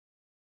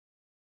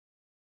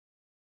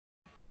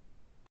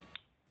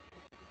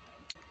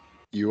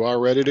You are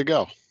ready to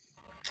go.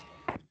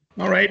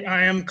 All right,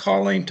 I am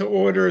calling to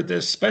order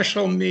this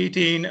special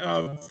meeting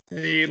of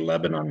the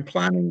Lebanon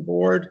Planning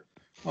Board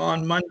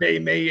on Monday,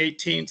 May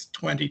 18th,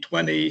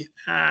 2020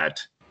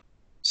 at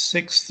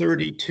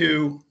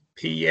 6:32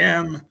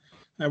 p.m.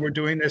 And we're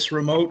doing this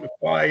remote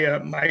via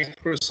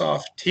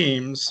Microsoft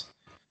Teams.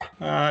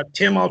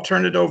 Tim, I'll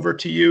turn it over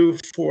to you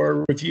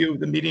for review of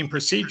the meeting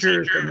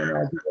procedures, and then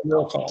I'll do a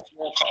roll call.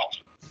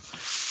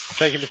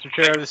 Thank you, Mr.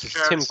 Chair. This is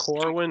Tim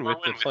Corwin with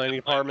the Planning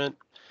Department.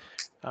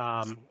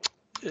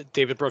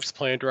 David Brooks, the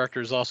Planning Director,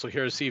 is also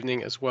here this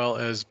evening, as well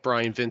as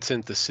Brian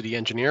Vincent, the City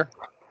Engineer.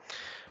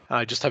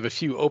 I just have a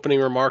few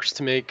opening remarks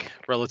to make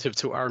relative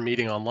to our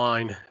meeting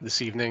online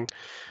this evening.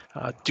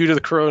 Due to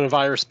the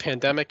coronavirus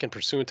pandemic and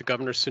pursuant to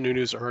Governor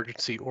Sununu's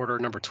Emergency Order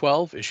Number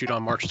 12, issued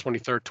on March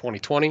 23,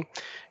 2020,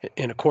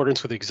 in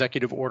accordance with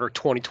Executive Order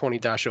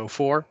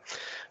 2020-04,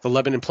 the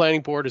Lebanon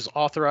Planning Board is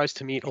authorized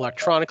to meet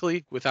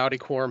electronically without a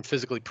quorum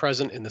physically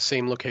present in the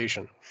same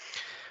location.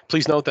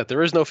 Please note that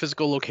there is no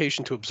physical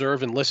location to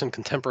observe and listen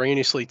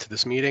contemporaneously to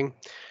this meeting.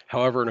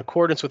 However, in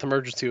accordance with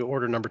Emergency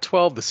Order Number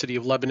 12, the City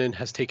of Lebanon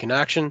has taken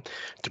action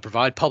to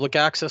provide public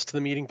access to the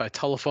meeting by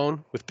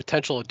telephone with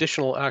potential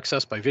additional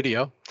access by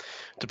video,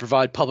 to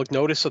provide public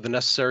notice of the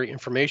necessary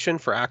information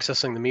for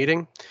accessing the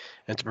meeting,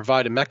 and to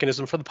provide a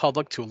mechanism for the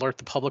public to alert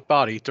the public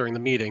body during the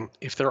meeting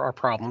if there are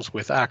problems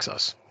with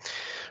access.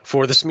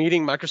 For this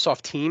meeting,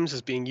 Microsoft Teams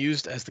is being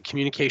used as the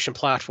communication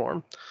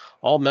platform.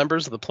 All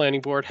members of the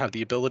Planning Board have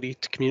the ability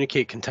to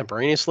communicate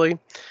contemporaneously,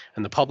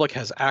 and the public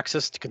has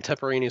access to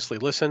contemporaneously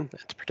listen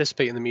and to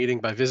participate in the meeting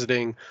by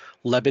visiting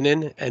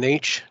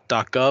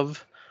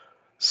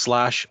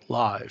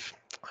lebanonnh.gov/live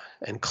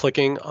and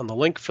clicking on the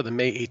link for the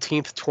May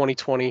 18th,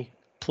 2020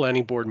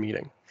 Planning Board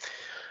meeting.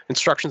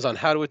 Instructions on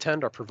how to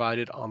attend are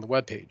provided on the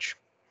webpage.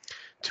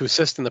 To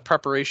assist in the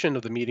preparation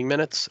of the meeting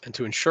minutes and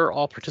to ensure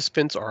all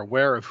participants are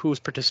aware of who is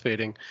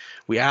participating,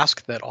 we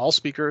ask that all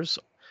speakers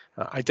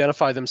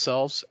identify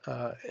themselves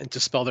and to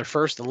spell their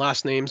first and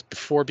last names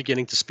before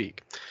beginning to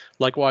speak.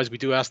 Likewise, we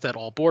do ask that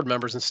all board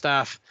members and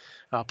staff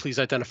please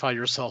identify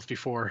yourself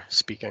before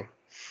speaking.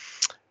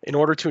 In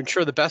order to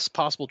ensure the best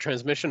possible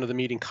transmission of the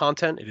meeting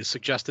content, it is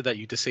suggested that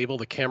you disable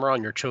the camera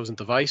on your chosen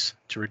device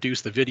to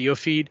reduce the video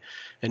feed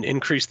and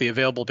increase the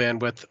available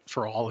bandwidth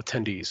for all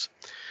attendees.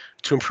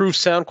 To improve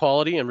sound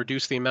quality and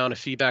reduce the amount of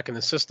feedback in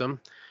the system,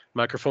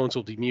 microphones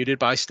will be muted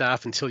by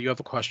staff until you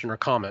have a question or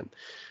comment.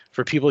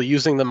 For people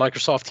using the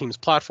Microsoft Teams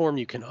platform,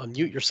 you can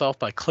unmute yourself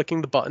by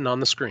clicking the button on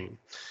the screen.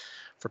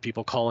 For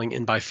people calling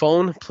in by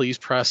phone, please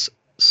press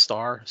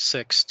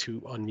 *6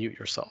 to unmute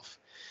yourself.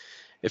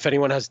 If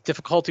anyone has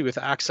difficulty with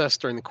access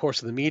during the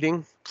course of the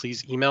meeting,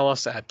 please email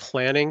us at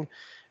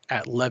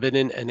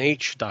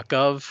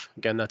planning@lebanonnh.gov.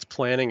 Again, that's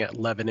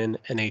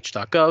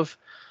planning@lebanonnh.gov,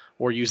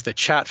 or use the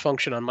chat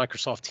function on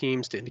Microsoft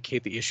Teams to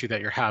indicate the issue that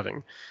you're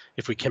having.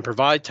 If we can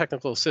provide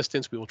technical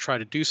assistance, we will try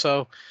to do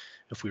so.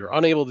 If we are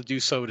unable to do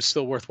so, it is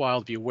still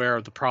worthwhile to be aware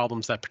of the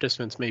problems that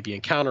participants may be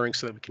encountering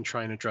so that we can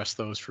try and address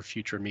those for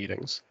future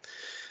meetings.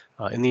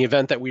 In the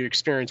event that we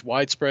experience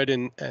widespread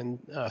and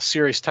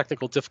serious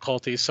technical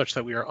difficulties such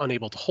that we are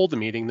unable to hold the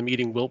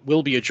meeting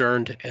will be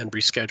adjourned and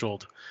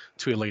rescheduled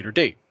to a later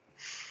date.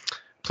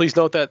 Please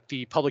note that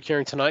the public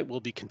hearing tonight will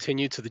be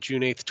continued to the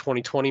June 8th,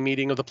 2020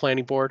 meeting of the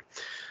Planning Board.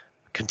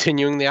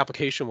 Continuing the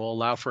application will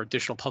allow for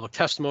additional public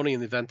testimony in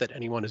the event that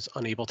anyone is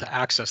unable to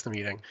access the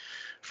meeting.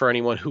 For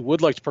anyone who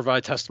would like to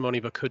provide testimony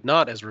but could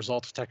not as a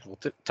result of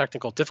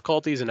technical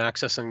difficulties in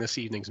accessing this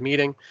evening's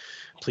meeting,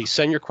 please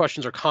send your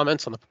questions or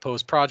comments on the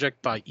proposed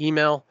project by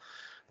email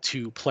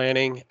to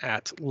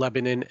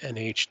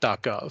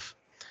planning@lebanonnh.gov.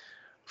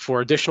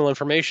 For additional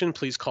information,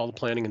 please call the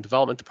Planning and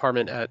Development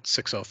Department at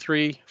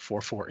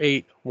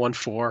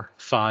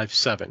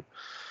 603-448-1457.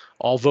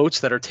 All votes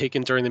that are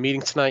taken during the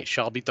meeting tonight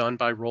shall be done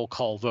by roll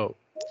call vote.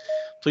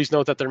 Please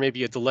note that there may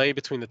be a delay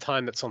between the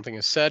time that something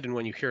is said and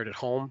when you hear it at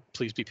home.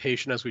 Please be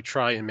patient as we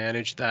try and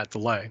manage that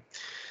delay.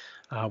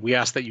 We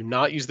ask that you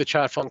not use the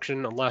chat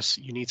function unless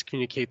you need to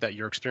communicate that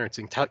you're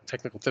experiencing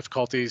technical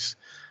difficulties.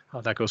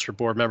 That goes for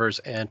board members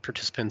and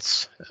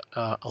participants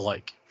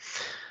alike.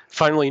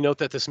 Finally, note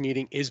that this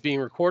meeting is being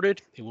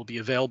recorded. It will be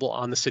available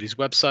on the city's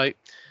website,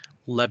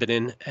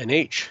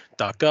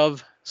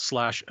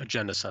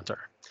 lebanonnh.gov/agenda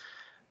center.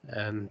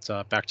 And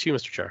back to you,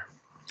 Mr. Chair.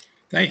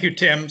 Thank you,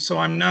 Tim. So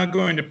I'm now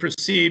going to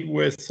proceed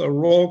with a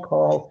roll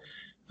call.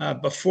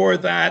 Before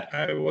that,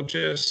 I will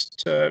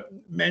just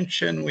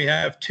mention we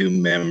have two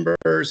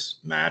members,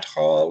 Matt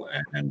Hall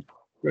and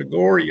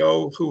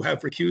Gregorio, who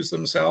have recused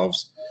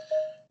themselves.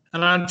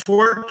 And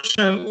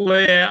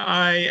unfortunately,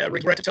 I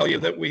regret to tell you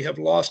that we have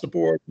lost a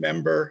board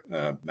member.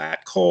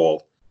 Matt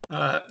Cole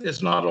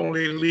is not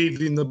only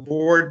leaving the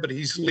board, but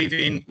he's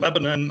leaving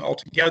Lebanon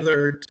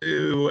altogether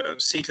to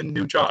seek a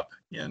new job.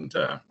 And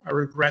I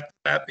regret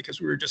that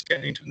because we were just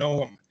getting to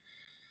know him.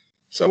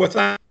 So with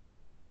that,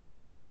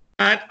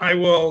 I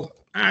will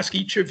ask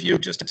each of you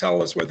just to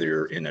tell us whether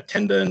you're in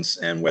attendance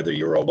and whether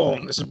you're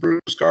alone. This is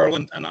Bruce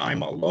Garland, and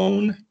I'm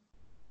alone.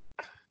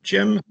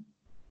 Jim?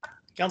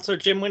 Councillor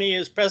Jim Winnie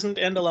is present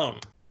and alone.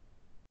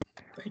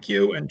 Thank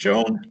you. And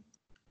Joan?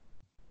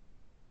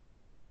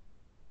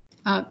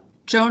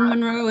 Joan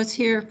Monroe is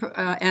here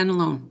and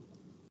alone.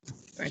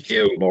 Thank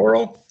you.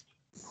 Laurel?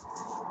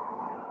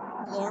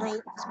 Laurel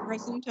is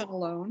present and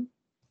alone.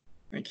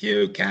 Thank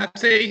you.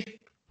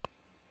 Kathy?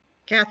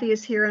 Kathy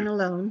is here and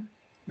alone.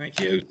 Thank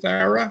you.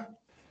 Sarah?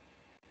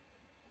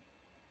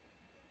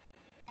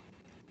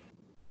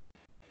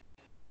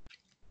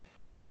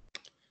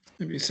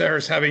 Maybe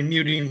Sarah's having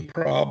muting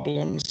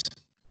problems.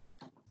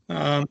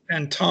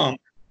 And Tom?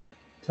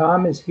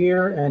 Tom is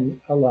here and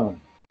alone.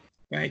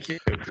 Thank you.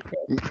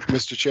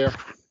 Mr. Chair,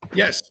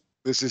 Yes.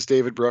 this is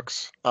David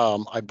Brooks.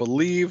 I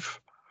believe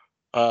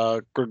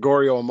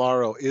Gregorio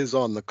Amaro is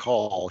on the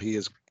call. He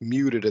is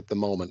muted at the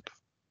moment.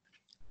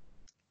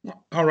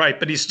 All right,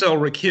 but he's still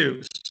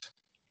recused.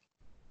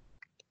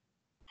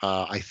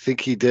 I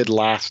think he did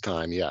last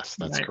time. Yes,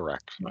 that's Right.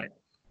 correct. Right.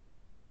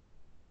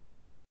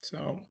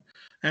 So,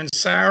 and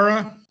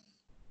Sarah?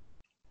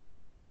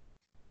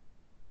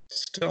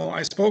 Still,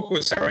 I spoke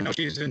with Sarah. I know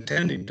she's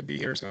intending to be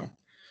here, so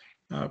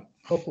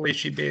hopefully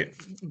she'd be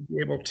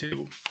able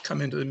to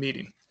come into the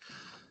meeting.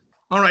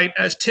 All right,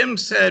 as Tim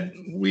said,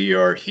 we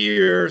are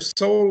here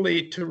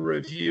solely to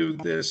review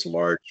this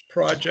large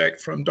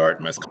project from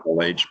Dartmouth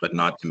College, but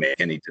not to make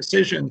any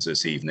decisions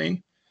this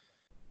evening.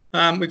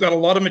 We've got a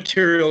lot of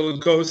material to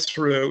go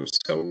through,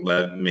 so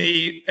let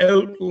me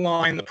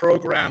outline the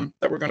program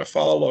that we're going to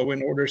follow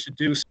in order to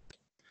do so.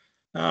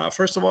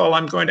 First of all,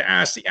 I'm going to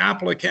ask the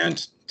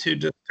applicant to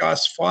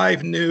discuss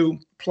 5 new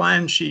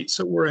plan sheets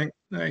that were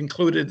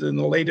included in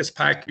the latest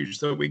package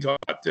that we got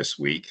this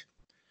week.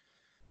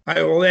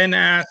 I will then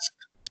ask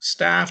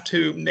staff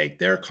to make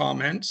their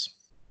comments.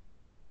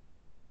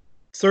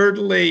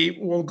 Thirdly,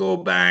 we'll go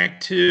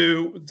back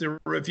to the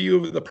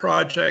review of the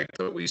project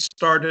that we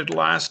started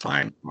last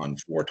time on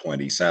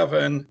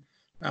 427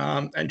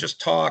 and just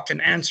talk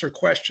and answer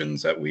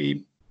questions that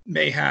we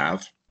may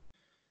have.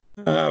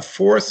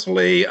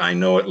 Fourthly, I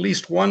know at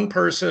least one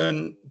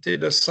person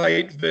did a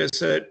site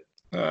visit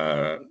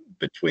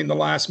between the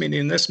last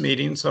meeting and this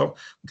meeting, so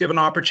give an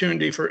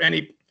opportunity for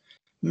any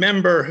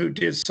member who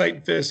did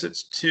site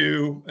visits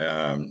to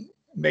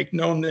make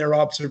known their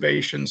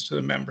observations to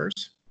the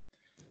members.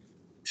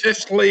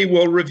 Fifthly,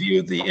 we'll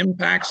review the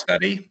impact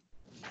study.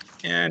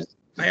 And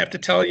I have to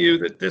tell you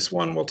that this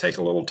one will take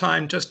a little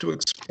time just to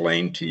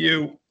explain to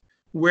you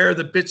where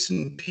the bits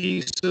and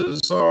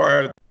pieces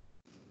are.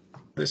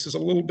 This is a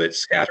little bit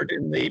scattered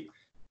in the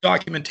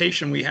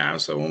documentation we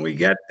have. So when we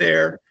get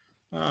there,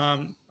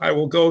 I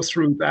will go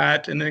through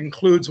that, and it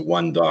includes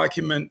one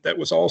document that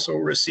was also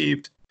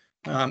received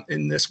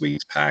in this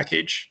week's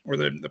package, or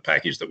the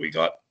package that we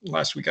got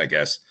last week, I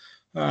guess.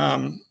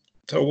 So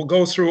we'll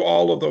go through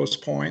all of those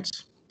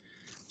points.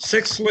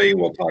 Sixthly,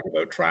 we'll talk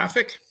about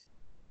traffic.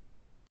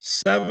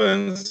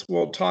 Seventh,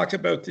 we'll talk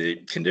about the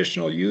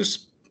conditional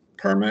use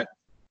permit.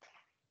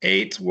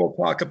 Eighth, we'll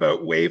talk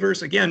about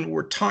waivers. Again,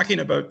 we're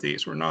talking about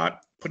these. We're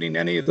not putting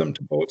any of them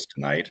to votes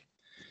tonight.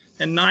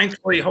 And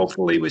ninthly,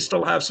 hopefully we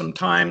still have some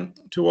time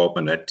to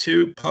open it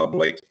to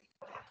public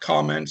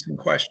comments and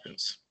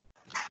questions.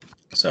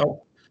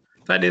 So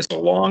that is a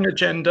long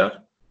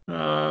agenda.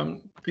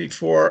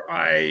 Before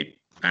I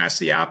ask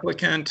the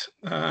applicant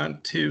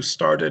to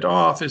start it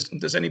off,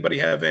 does anybody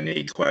have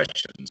any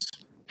questions?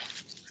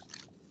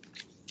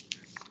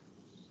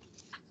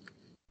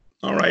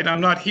 All right, I'm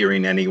not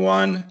hearing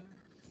anyone.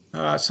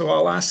 So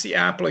I'll ask the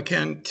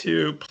applicant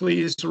to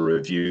please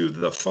review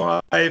the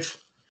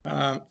 5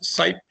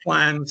 site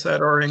plans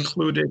that are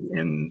included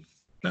in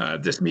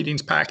this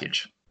meeting's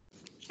package.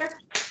 Sure.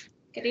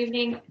 Good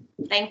evening.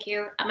 Thank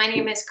you. My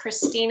name is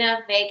Christina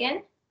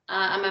Vagan.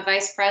 I'm a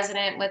vice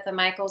president with the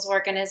Michaels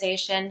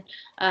organization,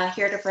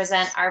 here to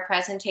present our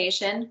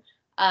presentation.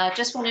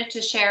 Just wanted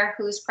to share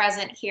who's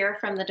present here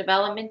from the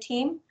development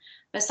team.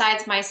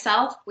 Besides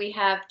myself, we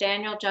have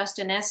Daniel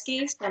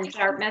Justineski from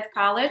Dartmouth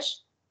College.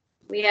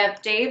 We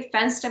have Dave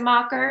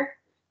Fenstermacher,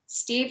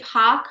 Steve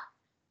Hawk,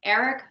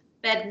 Eric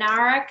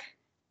Bednarek,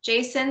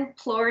 Jason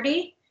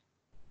Plorty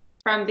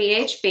from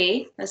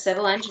BHB, the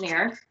civil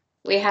engineer.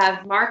 We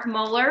have Mark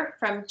Moeller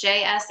from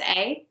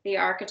JSA, the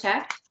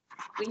architect.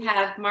 We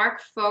have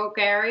Mark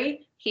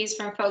Fogarty, he's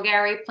from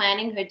Fogarty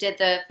Planning, who did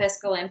the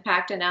fiscal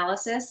impact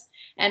analysis.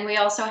 And we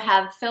also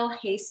have Phil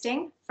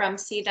Hastings from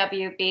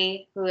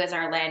CWB, who is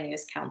our land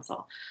use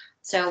counsel.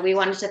 So we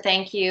wanted to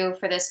thank you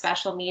for this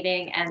special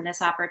meeting and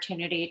this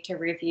opportunity to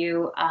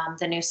review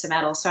the new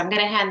submittals. So I'm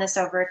going to hand this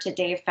over to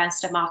Dave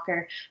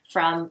Fenstermacher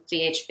from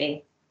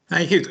VHB.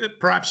 Thank you.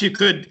 Perhaps you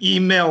could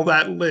email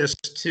that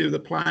list to the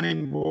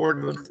planning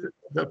board,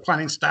 the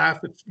planning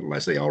staff,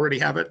 unless they already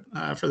have it,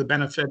 for the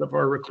benefit of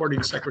our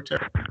recording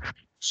secretary.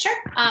 Sure.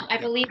 I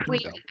believe we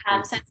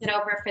sent it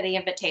over for the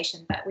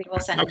invitation, but we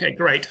will send it. Okay,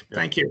 great.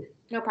 Thank you.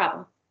 No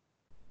problem.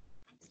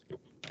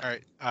 All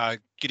right.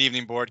 Good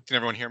evening, board. Can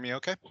everyone hear me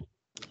okay?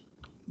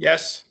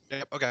 Yes.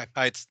 Yep. Okay.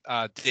 Hi, it's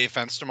Dave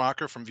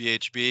Fenstermacher from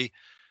VHB.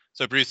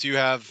 So Bruce, you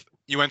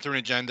went through an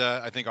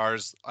agenda. I think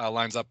ours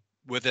lines up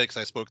with it because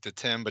I spoke to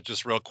Tim, but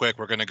just real quick,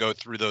 we're going to go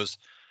through those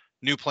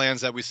new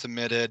plans that we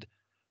submitted.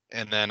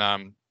 And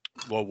then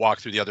we'll walk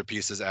through the other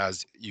pieces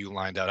as you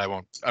lined out. I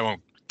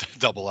won't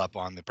double up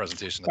on the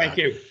presentation of Thank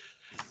that.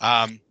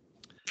 you.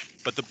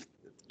 But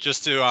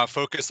just to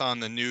focus on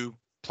the new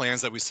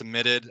plans that we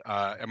submitted,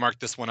 I marked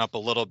this one up a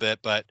little bit,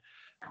 but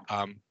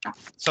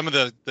some of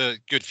the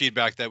good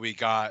feedback that we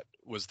got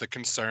was the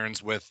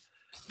concerns with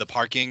the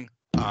parking,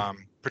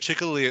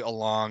 particularly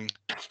along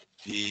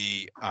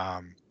the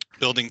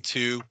building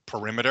 2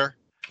 perimeter,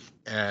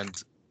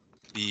 and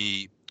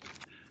the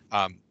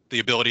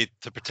ability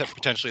to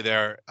potentially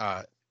there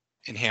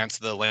enhance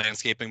the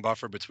landscaping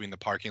buffer between the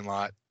parking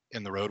lot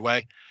and the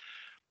roadway.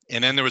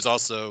 And then there was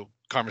also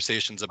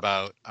conversations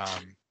about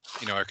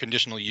our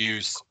conditional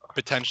use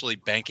potentially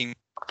banking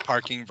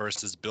parking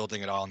versus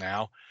building it all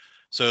now.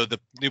 So the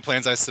new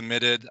plans I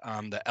submitted,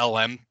 the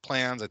LM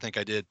plans, I think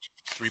I did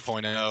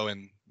 3.0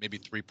 and maybe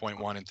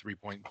 3.1 and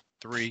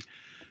 3.3.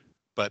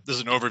 But this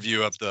is an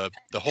overview of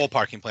the whole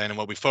parking plan. And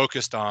what we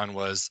focused on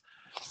was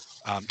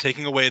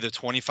taking away the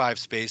 25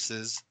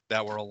 spaces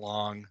that were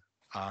along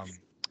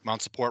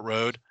Mount Support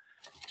Road.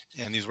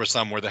 And these were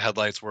some where the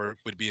headlights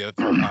would be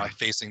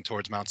facing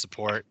towards Mount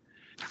Support,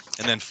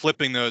 and then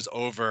flipping those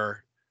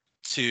over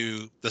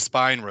to the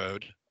Spine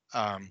Road.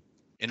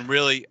 And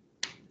really,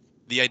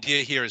 the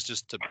idea here is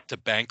just to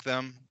bank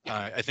them.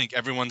 I think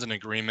everyone's in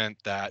agreement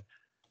that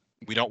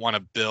we don't want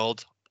to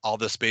build all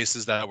the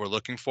spaces that we're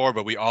looking for,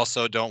 but we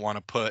also don't want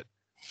to put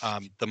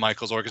the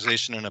Michaels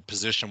organization in a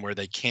position where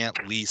they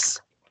can't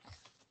lease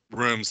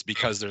rooms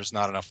because there's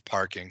not enough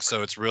parking.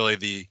 So it's really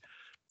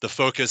the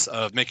focus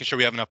of making sure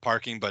we have enough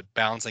parking, but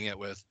balancing it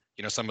with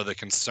some of the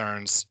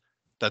concerns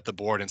that the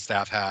board and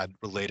staff had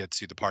related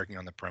to the parking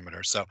on the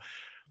perimeter. So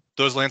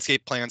those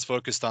landscape plans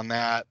focused on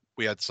that.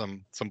 We had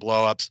some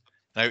blow ups.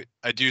 I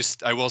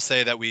will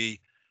say that we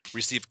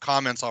received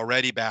comments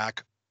already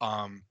back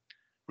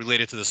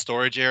related to the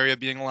storage area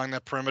being along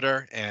that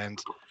perimeter.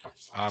 And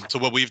so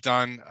what we've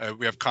done,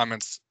 we have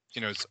comments,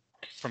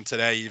 from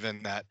today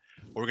even, that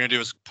what we're going to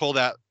do is pull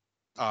that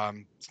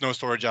snow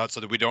storage out so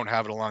that we don't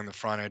have it along the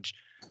frontage.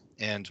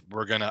 And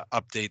we're going to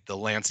update the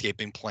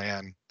landscaping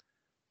plan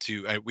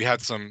to, we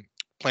had some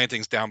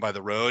plantings down by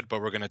the road,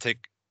 but we're going to take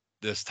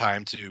this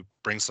time to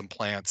bring some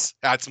plants,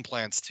 add some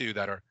plants too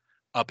that are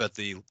up at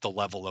the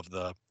level of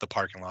the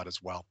parking lot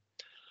as well.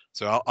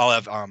 So I'll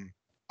have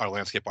our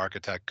landscape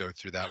architect go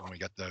through that when we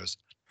get those.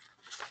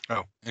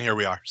 Oh, and here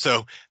we are.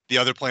 So the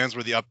other plans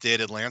were the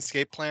updated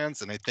landscape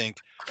plans. And I think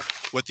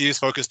what these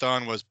focused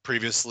on was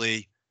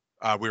previously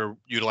we were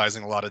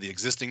utilizing a lot of the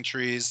existing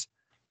trees.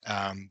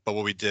 But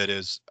what we did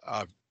is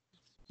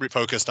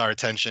refocused our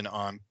attention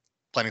on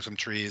planting some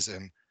trees.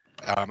 And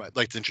I'd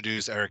like to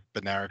introduce Eric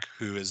Bednarik,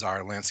 who is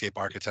our landscape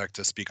architect,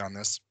 to speak on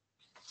this.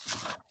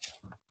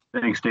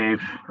 Thanks, Dave.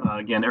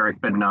 Again,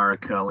 Eric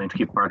Bednarik,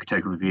 landscape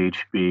architect with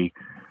VHB.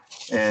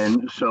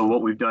 And so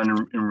what we've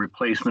done in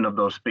replacement of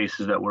those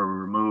spaces that were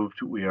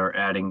removed, we are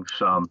adding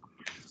some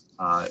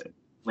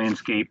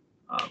landscape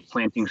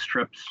planting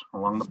strips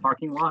along the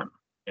parking lot.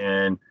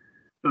 And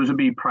those would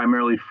be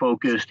primarily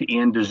focused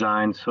and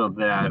designed so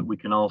that we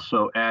can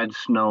also add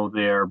snow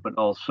there, but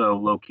also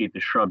locate the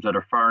shrubs that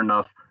are far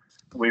enough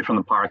away from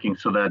the parking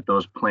so that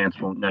those plants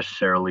won't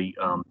necessarily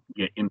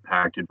get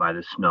impacted by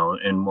the snow.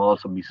 And we'll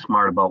also be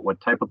smart about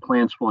what type of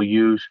plants we'll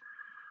use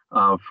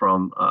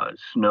from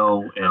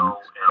snow and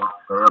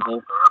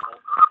durable.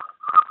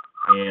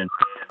 And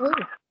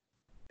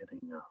getting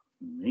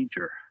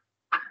major.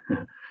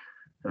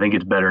 I think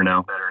it's better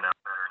now.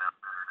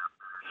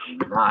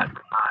 Not.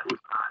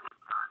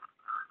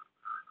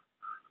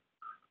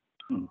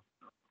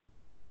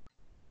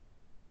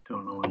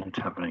 Don't know when it's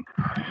happening.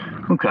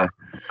 Okay.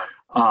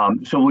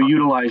 So we'll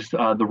utilize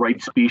the right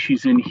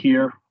species in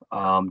here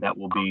that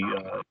will be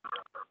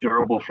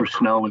durable for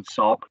snow and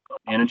salt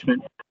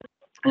management.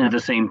 And at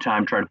the same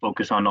time, try to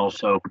focus on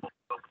also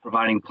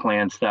providing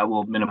plants that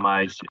will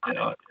minimize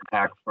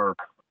impact for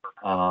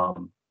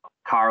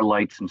car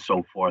lights and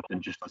so forth,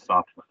 and just to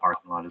soften the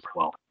parking lot as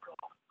well.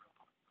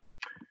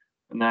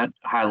 And that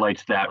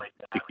highlights that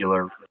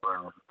particular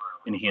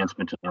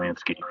enhancement to the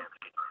landscape.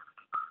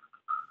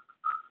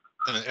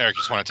 And Eric,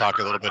 just want to talk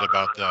a little bit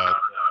about the.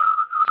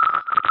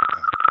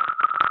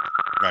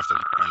 I have to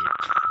mute.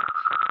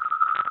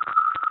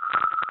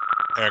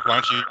 Eric, why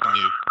don't you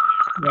mute?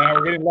 Yeah,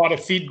 we're getting a lot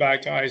of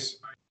feedback, guys.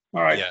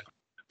 All right. Yeah.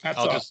 That's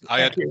all.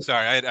 I Thank you.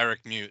 had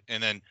Eric mute,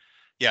 and then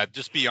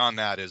just beyond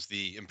that is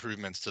the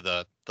improvements to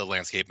the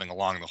landscaping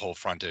along the whole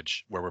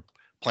frontage, where we're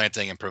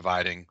planting and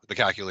providing the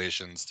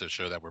calculations to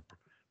show that we're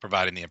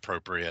providing the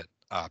appropriate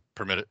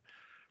perimeter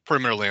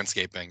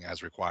landscaping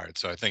as required.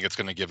 So I think it's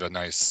going to give a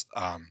nice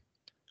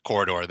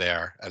corridor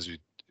there as we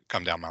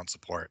come down Mount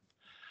Support.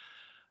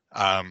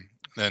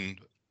 Then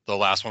the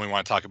last one we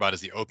want to talk about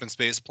is the open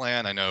space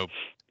plan. I know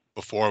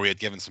before we had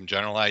given some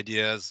general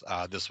ideas.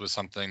 This was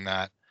something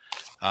that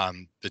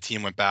the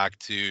team went back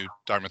to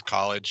Dartmouth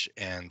College,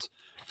 and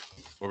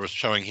what we're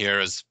showing here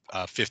is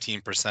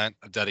 15%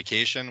 of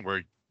dedication.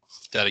 We're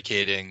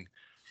dedicating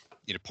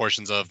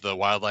portions of the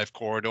wildlife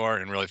corridor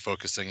and really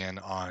focusing in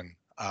on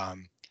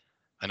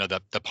I know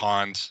that the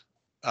pond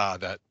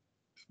that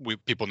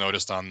people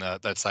noticed on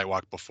that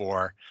sidewalk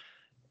before,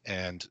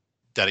 and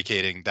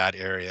dedicating that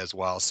area as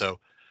well. So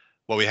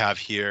what we have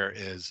here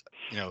is,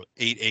 8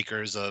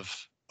 acres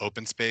of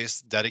open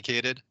space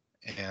dedicated,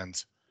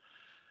 and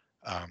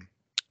I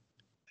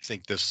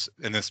think this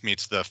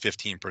meets the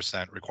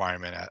 15%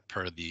 requirement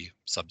per the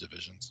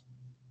subdivisions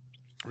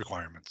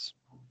requirements.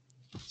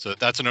 So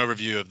that's an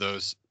overview of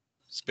those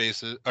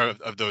spaces, or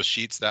of those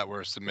sheets that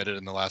were submitted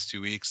in the last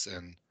 2 weeks,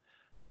 and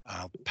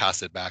I'll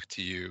pass it back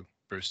to you,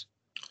 Bruce.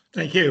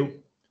 Thank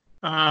you.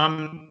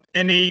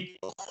 Any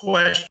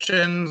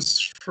questions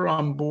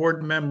from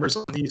board members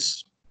on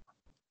these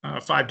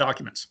 5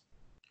 documents?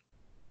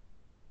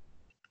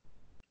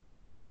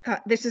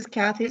 This is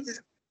Kathy.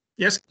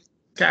 Yes,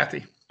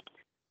 Kathy.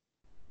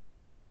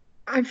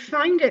 I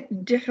find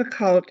it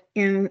difficult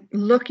in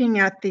looking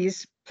at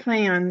these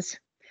plans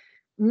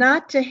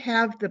not to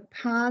have the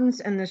ponds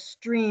and the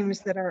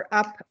streams that are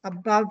up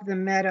above the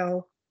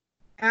meadow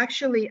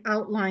actually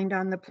outlined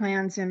on the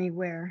plans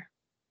anywhere,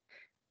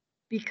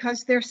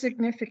 because they're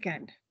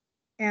significant.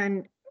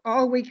 And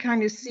all we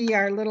kind of see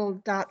are little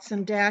dots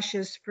and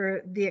dashes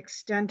for the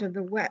extent of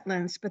the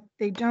wetlands, but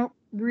they don't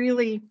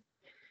really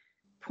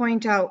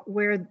point out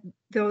where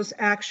those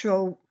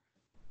actual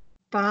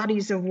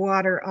bodies of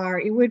water are.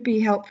 It would be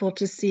helpful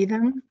to see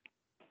them.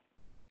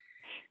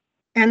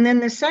 And then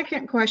the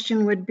second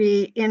question would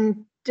be,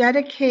 in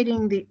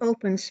dedicating the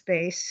open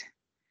space,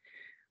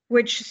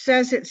 which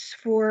says it's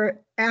for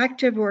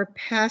active or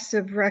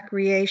passive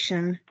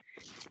recreation,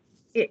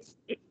 it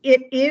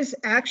is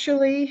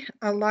actually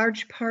a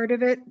large part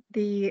of it,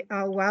 the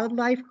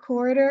wildlife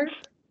corridor.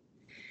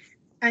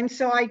 And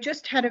so I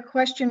just had a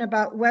question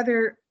about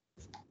whether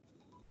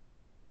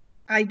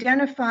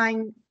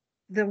identifying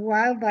the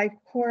wildlife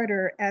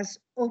corridor as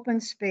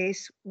open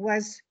space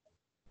was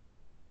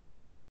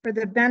for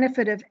the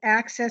benefit of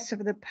access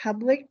of the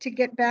public to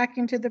get back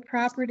into the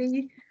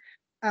property.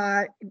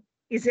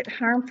 Is it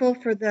harmful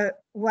for the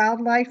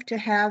wildlife to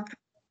have,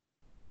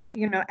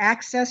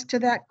 access to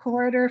that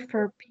corridor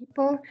for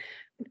people?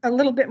 A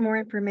little bit more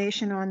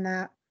information on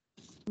that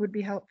would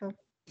be helpful.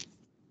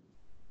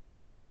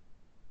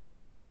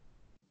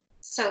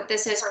 So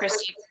this is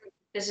Christina.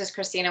 This is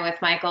Christina with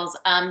Michaels.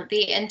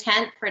 The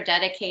intent for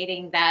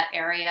dedicating that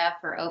area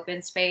for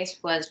open space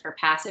was for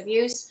passive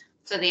use.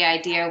 So the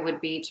idea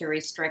would be to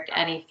restrict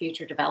any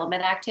future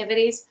development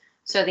activities.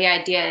 So the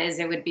idea is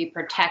it would be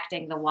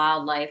protecting the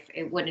wildlife.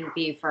 It wouldn't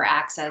be for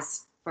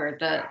access for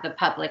the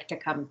public to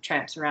come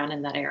tramps around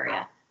in that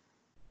area.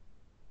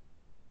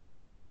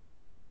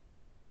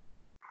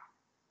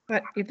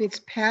 But if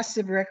it's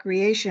passive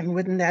recreation,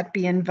 wouldn't that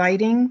be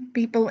inviting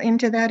people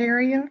into that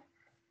area?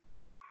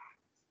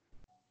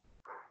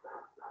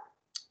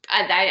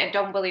 I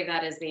don't believe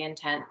that is the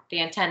intent. The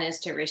intent is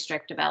to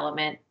restrict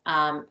development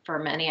for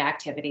many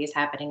activities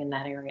happening in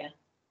that area.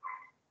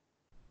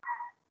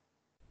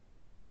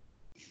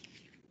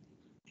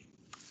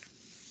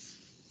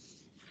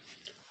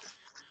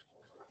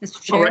 Mr.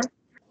 All Chair, right.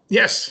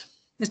 Yes.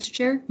 Mr.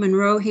 Chair,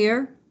 Monroe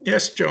here.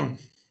 Yes, Joan.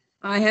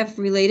 I have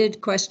related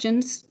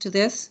questions to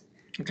this.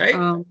 Okay.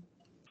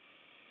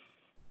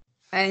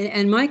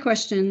 And my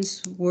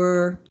questions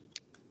were,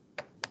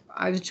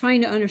 I was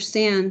trying to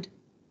understand.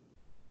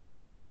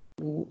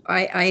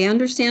 I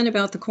understand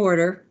about the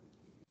corridor,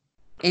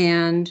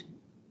 and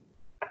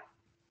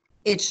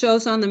it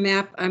shows on the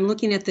map. I'm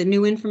looking at the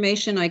new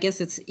information. I guess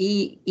it's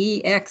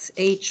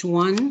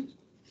EXH1.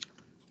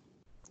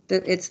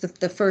 It's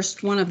the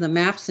first one of the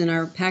maps in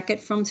our packet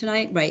from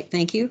tonight. Right.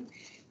 Thank you.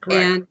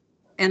 Correct.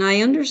 And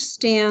I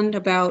understand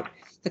about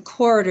the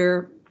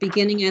corridor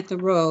beginning at the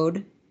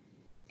road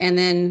and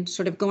then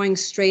sort of going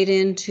straight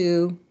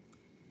into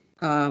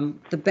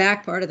the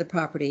back part of the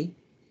property.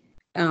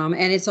 And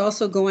it's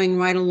also going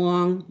right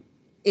along.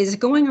 Is it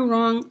going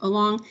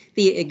along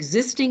the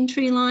existing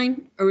tree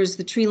line, or is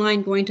the tree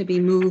line going to be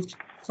moved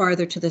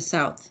farther to the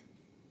south?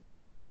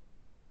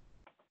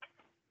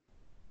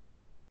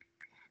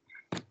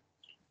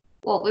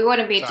 Well, we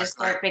wouldn't be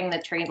disturbing the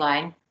tree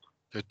line.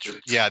 The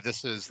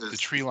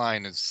tree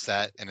line is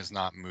set and is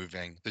not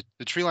moving.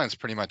 The tree line is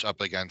pretty much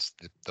up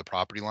against the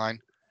property line.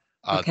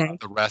 Okay.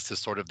 The rest is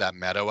sort of that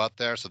meadow out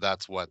there. So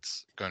that's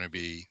what's going to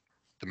be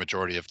the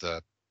majority of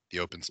the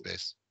open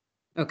space.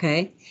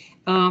 Okay.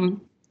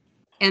 And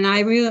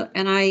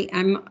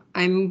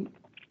I'm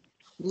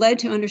led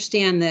to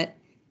understand that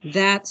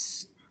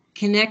that's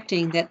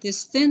connecting, that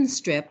this thin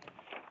strip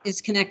is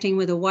connecting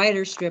with a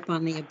wider strip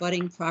on the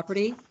abutting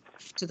property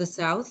to the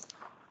south.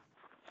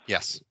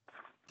 Yes.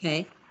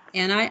 Okay.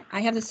 And I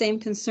have the same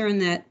concern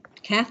that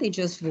Kathy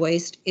just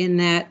voiced, in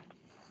that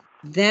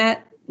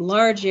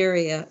large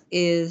area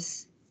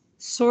is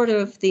sort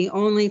of the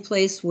only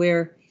place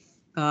where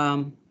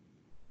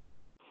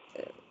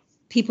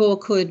people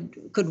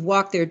could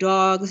walk their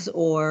dogs,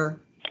 or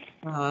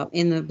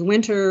in the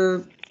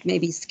winter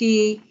maybe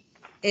ski.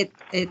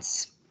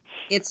 It's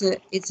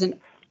an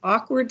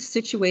awkward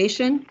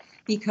situation,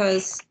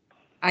 because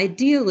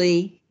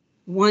ideally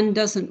one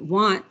doesn't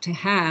want to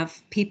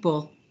have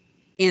people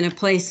in a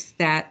place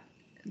that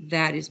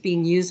is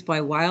being used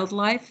by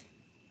wildlife.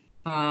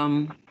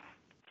 um,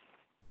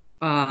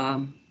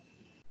 I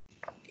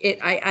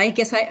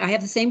guess I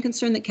have the same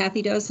concern that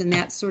Kathy does, and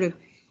that's sort of,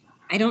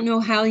 I don't know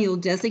how you'll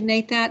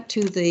designate that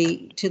to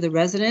the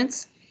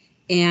residents.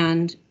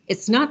 And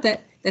it's not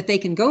that they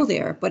can go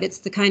there, but it's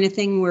the kind of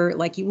thing where,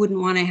 like, you wouldn't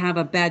want to have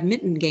a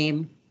badminton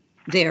game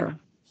there,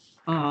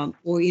 or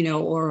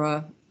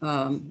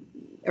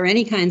or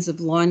any kinds of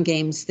lawn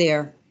games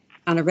there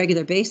on a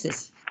regular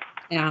basis.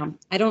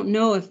 I don't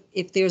know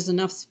if there's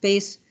enough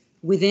space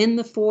within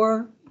the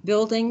 4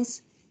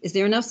 buildings. Is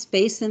there enough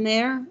space in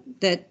there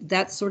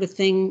that sort of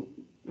thing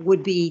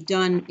would be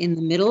done in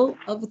the middle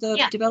of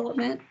the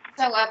development?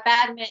 So a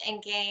badminton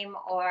game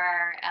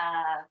or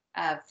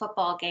a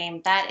football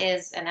game, that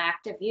is an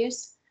active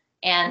use.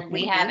 And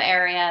we have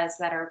areas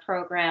that are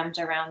programmed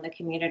around the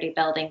community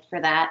building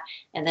for that.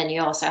 And then you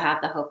also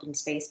have the open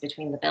space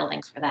between the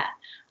buildings for that.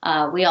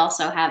 We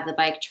also have the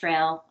bike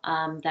trail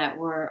that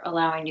we're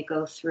allowing to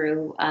go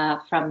through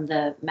from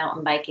the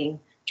mountain biking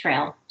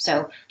trail.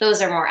 So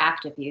those are more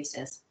active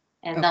uses,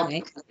 and they'll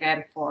be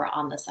programmed for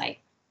on the site.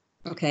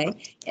 Okay.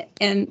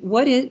 And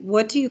what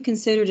do you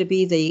consider to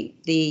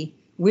be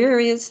where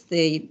is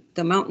the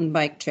mountain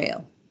bike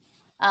trail?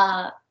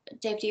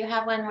 Dave, do you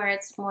have one where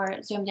it's more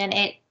zoomed in?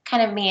 It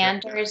kind of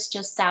meanders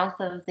just south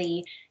of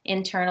the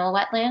internal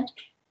wetland.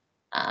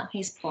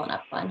 He's pulling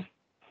up one.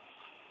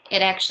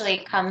 It actually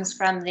comes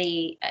from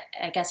the,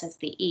 I guess it's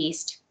the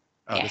east.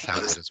 Oh, this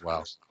has it as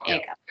well. There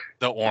you go.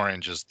 The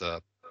orange is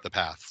the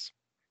paths.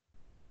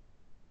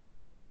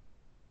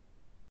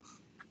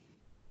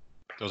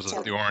 Those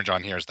are the orange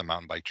on here is the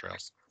mountain bike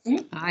trails.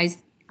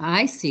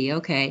 I see.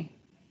 Okay.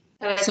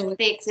 So it's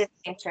the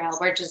existing trail.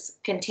 We're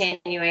just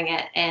continuing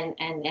it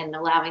and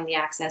allowing the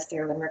access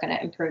through, and we're going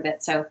to improve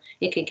it so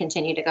it can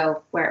continue to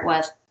go where it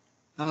was.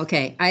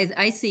 Okay.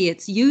 I see.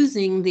 It's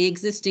using the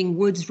existing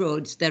woods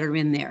roads that are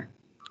in there.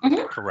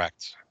 Mm-hmm.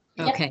 Correct.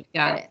 Okay.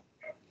 Got it.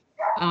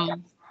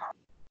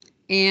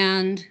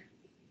 And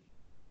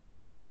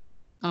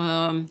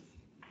I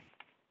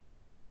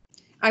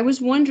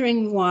was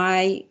wondering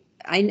why.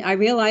 I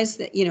realized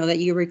that, that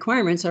your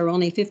requirements are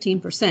only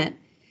 15%,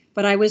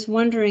 but I was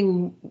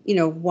wondering,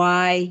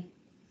 why,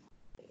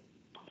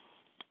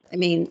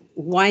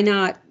 why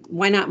not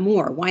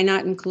more? Why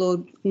not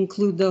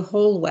include the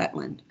whole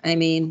wetland? I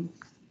mean,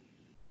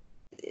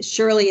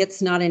 surely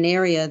it's not an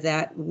area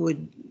that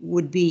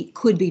could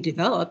be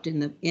developed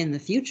in the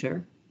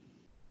future.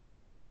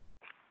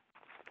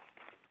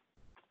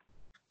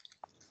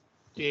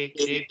 Dave,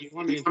 do you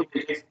want me to?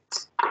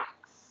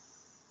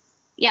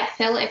 Yeah,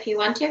 Phil, if you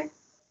want to.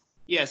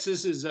 Yes,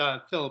 this is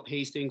Philip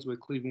Hastings with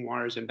Cleveland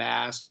Waters and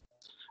Bass.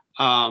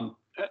 To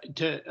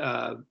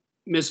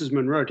Mrs.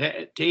 Monroe,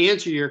 to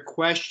answer your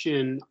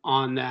question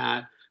on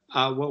that,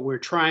 what we're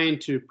trying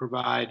to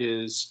provide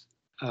is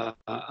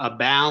a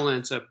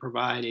balance of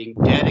providing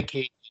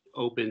dedicated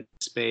open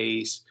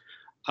space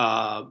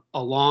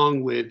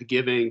along with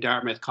giving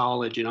Dartmouth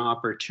College an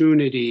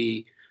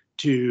opportunity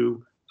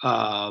to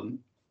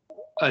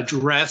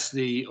address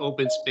the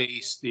open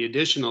space, the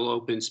additional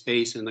open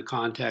space in the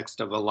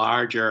context of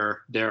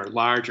their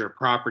larger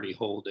property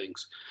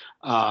holdings.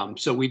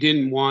 So we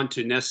didn't want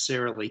to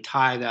necessarily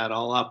tie that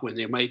all up when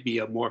there might be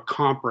a more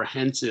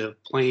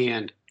comprehensive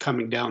plan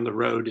coming down the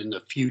road in the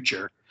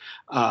future.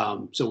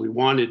 So we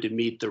wanted to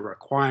meet the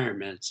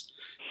requirements.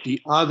 The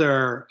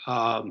other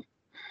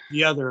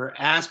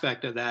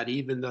aspect of that,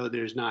 even though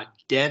there's not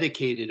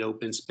dedicated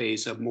open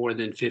space of more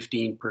than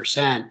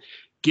 15%,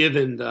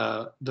 given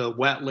the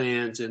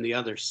wetlands and the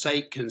other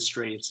site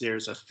constraints,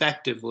 there's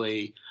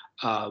effectively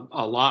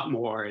a lot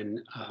more,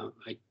 and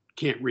I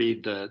can't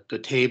read the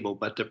table,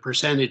 but the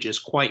percentage is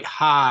quite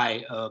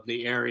high of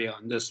the area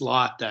on this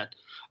lot that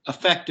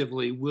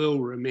effectively will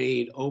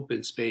remain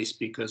open space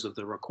because of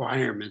the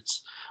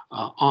requirements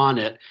on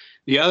it.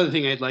 The other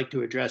thing I'd like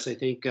to address, I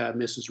think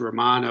Mrs.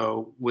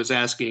 Romano was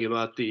asking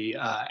about the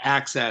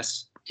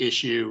access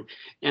issue,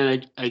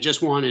 and I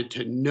just wanted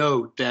to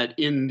note that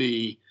in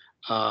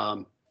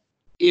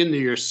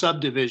your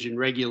subdivision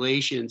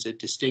regulations, it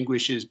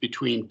distinguishes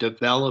between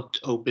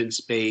developed open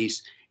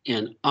space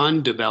and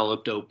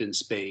undeveloped open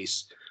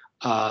space.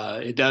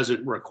 It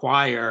doesn't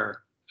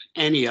require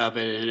any of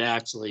it, and it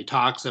actually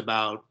talks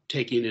about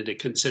taking into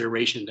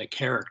consideration the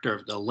character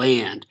of the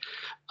land.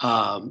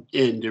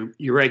 And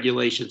your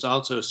regulations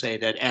also say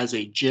that as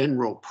a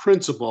general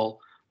principle,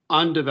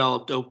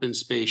 undeveloped open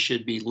space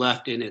should be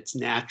left in its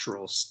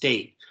natural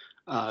state.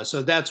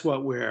 So that's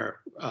what we're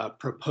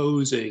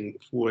proposing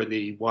for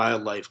the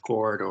wildlife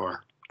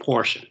corridor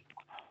portion.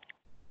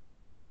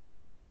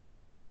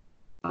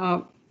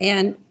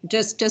 And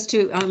just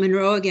to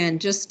Monroe again,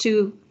 just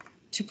to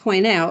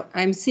point out,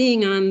 I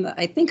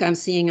think I'm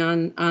seeing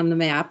on the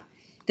map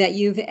that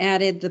you've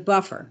added the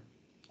buffer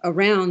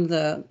around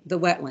the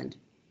wetland,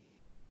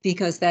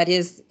 because that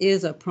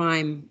is a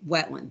prime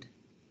wetland.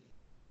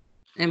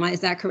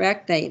 Is that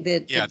correct?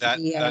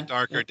 That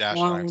darker dash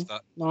line.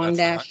 Long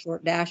dash,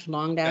 short dash,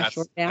 long dash,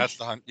 short dash.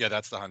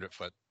 That's the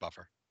 100-foot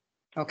buffer.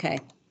 Okay.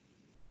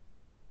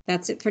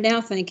 That's it for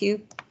now. Thank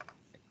you.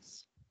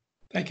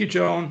 Thank you,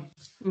 Joan.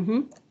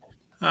 Mm-hmm.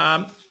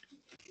 I'm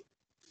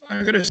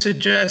going to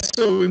suggest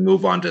so we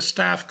move on to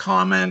staff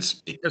comments,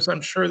 because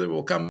I'm sure that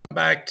we'll come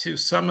back to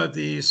some of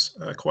these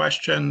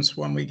questions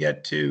when we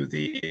get to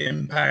the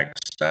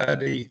impact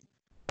study,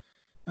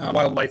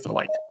 wildlife and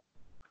light.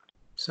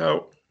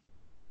 So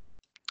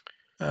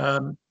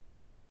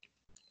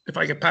if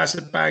I could pass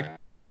it back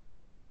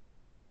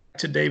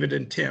to David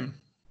and Tim.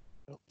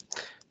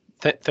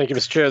 Thank you,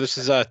 Mr. Chair. This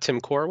is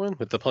Tim Corwin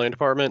with the Planning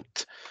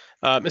Department.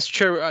 Mr.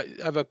 Chair, I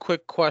have a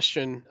quick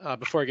question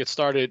before I get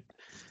started.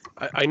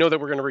 I know that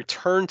we're going to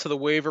return to the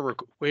waiver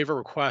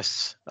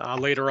requests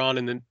later on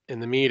in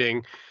the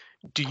meeting.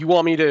 Do you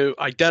want me to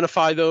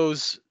identify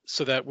those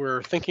so that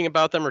we're thinking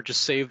about them, or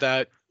just save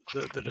that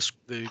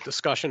the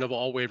discussion of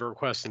all waiver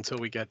requests until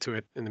we get to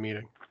it in the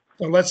meeting?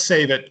 Well, let's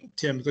save it,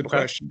 Tim. Good Okay.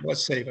 question.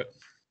 Let's save it.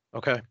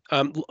 Okay.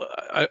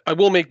 I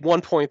will make one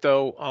point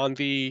though on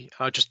the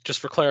just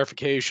for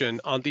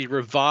clarification on the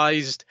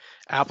revised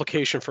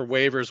application for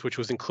waivers, which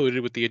was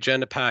included with the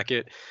agenda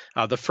packet.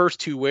 The first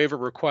two waiver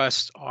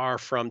requests are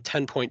from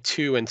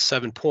 10.2 and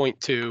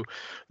 7.2.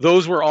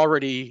 Those were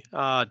already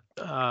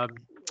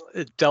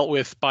dealt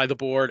with by the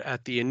board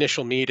at the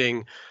initial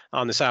meeting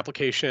on this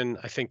application.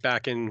 I think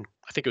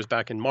it was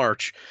back in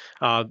March.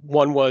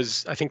 One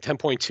was, I think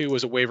 10.2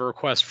 was a waiver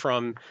request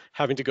from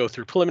having to go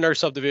through preliminary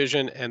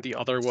subdivision, and the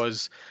other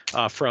was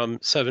from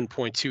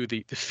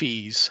 7.2, the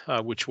fees,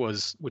 which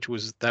was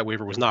that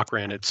waiver was not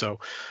granted. So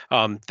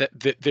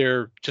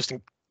they're just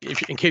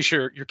in case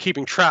you're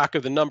keeping track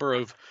of the number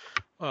of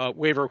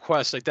waiver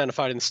requests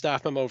identified in the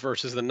staff memo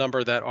versus the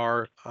number that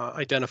are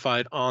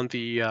identified on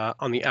the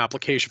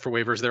application for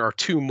waivers. There are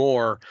two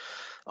more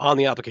on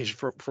the application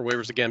for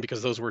waivers, again,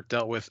 because those were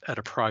dealt with at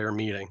a prior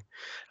meeting.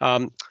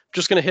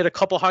 Just going to hit a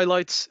couple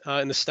highlights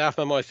in the staff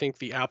memo. I think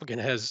the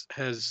applicant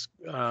has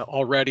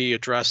already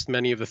addressed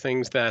many of the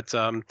things that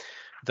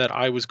that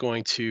I was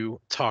going to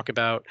talk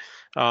about.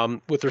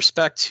 With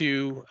respect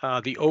to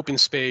the open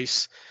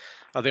space,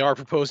 they are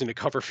proposing to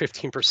cover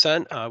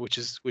 15%,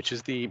 which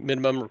is the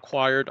minimum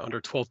required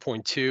under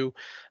 12.2.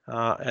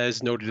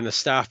 As noted in the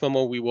staff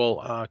memo, we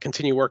will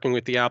continue working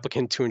with the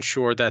applicant to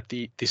ensure that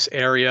this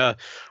area,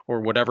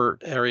 or whatever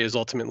area is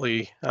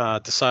ultimately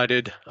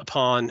decided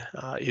upon,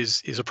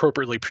 is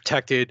appropriately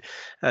protected,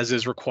 as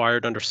is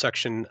required under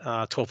section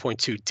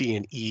 12.2 D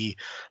and E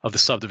of the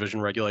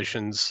subdivision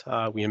regulations.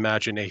 We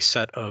imagine a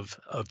set of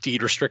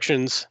deed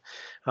restrictions,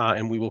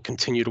 and we will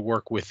continue to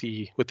work with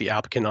the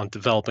applicant on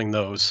developing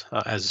those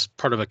as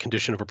part of a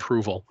condition of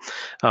approval.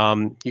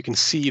 You can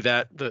see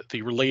that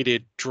the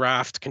related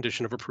draft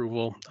condition of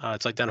approval,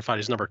 it's identified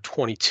as number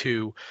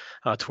 22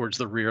 towards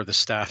the rear of the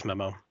staff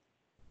memo.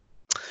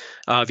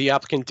 The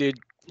applicant did,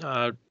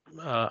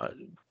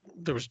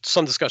 there was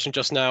some discussion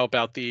just now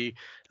about the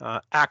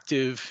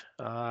active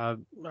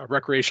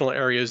recreational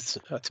areas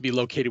to be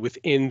located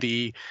within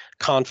the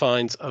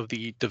confines of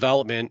the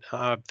development.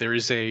 There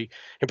is in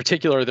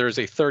particular, there is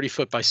a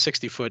 30-foot by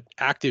 60-foot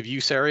active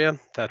use area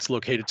that's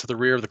located to the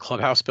rear of the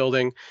clubhouse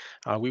building.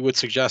 We would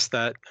suggest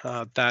that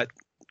that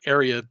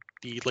area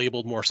be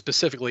labeled more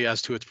specifically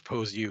as to its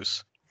proposed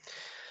use.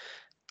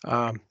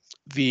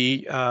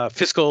 The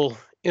fiscal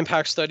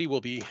impact study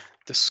will be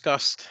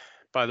discussed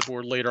by the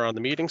board later on in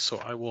the meeting, so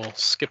I will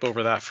skip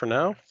over that for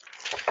now.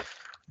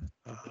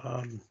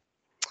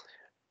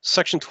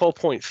 Section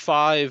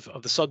 12.5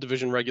 of the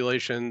subdivision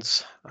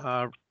regulations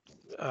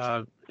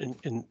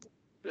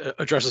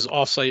addresses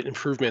off-site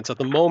improvements. At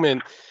the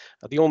moment,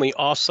 the only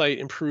off-site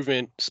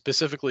improvement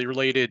specifically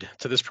related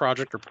to this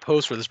project or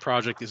proposed for this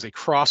project is a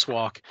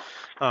crosswalk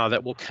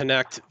that will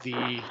connect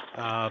the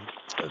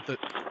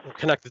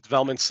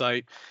development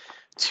site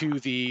to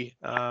the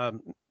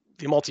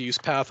multi-use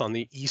path on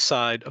the east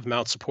side of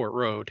Mount Support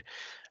Road.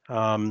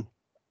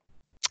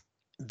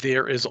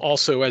 There is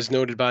also, as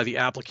noted by the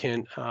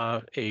applicant,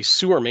 a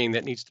sewer main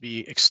that needs to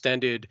be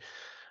extended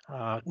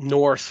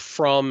north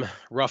from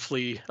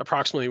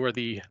approximately where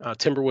the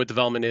Timberwood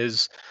development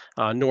is,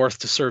 north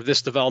to serve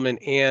this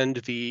development and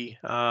the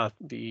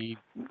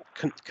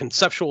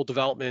conceptual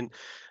development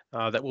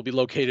that will be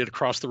located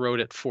across the road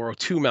at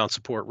 402 Mount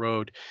Support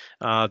Road.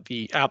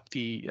 The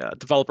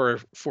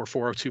developer for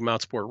 402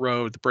 Mount Support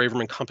Road, the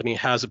Braverman Company,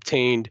 has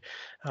obtained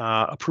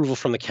approval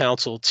from the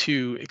council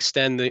to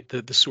extend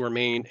the sewer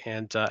main,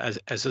 and as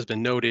has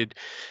been noted,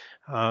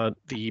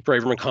 the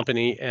Braverman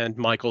Company and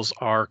Michaels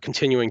are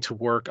continuing to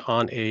work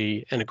on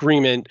an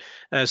agreement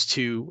as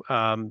to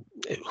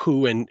who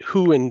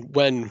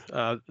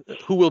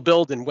will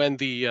build and when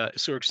the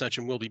sewer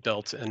extension will be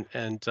built, and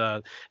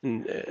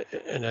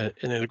an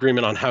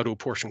agreement on how to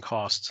apportion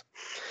costs.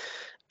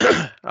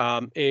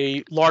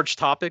 A large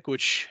topic,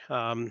 which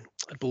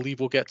I believe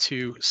we'll get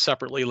to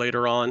separately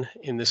later on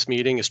in this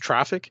meeting, is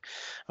traffic.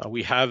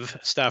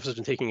 Staff has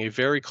been taking a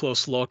very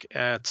close look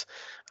at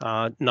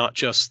not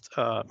just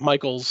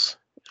Michael's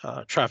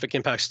traffic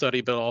impact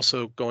study, but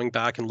also going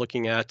back and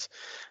looking at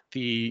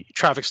the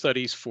traffic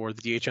studies for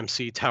the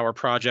DHMC Tower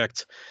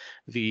project,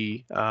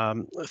 the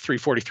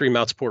 343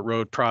 Mount Support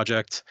Road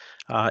project,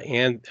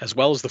 and as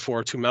well as the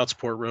 402 Mount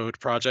Support Road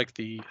project.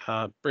 The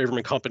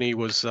Braverman Company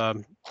was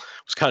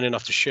was kind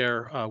enough to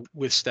share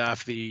with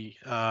staff the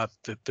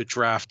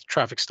draft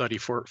traffic study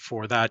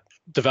for that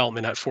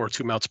development at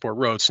 402 Mount Sport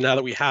Road. So now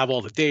that we have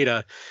all the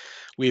data,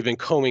 we've been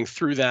combing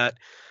through that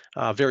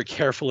very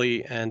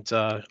carefully and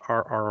are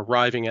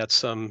arriving at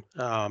some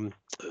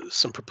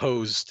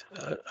proposed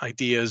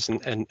ideas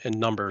and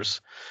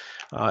numbers.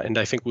 And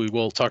I think we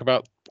will talk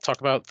about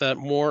that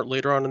more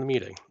later on in the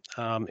meeting.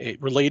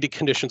 Related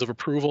conditions of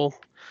approval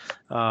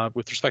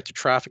with respect to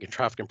traffic and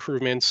traffic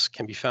improvements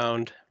can be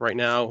found right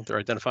now. They're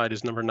identified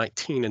as number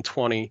 19 and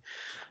 20,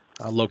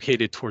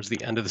 located towards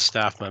the end of the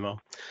staff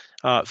memo.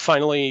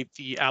 Finally,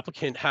 the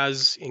applicant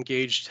has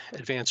engaged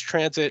Advanced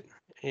Transit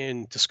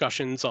in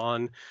discussions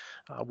on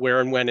where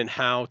and when and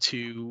how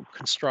to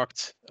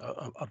construct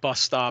a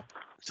bus stop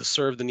to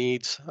serve the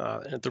needs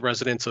at the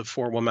residents of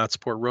 401 Mount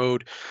Sport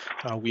Road.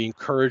 We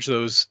encourage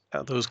those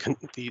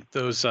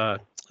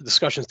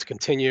discussions to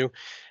continue,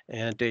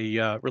 and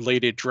a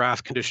related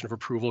draft condition of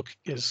approval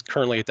is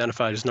currently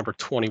identified as number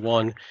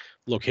 21,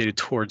 located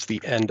towards the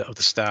end of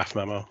the staff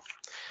memo.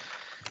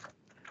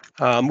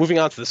 Moving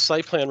on to the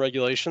site plan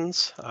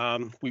regulations,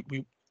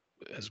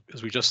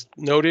 as we just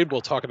noted, we'll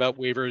talk about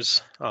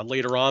waivers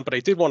later on, but I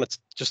did want to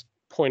just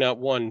point out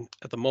one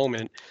at the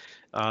moment.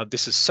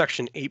 This is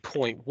section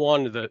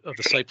 8.1 of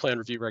the site plan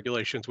review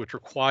regulations, which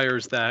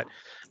requires that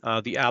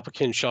the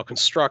applicant shall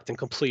construct and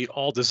complete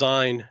all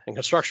design and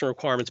construction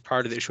requirements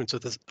prior to the issuance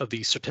of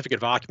the certificate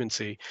of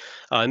occupancy.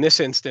 In this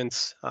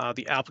instance,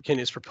 the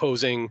applicant is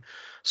proposing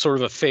sort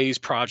of a phase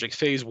project.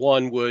 Phase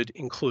 1 would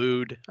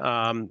include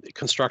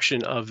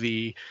construction of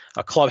the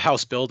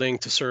clubhouse building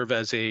to serve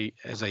as a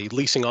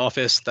leasing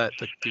office. That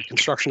the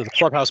construction of the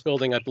clubhouse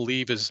building, I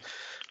believe, is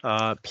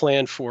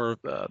planned for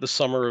the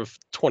summer of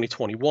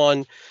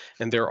 2021,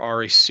 and there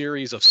are a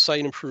series of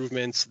site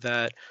improvements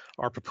that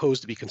are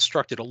proposed to be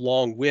constructed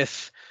along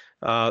with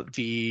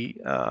the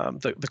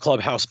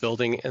clubhouse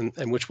building,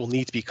 and which will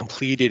need to be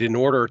completed in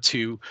order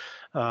to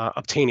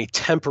obtain a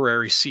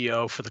temporary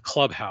CO for the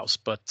clubhouse.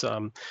 But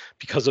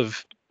because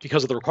of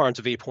the requirements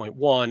of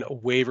 8.1, a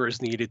waiver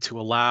is needed to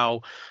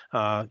allow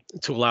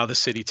the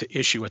city to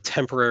issue a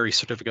temporary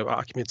certificate of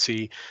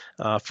occupancy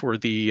for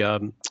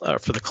the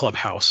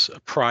clubhouse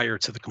prior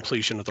to the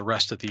completion of the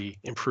rest of the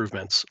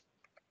improvements.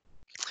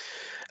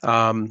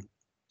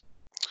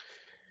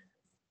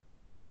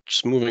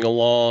 Just moving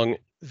along,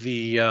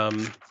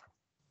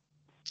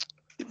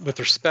 with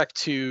respect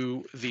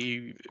to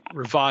the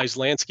revised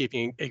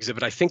landscaping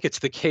exhibit, I think it's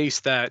the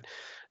case that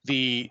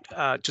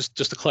just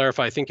to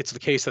clarify, I think it's the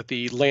case that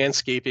the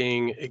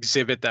landscaping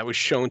exhibit that was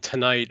shown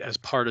tonight as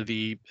part of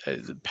the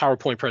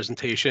PowerPoint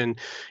presentation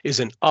is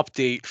an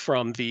update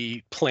from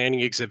the planning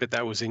exhibit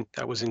that was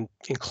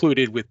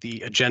included with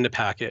the agenda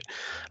packet,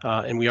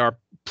 and we are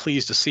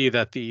pleased to see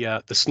that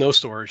the snow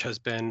storage has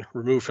been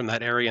removed from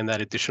that area and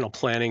that additional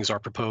plantings are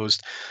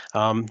proposed.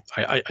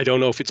 I don't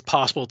know if it's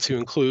possible to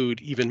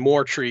include even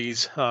more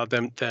trees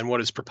than what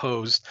is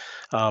proposed,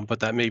 but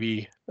that may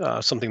be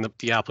something that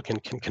the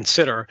applicant can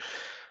consider.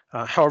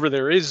 However,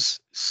 there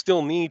is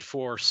still need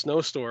for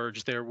snow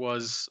storage. There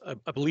was,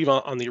 I believe,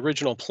 on the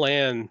original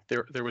plan,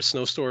 there was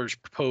snow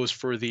storage proposed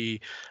for the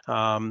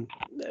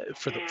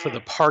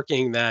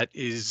parking that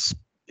is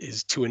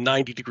to a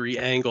 90-degree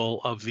angle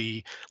of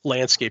the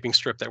landscaping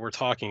strip that we're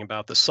talking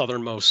about, the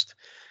southernmost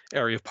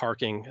area of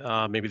parking.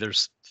 Maybe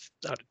there's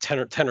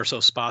 10 or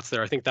so spots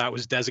there. I think that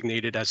was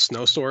designated as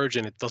snow storage,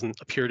 and it doesn't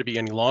appear to be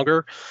any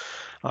longer.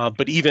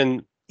 But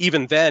even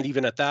then,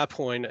 even at that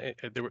point,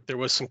 there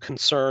was some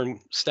concern.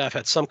 Staff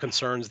had some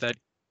concerns that,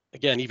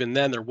 again, even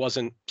then there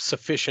wasn't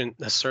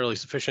necessarily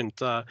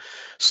sufficient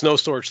snow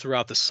storage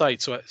throughout the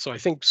site. So I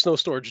think snow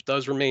storage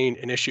does remain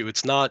an issue.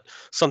 It's not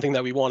something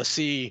that we want to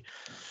see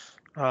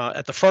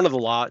at the front of the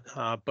lot,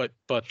 but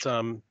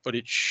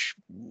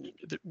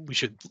we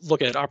should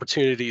look at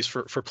opportunities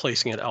for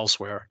placing it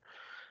elsewhere.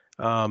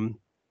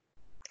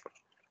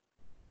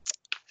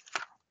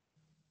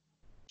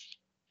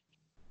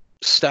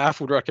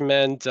 Staff would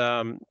recommend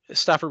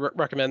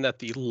that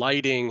the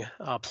lighting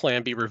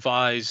plan be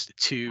revised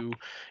to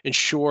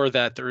ensure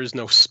that there is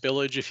no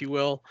spillage, if you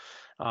will,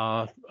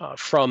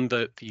 from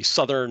the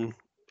southern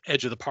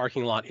edge of the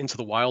parking lot into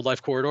the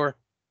wildlife corridor.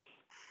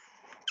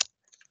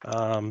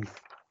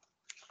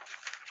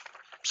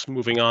 Just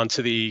moving on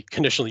to the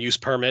conditional use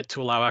permit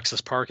to allow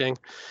access parking.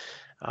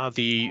 As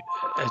the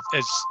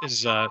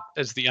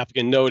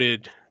applicant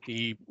noted,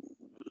 the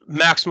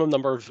maximum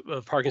number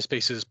of parking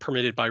spaces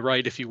permitted by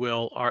right, if you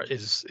will,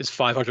 is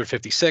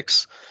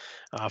 556.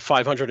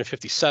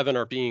 557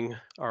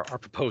 are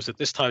proposed at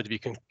this time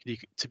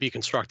to be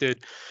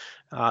constructed.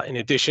 In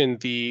addition,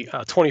 the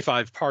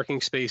 25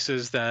 parking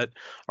spaces that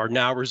are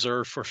now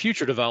reserved for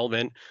future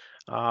development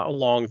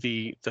along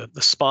the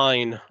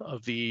spine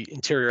of the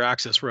interior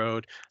access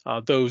road,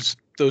 those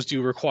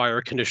do require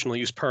a conditional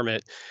use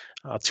permit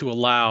to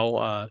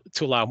allow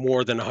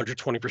more than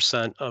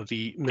 120% of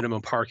the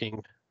minimum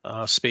parking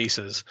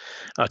spaces.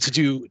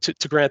 To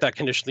grant that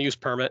conditional use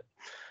permit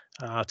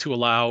to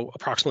allow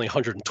approximately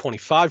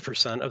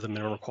 125% of the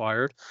minimum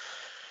required,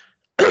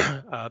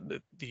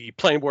 the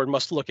planning board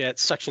must look at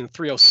section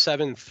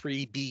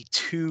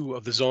 307(3)(b)(2)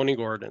 of the zoning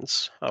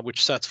ordinance,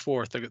 which sets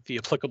forth the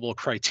applicable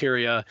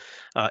criteria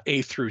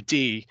A through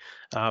D.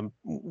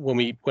 When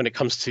it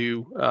comes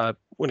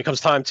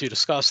time to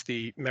discuss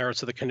the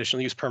merits of the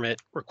conditional use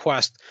permit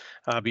request,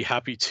 I'd be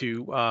happy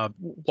to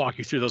walk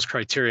you through those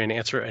criteria and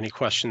answer any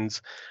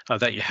questions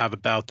that you have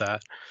about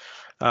that.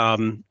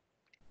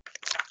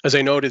 As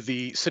I noted,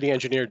 the city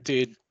engineer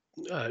did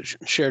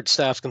shared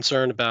staff's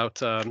concern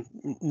about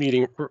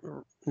needing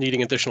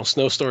additional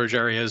snow storage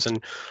areas,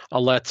 and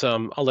I'll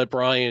let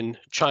Brian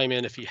chime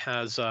in if he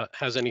has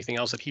anything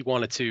else that he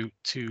wanted to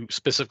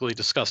specifically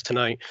discuss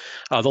tonight.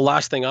 The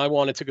last thing I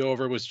wanted to go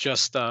over was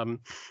just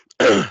on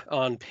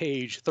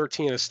page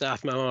 13 of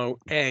staff memo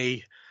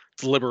A,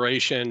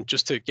 deliberation,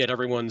 just to get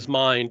everyone's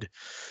mind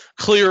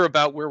clear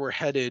about where we're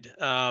headed.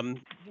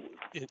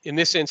 In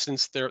this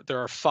instance, there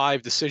are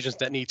 5 decisions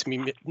that need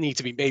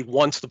to be made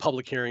once the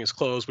public hearing is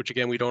closed, which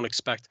again we don't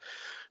expect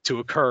to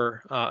occur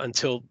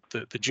until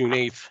the June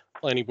 8th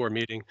planning board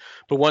meeting.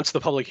 But once the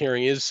public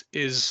hearing is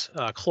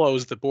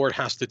closed, the board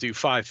has to do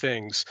 5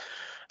 things.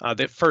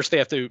 First you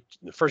have to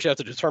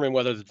determine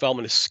whether the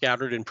development is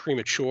scattered and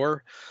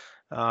premature,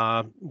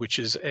 which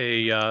is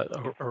a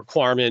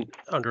requirement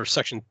under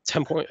section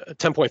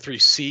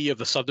 10.3C of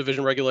the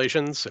subdivision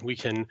regulations.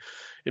 And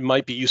it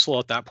might be useful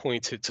at that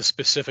point to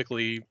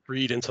specifically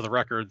read into the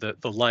record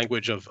the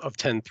language of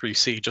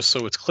 10.3C, just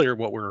so it's clear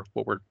what we're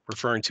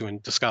referring to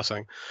and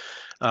discussing.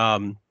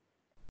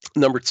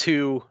 Number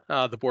 2,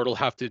 the board will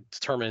have to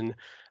determine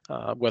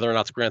whether or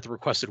not to grant the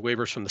requested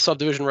waivers from the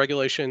subdivision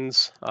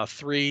regulations.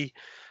 3,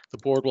 the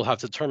board will have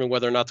to determine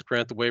whether or not to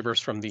grant the waivers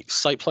from the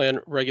site plan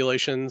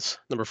regulations.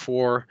 Number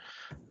 4,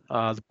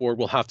 the board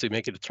will have to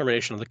make a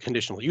determination of the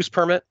conditional use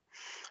permit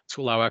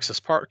to allow access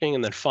parking.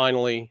 And then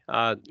finally,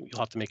 you'll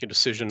have to make a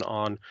decision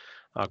on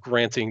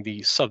granting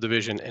the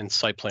subdivision and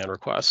site plan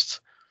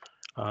requests.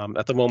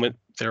 At the moment,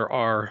 there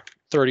are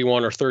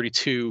 31 or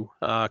 32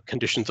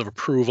 conditions of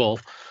approval,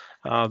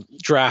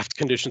 draft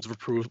conditions of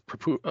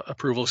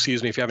approval,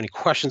 excuse me. If you have any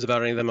questions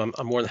about any of them,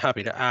 I'm more than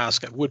happy to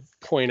ask. I would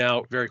point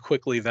out very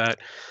quickly that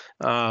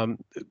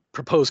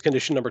proposed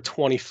condition number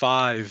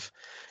 25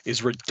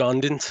 is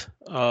redundant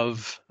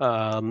of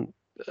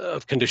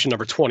condition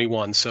number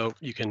 21. So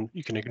you can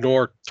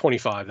ignore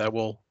 25. That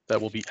will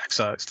be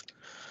excised.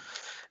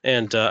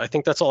 And I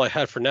think that's all I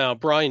had for now.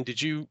 Brian,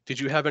 did you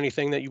have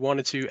anything that you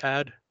wanted to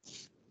add?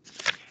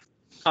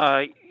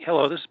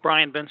 Hello, this is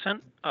Brian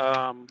Vincent.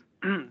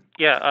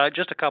 Yeah,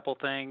 just a couple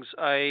things.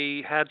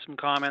 I had some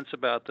comments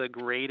about the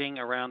grading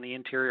around the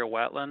interior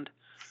wetland.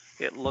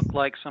 It looked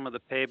like some of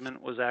the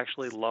pavement was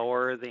actually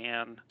lower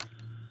than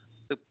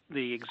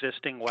the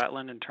existing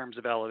wetland in terms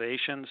of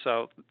elevation.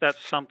 So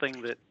that's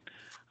something that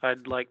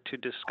I'd like to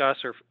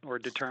discuss or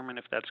determine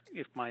if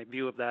my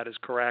view of that is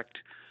correct.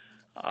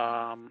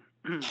 And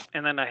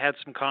then I had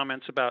some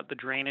comments about the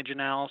drainage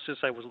analysis.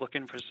 I was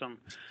looking for some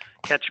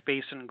catch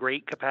basin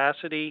grate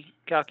capacity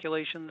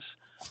calculations.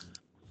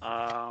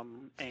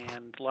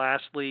 And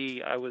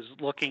lastly, I was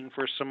looking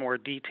for some more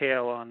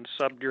detail on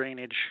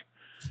sub-drainage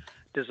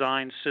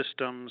design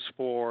systems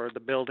for the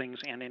buildings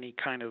and any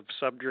kind of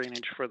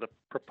sub-drainage for the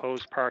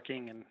proposed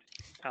parking and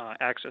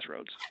access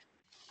roads.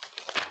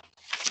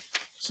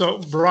 So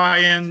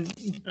Brian,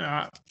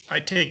 I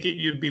take it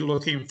you'd be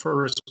looking for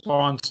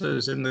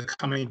responses in the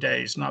coming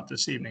days, not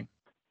this evening?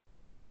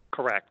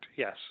 Correct,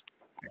 yes.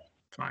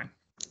 Fine.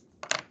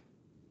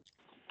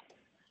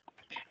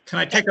 Can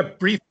I take a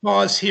brief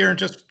pause here and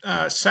just,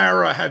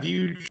 Sarah, have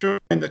you joined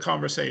the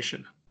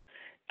conversation?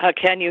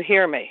 Can you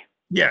hear me?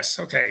 Yes,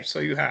 okay, so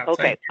you have.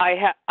 Okay,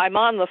 I'm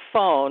on the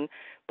phone,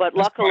 but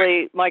That's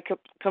luckily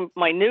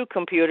my new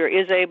computer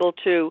is able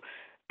to,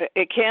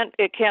 it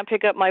can't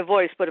pick up my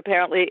voice, but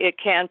apparently it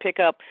can pick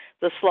up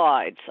the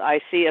slides.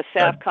 I see a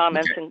staff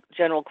comments and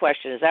general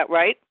question. Is that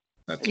right?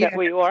 Is that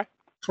where you are?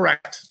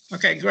 Correct.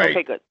 Okay, great.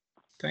 Okay, good.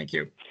 Thank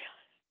you.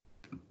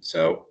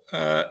 So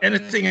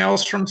anything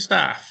else from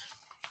staff?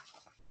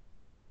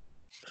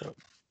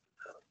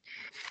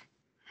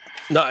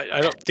 No,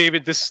 I don't.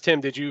 David, this is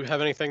Tim. Did you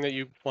have anything that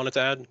you wanted to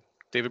add?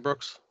 David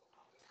Brooks?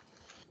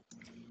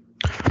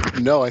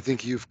 No, I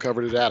think you've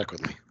covered it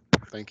adequately.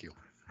 Thank you.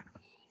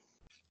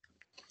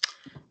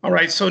 All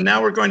right, so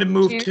now we're going to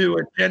move to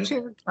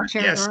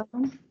Chair yes.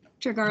 Garland.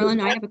 Chair Garland,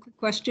 I have a quick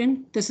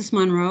question. This is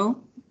Monroe.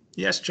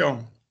 Yes,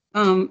 Joan.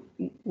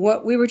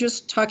 What we were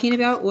just talking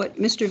about, what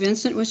Mr.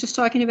 Vincent was just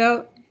talking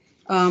about,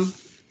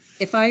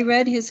 if I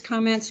read his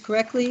comments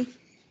correctly,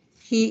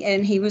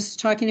 he was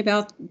talking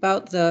about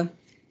the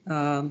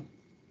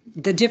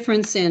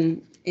difference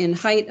in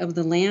height of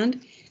the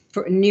land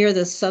near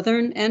the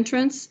southern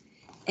entrance,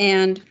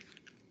 and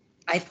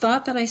I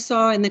thought that I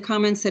saw in the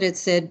comments that it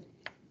said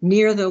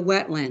near the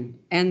wetland,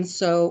 and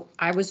so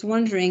I was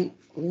wondering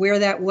where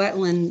that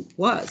wetland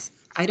was.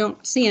 I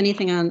don't see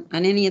anything on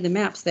any of the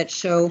maps that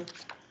show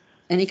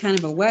any kind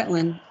of a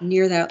wetland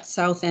near that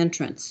south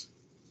entrance.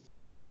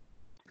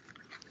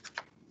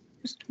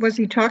 Was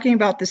he talking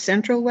about the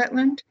central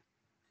wetland?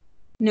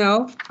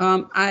 No,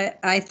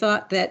 I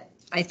thought that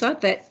I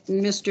thought that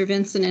Mr.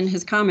 Vincent in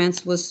his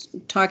comments was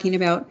talking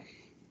about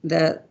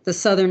the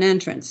southern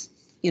entrance,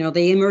 you know,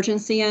 the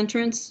emergency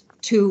entrance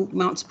to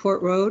Mount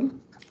Support Road.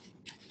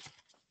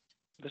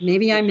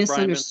 Maybe I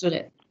misunderstood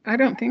it. I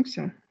don't think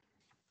so.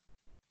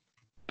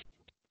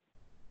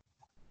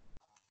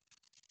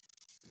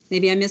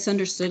 Maybe I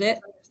misunderstood it.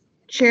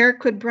 Chair,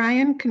 could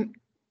Brian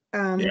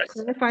Yes.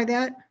 clarify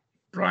that?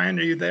 Brian,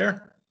 are you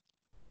there?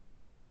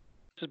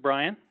 This is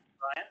Brian.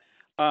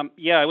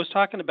 Yeah, I was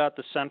talking about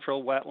the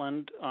central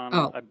wetland.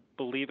 Oh. I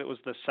believe it was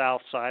the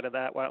south side of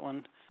that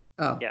wetland.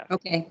 Oh, Yeah.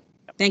 okay.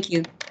 Thank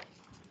you.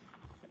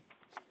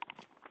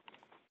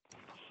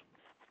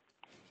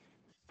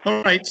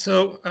 All right,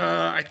 so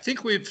I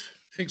think we've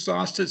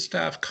exhausted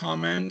staff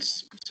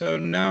comments. So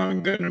now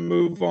I'm going to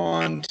move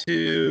on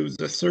to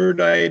the third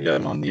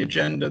item on the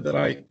agenda that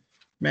I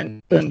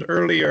mentioned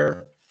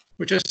earlier,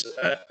 which is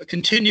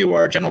continue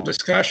our general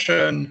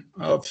discussion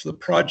of the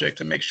project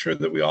and make sure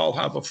that we all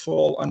have a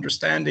full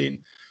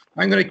understanding.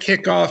 I'm going to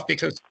kick off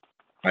because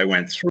I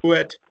went through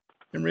it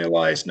and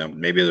realized, no,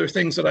 maybe there are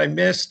things that I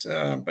missed,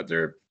 but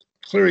there are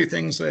clearly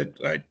things that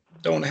I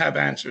don't have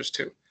answers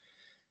to.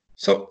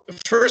 So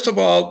first of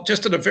all,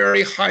 just at a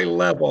very high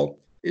level,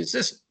 is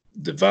this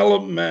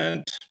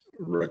development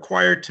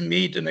required to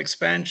meet an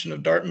expansion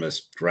of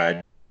Dartmouth's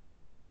graduate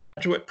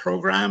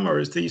program, or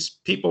is these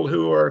people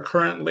who are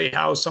currently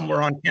housed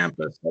somewhere on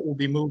campus that will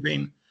be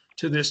moving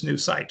to this new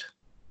site?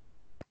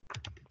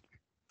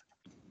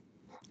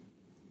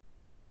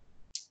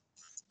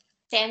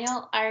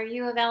 Daniel, are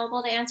you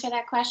available to answer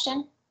that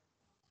question?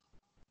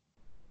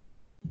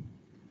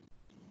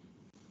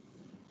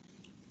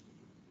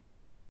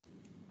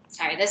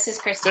 Sorry, this is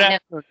Christina.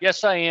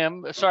 Yes, I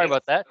am. Sorry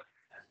about that.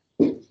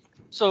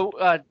 So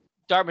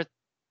Dartmouth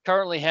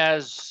currently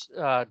has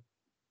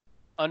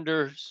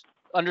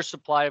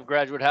undersupply of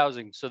graduate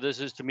housing. So this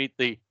is to meet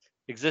the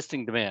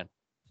existing demand.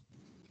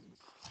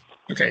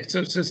 Okay,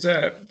 so this is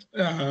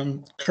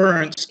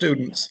current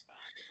students.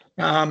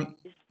 And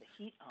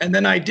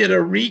then I did a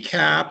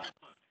recap.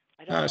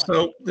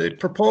 So the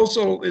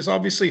proposal is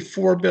obviously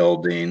 4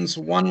 buildings,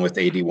 one with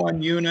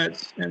 81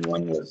 units and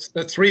one with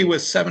 3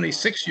 with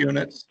 76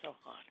 units.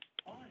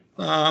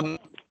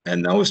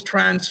 And those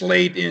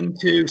translate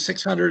into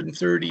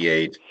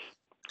 638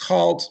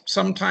 called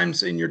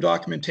sometimes in your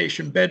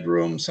documentation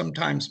bedrooms,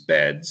 sometimes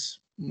beds.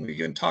 We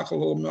can talk a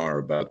little more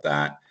about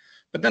that.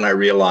 But then I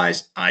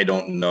realized I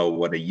don't know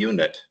what a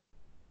unit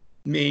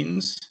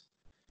means.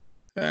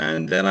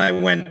 And then I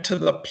went to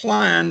the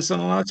plans,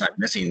 and unless I'm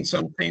missing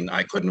something,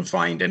 I couldn't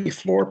find any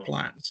floor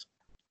plans.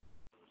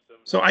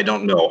 So I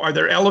don't know, are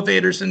there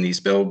elevators in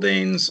these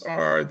buildings?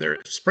 Are there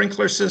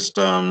sprinkler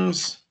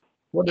systems?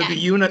 What do the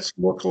units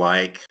look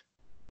like?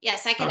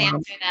 Yes, I can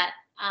answer that.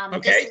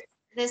 Okay.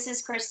 This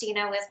is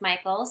Christina with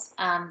Michaels,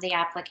 the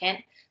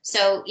applicant.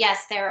 So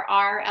yes, there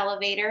are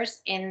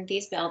elevators in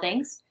these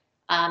buildings.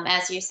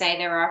 As you say,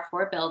 there are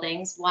 4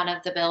 buildings. One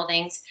of the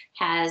buildings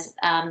has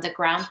the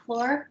ground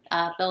floor,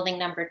 building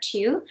number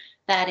 2,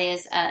 that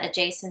is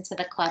adjacent to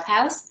the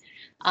clubhouse.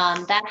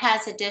 That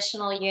has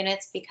additional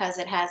units because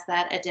it has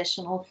that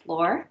additional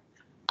floor.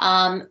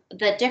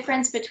 The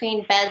difference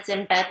between beds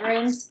and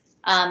bedrooms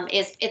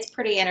it's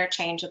pretty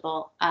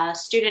interchangeable.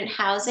 Student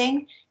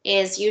housing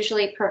is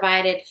usually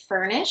provided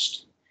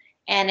furnished,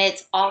 and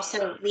it's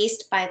also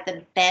leased by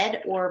the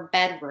bed or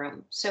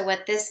bedroom. So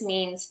what this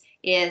means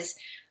is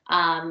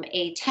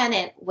a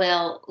tenant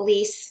will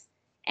lease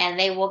and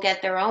they will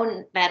get their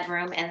own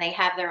bedroom and they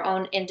have their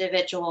own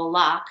individual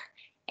lock.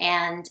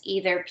 And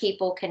either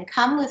people can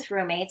come with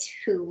roommates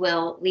who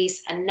will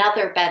lease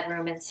another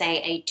bedroom and say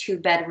a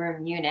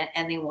 2-bedroom unit,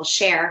 and they will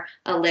share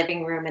a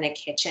living room and a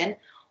kitchen,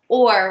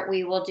 or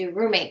we will do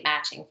roommate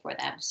matching for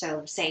them.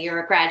 So say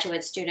you're a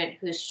graduate student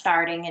who's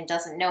starting and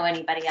doesn't know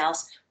anybody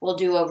else, we'll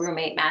do a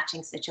roommate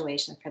matching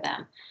situation for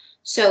them.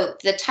 So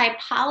the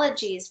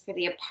typologies for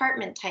the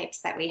apartment types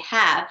that we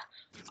have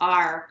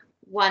are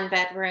 1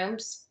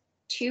 bedrooms,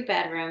 2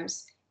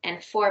 bedrooms,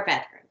 and 4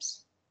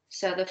 bedrooms.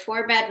 So the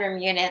 4-bedroom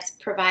units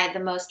provide the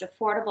most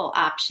affordable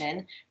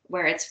option,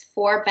 where it's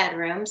 4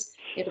 bedrooms,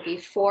 it'll be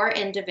 4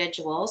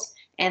 individuals,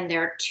 and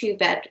there are 2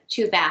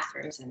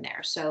 bathrooms in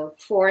there. So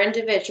 4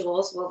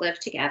 individuals will live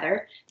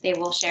together, they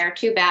will share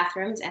 2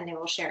 bathrooms, and they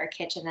will share a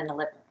kitchen and a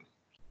living room.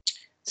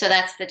 So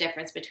that's the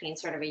difference between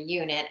sort of a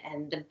unit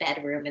and the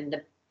bedroom and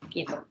the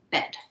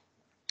bed.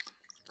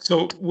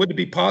 So would it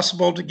be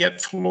possible to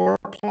get floor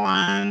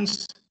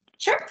plans?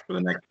 Sure. For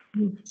the next?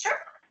 Sure.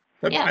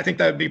 Yeah. I think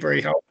that would be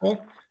very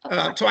helpful.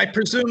 So I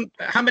presume,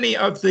 how many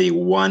of the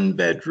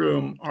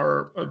 1-bedroom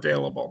are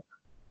available?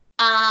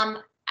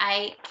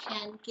 I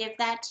can give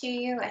that to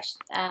you.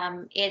 I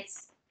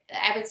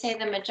would say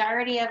the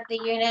majority of the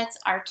units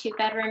are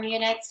 2-bedroom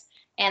units,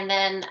 and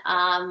then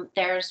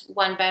there's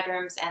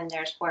 1-bedrooms and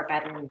there's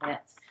 4-bedroom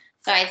units.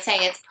 So I'd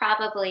say it's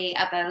probably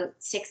about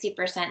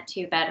 60%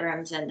 2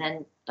 bedrooms, and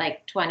then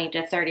like 20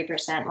 to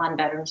 30%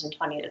 1-bedrooms and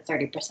 20 to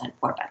 30%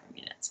 4-bedroom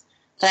units.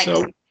 So I can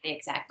give you the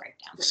exact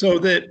breakdown. So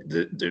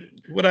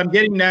what I'm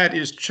getting at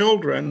is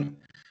children.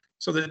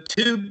 So the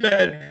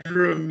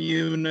 2-bedroom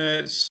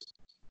units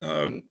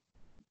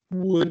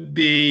would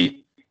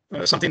be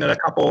something that a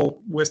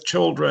couple with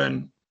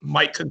children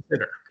might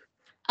consider?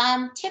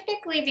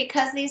 Typically,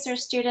 because these are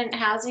student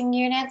housing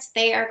units,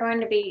 they are going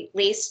to be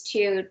leased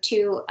to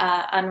two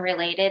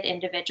unrelated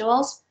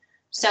individuals.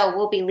 So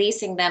we'll be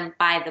leasing them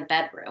by the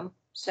bedroom.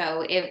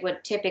 So it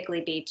would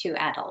typically be two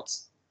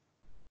adults.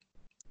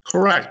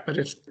 Correct, but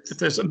if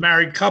there's a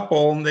married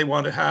couple and they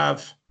want to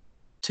have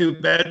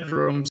 2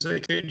 bedrooms, they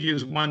could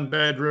use 1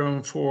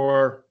 bedroom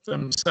for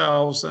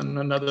themselves and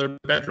another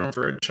bedroom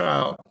for a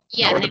child.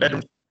 Yeah, Or the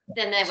bedroom.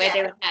 then that way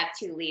they would have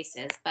 2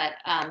 leases, but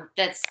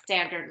that's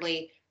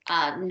standardly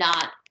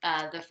not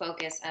the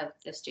focus of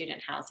the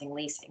student housing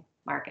leasing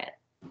market.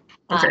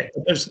 Okay,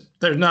 there's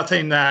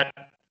nothing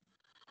that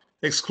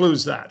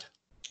excludes that.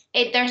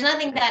 There's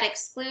nothing that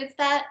excludes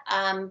that,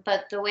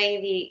 but the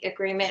way the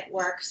agreement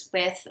works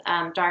with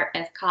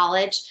Dartmouth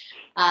College,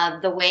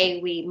 the way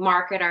we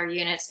market our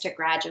units to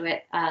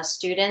graduate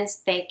students,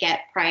 they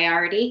get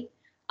priority.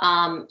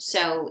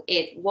 So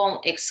it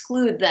won't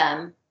exclude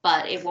them,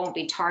 but it won't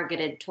be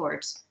targeted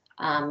towards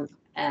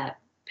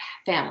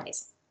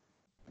families.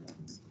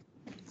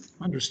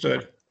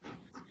 Understood.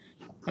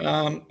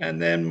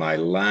 And then my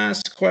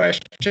last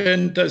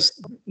question, does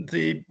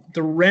the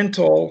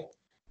rental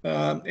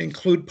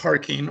include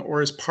parking,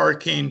 or is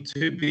parking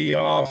to be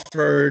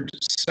offered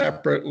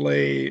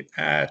separately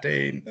at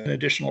an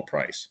additional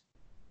price?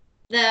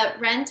 The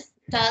rent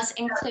does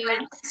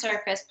include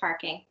surface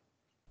parking.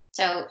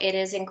 So it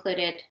is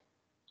included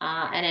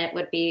and it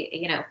would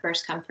be,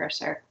 first come, first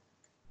serve.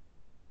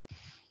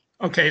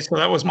 Okay, so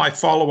that was my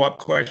follow-up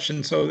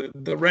question. So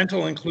the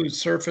rental includes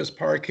surface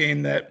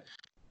parking that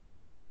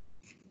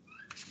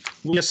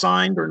we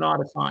assigned or not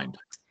assigned?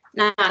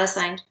 Not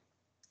assigned.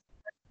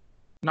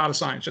 Not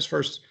assigned, just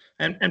first,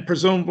 and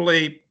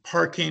presumably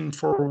parking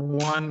for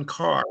 1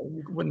 car.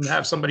 You wouldn't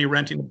have somebody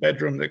renting a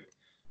bedroom that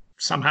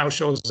somehow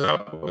shows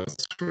up with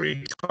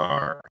 3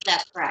 cars.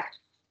 That's correct.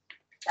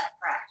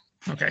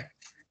 Okay,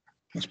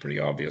 that's pretty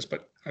obvious,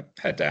 but I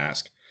had to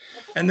ask.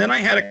 And then I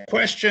had a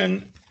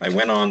question. I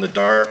went on the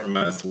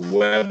Dartmouth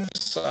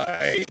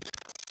website,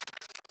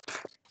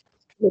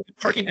 with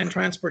parking and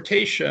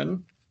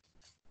transportation,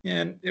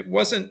 and it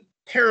wasn't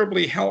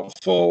terribly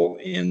helpful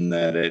in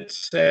that it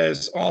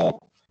says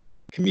all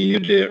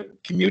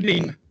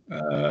commuting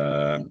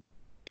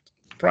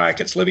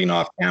brackets living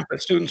off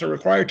campus students are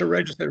required to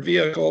register their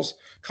vehicles,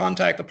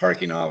 contact the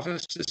parking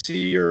office to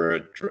see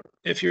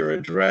if your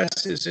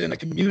address is in a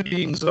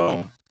commuting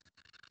zone.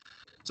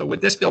 So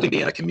would this building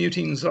be in a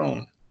commuting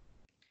zone?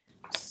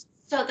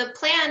 So the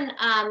plan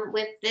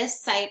with this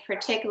site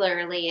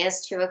particularly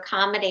is to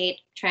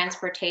accommodate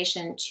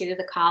transportation to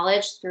the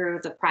college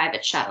through the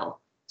private shuttle.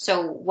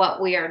 So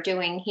what we are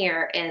doing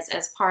here is,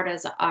 as part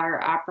of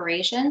our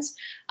operations,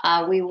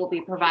 we will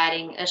be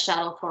providing a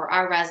shuttle for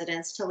our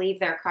residents to leave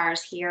their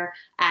cars here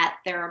at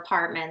their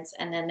apartments,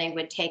 and then they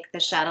would take the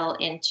shuttle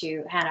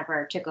into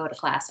Hanover to go to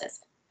classes.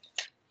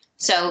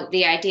 So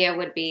the idea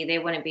would be they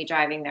wouldn't be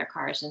driving their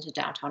cars into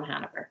downtown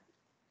Hanover.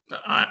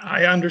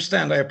 I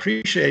understand, I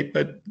appreciate,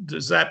 but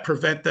does that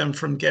prevent them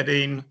from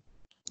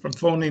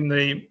phoning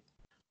the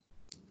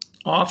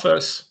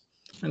office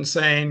and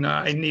saying,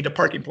 I need a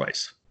parking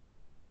place?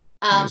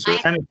 Is there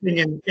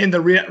anything in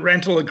the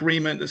rental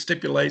agreement that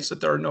stipulates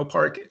that there's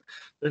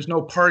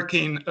no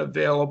parking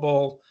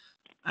available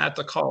at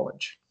the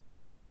college?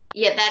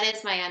 Yeah, that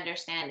is my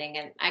understanding,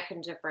 and I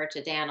can defer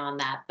to Dan on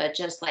that. But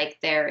just like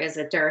there is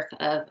a dearth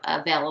of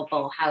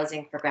available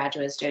housing for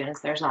graduate students,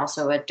 there's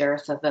also a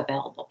dearth of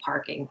available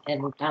parking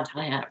in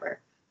downtown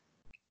Hanover.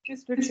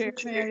 Mr. Chair,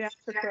 may I ask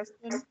a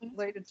question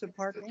related to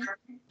parking?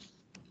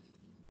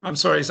 I'm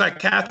sorry, is that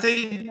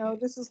Kathy? No,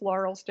 this is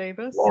Laurel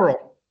Davis.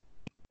 Laurel.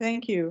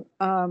 Thank you.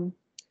 Are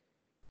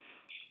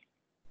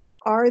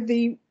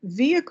the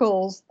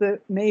vehicles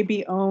that may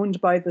be owned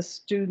by the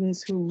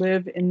students who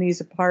live in these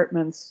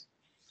apartments,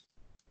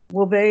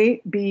 will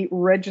they be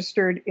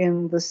registered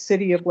in the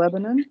city of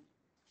Lebanon?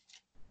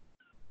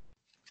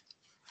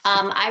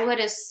 I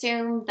would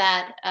assume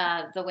that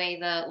the way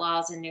the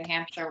laws in New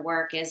Hampshire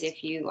work is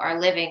if you are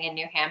living in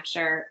New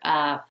Hampshire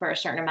for a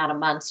certain amount of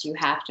months, you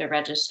have to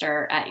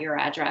register at your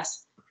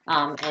address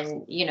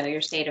and your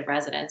state of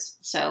residence.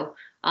 So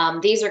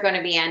these are going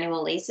to be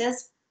annual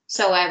leases.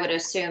 So I would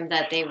assume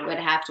that they would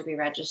have to be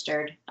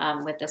registered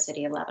with the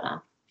city of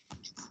Lebanon.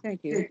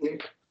 Thank you.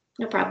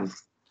 No problem.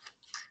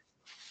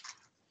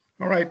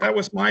 All right, that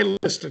was my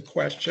list of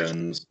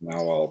questions. Now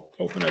I'll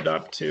open it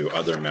up to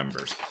other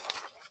members.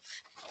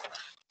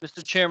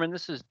 Mr. Chairman,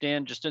 this is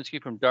Dan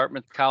Jastinsky from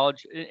Dartmouth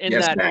College. In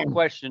Yes, that ma'am.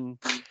 question,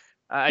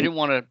 I didn't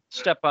want to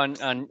step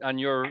on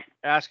your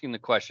asking the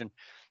question.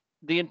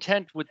 The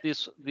intent with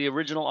the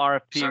original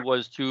RFP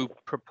was to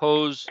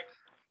propose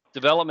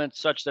development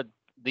such that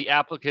the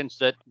applicants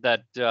that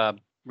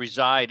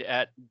reside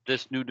at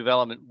this new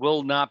development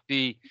will not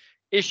be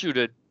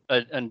issued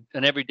an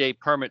everyday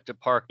permit to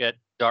park at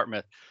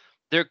Dartmouth.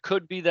 There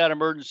could be that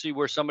emergency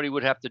where somebody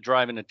would have to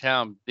drive into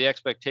town. The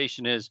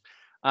expectation is,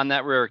 on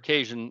that rare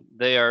occasion,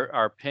 they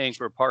are paying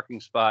for a parking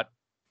spot,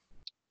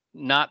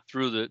 not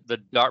through the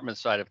Dartmouth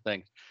side of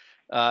things.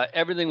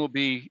 everything will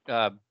be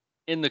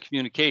in the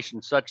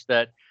communication such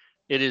that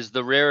it is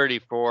the rarity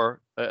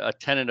for a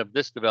tenant of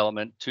this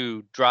development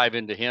to drive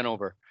into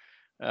Hanover.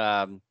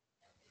 And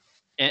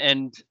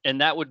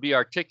that would be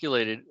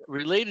articulated.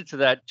 Related to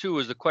that too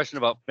is the question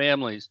about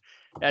families.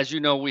 As you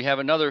know, we have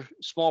another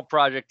small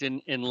project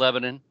in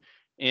Lebanon,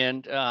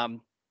 and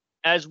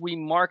as we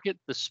market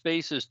the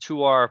spaces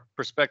to our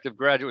prospective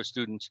graduate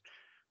students,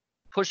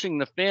 pushing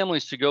the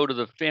families to go to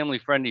the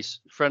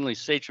family-friendly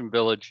Sachem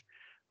Village,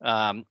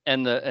 and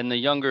the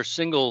younger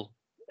single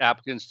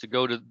applicants to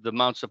go to the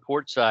Mount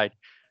Support side,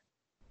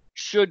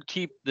 should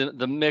keep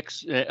the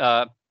mix,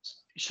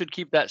 should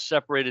keep that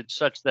separated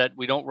such that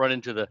we don't run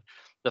into the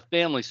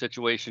family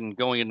situation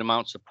going into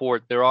Mount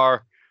Support. There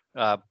are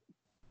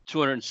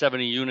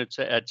 270 units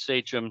at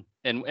Sachem,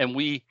 and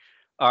we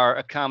are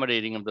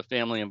accommodating of the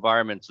family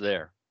environments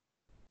there.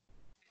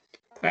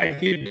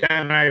 Thank you,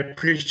 Dan. I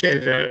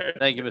appreciate it.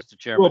 Thank you, Mr.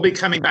 Chairman. We'll be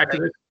coming back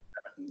to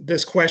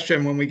this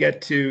question when we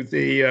get to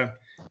the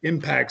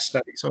impact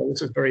study. So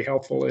this is very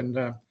helpful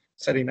in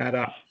setting that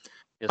up.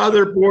 Yes,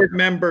 Other sir. board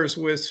members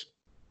with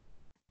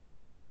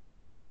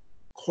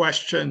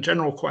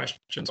general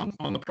questions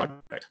on the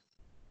project.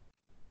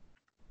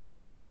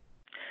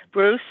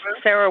 Bruce,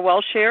 Sarah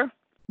Welsh here.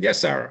 Yes,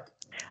 Sarah.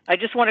 I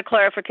just want a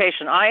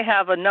clarification. I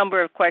have a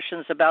number of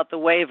questions about the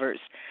waivers.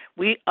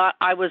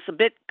 I was a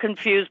bit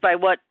confused by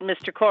what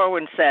Mr.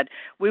 Corwin said.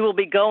 We will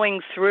be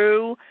going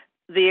through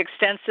the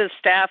extensive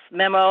staff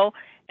memo,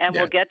 and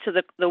we'll get to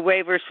the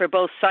waivers for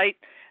both site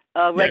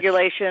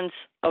regulations.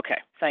 Okay,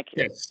 thank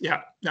you. Yes,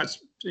 yeah,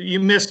 you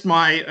missed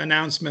my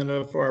announcement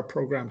of our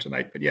program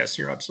tonight, but yes,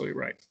 you're absolutely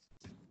right.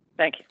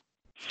 Thank you.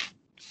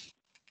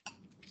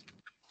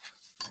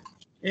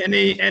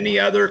 Any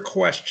other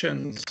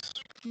questions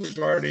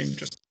regarding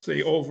just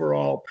the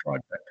overall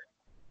project?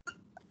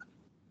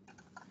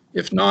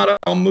 If not,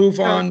 I'll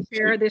move on.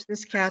 Chair, this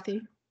is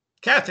Kathy.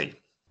 Kathy.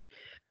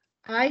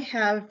 I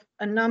have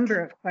a number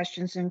of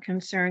questions and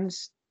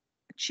concerns.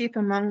 Chief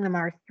among them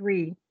are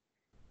three.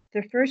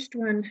 The first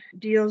one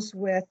deals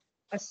with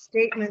a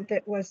statement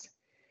that was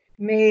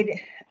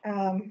made,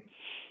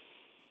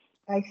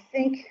 I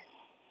think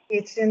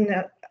it's in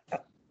the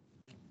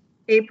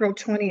April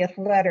 20th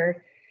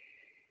letter,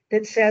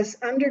 that says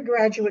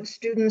undergraduate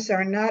students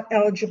are not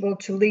eligible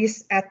to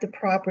lease at the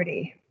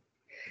property.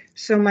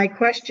 So my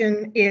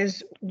question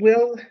is,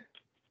 will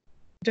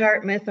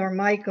Dartmouth or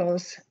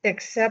Michaels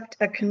accept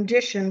a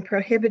condition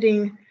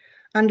prohibiting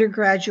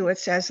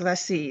undergraduates as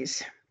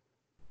lessees?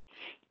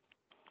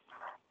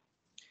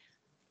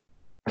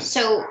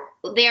 So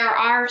there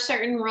are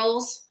certain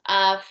rules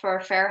for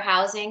fair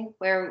housing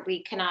where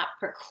we cannot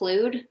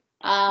preclude.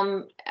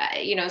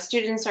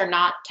 Students are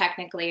not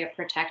technically a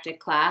protected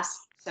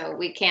class, so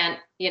we can't,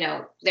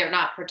 they're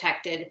not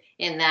protected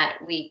in that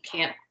we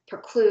can't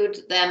preclude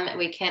them,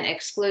 we can't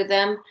exclude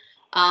them.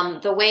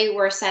 The way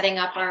we're setting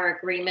up our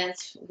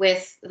agreements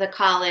with the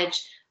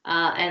college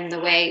and the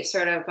way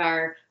sort of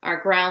our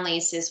ground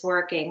lease is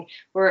working,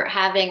 we're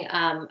having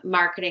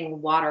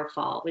marketing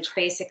waterfall, which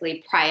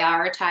basically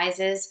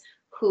prioritizes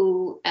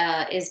who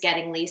is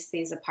getting leased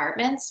these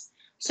apartments.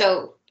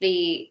 So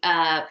the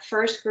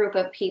first group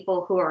of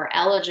people who are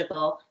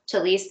eligible to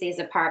lease these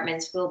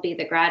apartments will be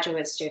the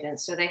graduate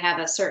students. So they have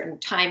a certain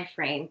time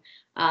frame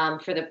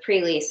for the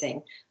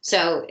pre-leasing.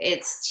 So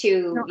it's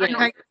to,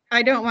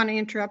 I don't want to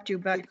interrupt you,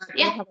 but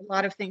we have a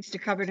lot of things to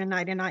cover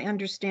tonight, and I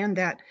understand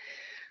that.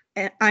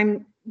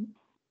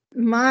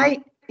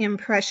 My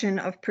impression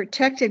of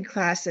protected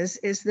classes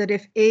is that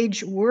if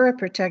age were a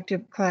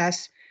protected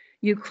class,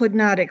 you could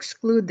not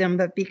exclude them,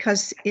 but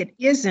because it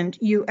isn't,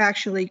 you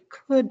actually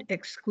could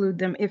exclude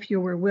them if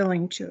you were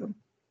willing to.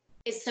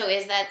 So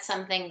is that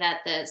something that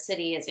the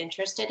city is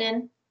interested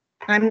in?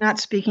 I'm not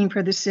speaking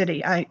for the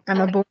city. I'm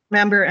a board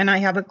member, and I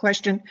have a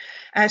question.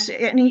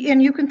 And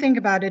you can think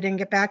about it and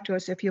get back to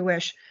us if you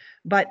wish.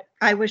 But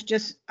I was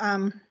just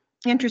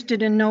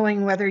interested in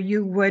knowing whether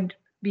you would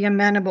be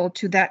amenable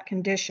to that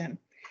condition.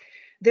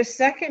 The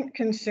second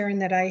concern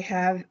that I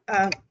have,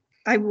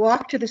 I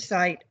walked to the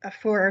site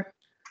for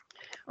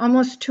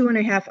almost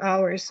 2.5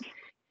 hours.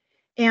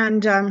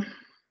 And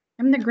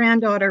I'm the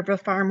granddaughter of a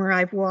farmer.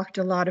 I've walked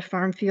a lot of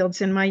farm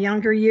fields in my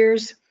younger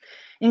years,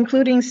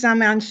 including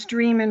some on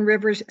stream and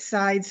river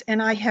sides.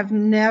 And I have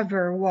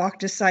never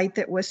walked a site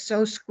that was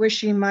so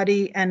squishy,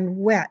 muddy, and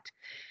wet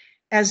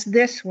as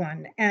this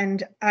one.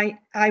 And I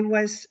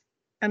was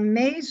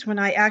amazed when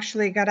I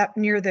actually got up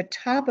near the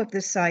top of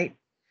the site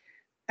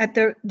at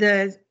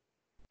the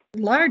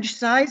large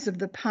size of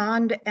the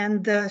pond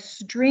and the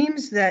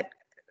streams that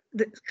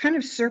the kind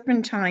of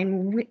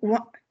serpentine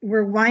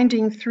were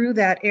winding through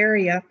that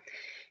area.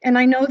 And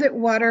I know that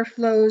water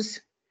flows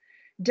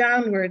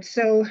downward.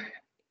 So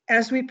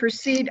as we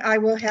proceed, I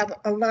will have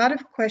a lot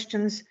of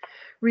questions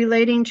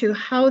relating to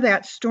how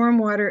that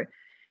stormwater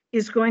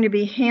is going to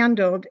be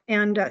handled.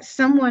 And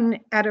someone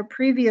at a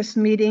previous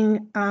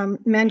meeting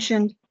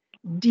mentioned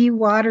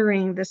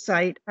dewatering the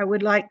site. I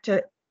would like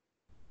to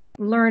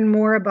learn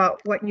more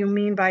about what you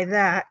mean by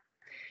that.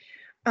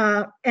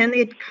 And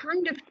it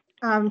kind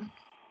of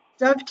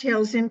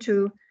dovetails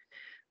into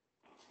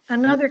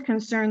another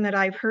concern that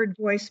I've heard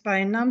voiced by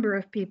a number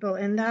of people,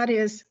 and that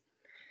is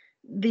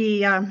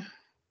the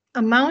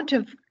amount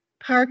of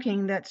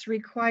parking that's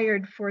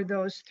required for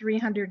those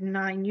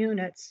 309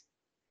 units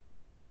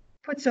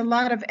puts a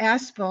lot of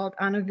asphalt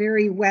on a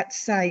very wet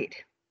site.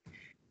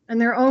 And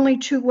there are only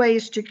two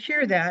ways to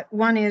cure that.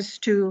 One is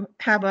to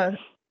have a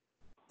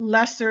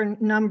lesser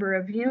number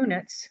of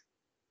units,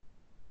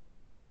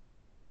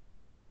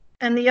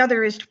 and the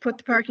other is to put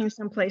the parking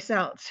someplace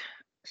else.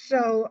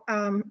 So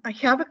I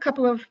have a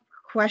couple of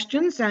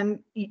questions, and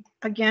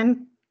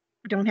again,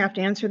 don't have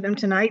to answer them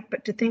tonight,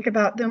 but to think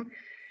about them.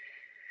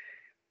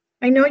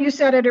 I know you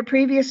said at a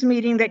previous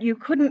meeting that you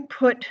couldn't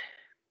put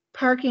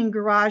parking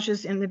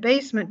garages in the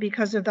basement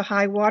because of the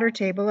high water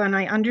table, and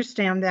I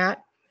understand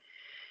that.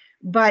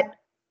 But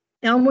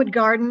Elmwood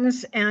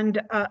Gardens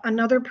and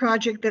another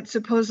project that's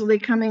supposedly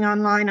coming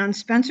online on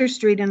Spencer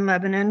Street in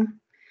Lebanon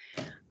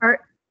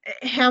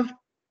have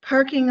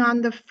parking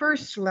on the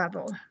first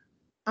level,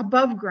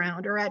 above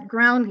ground or at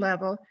ground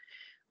level,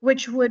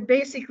 which would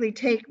basically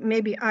take,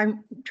 maybe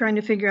I'm trying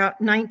to figure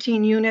out,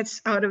 19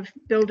 units out of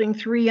building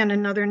 3 and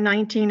another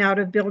 19 out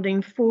of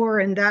building 4,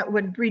 and that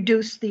would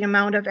reduce the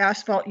amount of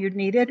asphalt you'd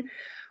needed.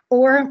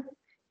 Or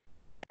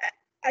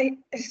I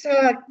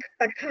saw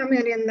a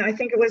comment in, I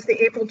think it was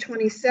the April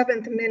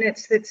 27th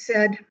minutes, that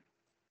said,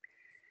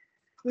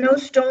 no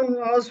stone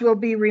walls will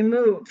be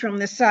removed from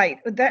the site.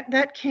 But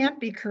that can't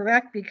be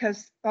correct,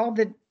 because all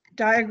the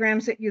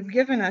diagrams that you've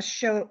given us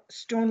show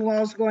stone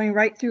walls going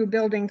right through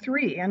building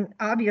 3. And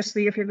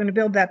obviously, if you're going to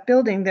build that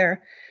building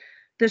there,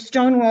 the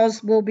stone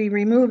walls will be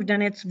removed,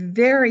 and it's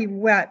very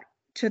wet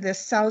to the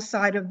south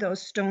side of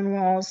those stone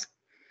walls.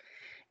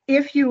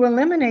 If you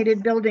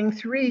eliminated building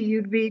 3,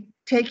 you'd be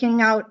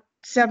taking out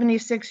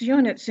 76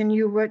 units, and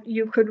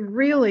you could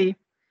really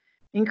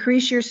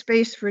increase your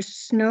space for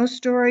snow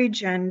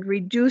storage and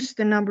reduce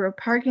the number of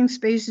parking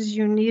spaces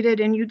you needed,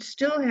 and you'd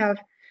still have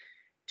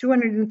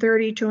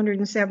 230,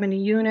 270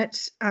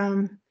 units.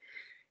 I'm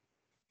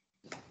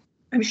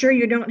sure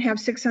you don't have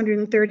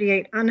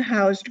 638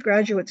 unhoused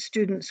graduate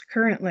students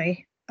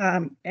currently,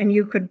 and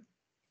you could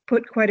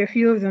put quite a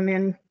few of them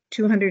in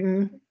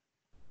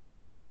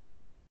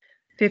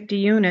 250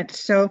 units.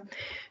 So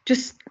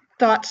just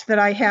thoughts that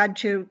I had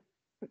to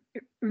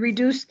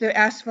reduce the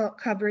asphalt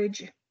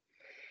coverage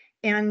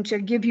and to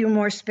give you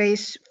more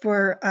space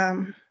for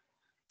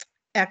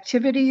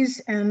activities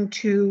and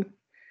to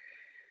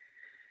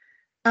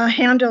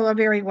handle a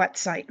very wet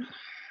site.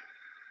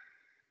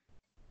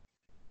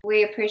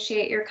 We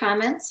appreciate your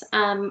comments.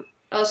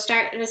 I'll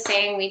start with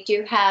saying we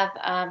do have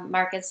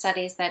market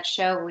studies that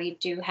show we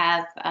do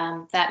have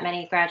that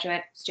many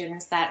graduate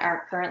students that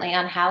are currently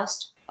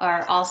unhoused,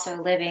 are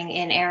also living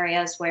in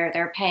areas where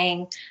they're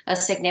paying a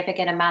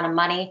significant amount of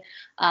money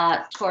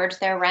towards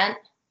their rent.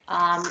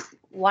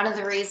 One of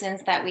the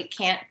reasons that we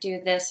can't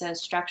do this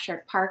as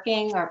structured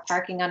parking or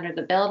parking under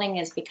the building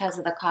is because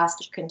of the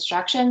cost of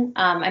construction.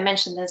 I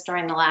mentioned this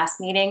during the last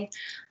meeting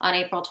on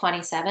April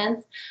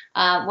 27th.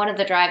 One of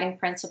the driving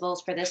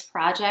principles for this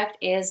project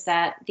is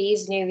that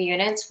these new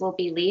units will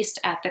be leased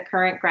at the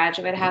current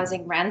graduate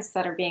housing rents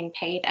that are being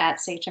paid at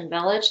Sachem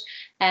Village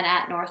and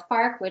at North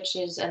Park, which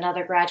is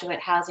another graduate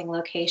housing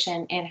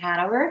location in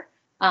Hanover.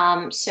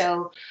 Our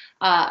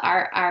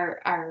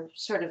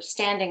sort of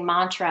standing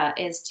mantra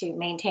is to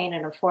maintain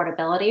an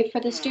affordability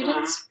for the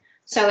students.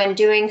 So in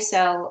doing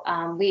so,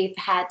 we've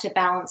had to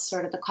balance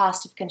sort of the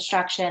cost of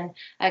construction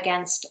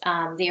against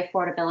the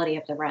affordability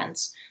of the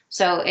rents.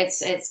 So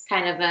it's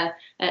kind of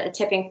a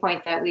tipping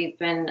point that we've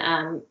been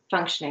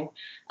functioning.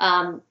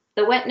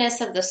 The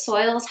wetness of the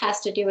soils has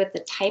to do with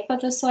the type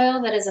of the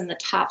soil that is in the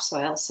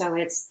topsoil. So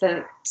it's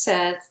I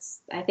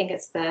think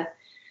it's the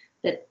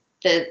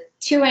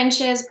 2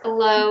 inches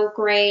below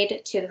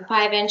grade to the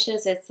 5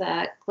 inches, it's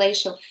a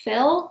glacial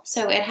fill.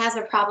 So it has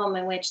a problem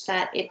in which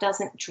that it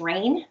doesn't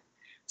drain.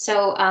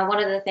 So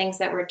one of the things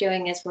that we're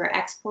doing is we're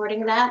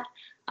exporting that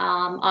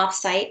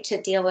off-site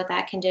to deal with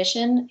that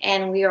condition.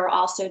 And we are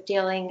also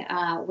dealing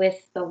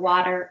with the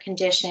water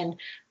condition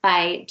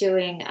by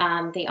doing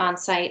the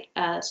on-site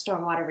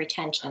stormwater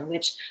retention,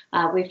 which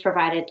we've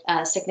provided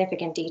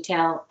significant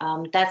detail.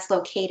 That's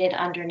located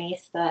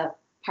underneath the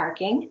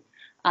parking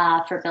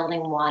for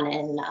building 1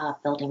 and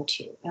building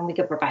 2, and we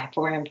could provide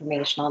more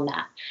information on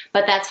that.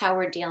 But that's how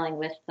we're dealing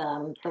with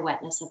the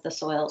wetness of the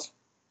soils.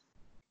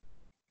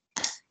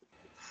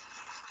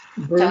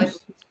 Bruce,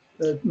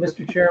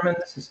 Mr. Chairman,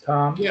 this is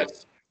Tom.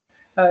 Yes.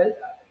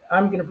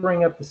 I'm going to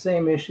bring up the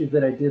same issue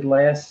that I did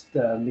last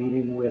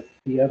meeting with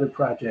the other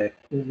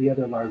project, the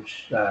other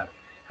large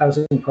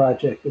housing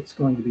project that's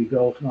going to be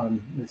built on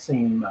the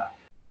same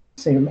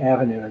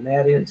avenue, and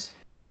that is,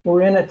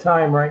 we're in a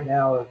time right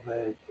now of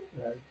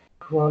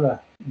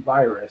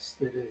coronavirus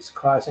that is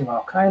causing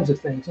all kinds of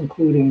things,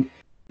 including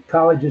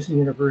colleges and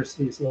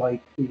universities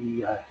like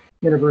the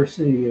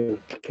University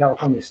of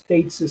California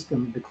State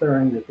System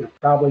declaring that they're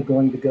probably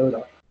going to go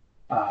to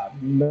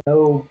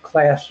no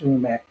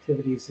classroom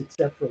activities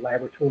except for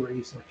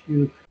laboratories and a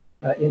few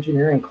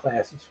engineering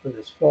classes for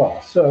this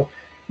fall. So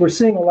we're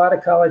seeing a lot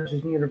of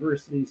colleges and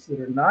universities that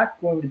are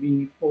not going to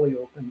be fully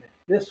open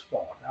this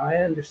fall. Now, I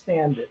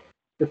understand that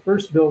the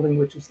first building,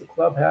 which is the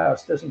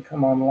clubhouse, doesn't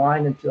come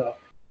online until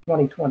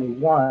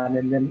 2021.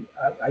 And then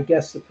I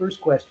guess the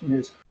first question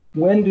is,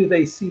 when do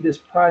they see this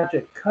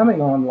project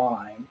coming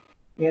online?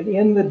 And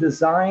in the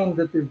design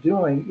that they're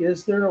doing,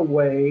 is there a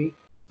way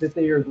that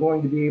they are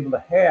going to be able to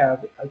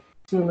have,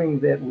 assuming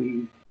that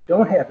we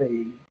don't have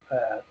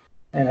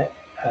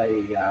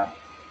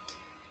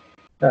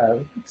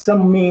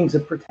some means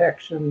of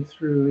protection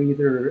through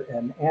either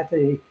an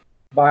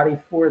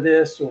antibody for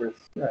this or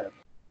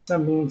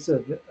some means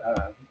of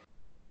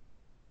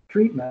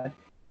treatment,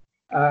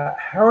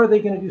 how are they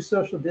going to do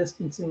social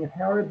distancing, and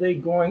how are they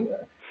going,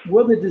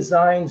 will the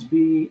designs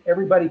be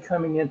everybody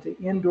coming into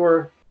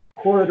indoor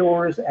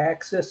corridors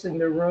accessing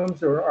their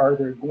rooms, or are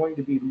there going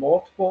to be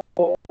multiple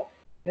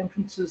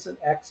entrances and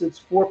exits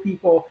for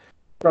people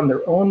from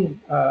their own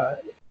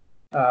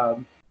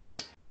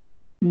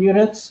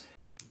units,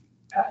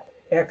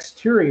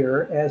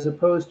 exterior as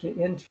opposed to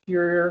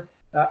interior?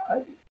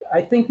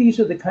 I think these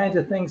are the kinds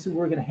of things that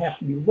we're going to have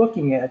to be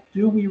looking at.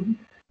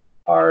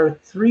 Are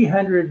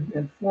 300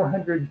 and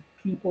 400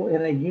 people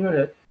in a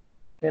unit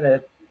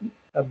in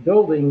a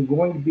building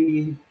going to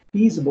be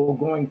feasible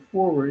going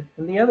forward?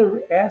 And the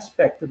other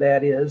aspect of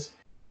that is,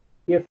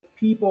 if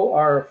people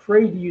are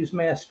afraid to use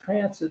mass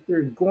transit,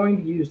 they're going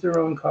to use their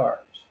own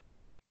cars.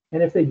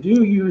 And if they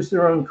do use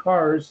their own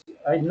cars,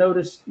 I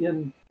noticed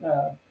in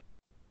a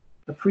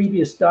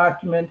previous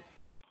document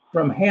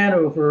from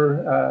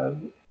Hanover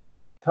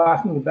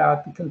talking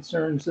about the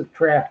concerns of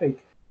traffic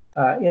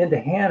into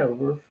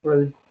Hanover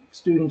for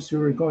students who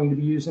are going to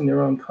be using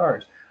their own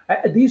cars.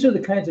 These are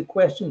the kinds of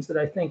questions that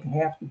I think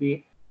have to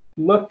be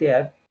looked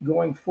at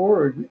going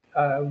forward.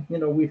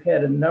 We've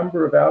had a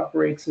number of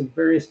outbreaks of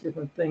various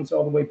different things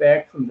all the way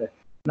back from the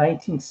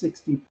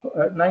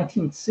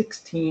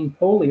 1916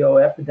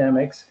 polio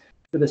epidemics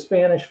to the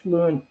Spanish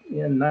flu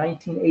in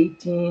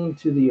 1918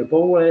 to the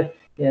Ebola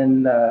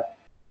in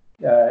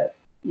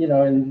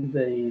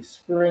the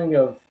spring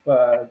of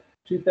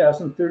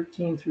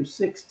 2013 through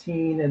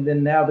 16, and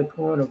then now the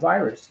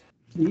coronavirus.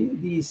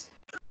 These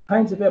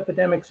kinds of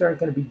epidemics aren't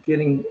going to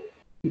be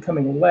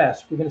becoming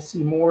less. We're going to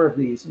see more of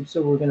these, and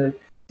so we're going to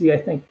see, I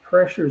think,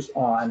 pressures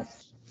on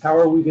how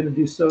are we going to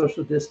do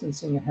social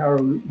distancing and how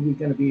are we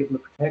going to be able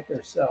to protect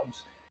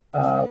ourselves.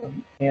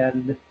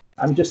 And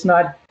I'm just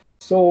not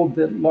sold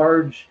that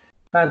large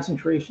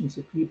concentrations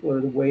of people are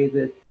the way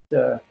that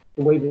the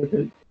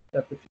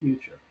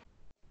future.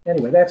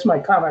 Anyway, that's my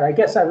comment. I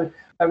guess I would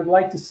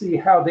like to see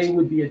how they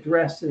would be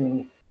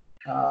addressing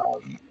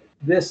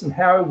this and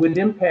how it would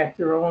impact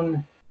their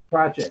own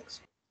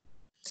projects.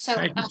 So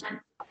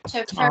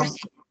first,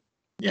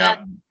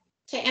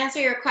 to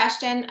answer your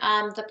question,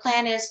 the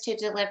plan is to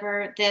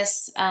deliver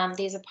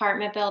these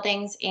apartment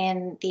buildings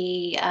in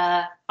the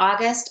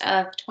August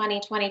of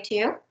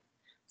 2022.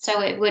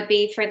 So it would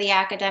be for the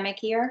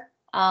academic year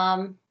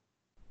of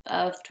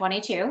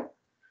 22.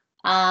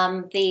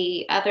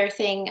 The other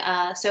thing,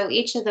 so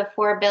each of the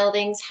 4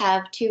 buildings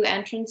have 2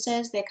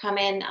 entrances. They come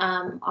in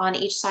on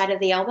each side of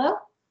the elbow.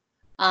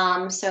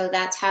 So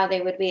that's how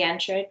they would be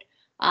entered.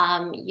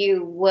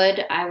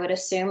 I would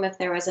assume, if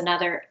there was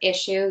another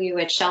issue, you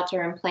would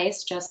shelter in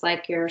place, just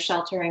like you're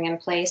sheltering in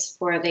place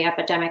for the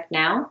epidemic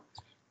now.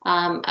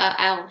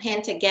 I'll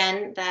hint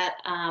again that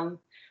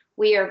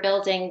we are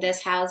building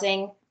this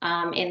housing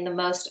in the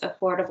most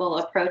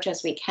affordable approach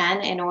as we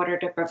can in order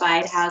to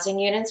provide housing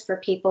units for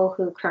people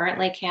who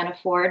currently can't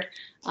afford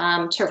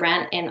to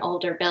rent in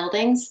older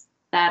buildings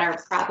that are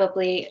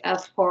probably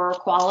of poorer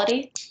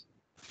quality.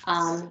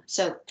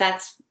 So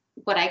that's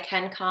what I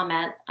can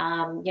comment.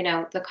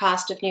 The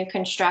cost of new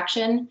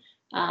construction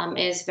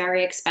is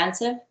very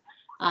expensive,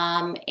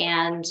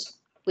 and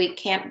we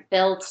can't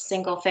build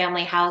single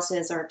family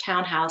houses or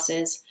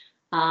townhouses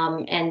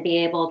and be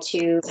able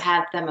to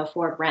have them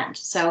afford rent.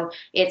 So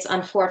it's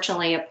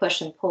unfortunately a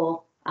push and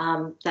pull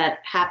that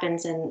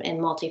happens in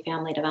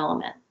multifamily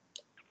development.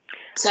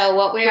 So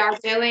what we are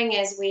doing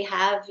is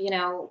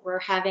we're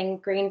having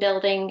green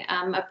building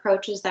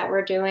approaches that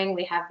we're doing.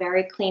 We have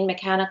very clean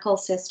mechanical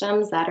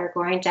systems that are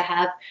going to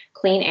have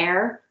clean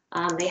air.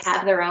 They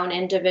have their own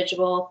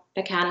individual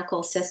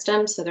mechanical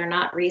systems, so they're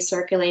not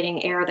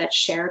recirculating air that's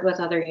shared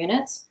with other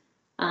units.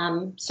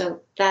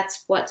 So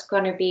that's what's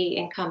going to be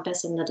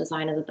encompassed in the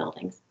design of the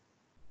buildings.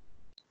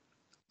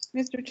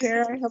 Mr.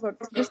 Chair,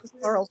 this is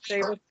Carl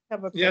Davis.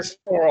 Yes,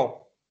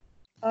 Carl.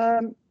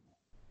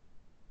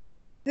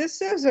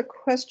 This is a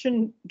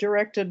question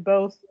directed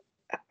both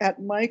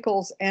at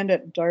Michaels and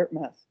at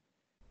Dartmouth.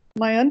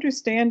 My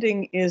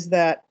understanding is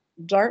that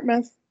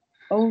Dartmouth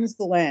owns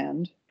the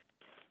land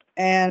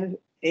and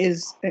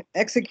is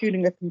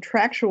executing a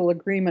contractual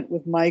agreement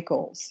with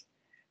Michaels,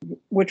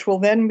 which will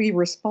then be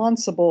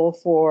responsible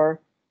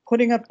for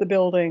putting up the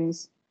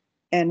buildings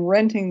and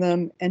renting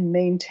them and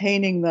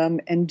maintaining them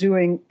and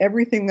doing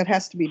everything that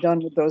has to be done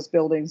with those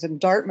buildings. And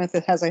Dartmouth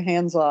has a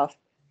hands-off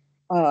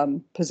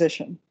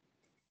position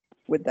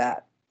with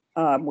that.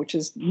 which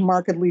is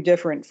markedly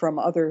different from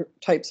other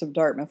types of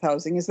Dartmouth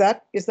housing. Is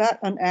that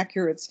an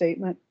accurate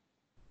statement?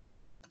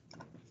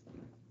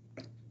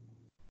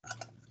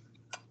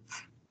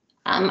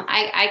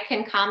 I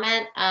can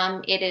comment.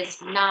 It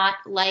is not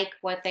like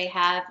what they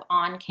have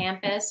on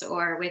campus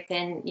or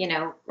within,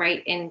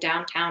 right in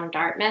downtown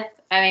Dartmouth.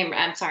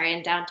 I'm sorry,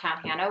 in downtown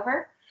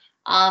Hanover.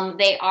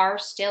 They are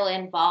still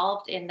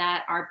involved in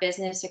that. Our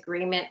business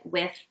agreement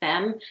with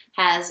them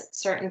has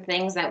certain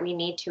things that we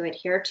need to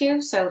adhere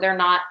to. So they're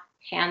not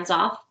hands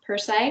off per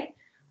se.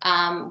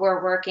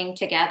 We're working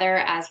together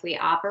as we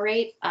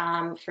operate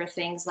for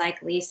things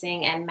like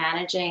leasing and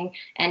managing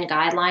and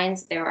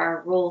guidelines. There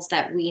are rules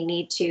that we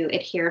need to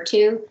adhere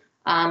to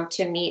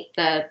meet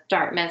the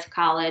Dartmouth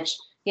College,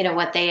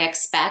 what they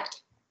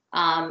expect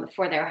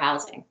for their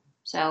housing.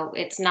 So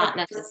it's not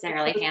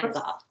necessarily hands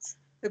off.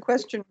 The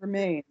question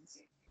remains,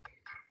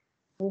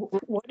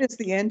 what is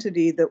the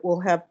entity that will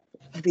have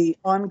the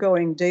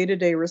ongoing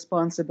day-to-day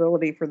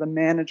responsibility for the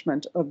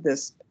management of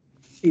these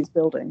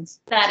buildings?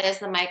 That is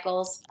the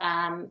Michaels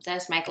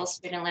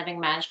Student Living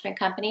Management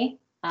Company.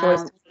 So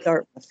it's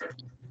Dartmouth.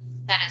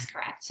 That is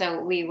correct. So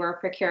we were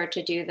procured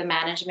to do the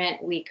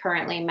management. We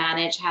currently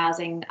manage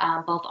housing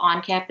both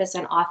on campus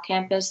and off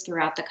campus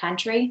throughout the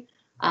country.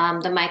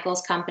 The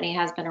Michaels Company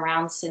has been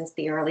around since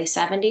the early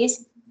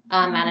 70s,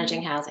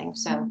 managing housing.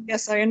 So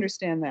yes, I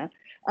understand that.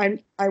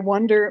 I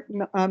wonder,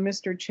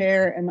 Mr.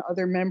 Chair and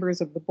other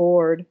members of the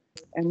board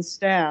and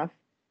staff,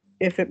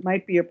 if it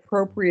might be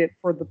appropriate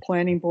for the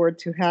planning board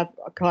to have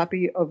a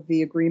copy of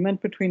the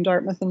agreement between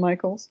Dartmouth and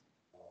Michaels.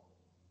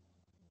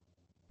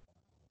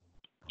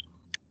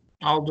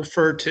 I'll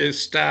defer to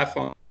staff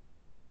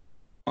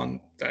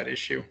on that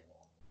issue.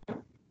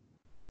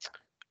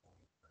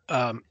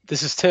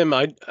 This is Tim.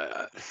 I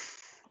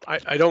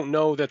don't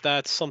know that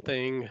that's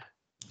something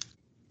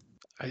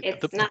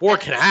the board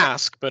can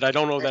ask, but I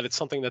don't know that it's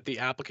something that the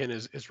applicant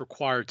is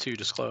required to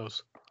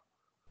disclose.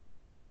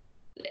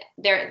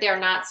 They're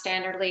not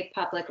standardly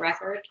public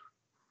record.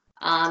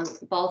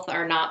 Both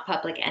are not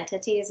public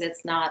entities.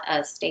 It's not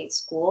a state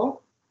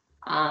school.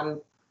 Yeah,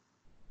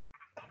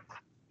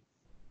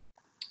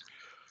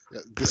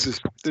 this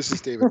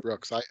is David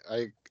Brooks.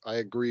 I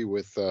agree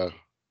with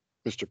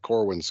Mr.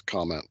 Corwin's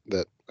comment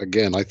that,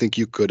 again, I think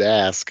you could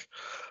ask,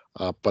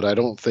 but I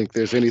don't think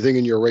there's anything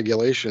in your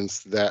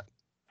regulations that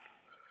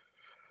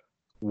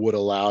would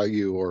allow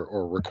you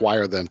or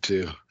require them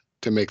to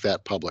make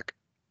that public.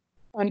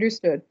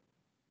 Understood.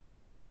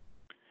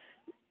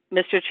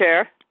 Mr.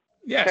 Chair?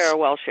 Yes. Sarah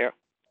Welsh here.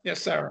 Yes,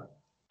 Sarah.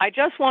 I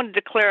just wanted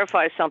to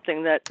clarify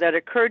something that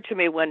occurred to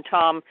me when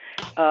Tom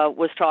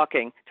was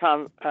talking,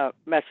 Tom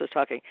Mess was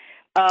talking.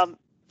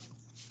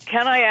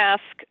 Can I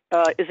ask,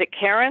 is it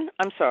Karen?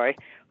 I'm sorry.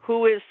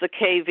 Who is the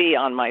KV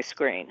on my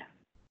screen?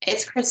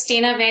 It's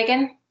Christina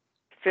Vagan.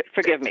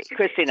 Forgive me,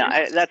 Christina.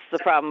 That's the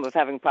problem with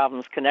having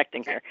problems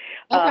connecting here.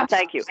 Okay.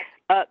 Thank you.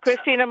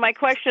 Christina, my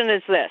question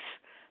is this.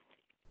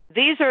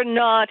 These are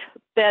not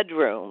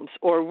bedrooms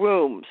or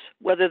rooms,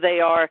 whether they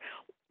are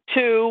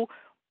 2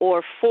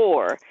 or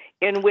 4,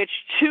 in which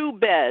 2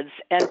 beds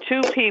and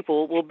 2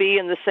 people will be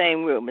in the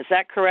same room. Is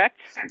that correct?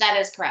 That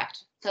is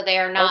correct. So they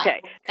are not,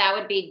 okay. That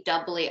would be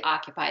doubly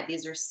occupied.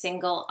 These are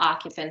single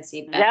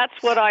occupancy beds.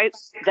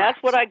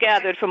 That's what I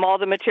gathered from all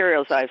the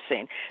materials I've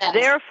seen.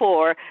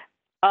 Therefore,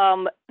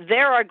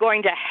 there are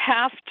going to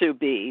have to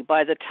be,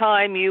 by the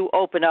time you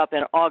open up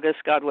in August,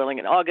 God willing,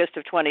 in August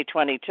of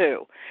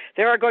 2022,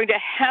 there are going to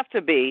have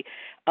to be,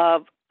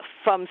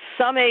 from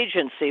some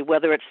agency,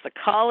 whether it's the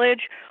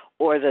college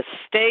or the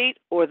state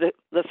or the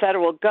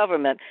federal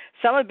government,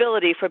 some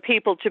ability for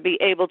people to be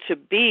able to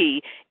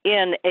be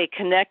in a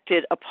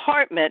connected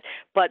apartment,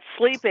 but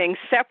sleeping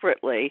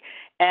separately,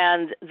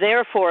 and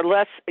therefore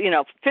less,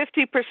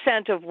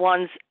 50% of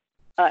one's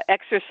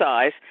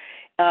exercise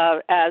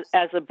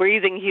as a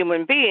breathing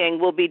human being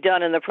will be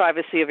done in the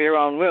privacy of your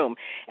own room.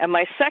 And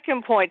my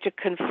second point to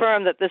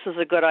confirm that this is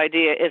a good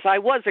idea is I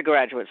was a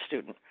graduate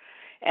student.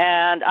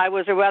 And I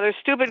was a rather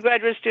stupid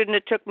graduate student.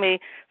 It took me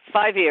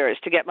 5 years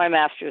to get my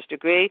master's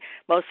degree,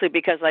 mostly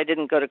because I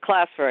didn't go to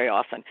class very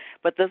often.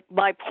 But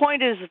my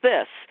point is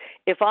this.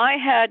 If I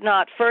had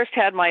not first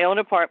had my own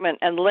apartment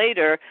and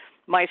later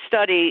my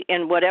study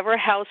in whatever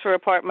house or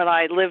apartment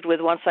I lived with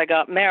once I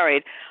got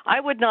married, I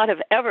would not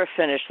have ever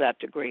finished that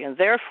degree. And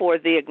therefore,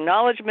 the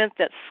acknowledgement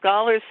that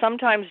scholars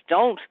sometimes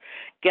don't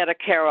get a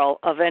carol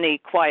of any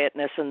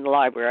quietness in the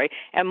library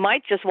and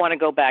might just want to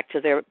go back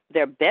to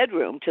their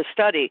bedroom to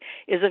study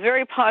is a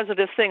very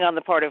positive thing on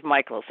the part of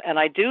Michaels. And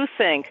I do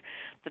think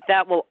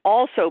that will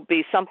also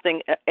be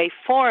something, a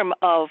form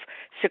of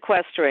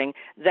sequestering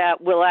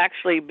that will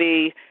actually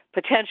be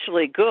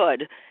potentially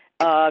good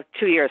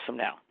 2 years from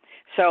now.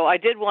 So I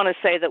did want to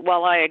say that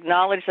while I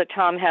acknowledge that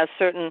Tom has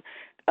certain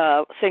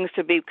things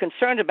to be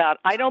concerned about,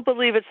 I don't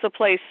believe it's the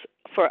place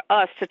for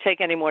us to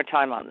take any more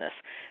time on this,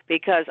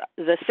 because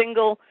the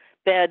single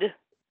bed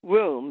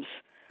rooms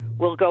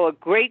will go a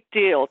great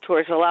deal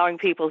towards allowing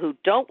people who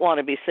don't want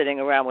to be sitting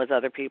around with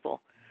other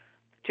people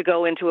to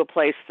go into a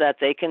place that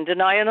they can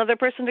deny another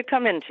person to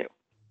come into.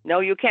 No,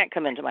 you can't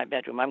come into my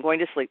bedroom. I'm going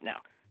to sleep now.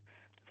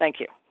 Thank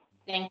you.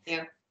 Thank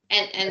you.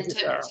 And to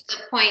the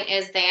point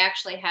is they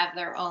actually have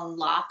their own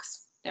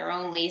locks, their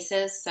own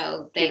leases,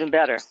 so they Even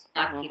better.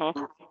 lock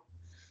people.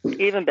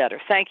 Even better.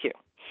 Thank you.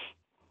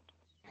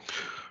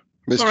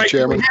 All Mr. right, do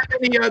Chairman, we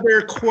have any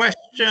other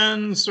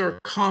questions or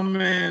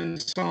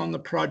comments on the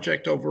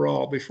project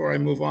overall before I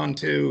move on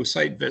to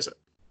site visit?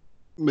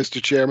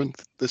 Mr. Chairman,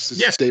 this is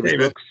Yes, David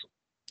Brooks.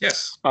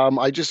 Yes.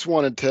 I just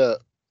wanted to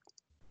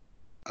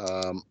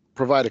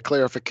provide a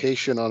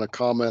clarification on a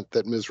comment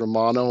that Ms.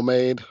 Romano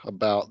made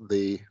about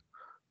the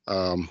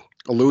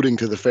alluding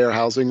to the fair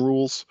housing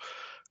rules.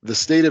 The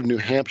state of New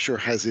Hampshire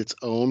has its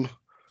own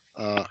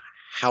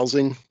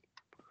housing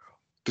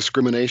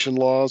discrimination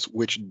laws,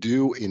 which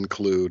do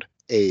include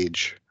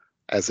age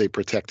as a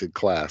protected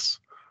class.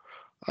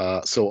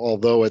 So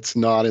although it's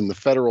not in the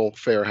federal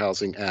Fair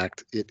Housing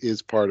Act, it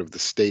is part of the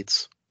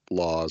state's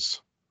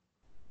laws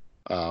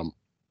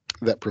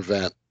that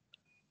prevent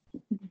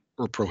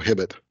or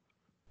prohibit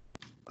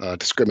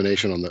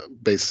discrimination on the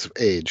basis of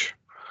age.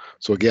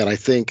 So again, I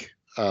think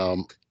I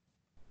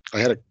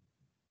had a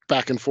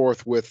back and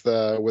forth with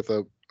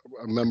a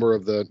member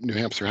of the New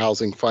Hampshire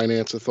Housing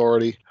Finance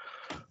Authority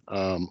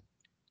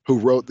who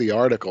wrote the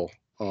article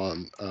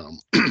on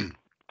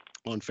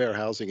on fair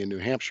housing in New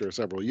Hampshire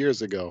several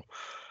years ago.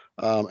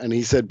 And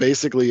he said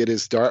basically it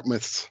is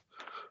Dartmouth's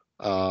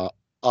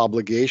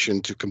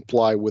obligation to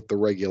comply with the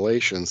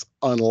regulations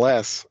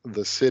unless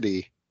the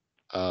city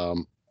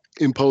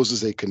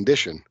imposes a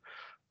condition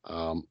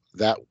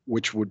that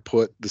which would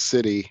put the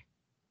city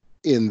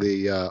in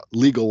the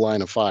legal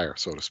line of fire,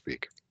 so to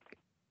speak.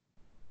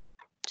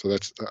 So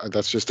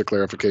that's just a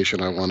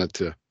clarification I wanted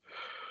to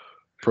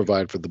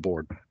provide for the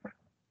board.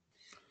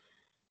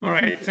 All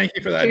right, thank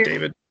you for that, Chair-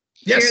 David.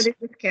 Chair, Yes, this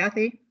is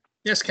Kathy.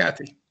 yes,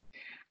 Kathy.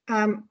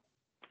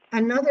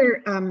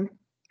 Another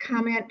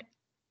comment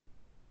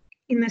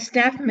in the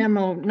staff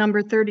memo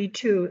number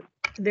 32,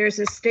 there's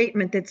a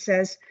statement that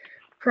says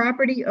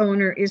property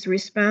owner is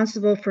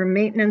responsible for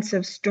maintenance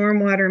of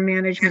stormwater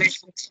management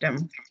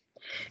system.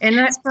 And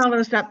that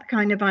follows up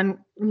kind of on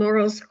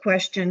Laurel's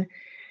question.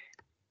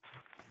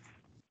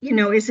 You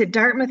know, is it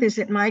Dartmouth? Is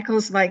it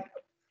Michael's? Like,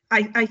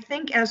 I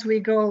think as we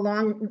go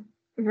along,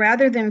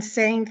 rather than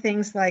saying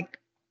things like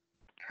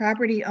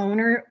property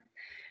owner,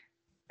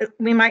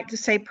 we might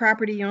just say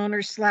property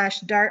owner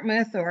 /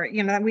 Dartmouth, or,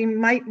 you know, we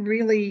might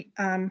really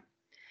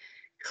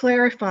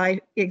clarify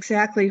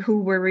exactly who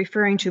we're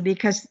referring to,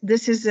 because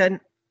this is a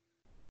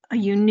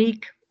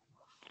unique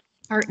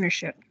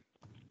partnership.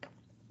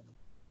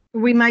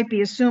 We might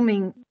be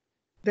assuming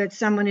that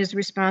someone is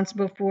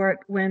responsible for it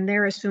when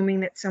they're assuming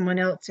that someone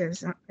else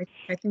is.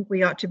 I think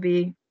we ought to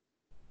be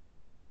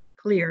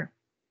clear.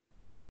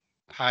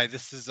 Hi,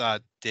 this is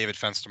David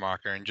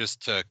Fenstermacher, and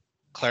just to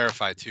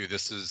clarify too,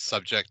 this is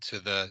subject to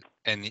the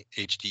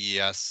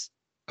NHDES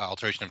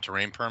alteration of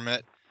terrain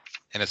permit,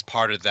 and as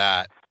part of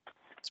that,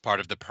 as part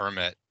of the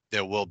permit,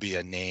 there will be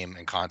a name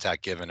and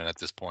contact given, and at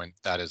this point,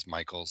 that is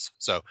Michael's.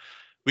 So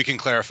we can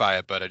clarify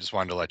it, but I just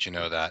wanted to let you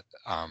know that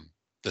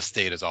the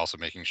state is also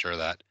making sure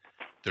that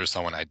there's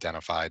someone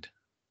identified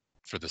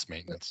for this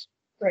maintenance.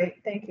 Great,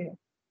 thank you.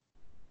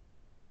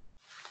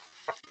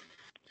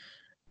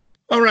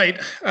 All right,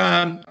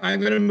 I'm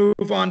going to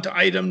move on to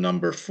item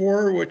number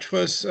 4, which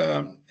was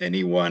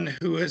anyone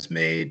who has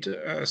made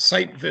a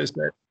site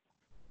visit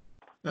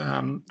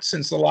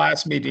since the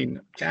last meeting.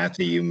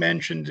 Kathy, you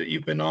mentioned that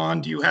you've been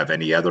on. Do you have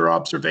any other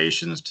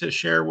observations to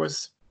share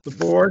with the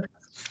board?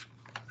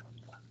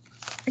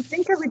 I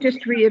think I would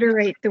just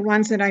reiterate the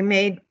ones that I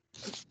made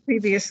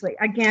previously.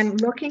 Again,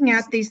 looking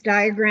at these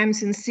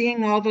diagrams and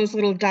seeing all those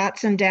little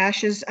dots and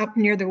dashes up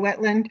near the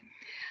wetland,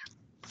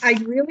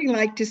 I'd really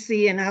like to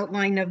see an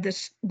outline of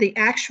the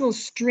actual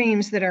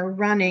streams that are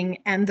running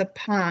and the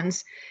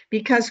ponds,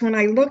 because when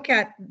I look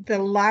at the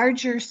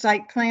larger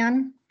site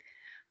plan,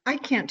 I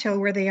can't tell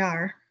where they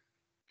are.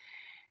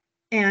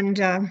 And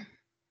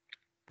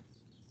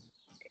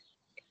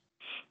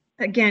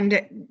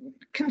again,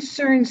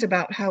 concerns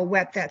about how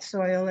wet that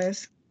soil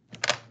is.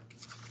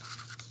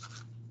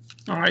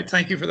 All right,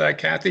 thank you for that,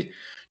 Kathy.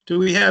 Do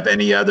we have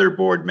any other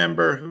board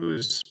member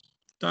who's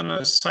done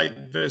a site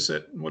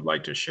visit and would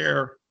like to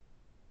share?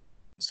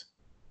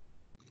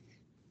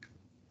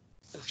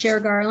 Chair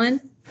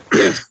Garland?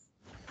 Yes.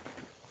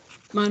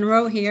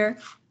 Monroe here.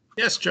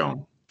 Yes,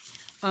 Joan.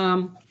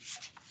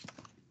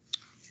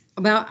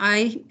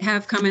 I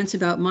have comments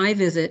about my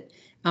visit.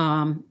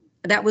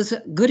 That was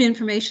good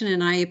information,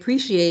 and I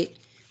appreciate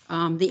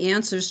the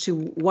answers to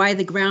why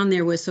the ground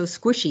there was so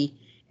squishy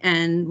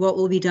and what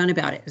will be done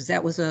about it, because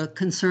that was a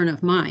concern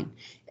of mine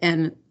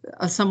and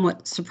a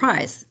somewhat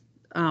surprise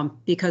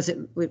because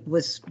we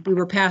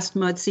were past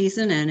mud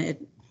season and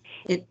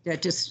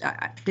it just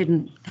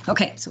didn't.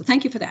 Okay, so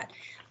thank you for that.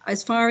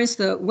 As far as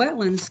the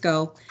wetlands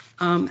go,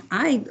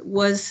 I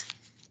was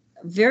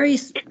very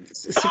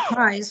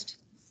surprised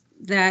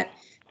that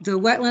the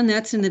wetland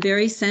that's in the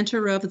very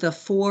center of the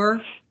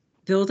 4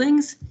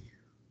 buildings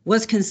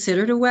was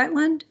considered a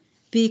wetland,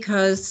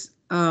 because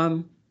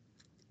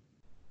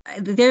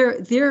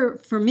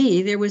for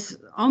me, there was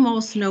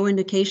almost no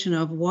indication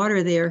of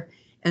water there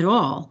at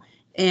all.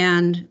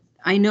 And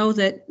I know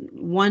that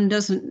one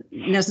doesn't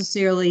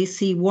necessarily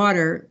see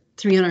water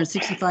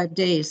 365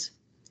 days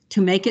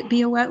to make it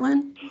be a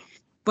wetland.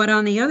 But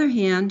on the other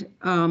hand,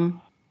 I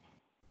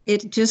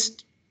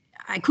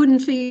couldn't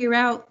figure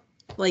out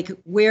like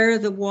where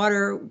the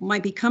water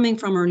might be coming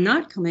from or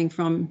not coming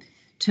from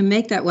to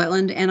make that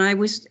wetland. And I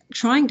was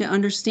trying to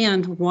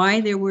understand why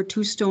there were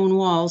 2 stone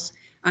walls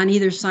on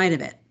either side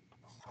of it.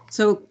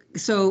 So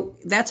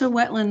that's a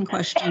wetland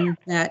question.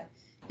 That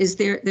is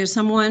there's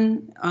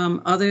someone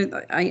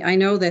I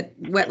know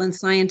that wetland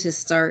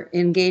scientists are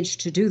engaged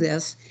to do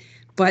this,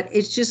 but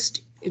it's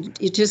just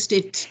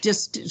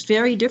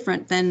very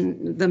different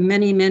than the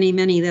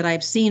many that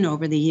I've seen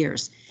over the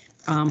years.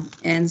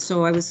 And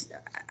so I'm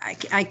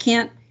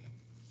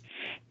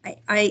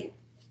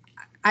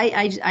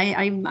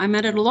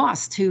at a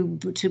loss to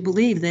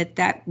believe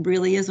that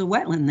really is a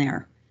wetland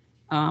there.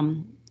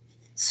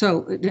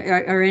 So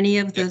are any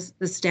of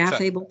the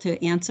staff able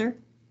to answer?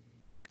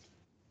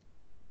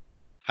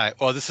 Hi,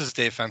 well, this is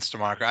Dave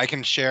Fenstermacher. I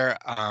can share,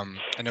 I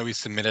know we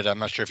submitted, I'm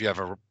not sure if you have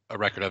a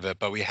record of it,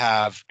 but we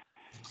have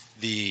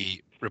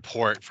the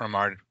report from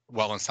our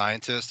wetland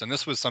scientist. And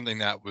this was something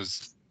that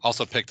was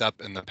also picked up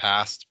in the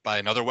past by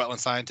another wetland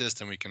scientist,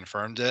 and we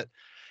confirmed it.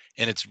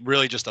 And it's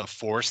really just a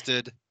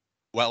forested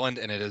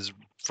wetland, and it is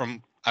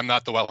I'm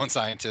not the wetland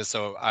scientist,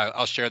 so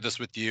I'll share this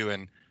with you,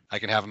 and I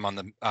can have them on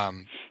the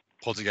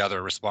pull together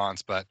a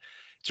response, but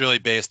it's really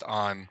based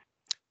on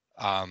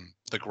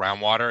the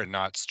groundwater and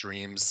not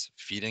streams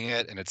feeding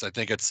it. And I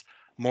think it's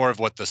more of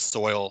what the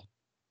soil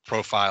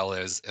profile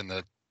is and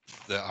the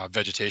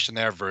vegetation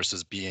there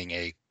versus being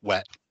a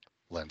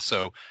wetland.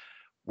 So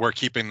we're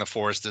keeping the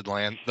forested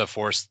land,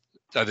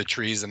 the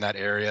trees in that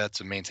area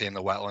to maintain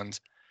the wetlands,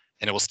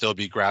 and it will still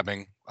be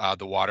grabbing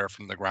the water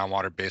from the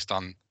groundwater based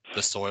on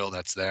the soil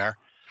that's there.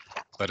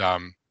 But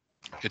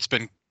it's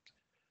been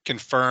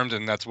confirmed,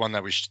 and that's one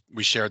that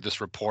we shared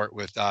this report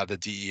with the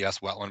DES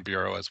Wetland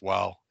Bureau as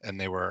well, and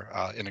they were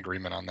in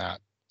agreement on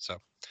that. So,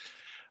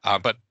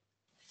 but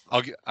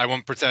I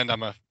won't pretend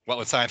I'm a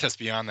wetland scientist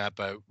beyond that,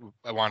 but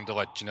I wanted to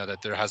let you know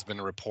that there has been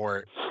a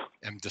report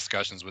and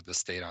discussions with the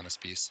state on this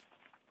piece.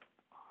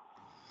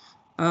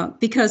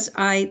 Because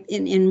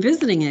in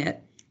visiting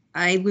it,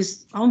 I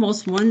was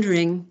almost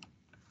wondering,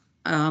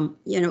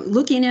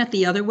 looking at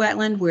the other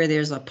wetland where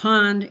there's a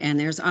pond and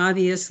there's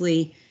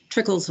obviously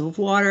trickles of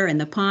water,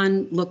 and the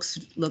pond looks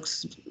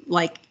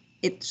like,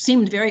 it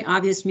seemed very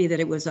obvious to me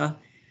that it was a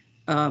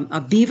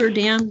beaver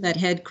dam that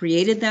had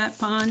created that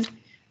pond,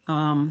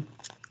 and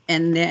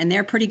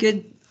they're pretty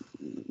good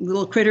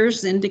little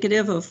critters,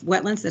 indicative of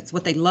wetlands. That's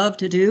what they love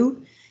to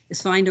do,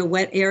 is find a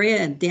wet area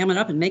and dam it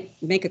up and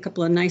make a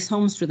couple of nice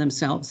homes for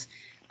themselves.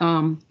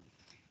 And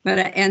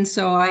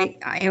so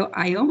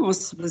I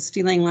almost was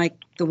feeling like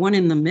the one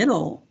in the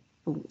middle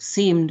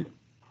seemed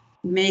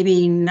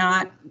maybe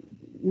not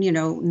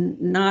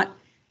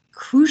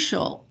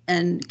crucial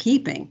and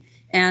keeping,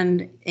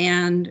 and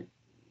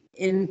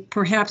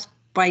perhaps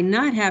by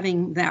not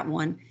having that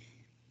one,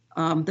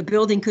 the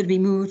building could be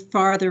moved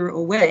farther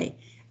away.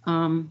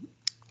 On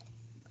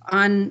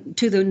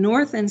to the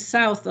north and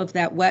south of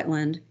that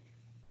wetland,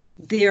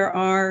 there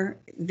are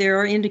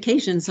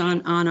indications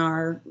on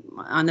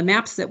the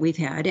maps that we've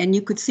had, and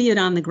you could see it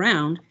on the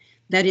ground,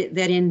 that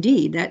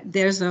indeed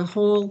there's a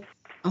whole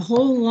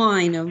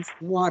line of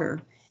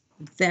water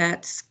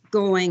that's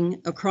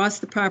going across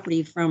the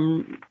property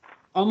from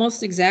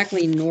almost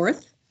exactly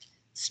north,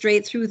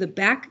 straight through the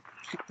back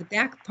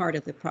part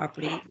of the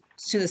property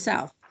to the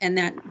south, and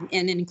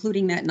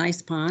including that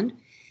nice pond.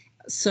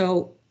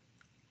 So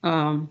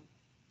I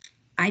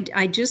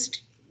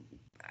just,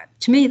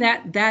 to me,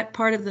 that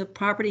part of the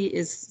property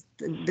is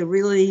the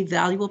really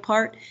valuable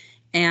part.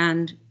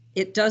 And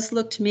it does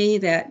look to me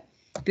that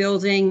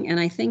building, and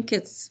I think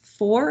it's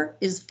 4,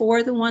 is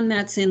 4 the one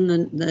that's in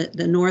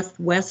the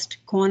northwest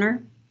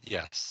corner?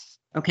 Yes.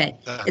 Okay.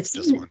 It's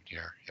this one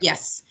here. Yep.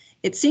 Yes.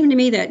 It seemed to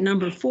me that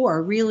number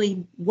 4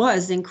 really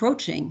was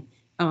encroaching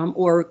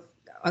or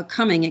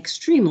coming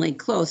extremely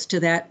close to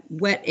that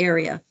wet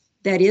area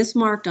that is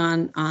marked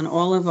on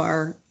all of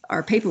our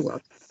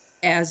paperwork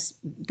as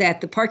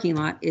that the parking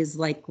lot is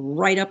like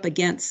right up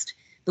against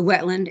the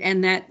wetland,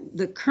 and that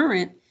the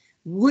current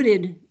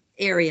wooded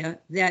area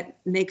that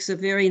makes a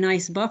very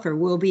nice buffer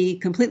will be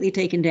completely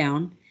taken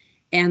down,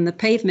 and the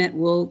pavement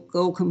will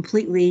go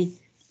completely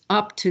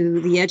up to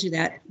the edge of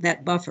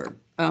that buffer.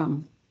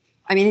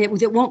 I mean,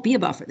 it won't be a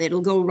buffer.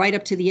 It'll go right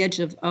up to the edge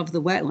of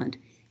the wetland,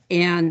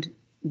 and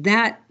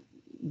that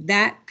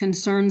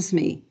concerns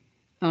me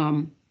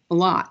a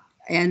lot.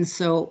 And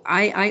so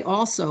I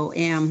also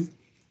am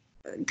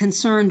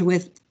concerned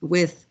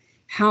with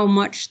how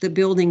much the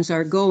buildings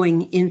are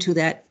going into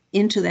that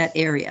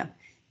area,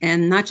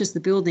 and not just the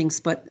buildings,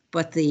 but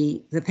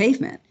the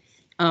pavement.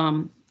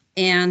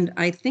 And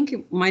I think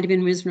it might have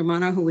been Ms.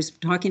 Romano who was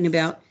talking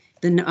about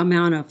the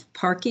amount of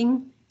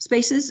parking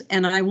spaces,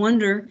 and I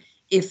wonder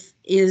if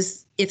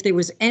there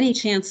was any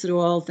chance at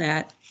all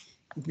that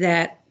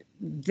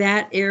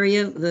that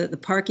area, the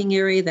parking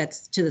area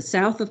that's to the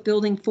south of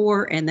Building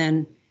 4 and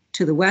then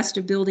to the west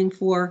of Building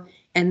 4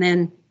 and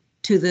then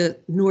to the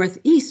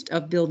northeast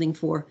of Building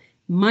 4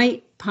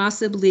 might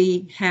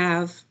possibly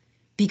have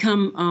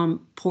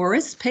become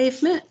porous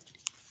pavement.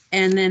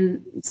 And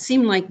then it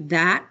seemed like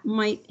that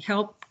might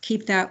help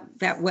keep that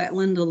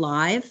wetland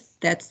alive.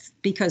 That's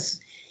because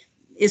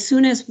as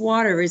soon as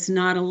water is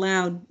not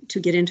allowed to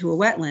get into a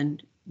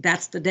wetland,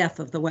 that's the death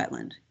of the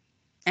wetland.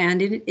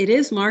 And it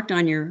is marked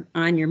on your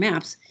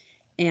maps.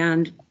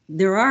 And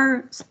there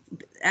are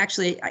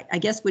actually, I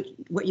guess what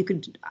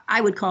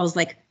I would call is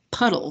like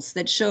puddles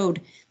that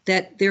showed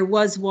that there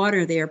was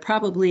water there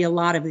probably a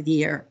lot of the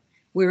year.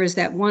 Whereas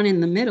that one in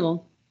the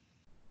middle,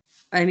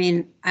 I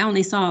mean, I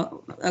only saw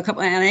a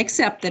couple, and I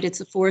accept that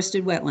it's a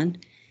forested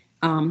wetland.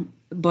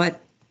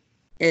 But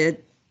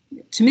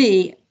to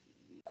me,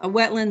 a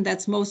wetland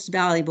that's most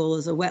valuable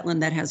is a wetland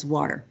that has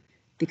water,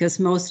 because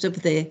most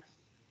of the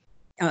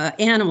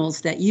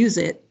animals that use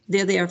it,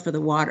 they're there for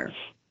the water.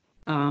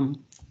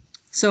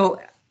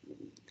 So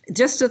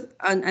just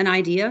an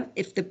idea,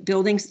 if the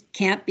buildings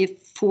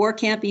if 4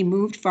 can't be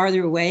moved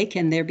farther away,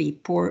 can there be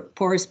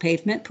porous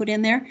pavement put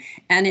in there?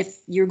 And if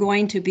you're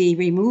going to be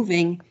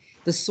removing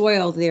the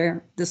soil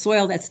there, the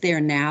soil that's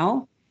there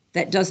now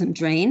that doesn't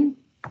drain,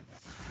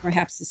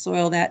 perhaps the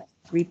soil that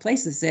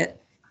replaces it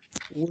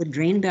would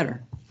drain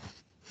better.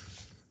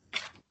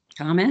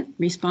 Comment,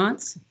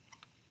 response?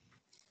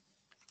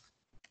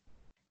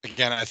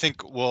 Again, I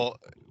think we'll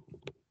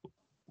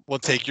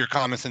take your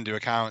comments into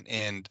account,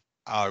 and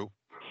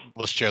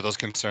we'll share those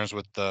concerns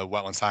with the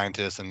wetland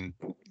scientists and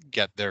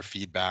get their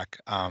feedback.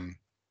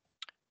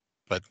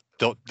 But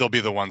they'll be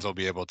the ones that'll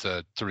be able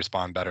to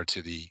respond better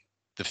to the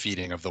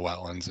feeding of the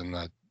wetlands and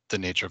the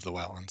nature of the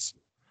wetlands.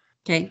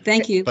 Okay,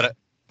 thank you. But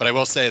I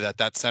will say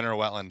that center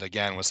wetland,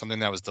 again, was something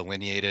that was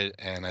delineated,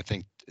 and I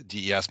think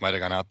DES might have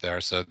gone out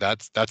there. So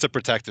that's a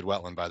protected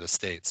wetland by the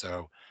state.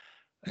 So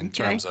in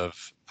terms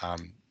of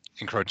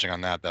encroaching on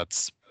that,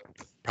 that's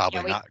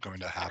probably not going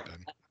to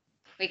happen.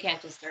 We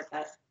can't disturb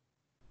that.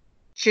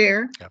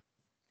 Chair? Yep.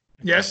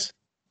 Yes.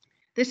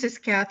 This is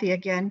Kathy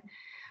again.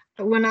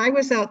 When I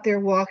was out there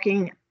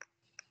walking,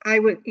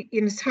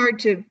 it's hard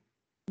to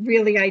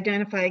really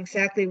identify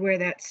exactly where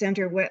that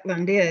center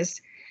wetland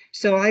is.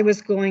 So I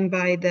was going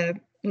by the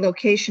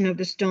location of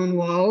the stone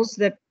walls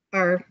that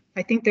are,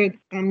 I think they're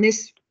on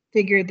this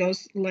figure,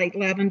 those light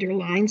lavender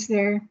lines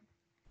there,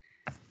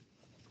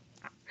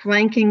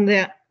 flanking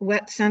that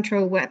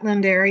central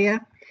wetland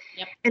area.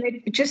 Yep. And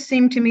it just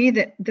seemed to me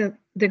that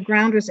the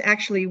ground was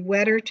actually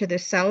wetter to the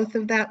south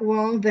of that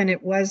wall than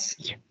it was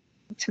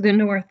to the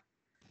north.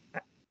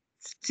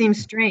 Seems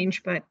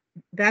strange, but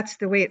that's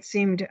the way it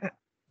seemed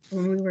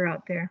when we were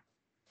out there.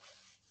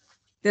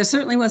 There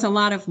certainly was a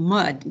lot of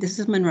mud. This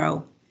is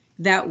Monroe.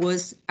 That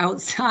was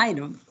outside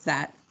of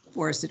that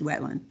forested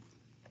wetland.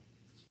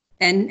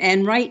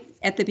 And right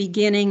at the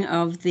beginning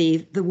of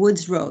the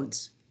woods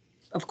roads.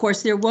 Of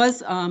course, there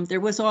was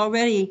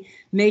already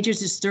major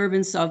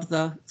disturbance of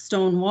the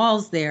stone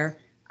walls there,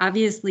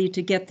 obviously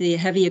to get the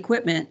heavy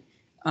equipment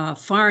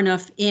far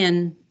enough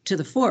in to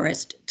the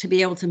forest to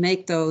be able to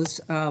make those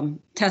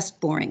test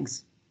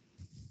borings.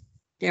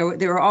 There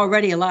were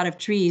already a lot of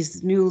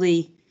trees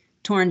newly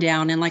torn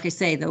down, and like I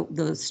say,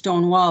 the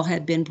stone wall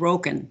had been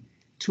broken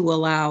to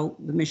allow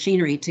the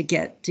machinery to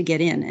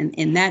get in,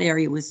 and that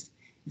area was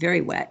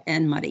very wet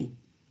and muddy.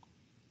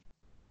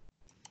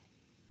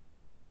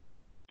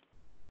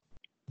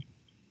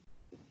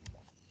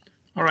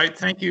 All right,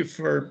 thank you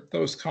for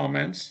those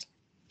comments.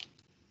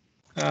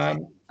 I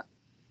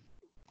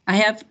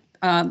have,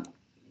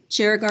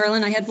 Chair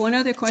Garland, I had one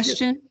other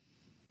question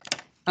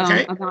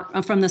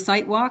from the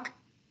site walk.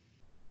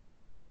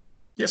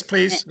 Yes,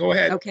 please, go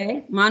ahead.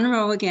 Okay,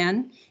 Monroe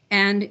again,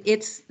 and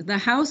it's the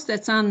house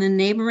that's on the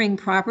neighboring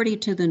property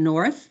to the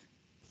north.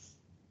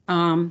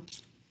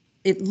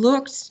 It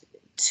looks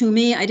to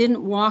me, I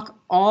didn't walk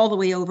all the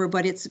way over,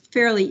 but it's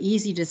fairly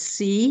easy to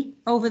see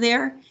over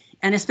there,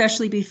 and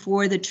especially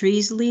before the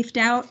trees leafed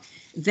out,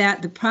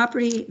 that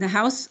the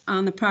house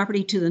on the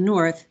property to the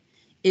north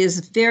is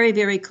very,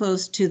 very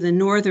close to the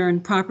northern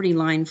property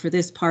line for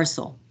this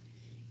parcel.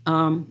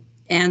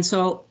 And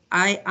so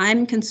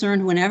I'm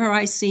concerned whenever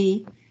I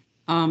see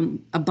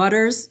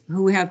abutters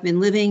who have been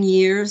living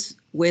years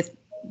with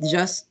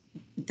just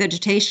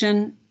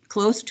vegetation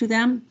close to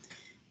them.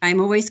 I'm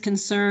always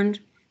concerned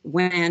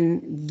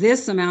when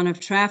this amount of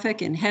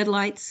traffic and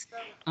headlights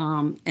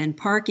and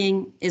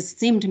parking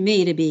seemed to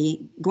me to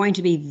be going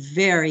to be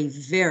very,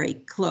 very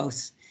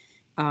close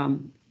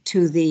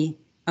to the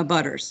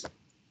abutters.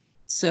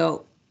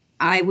 So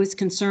I was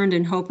concerned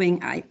and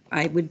hoping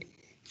I would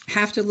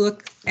have to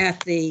look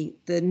at the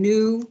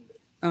new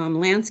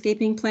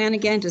landscaping plan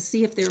again to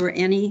see if there were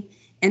any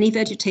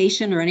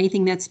vegetation or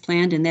anything that's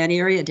planned in that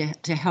area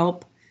to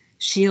help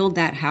shield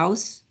that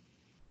house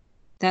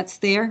that's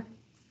there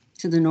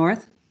to the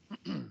north.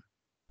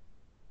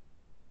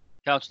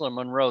 Councilor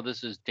Monroe,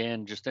 this is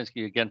Dan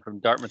Justinsky again from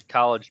Dartmouth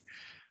College.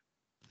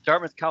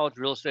 Dartmouth College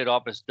Real Estate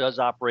Office does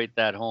operate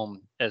that home,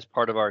 as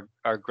part of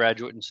our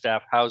graduate and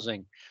staff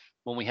housing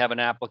when we have an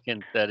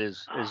applicant that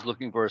is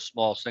looking for a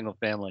small single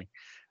family.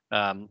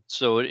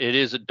 So it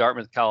is a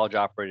Dartmouth College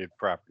operated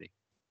property.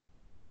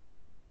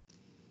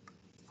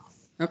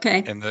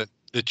 Okay. And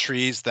the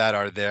trees that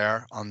are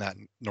there on that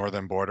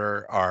northern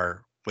border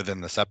are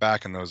within the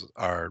setback, and those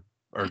are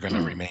going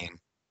to remain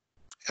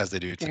as they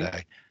do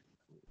today.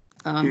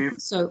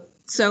 So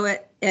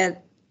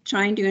at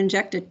trying to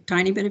inject a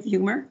tiny bit of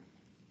humor,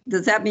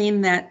 does that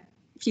mean that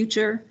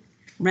future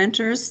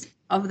renters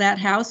of that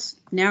house,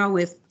 now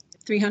with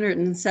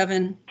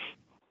 307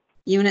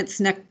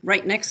 units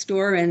right next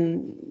door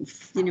and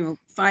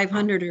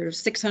 500 or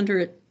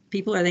 600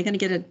 people, are they going to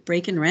get a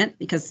break in rent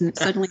because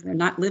suddenly they're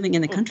not living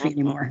in the country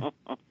anymore?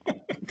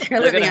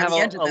 They're living on the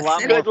edge of the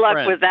city. Good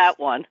luck with that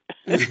one.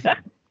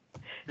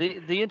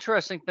 The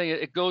interesting thing,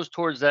 it goes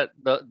towards that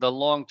the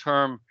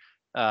long-term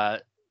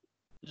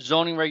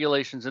zoning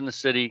regulations in the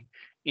city,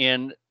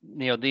 and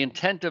the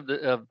intent of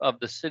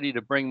the city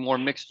to bring more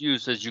mixed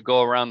use as you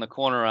go around the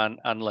corner on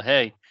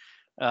LaHaye.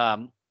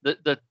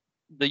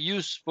 The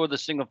use for the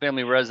single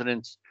family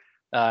residence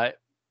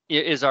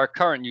is our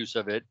current use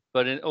of it,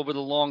 but over the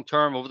long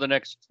term, over the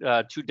next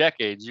 2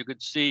 decades, you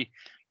could see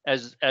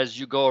as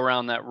you go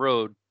around that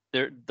road,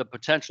 the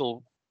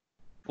potential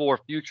for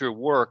future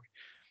work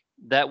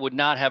that would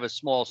not have a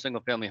small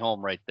single family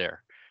home right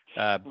there.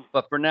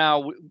 But for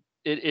now,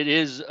 it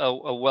is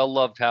a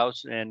well-loved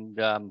house, and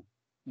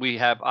we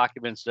have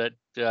occupants that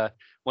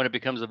when it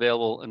becomes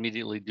available,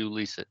 immediately do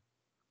lease it.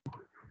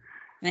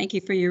 Thank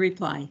you for your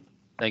reply.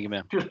 Thank you,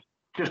 ma'am.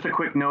 Just a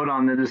quick note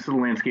on this. This is the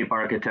landscape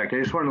architect. I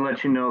just wanted to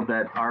let you know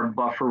that our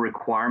buffer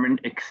requirement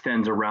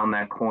extends around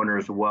that corner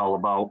as well,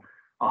 about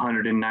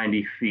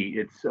 190 feet.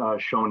 It's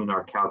shown in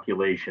our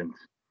calculations.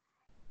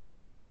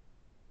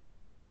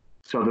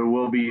 So there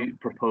will be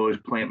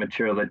proposed plant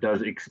material that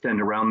does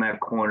extend around that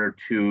corner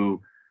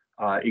to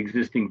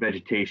existing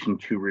vegetation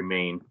to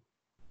remain.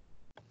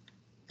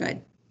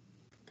 Good.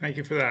 Thank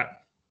you for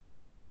that.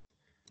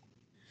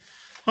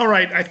 All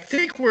right, I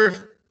think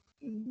we're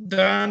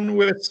done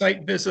with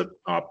site visit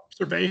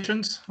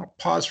observations. I'll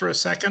pause for a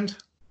second.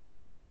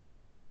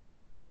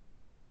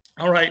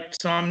 All right,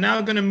 so I'm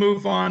now going to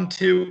move on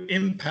to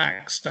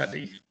impact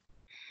study.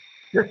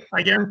 This,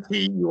 I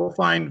guarantee you will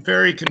find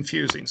very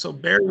confusing, so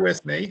bear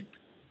with me,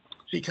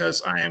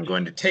 because I am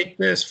going to take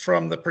this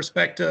from the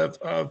perspective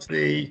of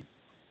the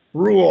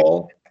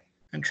rule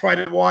and try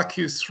to walk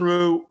you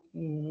through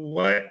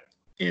what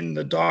in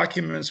the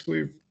documents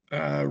we've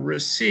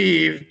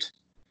received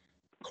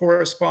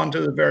correspond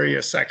to the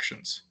various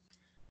sections.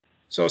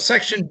 So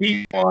section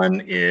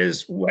B1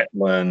 is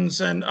wetlands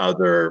and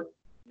other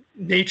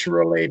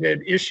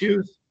nature-related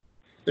issues.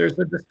 There's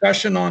a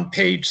discussion on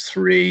page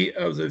 3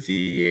 of the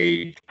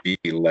VHB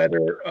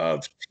letter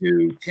of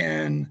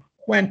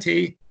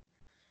 2/10/20.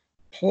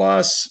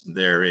 Plus,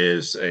 there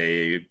is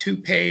a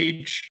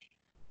 2-page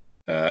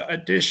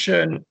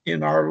addition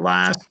in our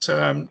last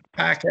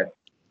packet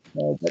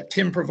that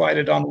Tim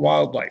provided on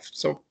wildlife.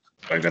 So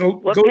I'm going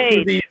to go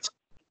through these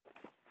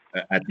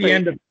at the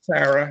end of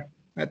Sarah.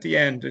 At the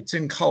end, it's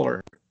in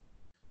color.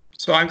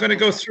 So I'm going to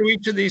go through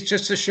each of these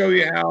just to show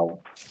you how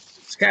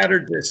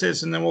scattered this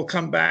is, and then we'll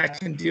come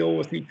back and deal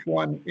with each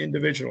one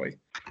individually.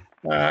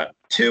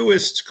 2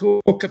 is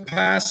school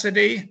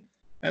capacity,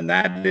 and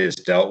that is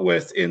dealt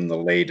with in the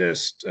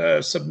latest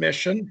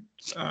submission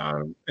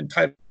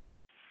entitled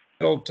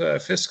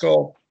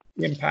Fiscal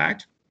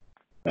Impact.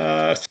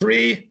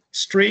 3,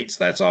 streets,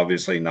 that's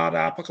obviously not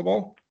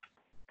applicable.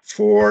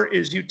 4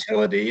 is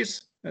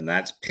utilities, and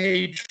that's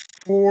page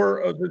 4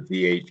 of the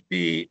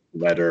VHB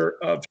letter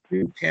of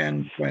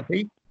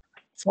 2/10/20.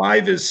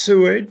 5 is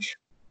sewage.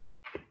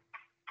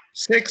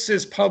 6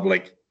 is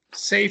public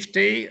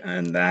safety,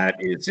 and that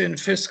is in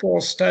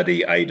fiscal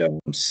study item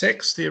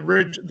 6,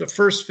 the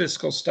first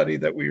fiscal study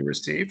that we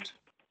received.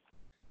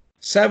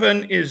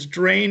 7 is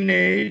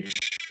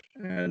drainage,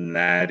 and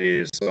that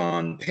is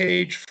on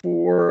page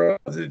 4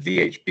 of the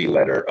VHB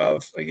letter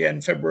of, again,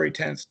 February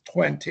 10th,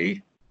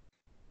 20.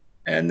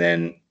 And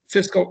then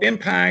fiscal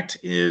impact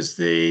is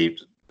the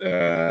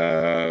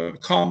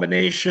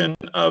combination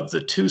of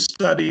the 2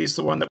 studies,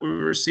 the one that we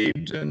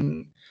received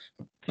in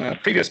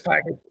previous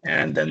packet,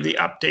 and then the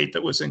update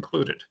that was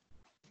included.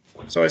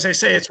 So as I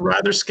say, it's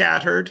rather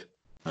scattered.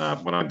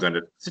 What I'm going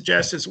to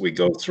suggest is we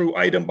go through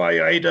item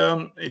by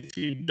item. If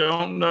you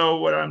don't know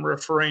what I'm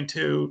referring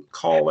to,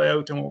 call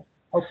out and we'll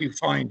help you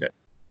find it.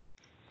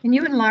 Can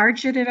you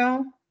enlarge it at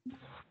all?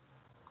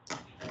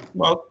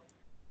 Well,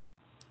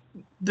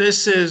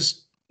 this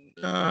is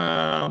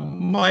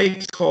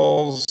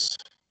Michael's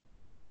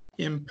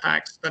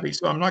impact study,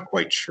 so I'm not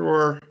quite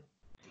sure.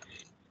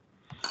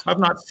 I've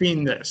not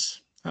seen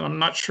this, and I'm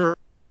not sure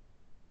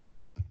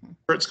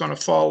it's going to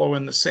follow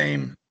in the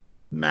same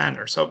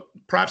manner. So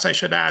perhaps I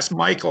should ask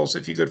Michael's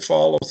if you could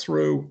follow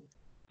through.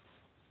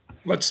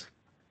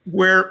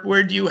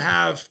 Where do you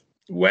have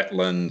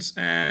wetlands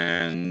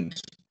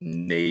and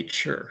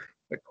nature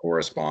that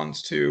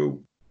corresponds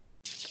to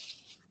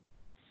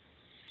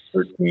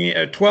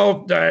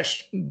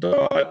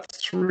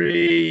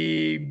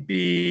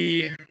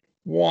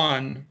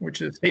 12-3B1,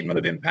 which is statement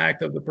of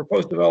impact of the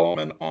proposed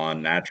development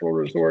on natural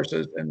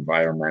resources,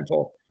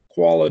 environmental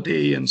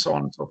quality, and so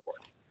on and so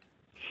forth.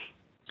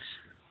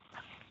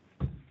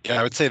 Yeah,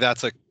 I would say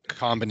that's a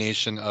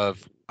combination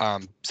of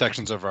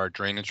sections of our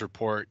drainage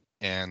report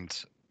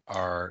and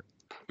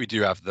we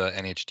do have the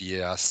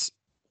NHDES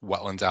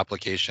wetlands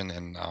application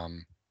and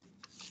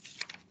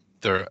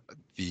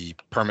the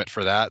permit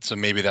for that. So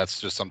maybe that's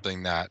just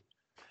something that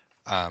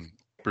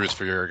Bruce,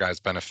 for your guys'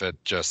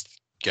 benefit,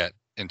 just get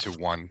into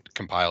one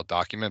compiled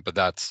document, but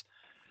that's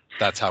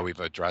how we've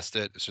addressed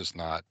it. It's just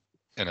not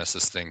in a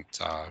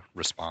succinct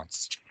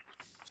response.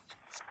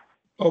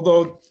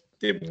 Although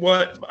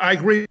what I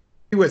agree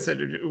with it,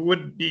 it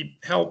would be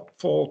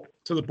helpful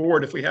to the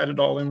board if we had it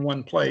all in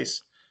one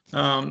place.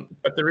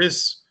 But there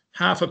is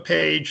half a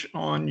page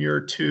on your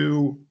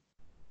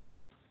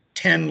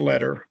 210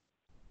 letter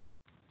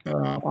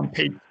on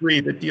page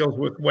 3 that deals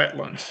with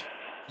wetlands.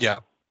 Yeah.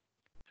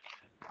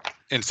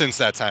 And since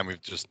that time,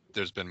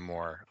 there's been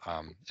more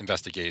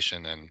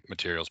investigation and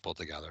materials pulled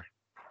together.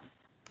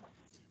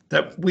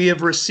 That we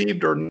have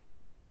received or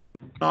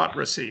not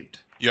received?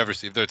 You have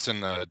received. It's in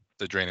the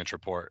drainage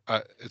report.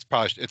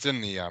 It's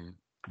in the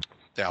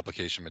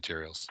application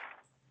materials.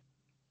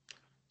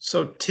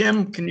 So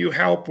Tim, can you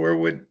help?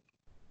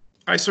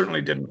 I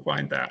certainly didn't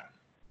find that.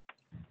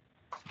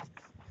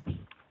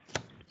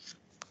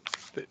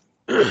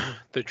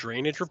 The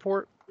drainage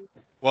report?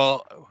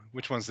 Well,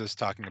 which one's this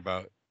talking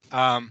about?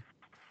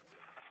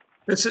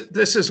 This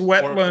is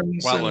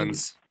wetlands.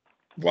 Wetlands.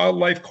 And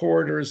wildlife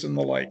corridors and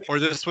the like. Or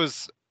this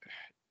was,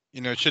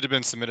 it should have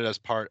been submitted as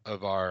part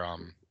of our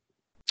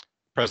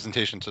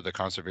presentation to the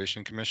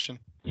Conservation Commission.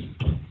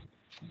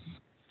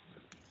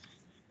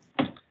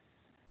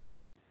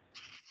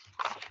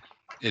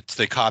 It's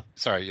the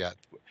sorry, yeah.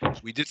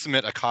 We did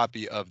submit a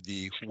copy of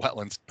the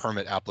wetlands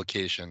permit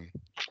application,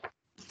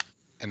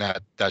 and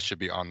that should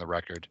be on the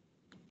record.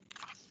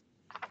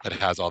 That it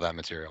has all that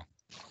material.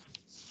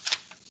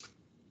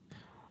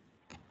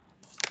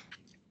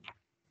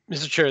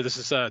 Mr. Chair, this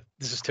is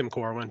Tim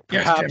Corwin.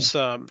 Yes,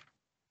 Tim.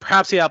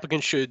 Perhaps the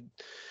applicant should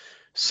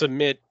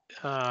submit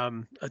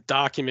a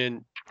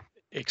document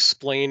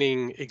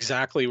explaining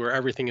exactly where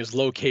everything is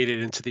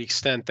located, and to the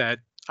extent that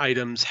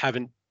items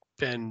haven't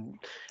been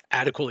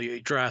adequately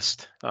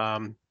addressed,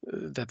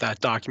 that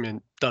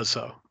document does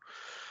so.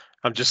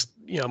 I'm just,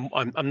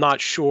 I'm not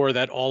sure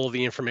that all of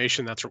the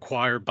information that's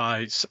required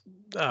by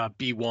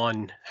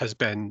B1 has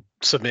been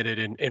submitted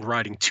in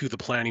writing to the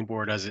planning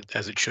board as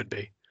it should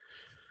be.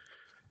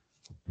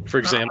 For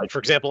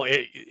example,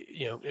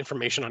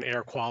 information on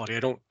air quality. I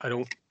don't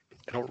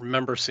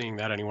remember seeing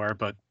that anywhere,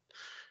 but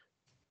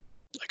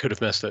I could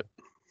have missed it.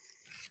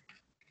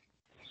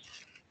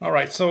 All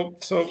right, so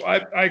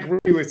I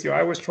agree with you.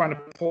 I was trying to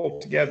pull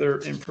together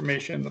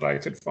information that I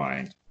could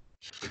find.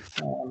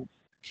 So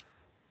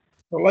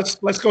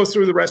let's go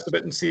through the rest of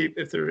it and see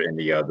if there are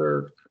any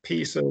other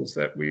pieces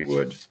that we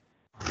would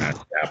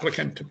ask the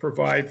applicant to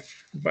provide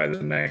by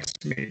the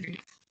next meeting.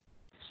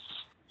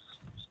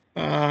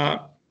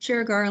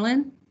 Chair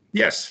Garland?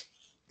 Yes.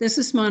 This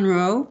is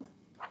Monroe.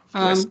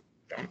 Yes.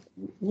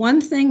 One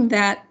thing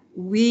that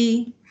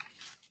we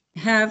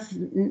have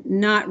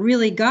not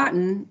really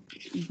gotten,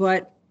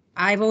 but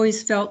I've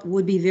always felt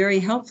would be very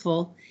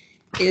helpful,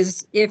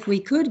 is if we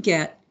could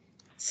get,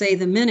 say,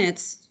 the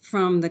minutes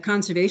from the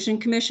Conservation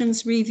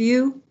Commission's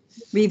reviews.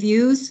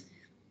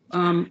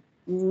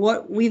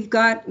 What we've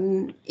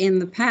gotten in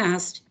the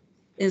past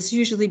has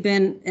usually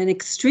been an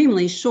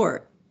extremely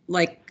short,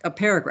 like a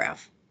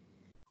paragraph,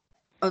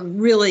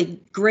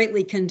 really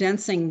greatly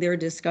condensing their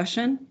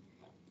discussion.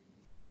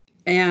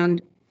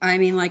 And I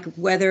mean, like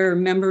whether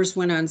members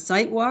went on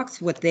site walks,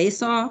 what they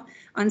saw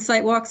on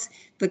site walks.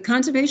 The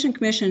Conservation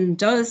Commission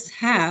does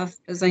have,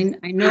 as I know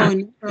a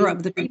number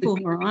of the people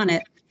who are on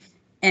it,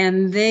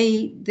 and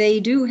they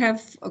do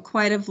have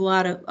quite a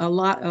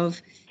lot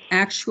of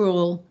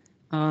actual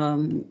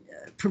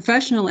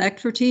professional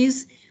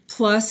expertise,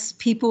 plus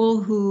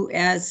people who,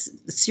 as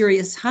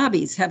serious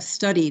hobbies, have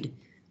studied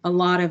a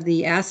lot of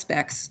the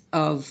aspects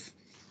of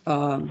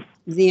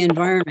the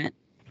environment.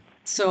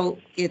 So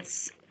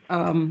it's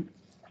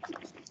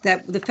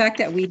that the fact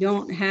that we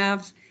don't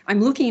have, I'm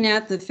looking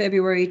at the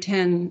February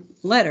 10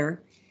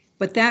 letter,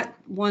 but that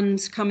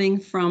one's coming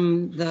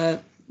from the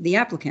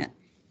applicant.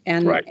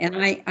 And, right. And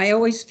I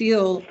always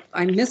feel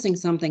I'm missing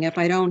something if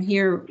I don't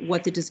hear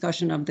what the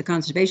discussion of the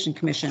Conservation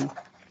Commission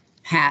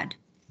had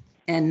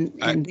and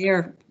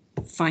their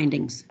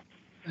findings.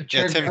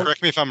 Yeah, Tim,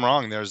 correct me if I'm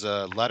wrong. There's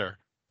a letter.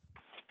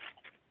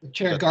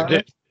 Chair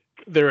Garland?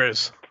 There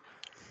is.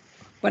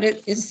 But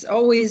it's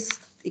always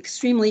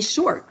extremely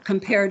short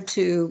compared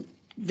to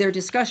their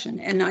discussion.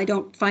 And I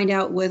don't find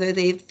out whether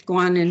they've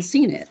gone and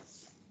seen it,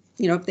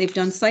 if they've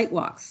done site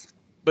walks.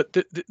 But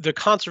the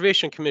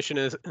Conservation Commission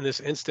is in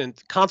this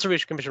instance,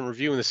 Conservation Commission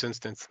review in this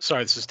instance,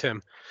 sorry, this is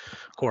Tim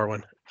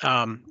Corwin,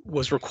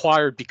 was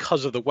required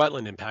because of the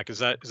wetland impact. Is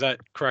that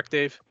correct,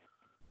 Dave?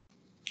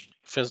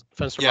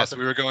 Fenster? Yes,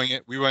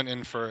 we went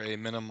in for a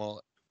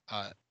minimal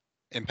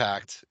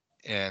impact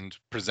and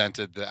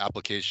presented the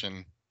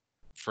application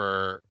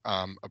for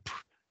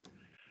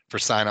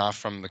sign off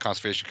from the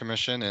Conservation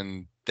Commission,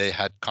 and they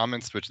had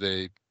comments which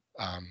they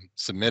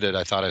submitted.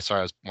 I thought I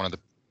saw as one of the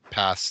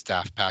past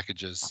staff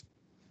packages.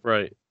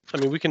 Right. I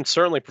mean, we can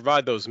certainly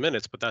provide those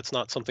minutes, but that's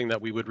not something that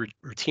we would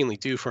routinely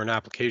do for an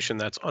application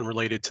that's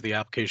unrelated to the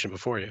application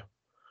before you.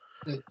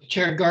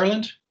 Chair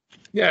Garland,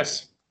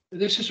 Yes.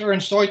 this is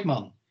Ernst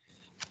Oitman.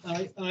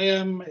 I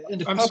am in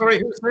the. I'm sorry,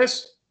 who's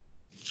this?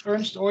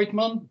 Ernst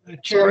Oitman,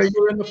 Chair. Sorry,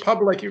 you're in the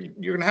public. You're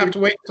going to have to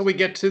wait until we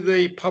get to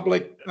the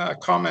public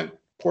comment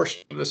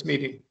portion of this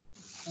meeting.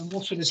 I'm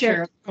also the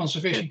chair of the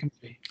Conservation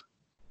Committee.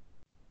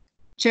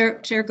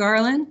 Chair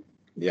Garland?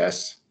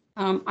 Yes.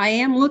 I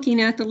am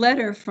looking at the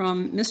letter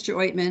from Mr.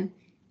 Oitman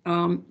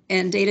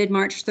and dated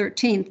March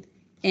 13th,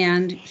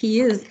 and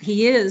he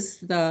is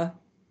the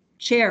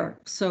chair.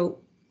 So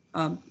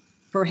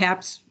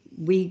perhaps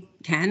we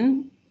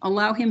can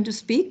allow him to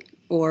speak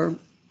or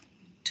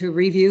to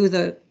review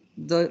the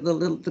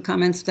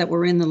comments that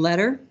were in the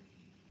letter.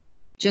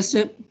 Just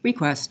a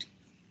request.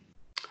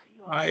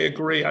 I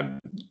agree.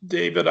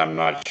 David, I'm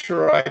not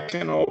sure I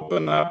can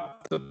open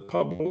up the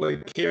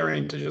public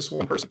hearing to just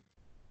one person.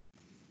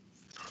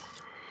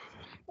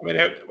 I mean,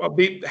 I'll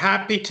be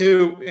happy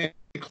to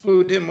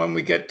include him when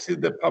we get to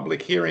the public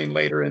hearing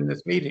later in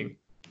this meeting.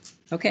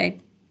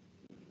 Okay.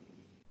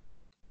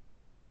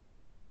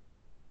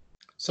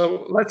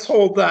 So let's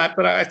hold that,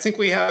 but I think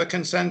we have a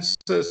consensus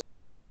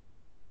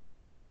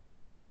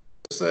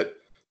that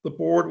the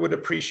board would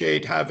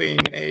appreciate having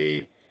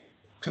a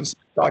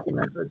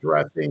document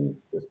addressing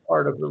this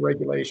part of the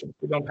regulation.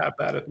 We don't have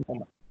that at the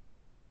moment.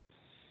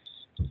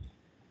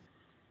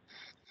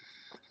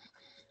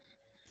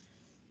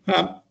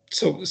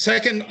 So the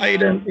second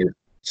item is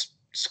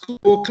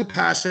school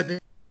capacity.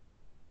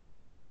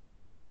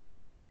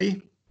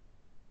 We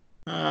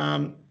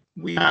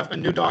have a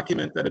new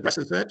document that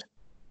addresses it,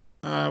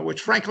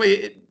 which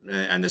frankly,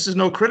 and this is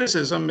no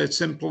criticism, it's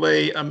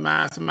simply a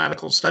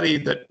mathematical study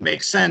that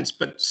makes sense,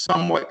 but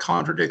somewhat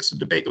contradicts the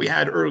debate that we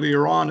had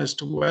earlier on as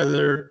to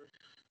whether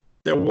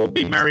there will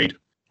be married,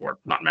 or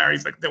not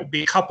married, but there will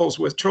be couples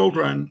with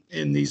children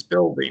in these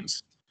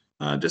buildings.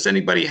 Does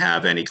anybody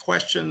have any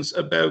questions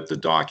about the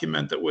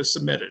document that was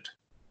submitted?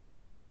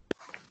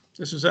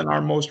 This is in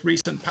our most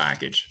recent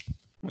package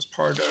as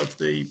part of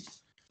the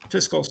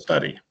fiscal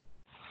study.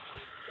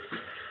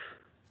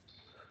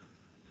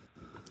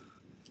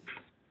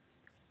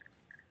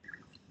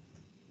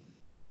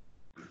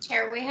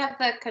 Chair, we have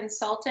the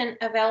consultant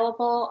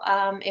available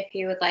if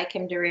you would like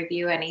him to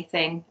review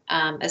anything,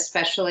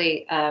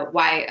 especially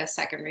why a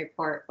second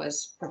report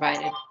was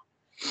provided.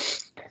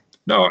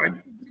 No,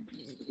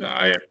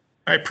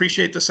 I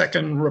appreciate the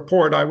second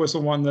report. I was the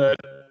one that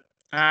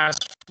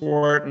asked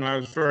for it, and I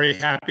was very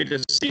happy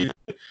to see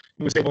that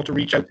he was able to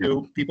reach out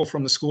to people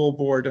from the school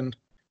board and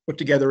put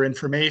together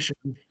information.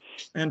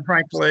 And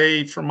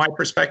frankly, from my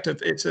perspective,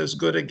 it's as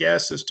good a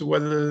guess as to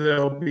whether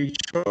there'll be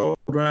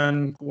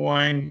children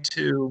going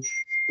to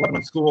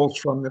Lebanon schools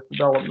from this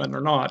development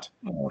or not,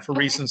 for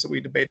reasons that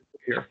we debated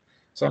here.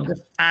 So I'm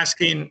just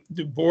asking,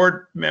 do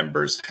board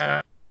members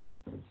have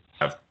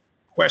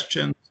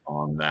questions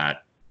on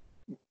that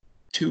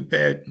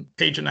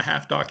page and a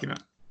half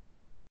document?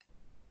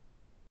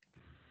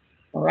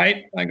 All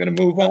right, I'm going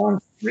to move on.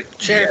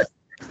 Chair,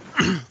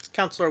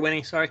 Councillor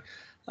Winnie, sorry.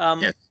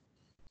 Yes.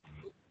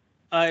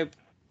 I've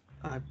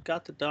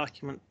got the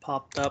document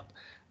popped up.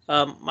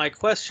 My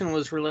question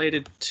was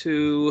related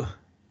to,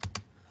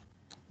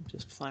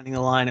 just finding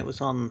a line, it was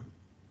on,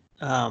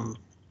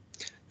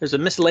 there's a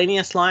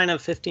miscellaneous line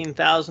of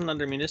 15,000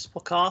 under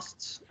municipal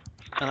costs,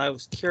 and I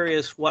was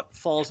curious what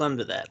falls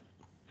under that.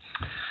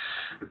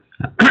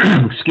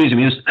 Excuse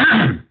me,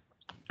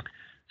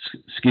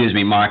 excuse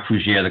me, Mark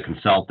Fougier, the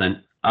consultant.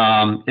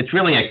 It's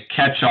really a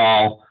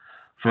catch-all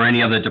for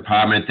any other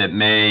department that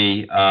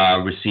may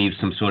receive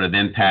some sort of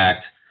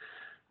impact.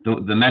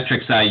 The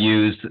metrics I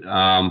used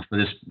for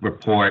this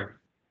report,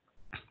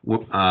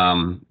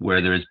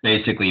 where there's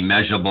basically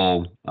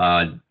measurable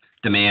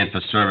demand for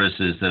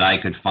services that I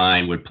could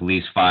find with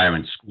police, fire,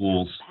 and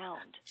schools.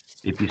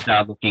 If you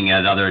start looking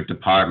at other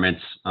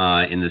departments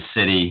in the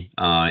city,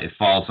 it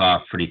falls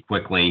off pretty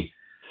quickly.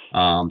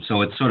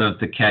 So it's sort of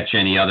to catch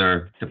any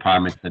other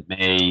departments that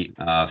may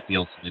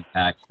feel some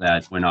impacts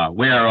that we're not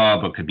aware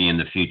of or could be in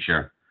the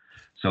future.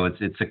 So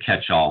it's a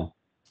catch-all.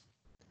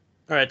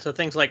 All right, so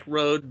things like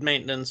road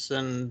maintenance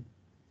and,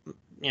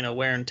 you know,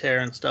 wear and tear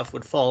and stuff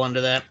would fall under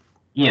that?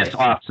 Yes,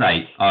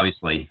 off-site,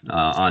 obviously.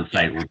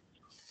 On-site will be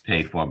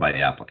paid for by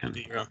the applicant.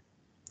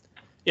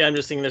 Yeah, I'm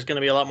just thinking there's going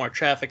to be a lot more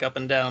traffic up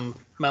and down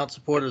Mount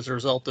Support as a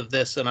result of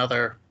this and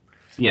other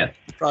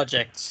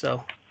projects,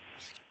 so,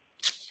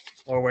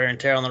 or wear and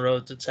tear on the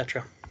roads,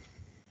 etc.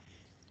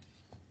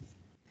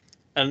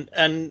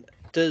 And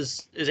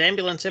is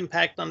ambulance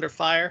impact under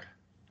fire?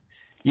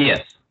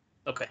 Yes.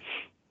 Okay.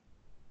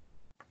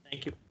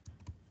 Thank you.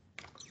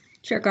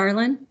 Chair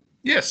Garland?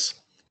 Yes.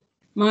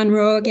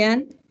 Monroe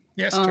again.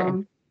 Yes,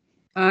 John.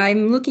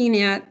 I'm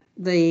looking at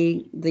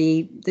the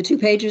 2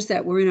 pages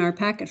that were in our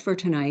packet for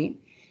tonight,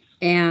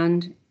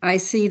 and I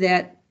see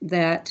that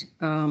Mr.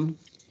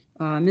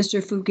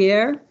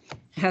 Fugere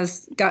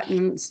has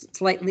gotten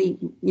slightly,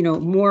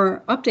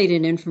 more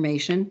updated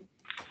information.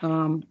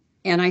 And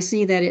I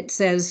see that it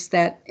says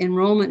that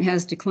enrollment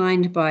has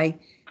declined by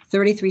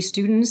 33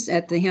 students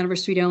at the Hanover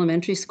Street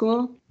Elementary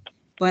School.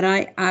 But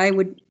I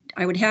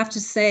would have to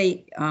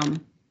say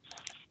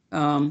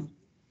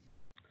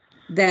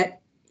that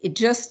it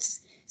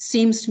just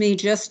seems to me,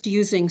 just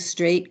using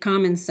straight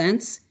common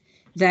sense,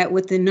 that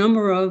with the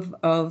number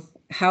of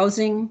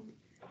housing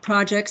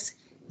projects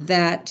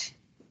that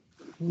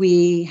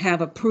we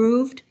have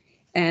approved,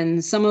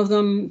 and some of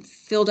them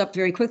filled up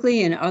very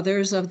quickly and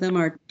others of them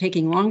are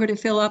taking longer to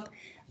fill up.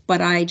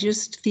 But I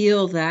just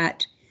feel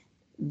that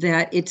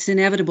it's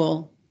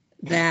inevitable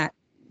that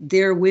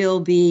there will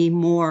be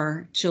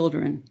more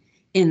children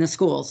in the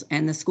schools,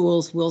 and the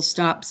schools will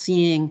stop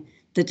seeing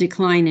the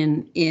decline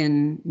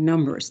in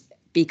numbers.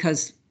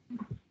 Because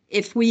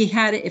if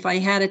I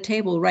had a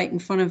table right in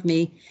front of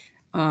me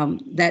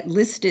that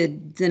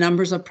listed the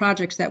numbers of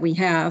projects that we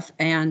have,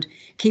 and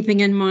keeping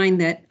in mind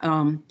that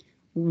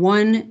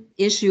one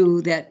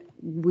issue that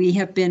we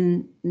have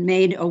been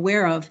made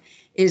aware of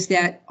is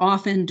that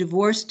often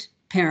divorced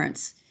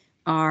parents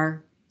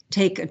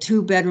take a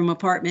 2-bedroom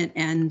apartment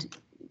and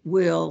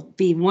will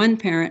be one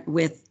parent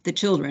with the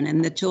children,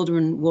 and the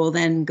children will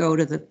then go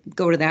to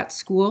that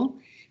school.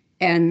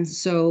 And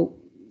so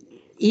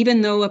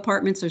even though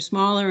apartments are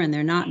smaller and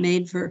they're not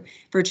made for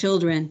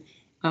children,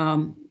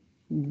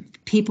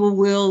 people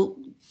will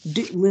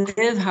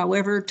live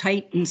however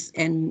tight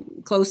and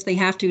close they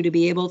have to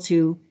be able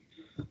to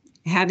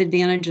have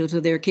advantage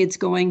of their kids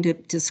going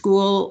to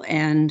school.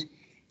 And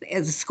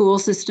the school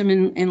system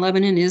in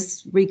Lebanon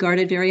is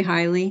regarded very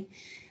highly,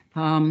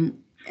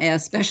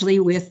 especially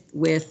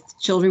with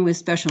children with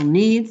special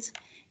needs.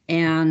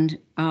 And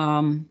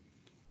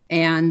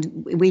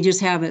we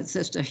just have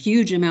just a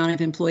huge amount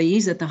of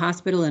employees at the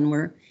hospital,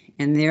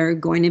 and they're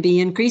going to be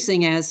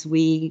increasing as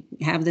we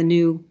have the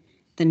new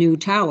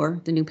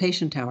tower, the new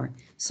patient tower.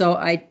 So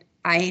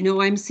I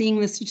know I'm seeing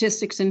the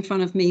statistics in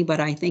front of me, but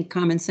I think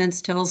common sense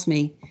tells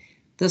me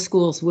the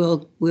schools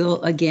will grow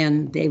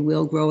again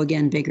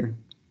bigger.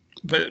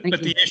 But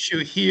the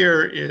issue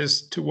here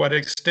is, to what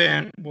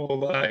extent will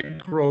that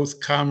growth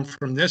come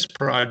from this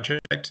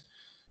project?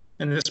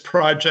 And this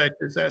project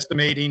is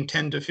estimating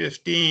 10 to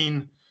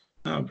 15,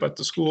 but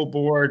the school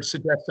board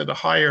suggested a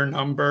higher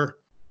number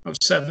of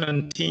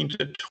 17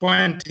 to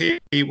 20,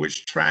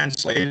 which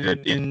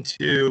translated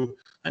into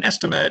an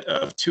estimate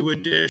of 2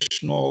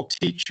 additional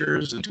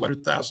teachers and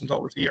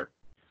 $200,000 a year.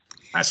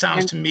 That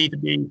sounds to me to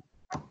be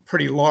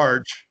pretty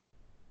large,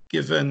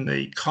 given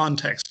the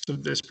context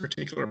of this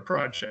particular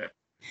project.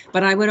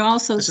 But I would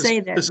also say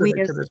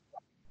that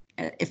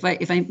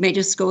if I may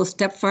just go a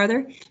step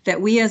farther,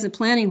 that we as a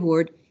planning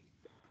board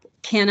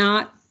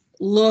cannot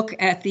look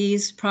at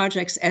these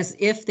projects as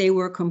if they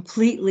were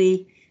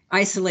completely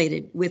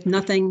isolated with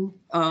nothing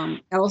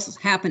else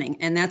happening.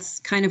 And that's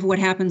kind of what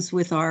happens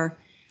with our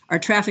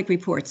traffic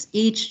reports.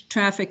 Each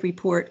traffic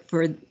report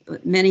for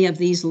many of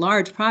these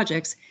large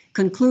projects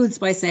concludes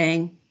by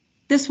saying,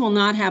 this will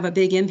not have a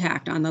big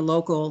impact on the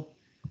local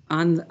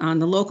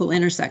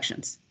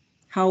intersections.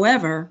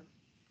 However,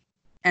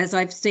 as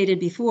I've stated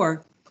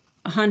before,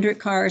 100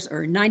 cars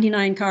or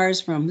 99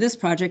 cars from this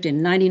project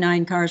and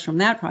 99 cars from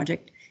that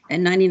project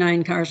and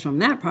 99 cars from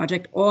that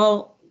project,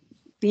 all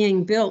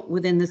being built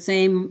within the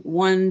same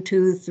 1,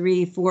 2,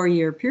 3, 4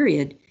 year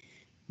period,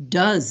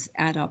 does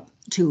add up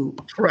to.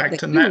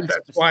 Correct, and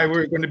that's why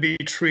we're going to be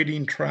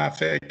treating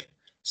traffic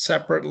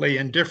separately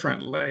and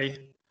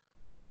differently.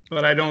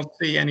 But I don't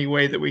see any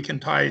way that we can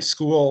tie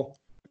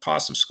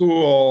cost of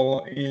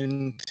school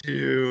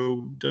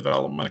into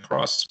development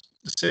across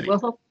the city.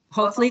 Well,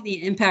 hopefully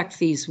the impact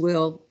fees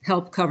will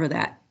help cover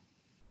that.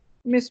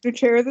 Mr.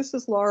 Chair, this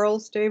is Laurel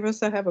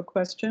Davis. I have a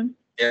question.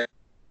 Yes,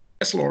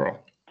 Laurel.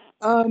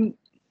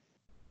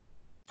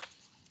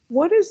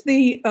 What is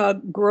the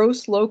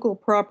gross local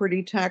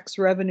property tax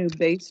revenue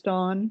based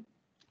on?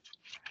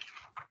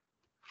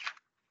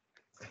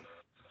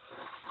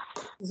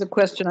 This is a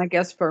question, I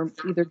guess, for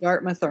either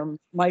Dartmouth or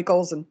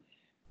Michaels,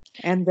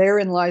 and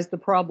therein lies the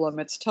problem.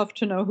 It's tough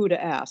to know who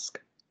to ask.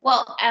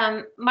 Well,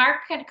 Mark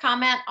could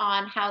comment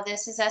on how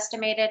this is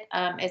estimated.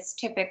 It's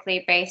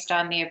typically based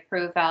on the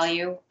approved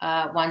value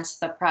once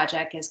the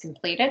project is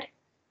completed.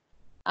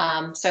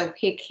 So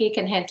he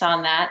can hint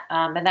on that,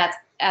 and that's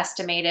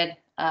estimated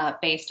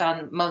based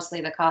on mostly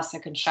the cost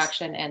of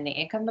construction and the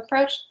income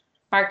approach.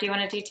 Mark, do you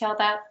want to detail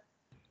that?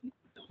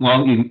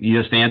 Well,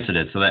 you just answered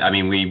it. So that, I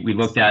mean, we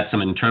looked at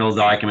some internal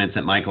documents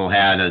that Michael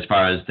had as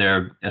far as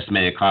their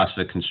estimated cost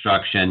of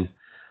construction,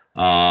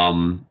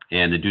 and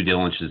the due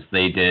diligence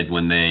they did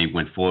when they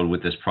went forward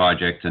with this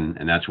project, and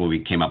that's where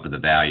we came up with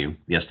the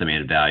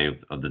estimated value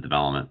of the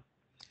development.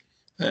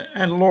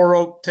 And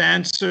Laurel, to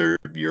answer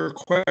your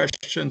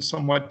question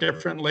somewhat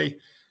differently,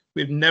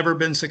 we've never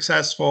been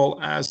successful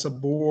as a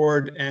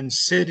board and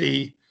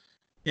city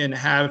in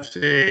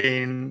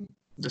having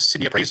the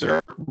city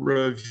appraiser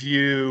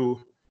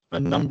review a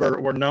number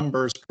or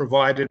numbers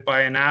provided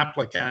by an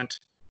applicant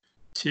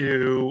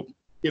to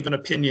give an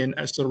opinion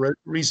as to the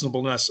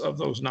reasonableness of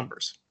those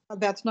numbers.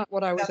 That's not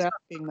what I was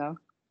asking, though.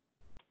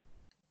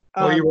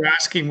 Well, you were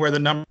asking where the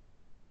numbers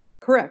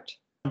Correct.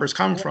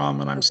 come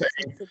from, and I'm saying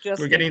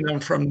we're getting them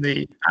from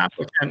the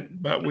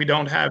applicant, but we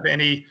don't have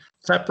any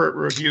separate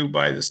review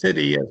by the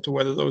city as to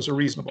whether those are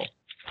reasonable.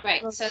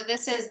 Right, so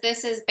this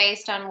is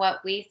based on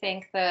what we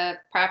think the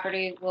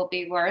property will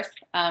be worth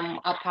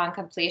upon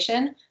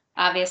completion.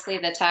 Obviously,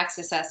 the tax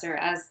assessor,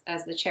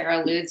 as the chair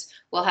alludes,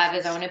 will have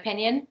his own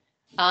opinion,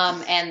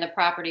 and the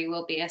property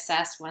will be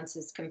assessed once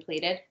it's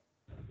completed.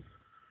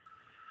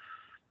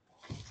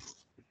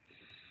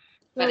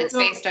 But it's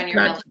based on your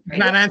millage rate. Can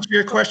that answer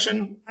your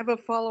question? I have a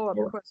follow-up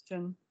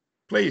question.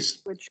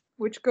 Please.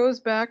 Which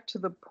goes back to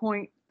the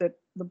points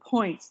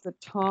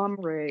that Tom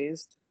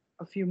raised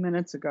a few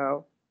minutes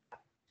ago.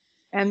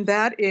 And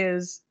that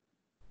is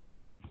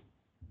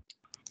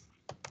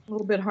a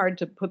little bit hard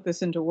to put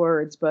this into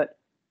words, but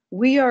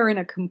we are in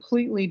a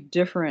completely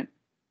different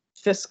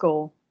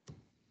fiscal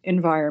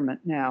environment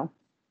now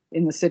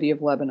in the city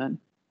of Lebanon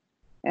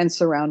and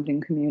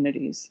surrounding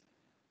communities.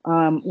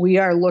 We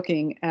are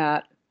looking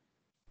at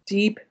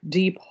deep,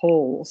 deep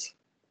holes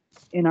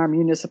in our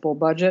municipal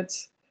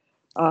budgets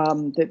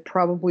that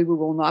probably we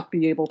will not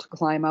be able to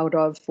climb out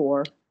of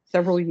for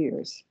several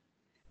years.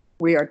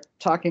 We are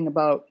talking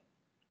about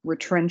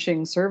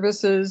retrenching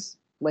services,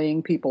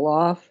 laying people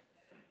off.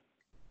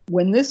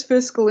 When this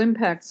fiscal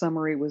impact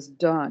summary was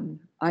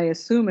done, I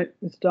assume it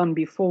was done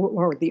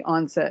before the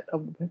onset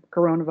of the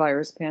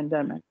coronavirus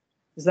pandemic.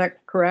 Is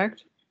that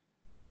correct?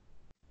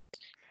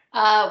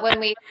 When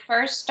we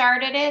first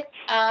started it,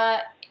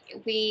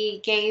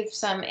 we gave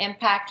some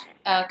impact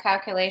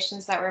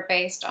calculations that were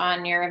based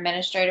on your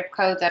administrative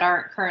code that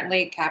aren't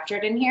currently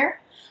captured in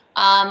here.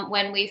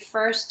 When we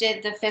first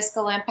did the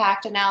fiscal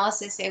impact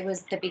analysis, it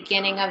was the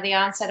beginning of the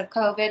onset of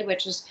COVID,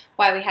 which is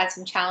why we had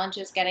some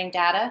challenges getting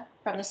data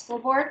from the school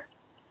board.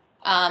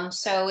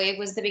 So it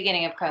was the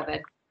beginning of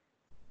COVID.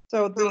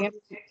 So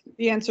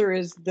the answer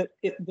is that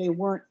they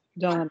weren't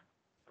done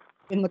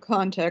in the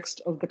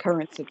context of the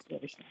current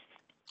situation.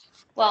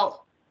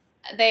 Well,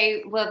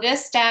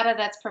 this data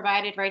that's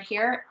provided right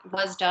here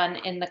was done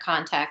in the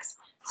context.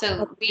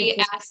 So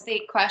we asked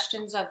the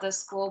questions of the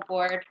school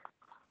board,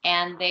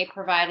 and they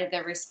provided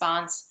the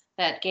response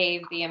that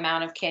gave the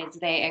amount of kids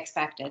they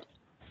expected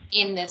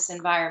in this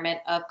environment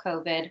of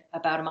COVID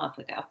about a month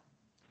ago.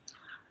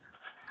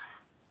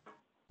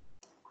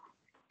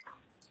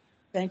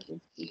 Thank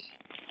you.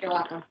 You're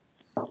welcome.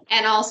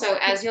 And also,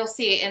 as you'll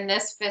see in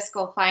this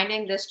fiscal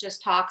finding, this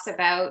just talks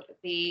about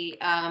the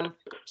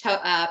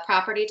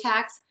property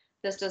tax.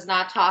 This does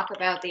not talk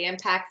about the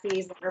impact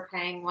fees that we're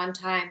paying one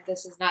time.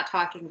 This is not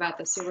talking about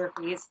the sewer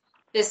fees.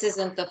 This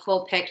isn't the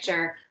full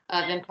picture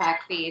of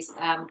impact fees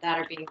that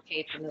are being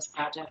paid from this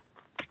project.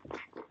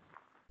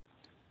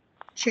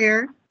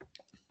 Chair,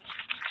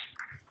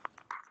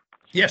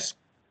 Yes.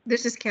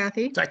 this is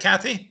Kathy. Is that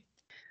Kathy?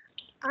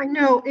 I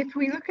know if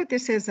we look at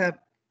this as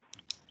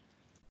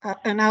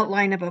an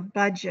outline of a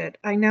budget,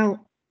 I know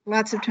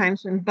lots of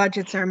times when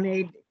budgets are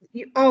made,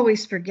 you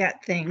always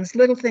forget things,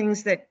 little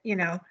things that,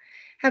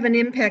 have an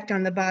impact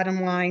on the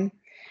bottom line.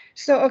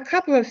 So a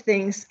couple of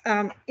things.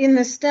 In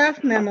the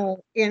staff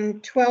memo in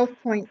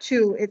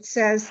 12.2, it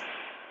says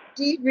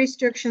deed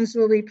restrictions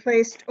will be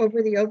placed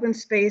over the open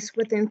space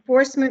with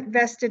enforcement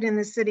vested in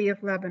the city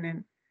of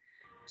Lebanon.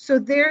 So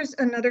there's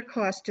another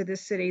cost to the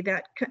city,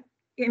 that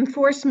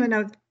enforcement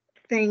of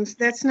things,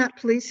 that's not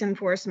police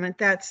enforcement.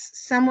 That's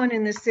someone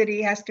in the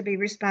city has to be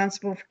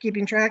responsible for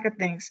keeping track of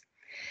things.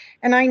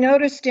 And I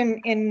noticed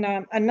in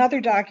another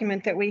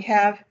document that we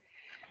have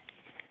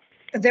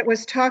that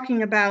was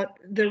talking about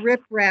the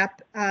riprap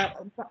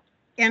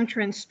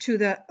entrance to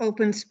the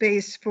open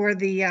space for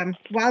the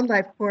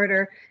wildlife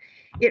corridor,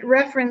 it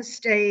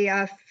referenced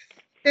a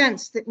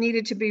fence that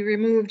needed to be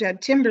removed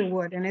at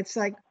Timberwood. And it's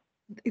like,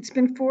 it's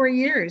been 4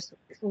 years.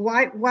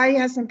 Why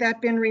hasn't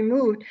that been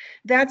removed?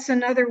 That's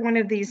another one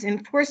of these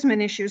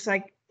enforcement issues.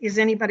 Like, is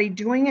anybody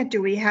doing it?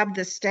 Do we have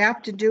the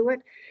staff to do it?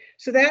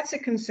 So that's a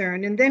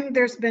concern. And then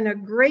there's been a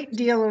great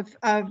deal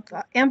of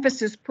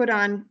emphasis put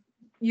on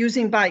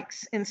using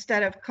bikes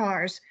instead of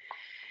cars.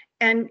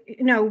 And,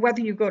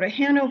 whether you go to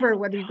Hanover, or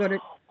whether you go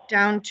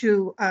down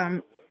to,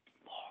 I'm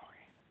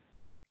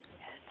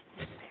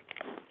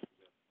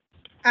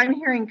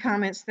hearing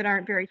comments that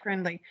aren't very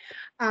friendly.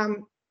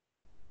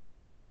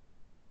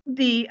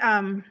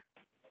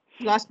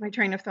 Lost my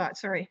train of thought,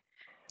 sorry.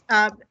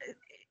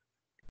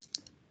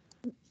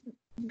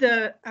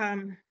 The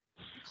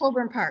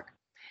Colburn Park.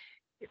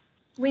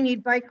 We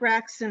need bike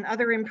racks and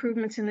other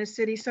improvements in the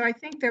city. So I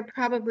think there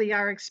probably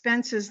are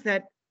expenses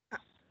that,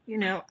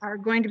 are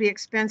going to be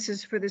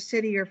expenses for the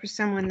city or for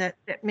someone that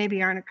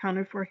maybe aren't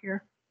accounted for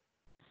here.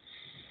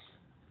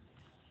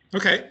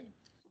 Okay,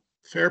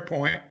 fair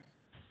point.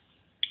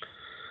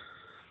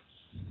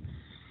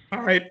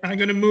 All right, I'm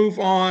going to move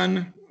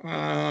on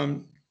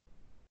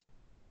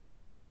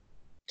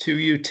to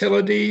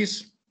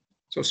utilities.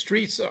 So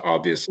streets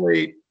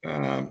obviously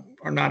are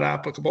not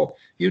applicable.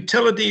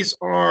 Utilities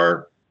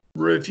are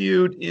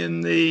reviewed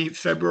in the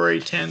February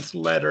 10th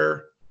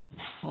letter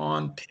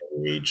on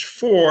page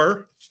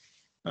 4.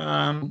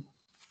 And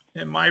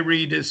my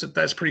read is that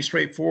that's pretty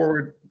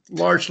straightforward,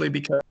 largely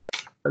because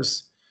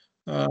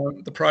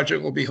the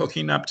project will be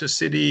hooking up to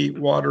city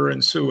water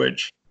and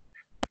sewage.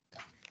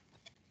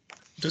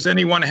 Does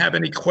anyone have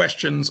any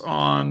questions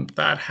on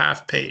that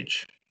half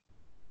page?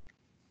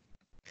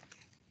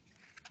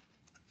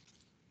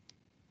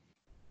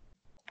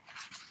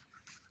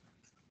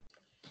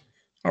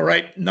 All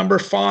right, number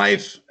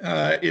 5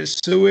 is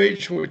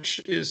sewage, which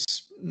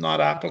is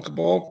not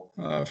applicable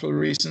for the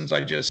reasons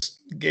I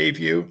just gave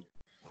you.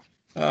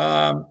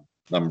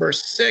 Number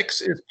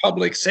 6 is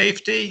public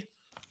safety.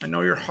 I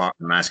know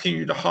I'm asking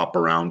you to hop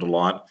around a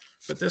lot,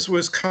 but this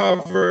was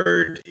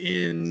covered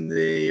in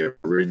the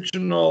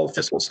original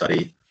fiscal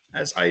study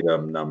as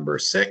item number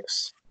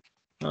 6.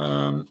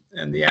 And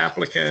the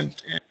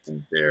applicant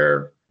and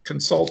their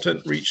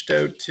consultant reached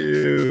out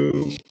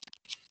to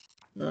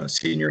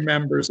senior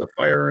members of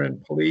fire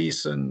and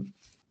police, and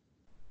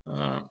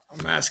I'm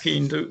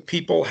asking, do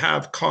people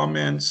have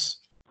comments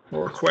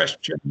or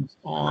questions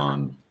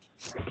on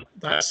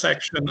that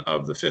section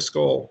of the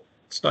fiscal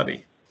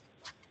study?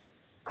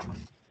 It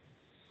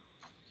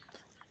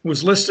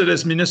was listed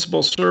as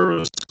municipal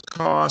service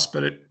costs,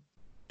 but it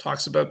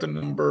talks about the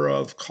number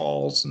of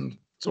calls and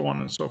so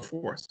on and so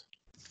forth.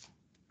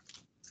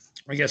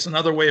 I guess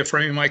another way of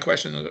framing my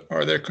question is,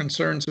 are there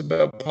concerns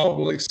about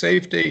public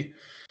safety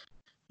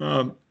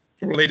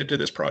related to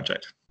this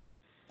project?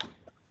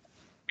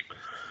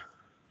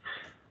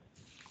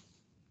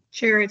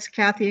 Chair, it's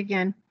Kathy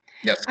again.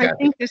 Yes, I Kathy.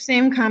 think the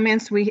same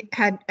comments we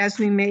had as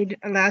we made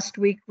last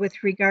week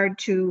with regard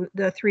to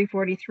the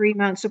 343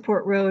 Mount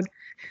Support Road,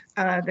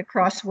 the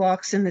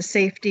crosswalks and the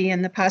safety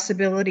and the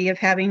possibility of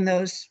having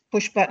those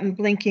push button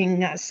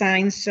blinking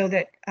signs so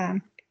that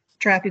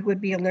traffic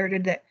would be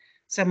alerted that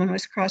someone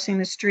was crossing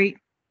the street.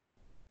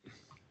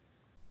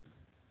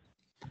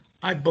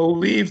 I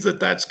believe that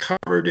that's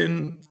covered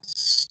in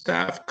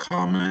staff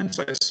comments.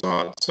 I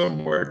saw it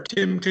somewhere.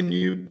 Tim, can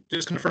you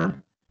just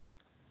confirm?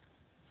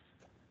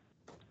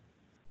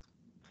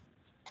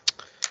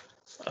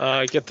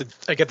 I get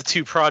the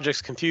two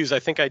projects confused. I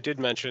think I did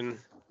mention.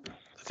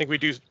 I think we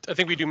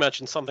do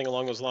mention something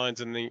along those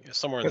lines in the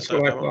somewhere in the That's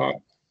what I memo.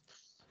 thought.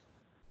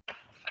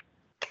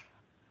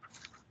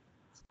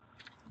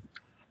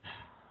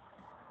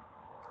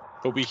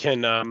 But we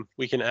can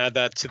add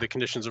that to the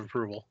conditions of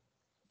approval.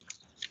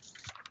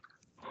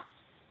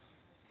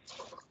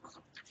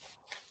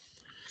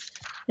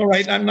 All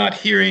right, I'm not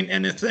hearing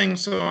anything,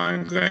 so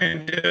I'm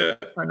going to,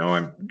 I know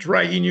I'm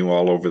dragging you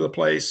all over the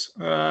place.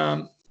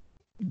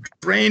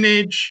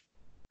 Drainage,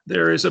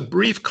 there is a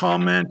brief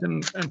comment,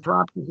 and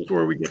perhaps this is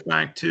where we get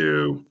back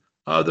to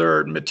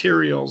other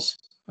materials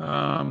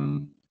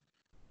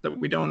that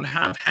we don't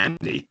have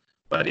handy.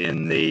 But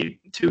in the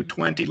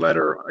 220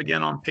 letter,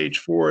 again on page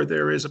 4,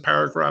 there is a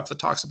paragraph that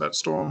talks about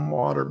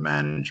stormwater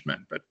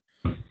management. But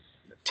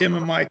Tim,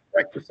 am I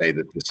correct to say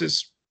that this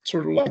is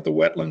sort of like the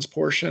wetlands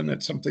portion?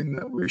 It's something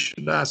that we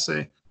should ask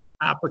the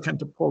applicant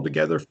to pull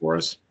together for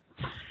us?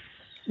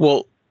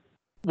 Well,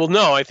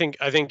 no. I think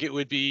it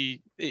would be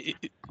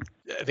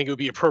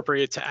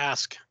appropriate to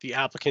ask the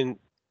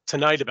applicant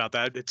tonight about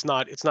that. It's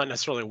not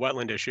necessarily a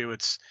wetland issue.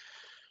 It's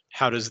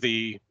how does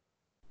the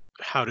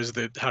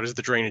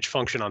drainage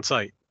function on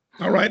site?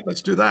 All right,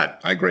 let's do that.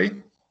 I agree.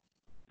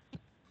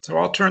 So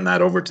I'll turn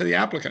that over to the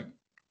applicant.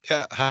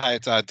 Yeah, hi,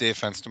 it's Dave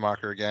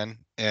Fenstermacher again.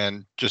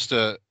 And just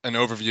an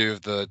overview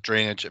of the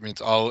drainage. I mean,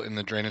 it's all in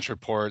the drainage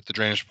report. The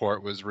drainage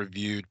report was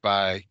reviewed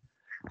by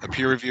a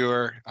peer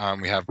reviewer.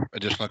 We have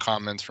additional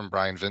comments from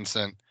Brian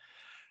Vincent.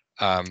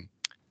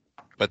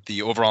 But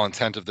the overall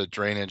intent of the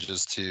drainage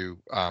is to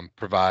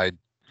provide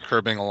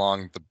curbing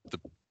along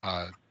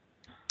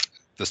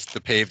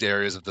the paved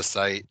areas of the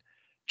site,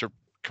 to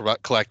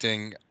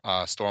collecting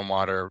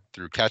stormwater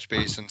through catch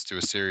basins to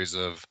a series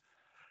of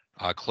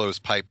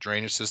closed pipe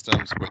drainage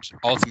systems, which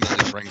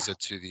ultimately brings it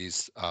to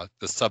these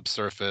the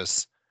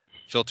subsurface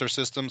filter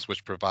systems,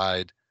 which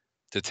provide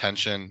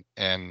detention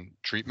and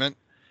treatment,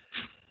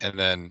 and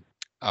then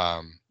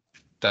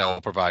that will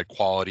provide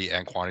quality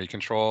and quantity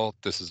control.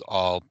 This has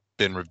all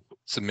been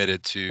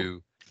submitted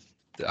to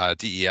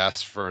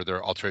DES for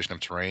their alteration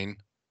of terrain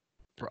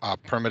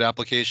permit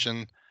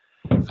application.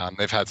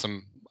 They've had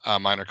some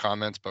minor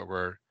comments, but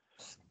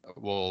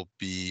we'll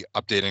be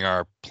updating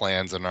our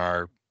plans and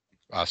our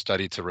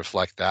study to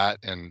reflect that,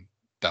 and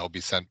that will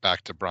be sent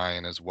back to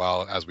Brian as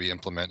well as we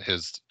implement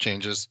his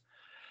changes.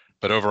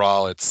 But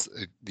overall,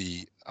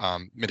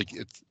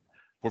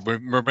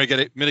 we're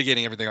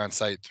mitigating everything on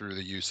site through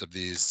the use of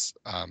these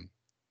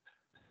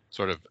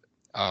sort of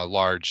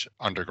large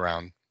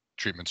underground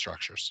treatment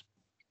structures.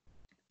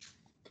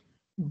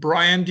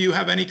 Brian, do you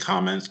have any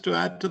comments to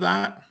add to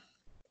that?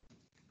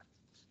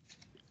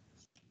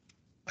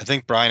 I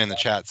think Brian in the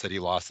chat said he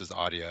lost his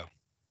audio,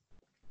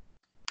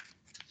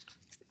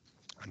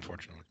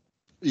 unfortunately.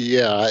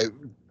 Yeah,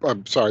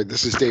 I'm sorry.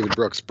 This is David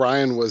Brooks.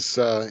 Brian was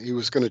he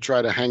was going to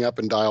try to hang up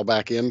and dial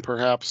back in,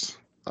 perhaps,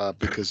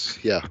 because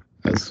yeah,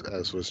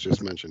 as was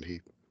just mentioned, he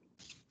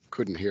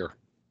couldn't hear.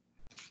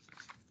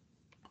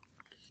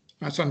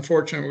 That's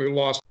unfortunate. We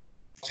lost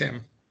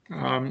Tim.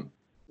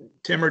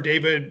 Tim or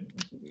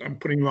David, I'm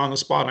putting you on the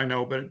spot, I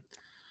know, but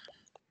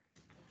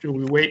should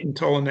we wait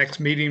until the next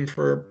meeting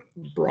for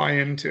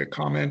Brian to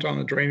comment on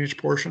the drainage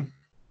portion?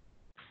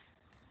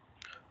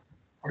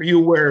 Are you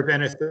aware of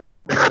anything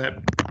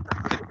that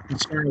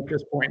concern at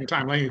this point in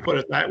time? Let me put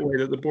it that way,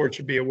 that the board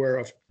should be aware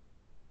of.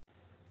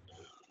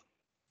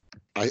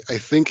 I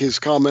think his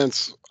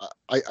comments.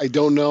 I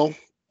don't know,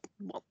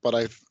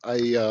 but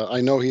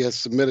I know he has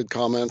submitted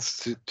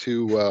comments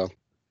to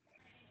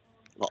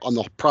on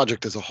the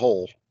project as a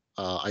whole.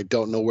 I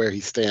don't know where he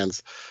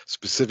stands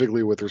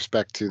specifically with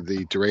respect to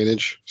the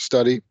drainage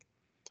study.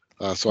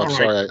 So I'm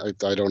sorry,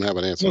 I don't have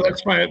an answer. No,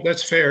 that's fine.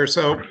 That's fair.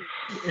 So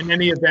in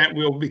any event,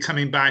 we'll be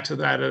coming back to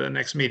that at the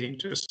next meeting,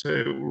 just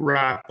to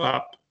wrap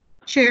up.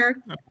 Chair,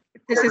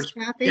 this is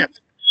Kathy. Yes,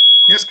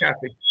 yes,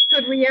 Kathy.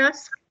 Could we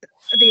ask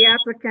the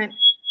applicant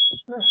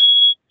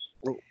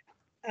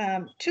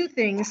two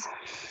things?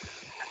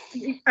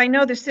 I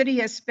know the city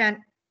has spent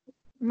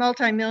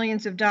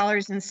multi-millions of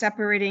dollars in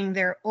separating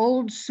their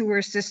old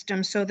sewer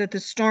system so that the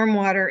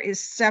stormwater is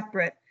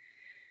separate.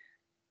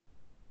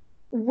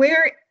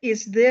 Where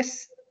is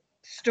this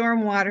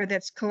stormwater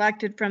that's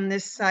collected from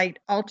this site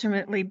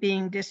ultimately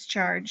being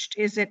discharged?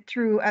 Is it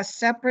through a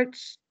separate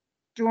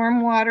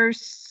stormwater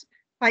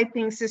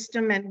piping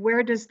system, and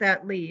where does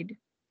that lead?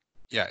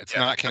 Yeah, it's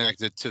not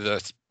connected to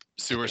the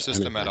sewer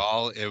system at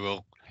all. It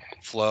will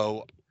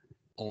flow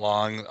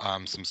along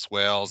some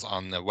swales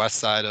on the west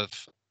side of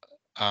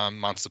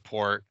Mount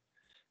Support,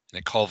 and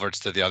it culverts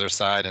to the other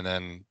side, and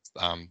then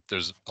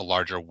there's a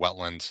larger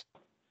wetland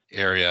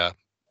area,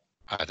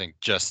 I think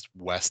just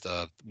west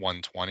of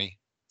 120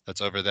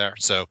 that's over there.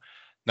 So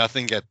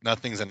nothing's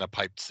in a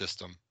piped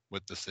system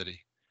with the city,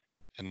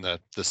 and the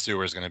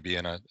sewer is going to be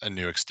in a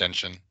new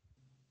extension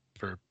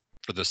for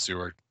the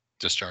sewer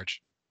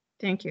discharge.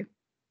 Thank you.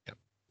 Yep.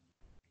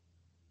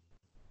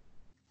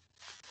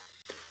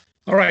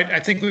 All right, I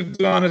think we've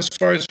gone as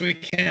far as we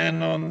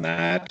can on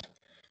that.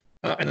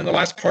 And then the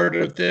last part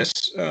of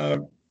this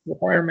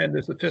requirement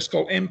is the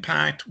fiscal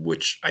impact,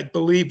 which I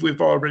believe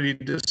we've already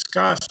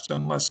discussed,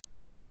 unless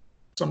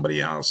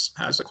somebody else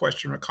has a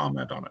question or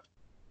comment on it.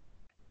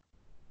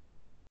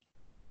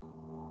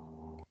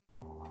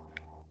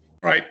 All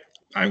right,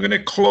 I'm going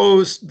to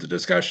close the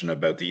discussion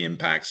about the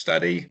impact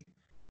study,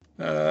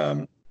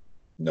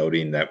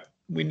 noting that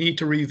we need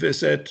to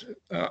revisit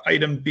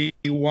item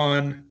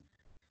B1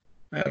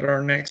 at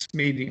our next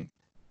meeting.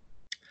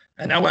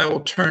 And now I will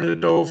turn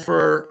it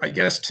over, I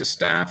guess, to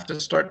staff to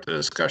start the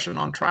discussion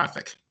on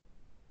traffic.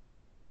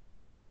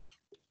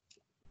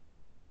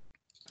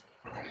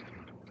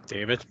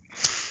 David?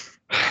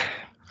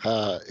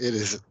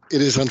 It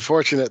is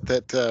unfortunate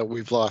that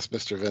we've lost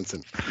Mr.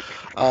 Vincent.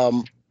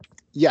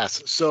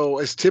 Yes, so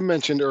as Tim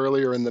mentioned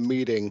earlier in the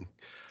meeting,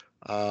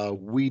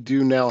 we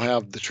do now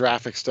have the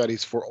traffic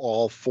studies for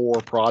all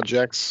 4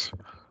 projects,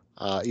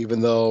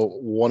 even though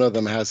one of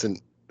them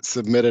hasn't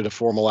submitted a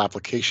formal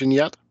application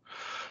yet.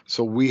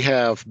 So we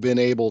have been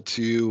able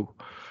to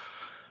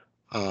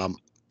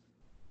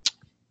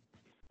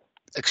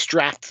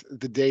extract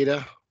the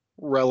data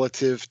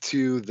relative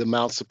to the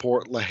Mount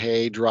Support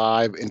LaHaye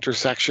Drive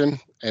intersection,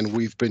 and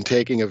we've been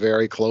taking a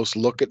very close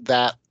look at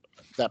that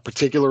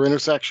particular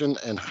intersection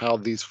and how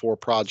these 4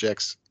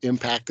 projects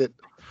impact it.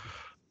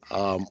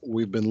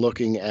 We've been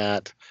looking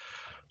at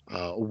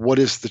what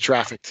is the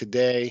traffic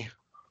today,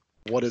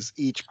 what is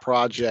each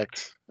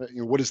project,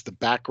 what is the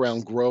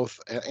background growth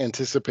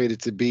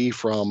anticipated to be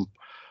from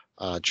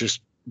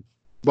just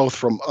both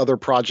from other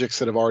projects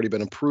that have already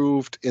been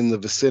approved in the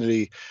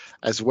vicinity,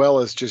 as well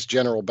as just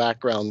general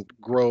background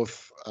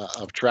growth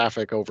of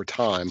traffic over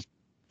time.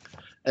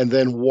 And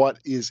then what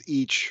is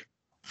each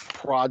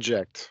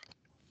project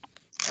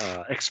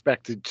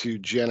expected to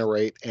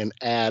generate and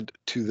add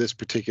to this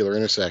particular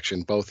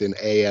intersection, both in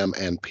AM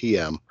and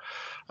PM.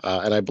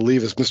 And I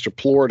believe, as Mr.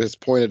 Plord has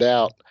pointed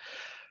out,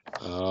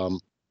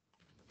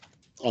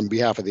 on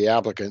behalf of the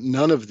applicant,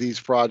 none of these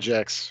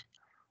projects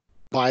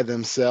by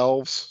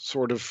themselves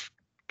sort of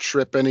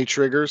trip any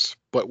triggers,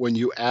 but when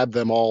you add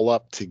them all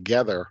up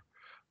together,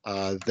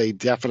 they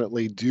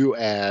definitely do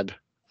add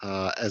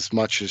as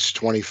much as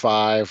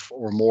 25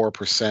 or more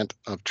 %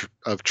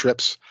 of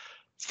trips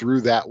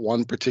through that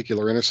one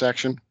particular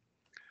intersection.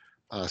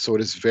 So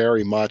it is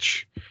very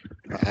much,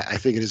 I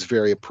think it is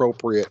very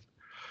appropriate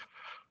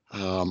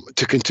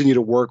to continue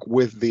to work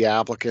with the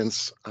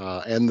applicants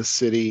and the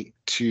city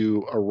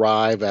to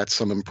arrive at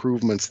some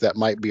improvements that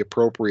might be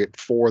appropriate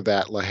for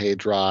that LaHaye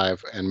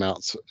Drive and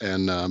Mount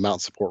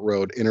Support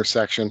Road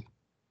intersection.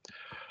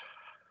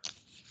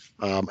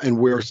 And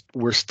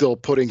we're still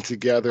putting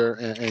together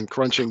and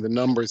crunching the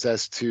numbers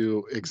as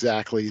to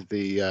exactly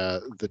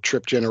the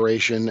trip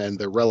generation and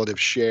the relative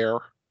share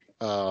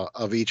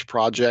of each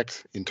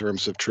project in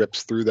terms of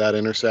trips through that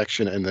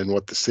intersection, and then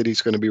what the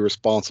city's going to be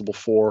responsible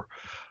for,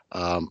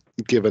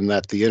 given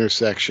that the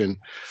intersection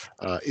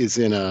is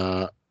in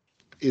a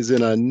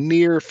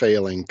near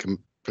failing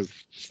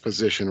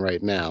position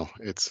right now.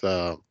 It's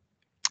a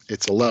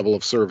level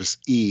of service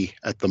E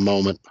at the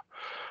moment.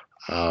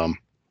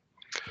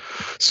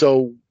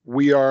 So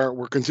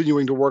we're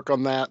continuing to work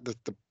on that.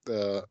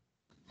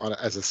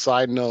 As a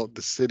side note,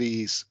 the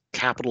city's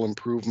capital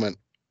improvement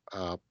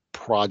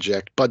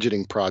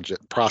budgeting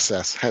project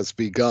process has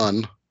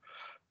begun,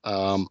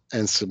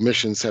 and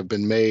submissions have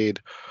been made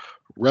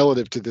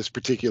relative to this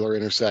particular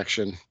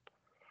intersection,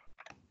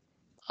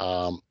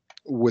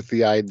 with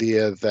the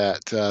idea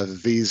that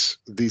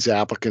these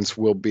applicants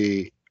will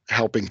be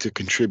helping to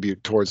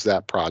contribute towards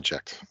that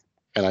project.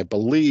 And I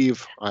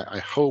believe, I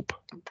hope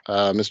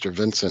Mr.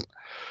 Vincent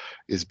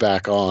is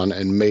back on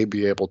and may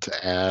be able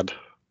to add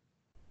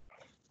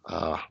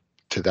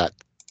to that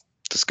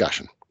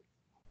discussion.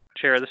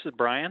 Chair, this is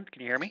Brian.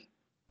 Can you hear me?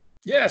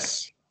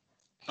 Yes.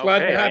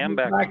 Glad Okay, to I have am you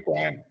back. back,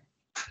 Brian.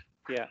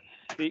 Yeah.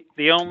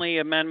 The only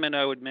amendment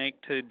I would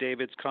make to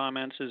David's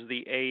comments is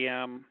the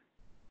AM.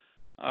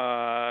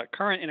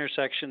 Current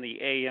intersection, the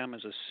AM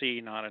is a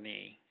C, not an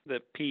E.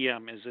 The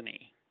PM is an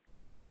E.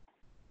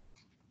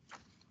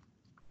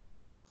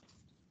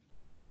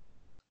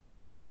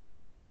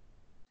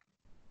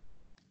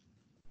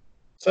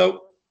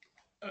 So,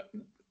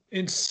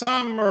 in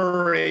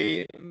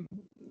summary,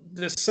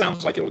 this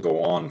sounds like it'll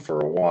go on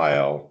for a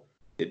while.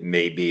 It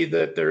may be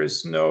that there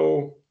is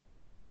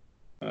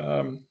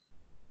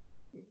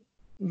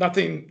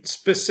nothing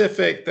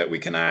specific that we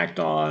can act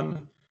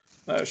on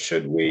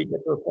should we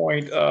get to the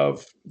point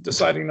of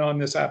deciding on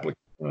this application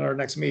in our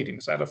next meeting.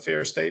 Is that a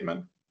fair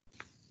statement?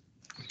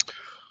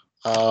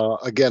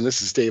 Again,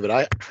 this is David.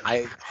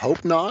 I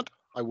hope not.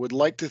 I would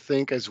like to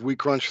think as we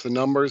crunch the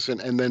numbers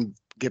and then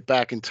get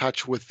back in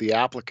touch with the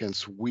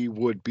applicants, we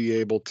would be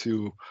able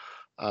to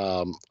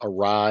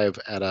arrive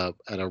at a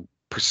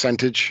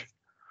percentage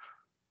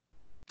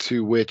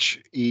to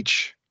which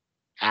each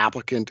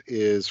applicant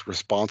is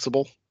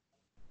responsible,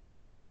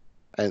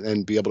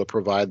 and be able to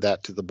provide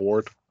that to the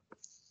board.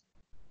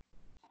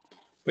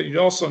 But you'd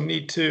also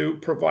need to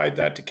provide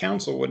that to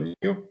council, wouldn't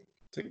you?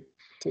 To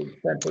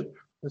that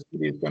the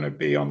city is going to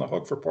be on the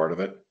hook for part of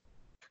it?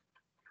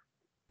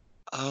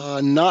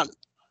 Not.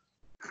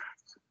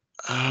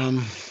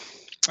 I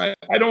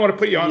don't want to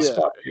put you on the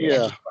spot.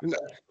 Yeah.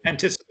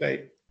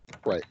 Anticipate.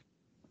 Right.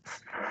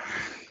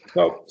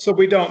 So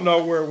we don't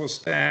know where we'll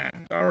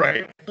stand. All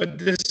right, but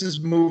this is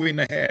moving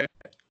ahead.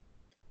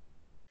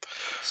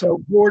 So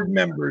board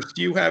members,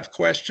 do you have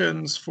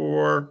questions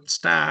for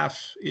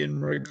staff in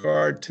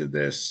regard to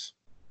this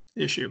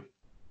issue?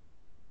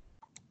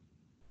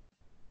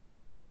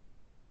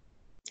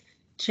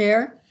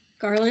 Chair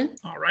Garland?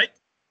 All right.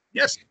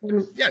 Yes.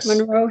 Yes.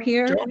 Monroe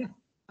here.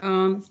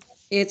 Joan?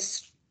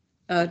 It's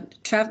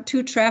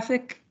two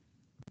traffic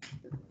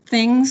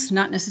things,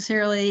 not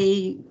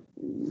necessarily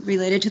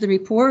related to the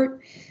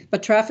report,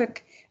 but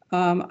traffic.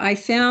 I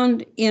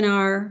found in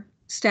our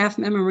staff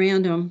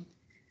memorandum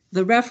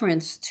the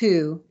reference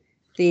to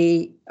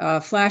the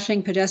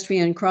flashing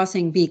pedestrian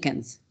crossing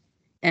beacons.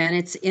 And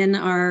it's in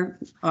our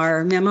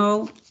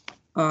memo,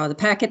 the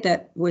packet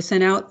that was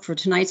sent out for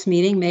tonight's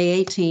meeting, May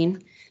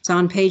 18. It's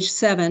on page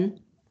 7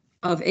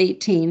 of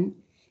 18,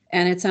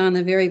 and it's on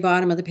the very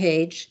bottom of the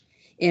page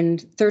in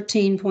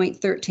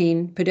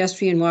 13.13,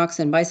 pedestrian walks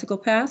and bicycle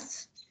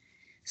paths.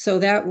 So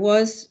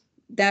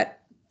that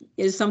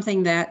is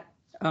something that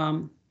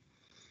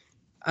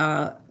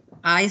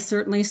I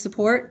certainly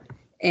support,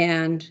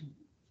 and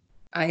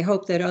I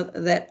hope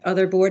that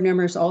other board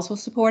members also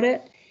support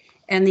it.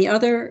 And the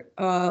other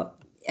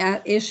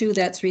issue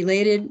that's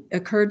related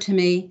occurred to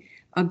me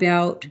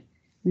about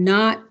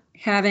not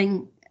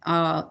having,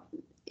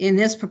 in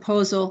this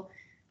proposal,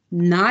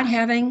 not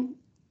having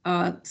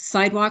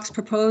sidewalks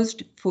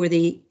proposed for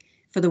the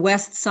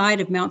west side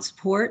of Mount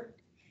Support.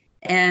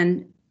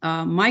 And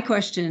my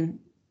question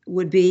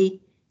would be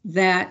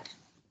that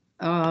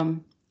that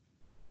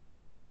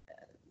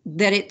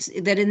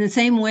in the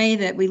same way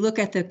that we look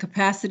at the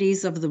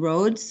capacities of the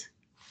roads,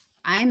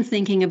 I'm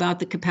thinking about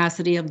the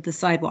capacity of the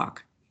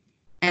sidewalk.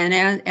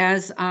 And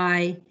as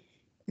I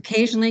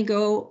occasionally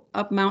go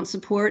up Mount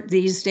Support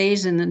these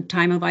days in the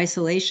time of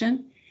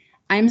isolation,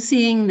 I'm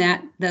seeing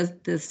that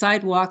the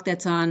sidewalk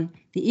that's on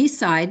the east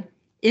side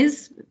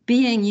is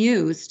being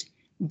used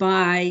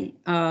by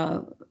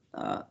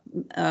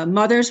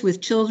mothers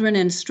with children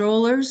and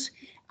strollers,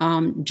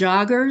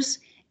 joggers,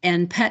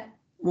 and pet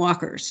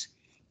walkers.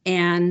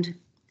 And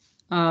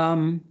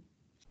I've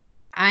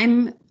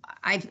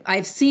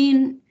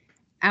seen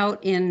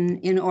out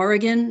in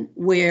Oregon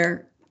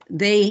where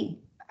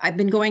I've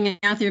been going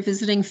out there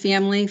visiting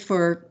family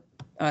for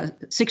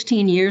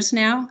 16 years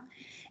now,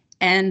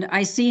 and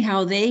I see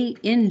how they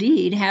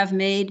indeed have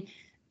made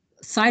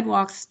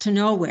sidewalks to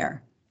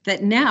nowhere,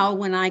 that now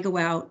when I go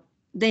out,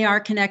 they are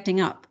connecting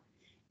up.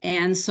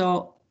 And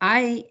so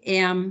I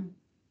am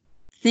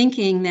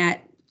thinking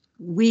that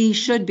we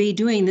should be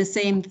doing the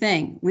same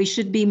thing. We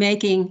should be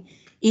making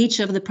each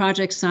of the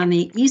projects on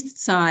the east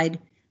side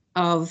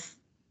of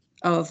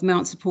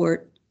Mount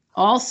Support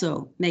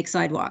also make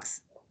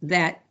sidewalks.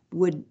 That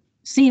would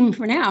seem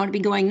for now to be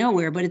going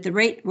nowhere, but at the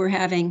rate we're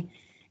having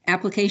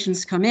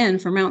applications come in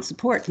for Mount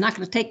Support, it's not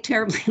going to take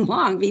terribly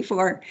long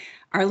before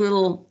our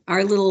little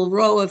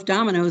row of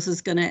dominoes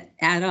is going to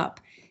add up.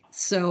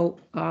 So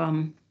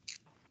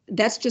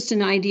that's just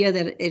an idea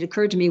that it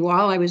occurred to me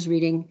while I was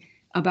reading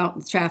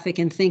about traffic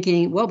and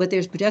thinking, well, but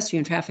there's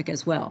pedestrian traffic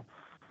as well.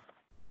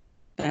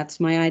 That's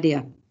my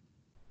idea.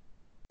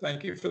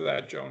 Thank you for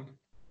that, Joan.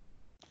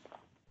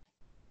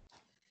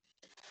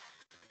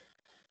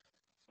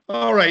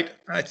 All right,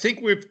 I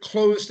think we've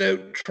closed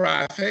out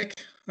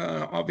traffic.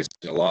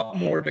 Obviously, a lot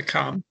more to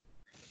come.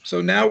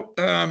 So now,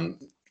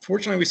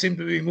 fortunately, we seem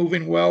to be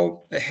moving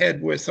well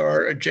ahead with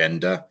our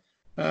agenda.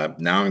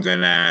 Now I'm going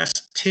to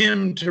ask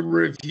Tim to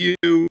review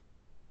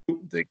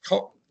the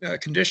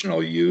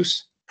conditional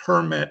use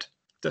permit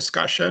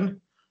discussion,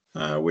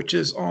 which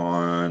is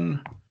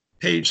on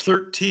page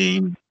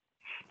 13,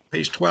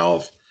 page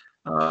 12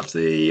 of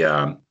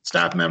the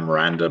staff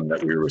memorandum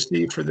that we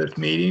received for this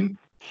meeting.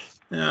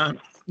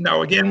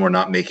 Now, again, we're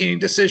not making any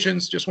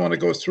decisions, just want to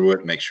go through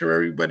it, make sure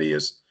everybody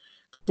is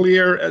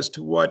clear as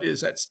to what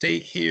is at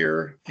stake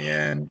here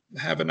and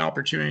have an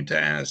opportunity to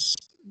ask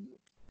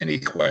any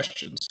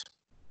questions.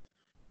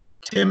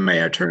 Tim,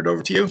 may I turn it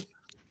over to you?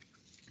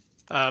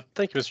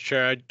 Thank you, Mr.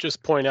 Chair. I'd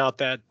just point out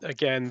that,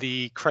 again,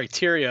 the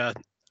criteria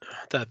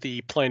that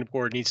the planning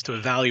board needs to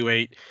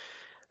evaluate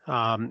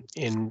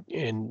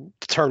in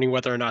determining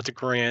whether or not to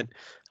grant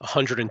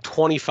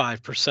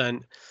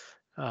 125%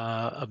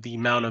 of the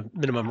amount of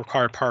minimum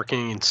required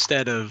parking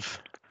instead of,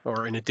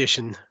 or in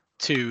addition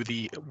to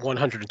the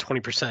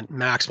 120%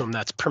 maximum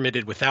that's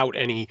permitted without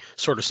any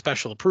sort of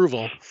special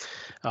approval.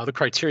 The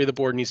criteria the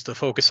board needs to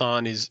focus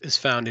on is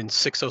found in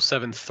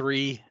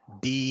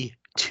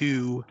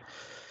 6073B2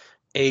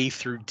 A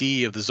through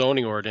D of the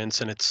zoning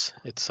ordinance, and it's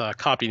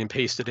copied and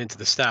pasted into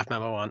the staff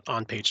memo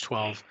on page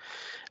 12.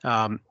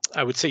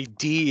 I would say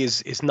D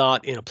is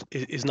not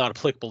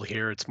applicable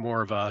here. It's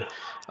more of a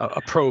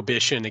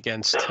prohibition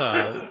against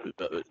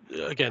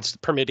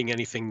permitting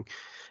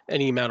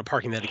any amount of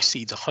parking that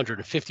exceeds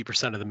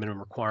 150% of the minimum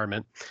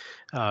requirement.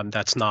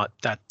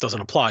 That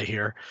doesn't apply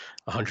here.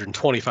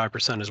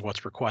 125% is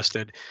what's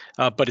requested,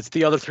 but it's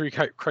the other three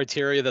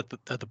criteria that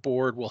the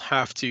board will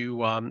have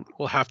to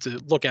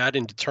look at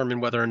and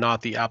determine whether or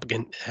not the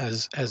applicant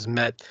has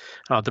met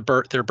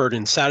their burden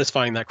in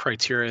satisfying that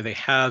criteria. They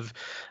have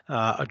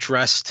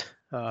addressed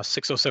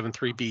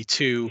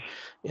 6073B2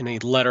 in a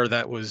letter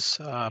that was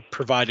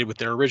provided with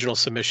their original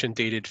submission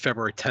dated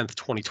February 10th,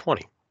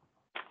 2020.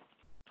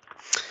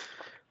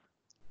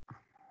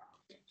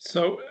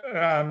 So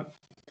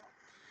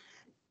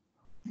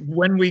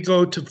when we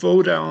go to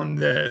vote on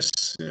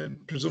this,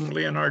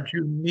 presumably in our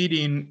June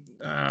meeting,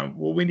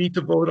 will we need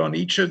to vote on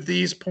each of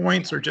these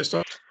points or just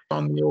on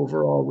the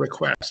overall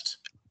request?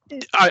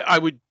 I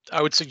would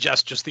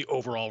suggest just the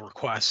overall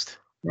request.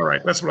 All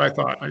right, that's what I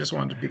thought. I just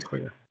wanted to be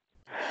clear.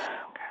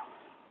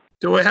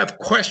 Do I have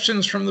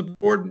questions from the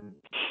board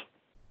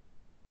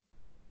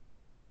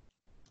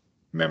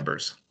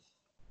members?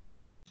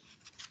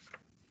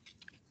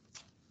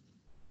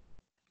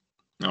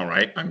 All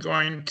right, I'm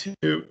going to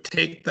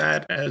take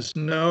that as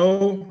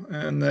no,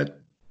 and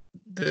that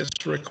this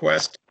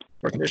request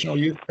for conditional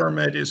use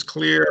permit is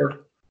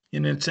clear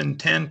in its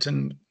intent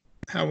and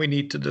how we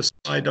need to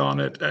decide on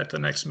it at the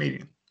next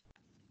meeting.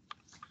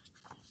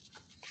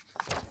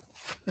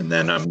 And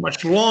then a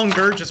much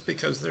longer, just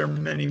because there are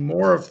many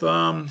more of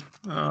them,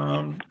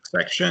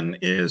 section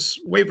is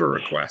waiver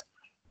request.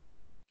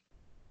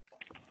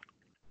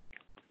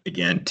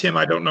 Again, Tim,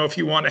 I don't know if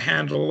you want to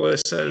handle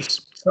this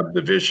as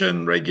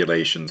subdivision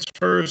regulations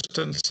first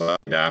and site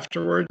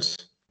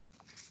afterwards.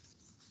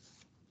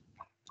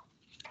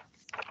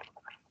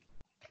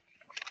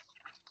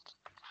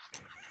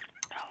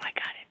 Oh, I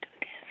gotta do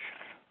this.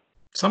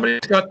 Somebody's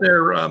got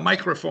their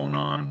microphone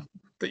on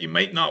that you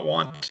might not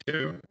want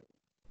to.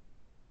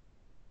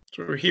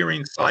 So we're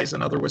hearing sighs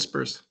and other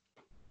whispers,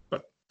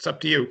 but it's up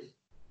to you.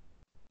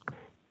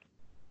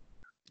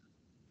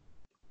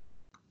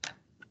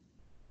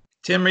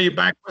 Tim, are you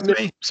back with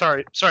me?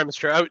 Sorry, Mr.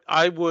 Chair.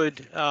 I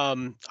would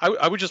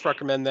just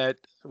recommend that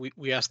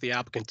we ask the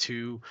applicant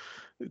to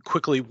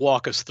quickly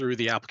walk us through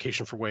the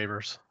application for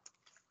waivers.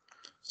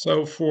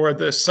 So for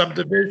the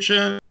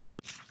subdivision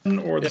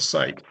or the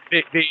site?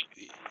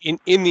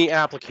 In the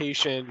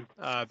application,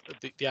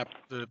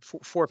 the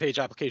 4-page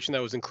application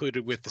that was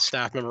included with the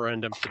staff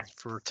memorandum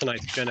for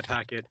tonight's agenda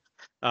packet,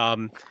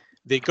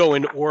 they go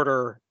in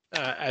order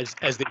as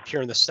they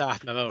appear in the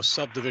staff memo.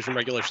 Subdivision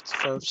regulations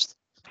first,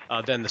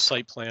 then the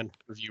site plan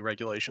review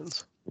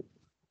regulations.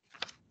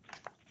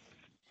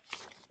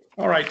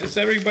 All right, does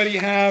everybody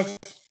have,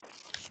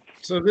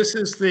 so this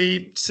is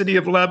the City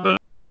of Lebanon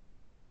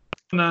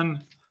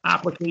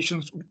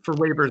applications for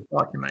waivers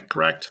document,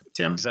 correct,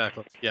 Tim?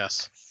 Exactly,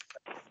 yes.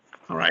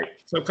 All right,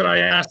 so could I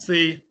ask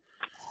the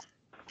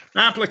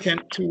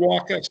applicant to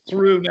walk us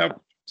through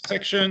now?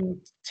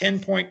 section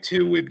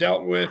 10.2 we've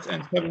dealt with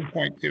and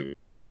 7.2,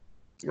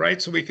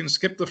 right? So we can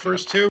skip the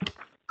first two?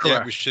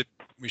 Yeah, we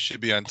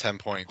should be on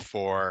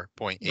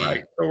 10.4.8.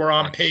 Right, so we're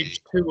on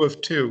page 2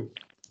 of 2.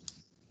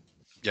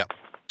 Yep.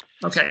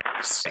 Okay.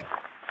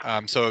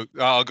 So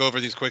I'll go over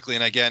these quickly.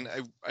 And again,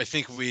 I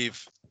think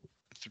we've,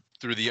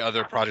 through the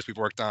other projects we've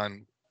worked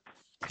on,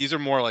 these are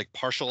more like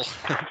partial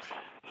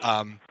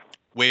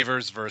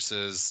waivers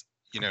versus,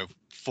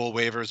 full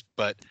waivers,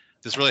 but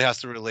this really has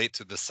to relate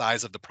to the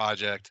size of the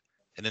project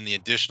and then the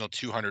additional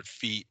 200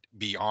 feet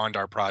beyond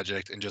our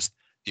project and just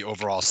the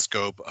overall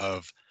scope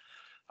of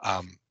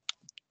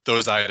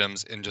those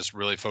items and just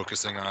really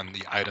focusing on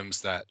the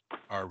items that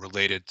are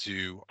related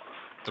to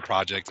the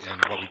project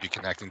and what we'd be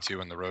connecting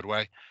to in the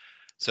roadway.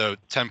 So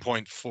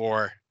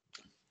 10.4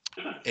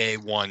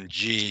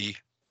 A1G,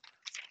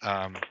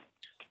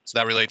 so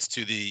that relates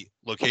to the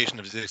location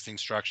of existing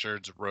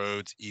structures,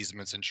 roads,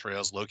 easements, and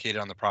trails located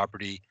on the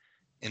property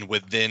and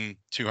within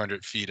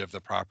 200 feet of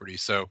the property.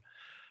 So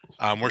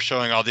we're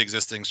showing all the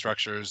existing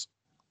structures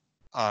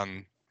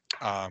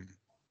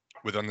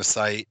within the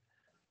site.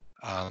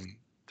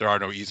 There are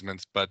no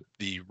easements, but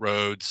the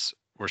roads,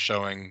 we're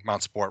showing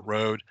Mount Sport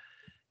Road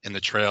and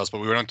the trails. But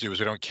what we don't do is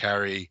we don't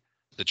carry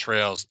the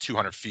trails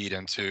 200 feet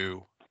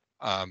into,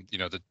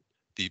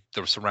 the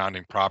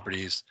surrounding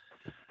properties.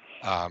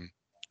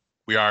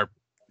 We are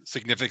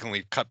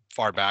significantly cut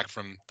far back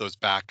from those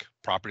back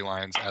property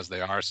lines as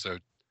they are. So,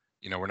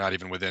 we're not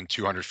even within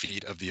 200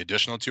 feet of the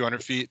additional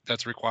 200 feet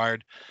that's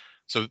required.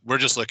 So we're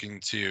just looking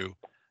to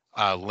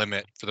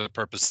limit, for the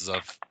purposes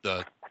of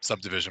the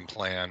subdivision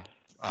plan,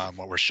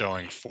 what we're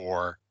showing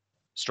for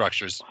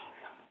structures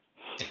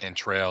and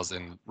trails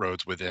and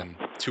roads within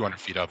 200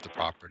 feet of the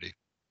property.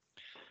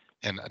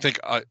 And I think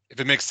if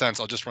it makes sense,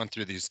 I'll just run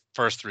through these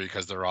first three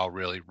because they're all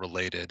really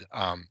related.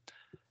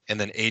 And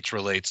then H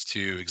relates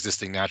to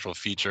existing natural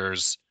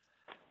features,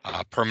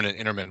 permanent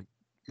intermittent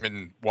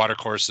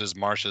watercourses,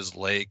 marshes,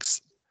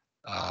 lakes,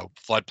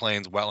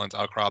 floodplains, wetlands,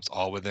 outcrops,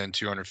 all within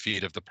 200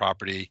 feet of the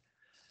property.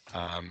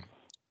 And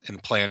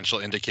the plan shall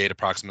indicate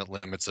approximate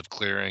limits of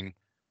clearing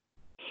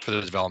for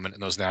the development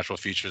and those natural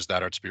features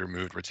that are to be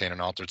removed, retained,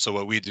 and altered. So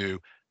what we do,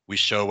 we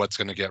show what's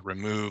going to get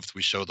removed,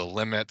 we show the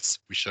limits,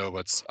 we show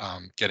what's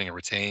getting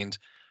retained.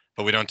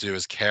 What we don't do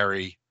is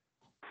carry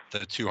the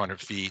 200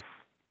 feet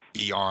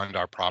beyond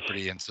our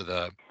property into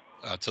the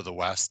to the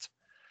west.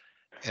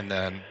 And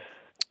then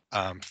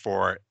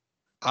for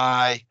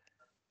I,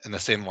 and the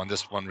same one,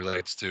 this one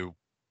relates to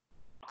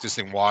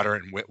existing water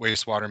and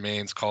wastewater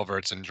mains,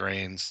 culverts, and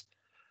drains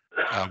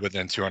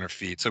within 200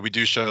 feet. So we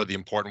do show the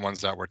important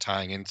ones that we're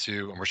tying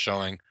into, and we're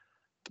showing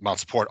the Mount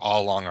Support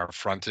all along our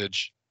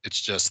frontage.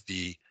 It's just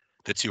the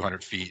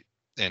 200 feet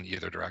in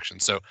either direction.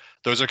 So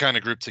those are kind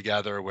of grouped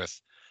together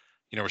with,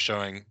 we're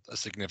showing a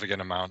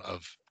significant amount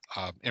of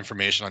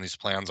information on these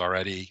plans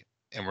already,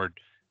 and we're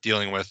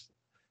dealing with,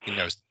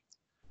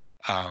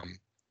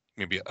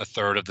 maybe a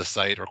third of the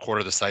site or a quarter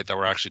of the site that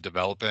we're actually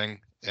developing,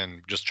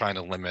 and just trying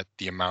to limit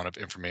the amount of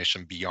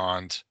information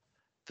beyond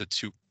the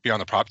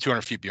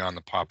 200 feet beyond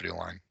the property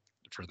line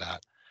for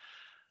that.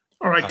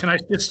 All right, can I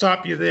just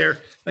stop you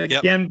there?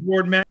 Again,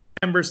 board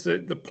members,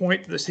 the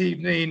point this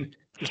evening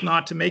is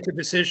not to make a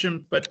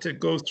decision, but to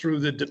go through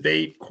the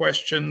debate,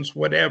 questions,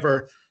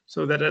 whatever,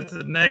 so that at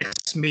the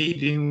next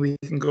meeting, we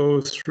can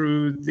go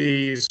through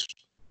these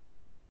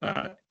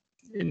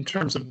in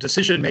terms of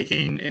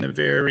decision-making in a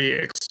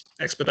very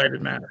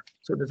expedited manner.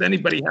 So does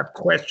anybody have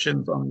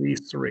questions on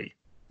these three,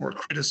 or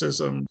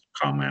criticism,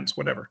 comments,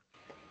 whatever?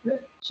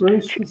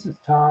 Bruce, this is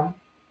Tom.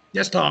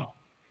 Yes, Tom.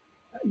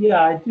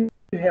 Yeah, I do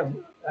have,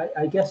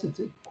 I guess it's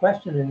a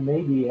question, and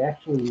maybe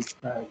actually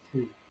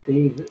to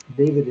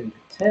David and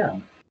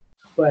Tim.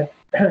 But,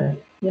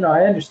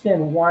 I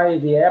understand why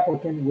the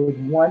applicant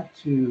would want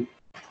to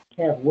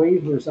have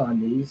waivers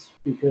on these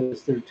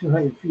because they're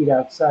 200 feet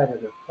outside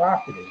of their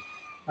property.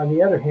 On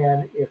the other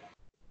hand,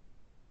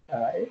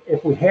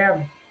 if we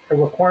have a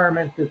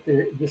requirement that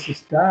this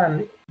is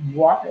done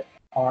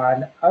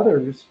on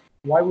others,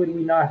 why would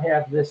we not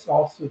have this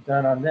also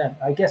done on them?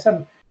 I guess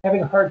I'm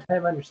having a hard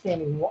time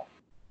understanding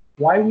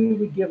why we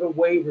would give a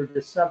waiver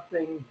to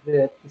something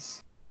that the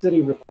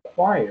city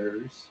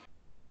requires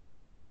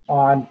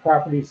on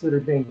properties that are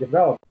being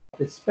developed,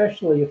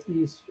 especially if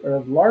these are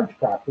large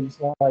properties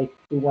like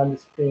the one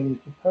that's being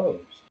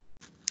proposed.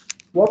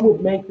 What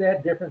would make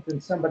that different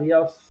than somebody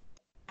else,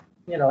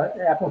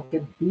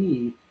 applicant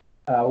B,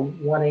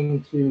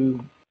 wanting to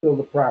build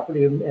a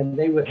property, and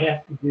they would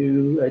have to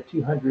do a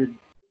 200,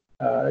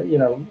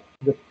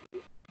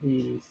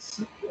 the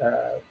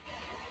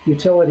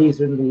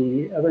utilities and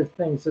the other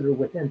things that are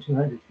within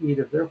 200 feet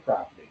of their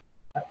property.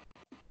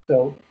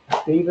 So,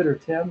 David or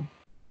Tim,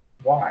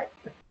 why?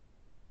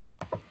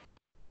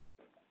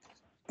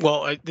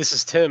 Well, this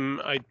is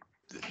Tim.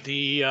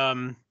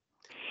 The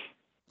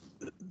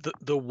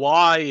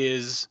why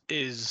is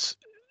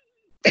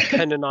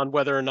dependent on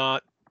whether or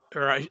not,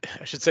 or I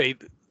should say,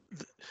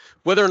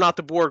 whether or not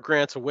the board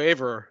grants a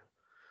waiver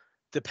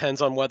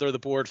depends on whether the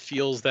board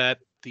feels that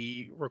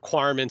the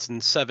requirements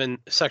in section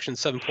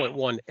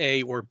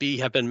 7.1A or B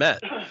have been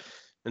met.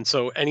 And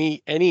so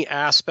any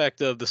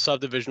aspect of the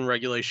subdivision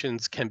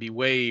regulations can be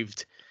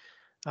waived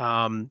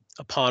upon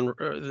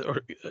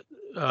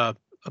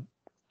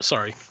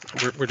sorry,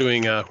 we're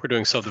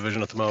doing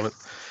subdivision at the moment.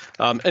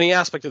 Any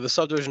aspect of the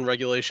subdivision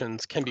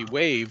regulations can be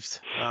waived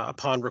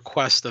upon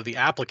request of the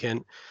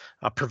applicant,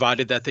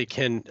 provided that they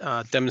can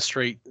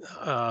demonstrate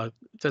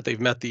that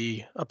they've met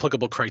the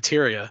applicable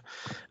criteria.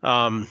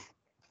 And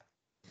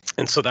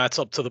so that's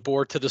up to the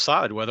board to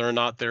decide whether or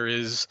not there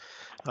is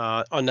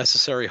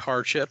unnecessary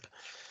hardship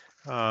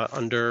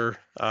under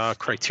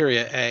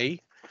criteria A,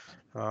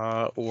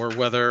 or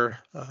whether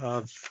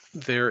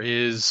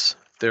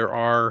there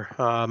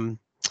are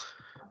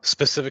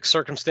specific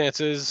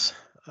circumstances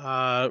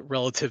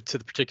relative to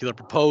the particular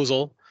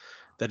proposal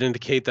that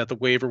indicate that the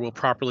waiver will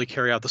properly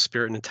carry out the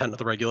spirit and intent of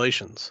the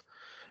regulations.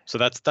 So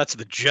that's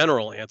the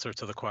general answer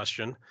to the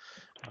question.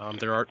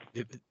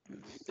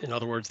 In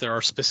other words, there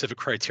are specific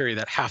criteria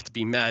that have to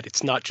be met.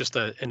 It's not just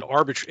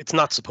it's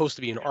not supposed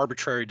to be an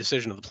arbitrary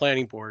decision of the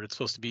planning board. It's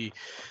supposed to be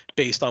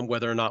based on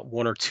whether or not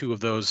one or two of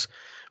those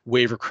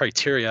waiver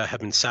criteria have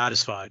been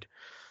satisfied.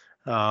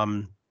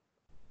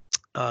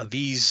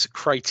 These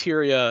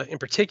criteria in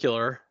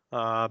particular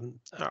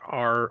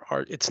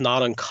it's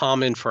not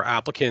uncommon for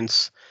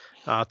applicants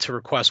to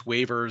request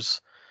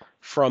waivers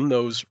from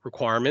those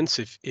requirements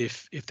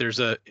if there's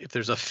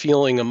a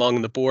feeling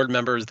among the board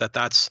members that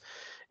that's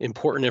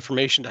important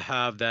information to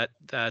have that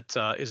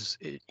is,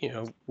 you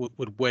know,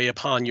 would weigh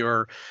upon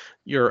your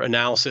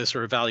analysis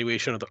or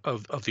evaluation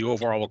of the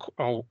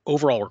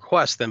overall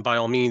request, then by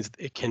all means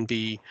it can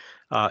be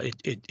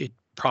it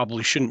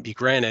probably shouldn't be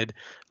granted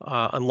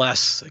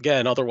unless,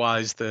 again,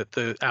 otherwise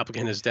the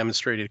applicant has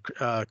demonstrated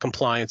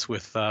compliance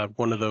with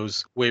one of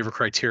those waiver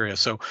criteria.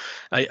 So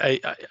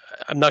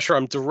I'm not sure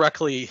I'm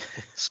directly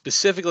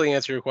specifically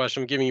answering your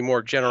question. I'm giving you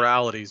more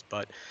generalities,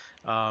 but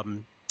I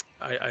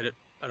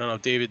don't know,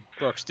 David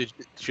Brooks, did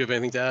you have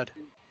anything to add?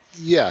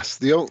 Yes,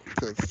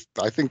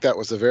 I think that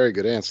was a very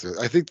good answer.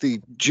 I think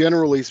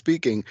generally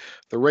speaking,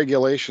 the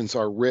regulations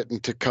are written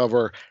to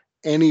cover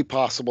any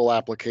possible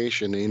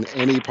application in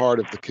any part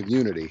of the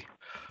community.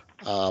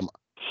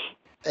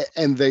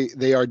 And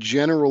they are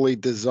generally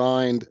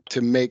designed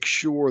to make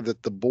sure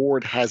that the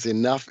board has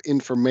enough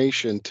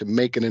information to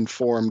make an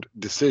informed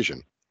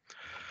decision.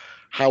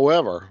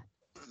 However,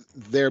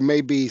 there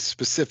may be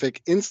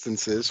specific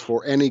instances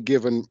for any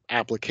given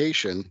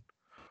application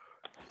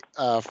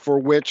for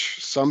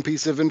which some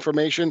piece of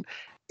information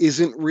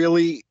isn't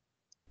really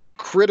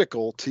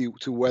critical to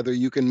whether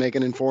you can make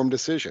an informed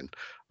decision.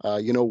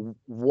 You know,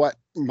 what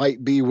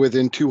might be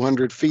within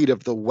 200 feet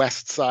of the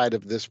west side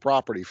of this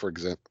property, for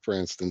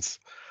instance,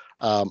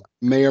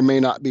 may or may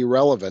not be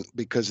relevant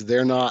because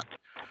they're not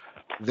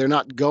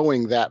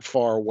going that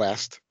far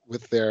west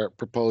with their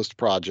proposed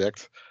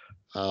project.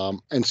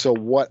 And so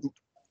what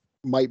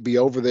might be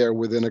over there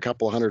within a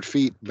couple of 100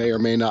 feet may or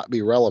may not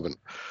be relevant.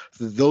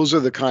 Those are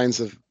the kinds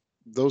of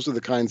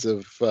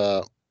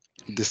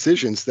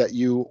decisions that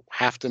you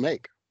have to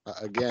make.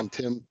 Again,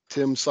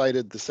 Tim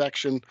cited the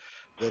section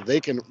that they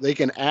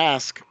can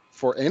ask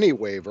for any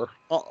waiver,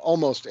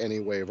 almost any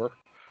waiver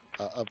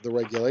of the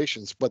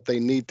regulations, but they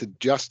need to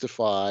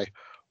justify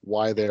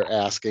why they're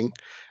asking.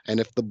 And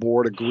if the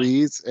board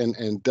agrees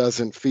and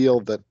doesn't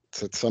feel that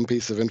some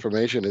piece of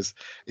information is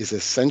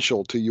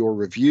essential to your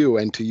review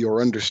and to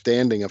your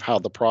understanding of how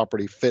the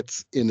property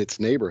fits in its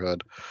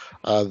neighborhood,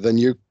 then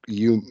you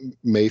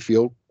may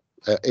feel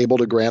able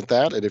to grant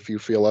that. And if you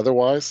feel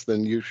otherwise,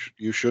 then you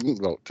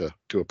shouldn't vote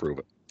to approve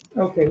it.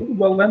 Okay,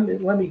 well,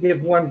 let me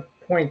give one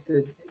point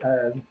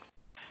that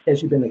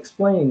as you've been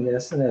explaining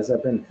this and as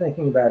I've been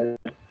thinking about it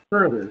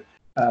further,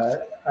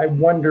 I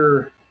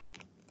wonder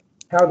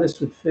how this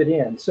would fit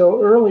in. So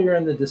earlier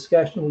in the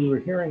discussion, we were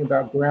hearing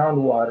about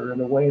groundwater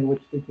and the way in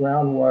which the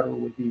groundwater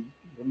would be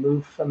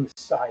removed from the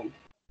site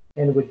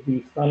and it would be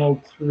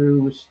funneled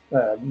through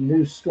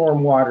new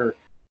stormwater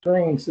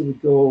drains that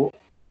would go,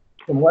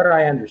 from what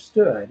I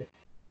understood,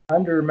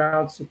 under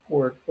Mount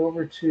Support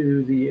over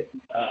to the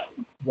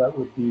what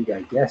would be,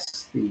 I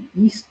guess, the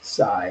east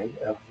side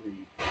of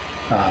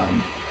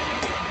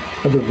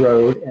the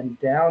road and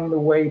down the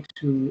way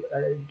to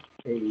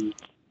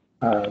a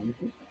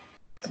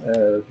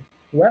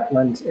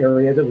wetlands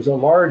area that was a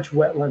large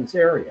wetlands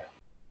area.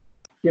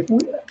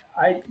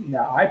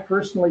 I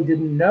personally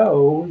didn't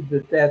know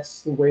that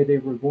that's the way they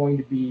were going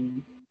to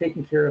be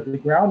taking care of the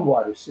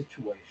groundwater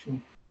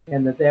situation,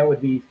 and that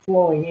would be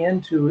flowing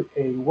into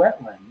a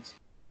wetlands.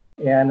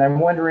 And I'm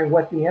wondering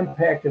what the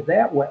impact of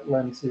that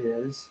wetlands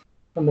is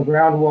from the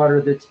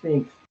groundwater that's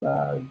being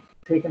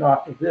taken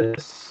off of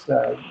this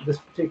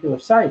particular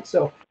site.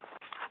 So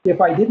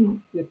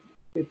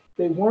if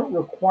they weren't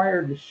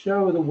required to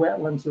show the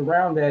wetlands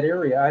around that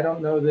area, I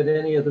don't know that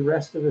any of the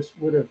rest of us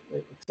would have,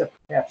 except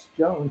perhaps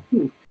Joan,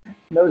 who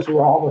knows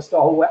where almost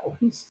all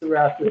wetlands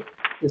throughout the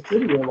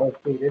city are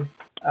located,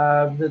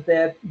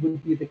 that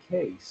would be the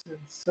case. And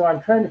so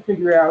I'm trying to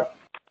figure out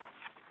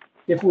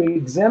if we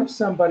exempt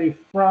somebody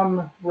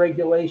from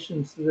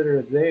regulations that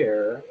are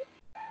there,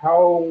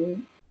 how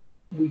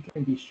we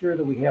can be sure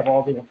that we have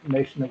all the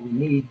information that we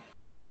need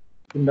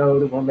to know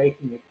that we're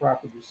making a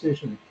proper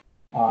decision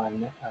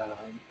on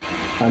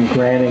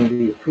granting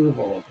the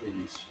approval of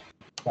these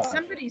projects.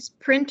 Somebody's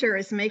printer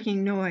is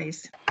making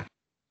noise.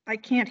 I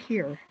can't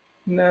hear.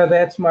 No,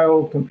 that's my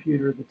old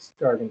computer that's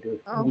starting to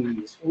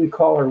wheeze. We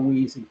call her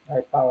Wheezy. I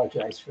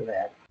apologize for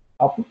that.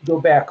 I'll go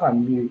back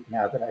on mute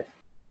now that I've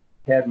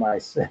had my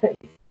say.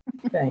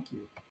 Thank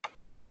you.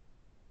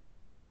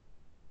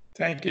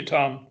 Thank you,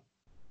 Tom.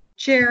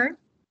 Chair?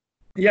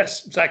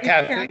 Yes, is that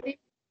Kathy?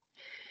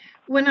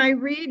 When I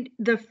read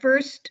the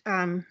first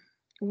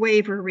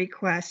waiver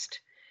request,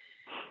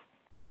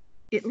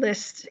 it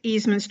lists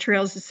easements,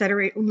 trails,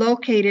 etc.,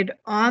 located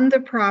on the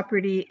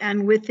property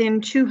and within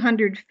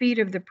 200 feet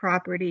of the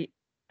property.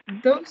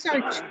 Those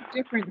are two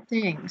different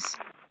things.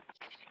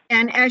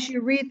 And as you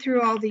read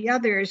through all the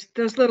others,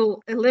 those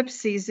little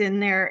ellipses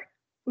in there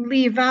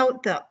leave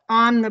out the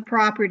on the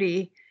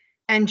property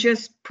and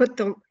just put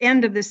the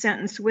end of the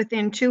sentence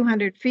within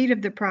 200 feet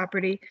of the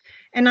property.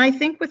 And I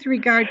think with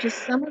regard to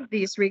some of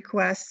these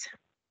requests,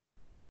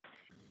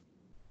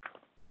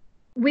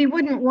 we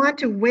wouldn't want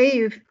to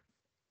waive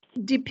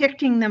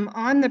depicting them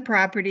on the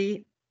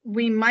property.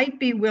 We might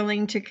be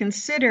willing to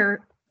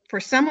consider,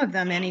 for some of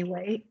them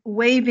anyway,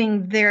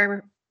 waiving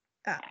their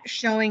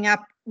showing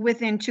up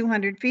within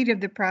 200 feet of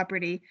the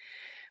property.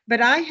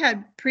 But I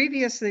had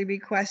previously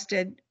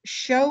requested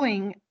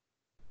showing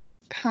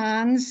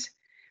ponds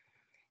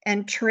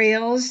and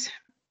trails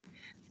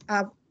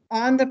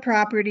on the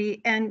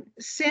property. And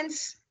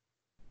since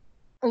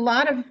a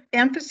lot of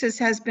emphasis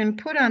has been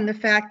put on the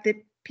fact that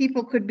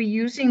people could be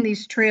using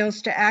these trails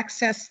to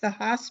access the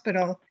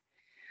hospital,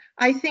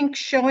 I think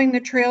showing the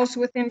trails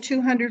within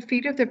 200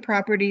 feet of the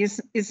property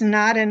is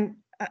not an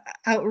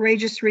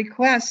outrageous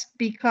request,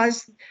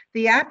 because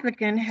the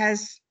applicant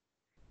has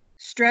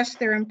stressed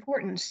their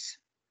importance.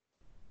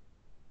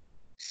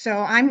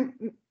 So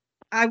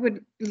I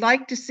would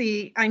like to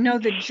see, I know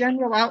the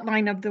general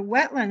outline of the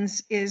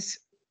wetlands is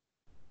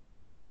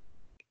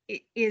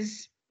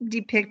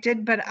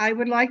depicted, but I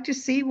would like to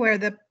see where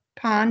the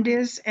pond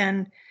is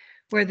and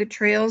where the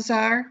trails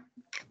are.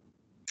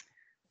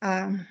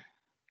 And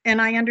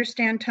I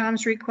understand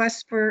Tom's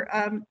request for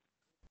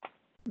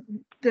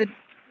the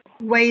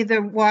way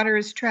the water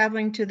is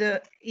traveling to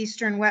the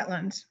eastern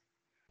wetlands.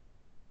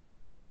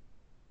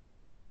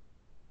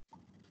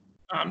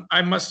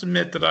 I must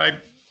admit that I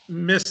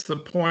missed the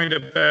point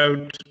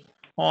about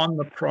on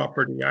the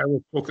property. I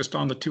was focused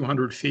on the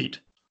 200 feet.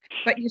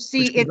 But you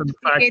see,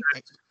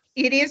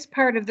 it is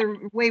part of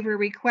the waiver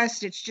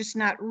request. It's just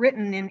not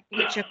written in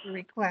each of the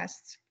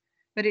requests.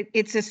 But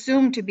it's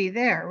assumed to be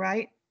there,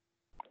 right?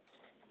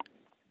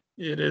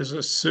 It is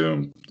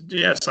assumed.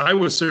 Yes, I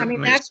was certainly. I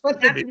mean, that's what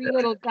the three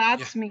little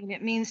dots mean.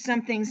 It means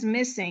something's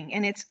missing,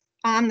 and it's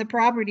on the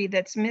property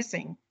that's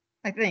missing,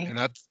 I think. And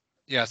that's,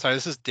 yeah, sorry,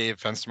 this is Dave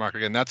Fenstermark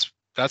again. That's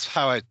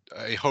how I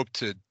hope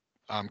to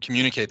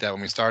communicate that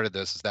when we started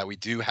this, is that we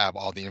do have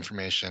all the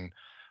information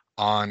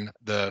on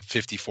the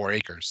 54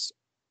 acres.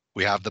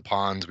 We have the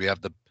ponds, we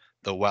have the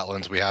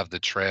wetlands, we have the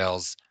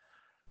trails.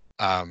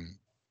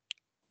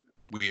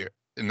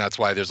 And that's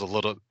why there's a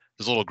little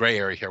gray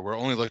area here. We're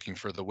only looking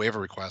for the waiver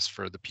request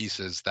for the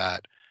pieces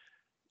that,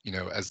 you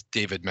know, as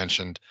David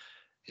mentioned,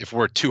 if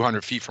we're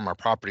 200 feet from our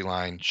property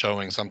line,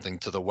 showing something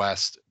to the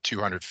west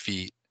 200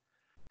 feet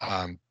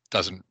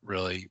doesn't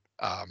really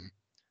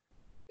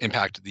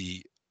impact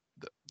the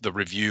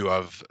review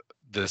of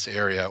this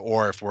area.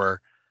 Or if we're,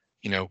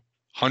 you know,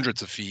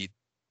 hundreds of feet,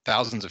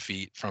 thousands of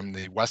feet from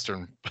the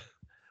western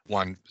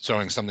one,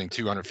 showing something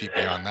 200 feet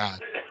beyond that.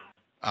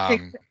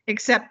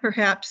 Except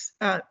perhaps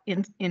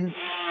in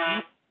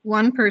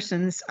one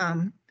person's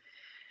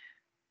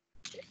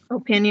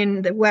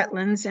opinion, the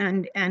wetlands,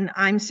 and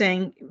I'm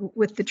saying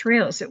with the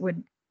trails, it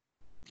would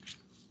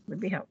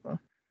be helpful.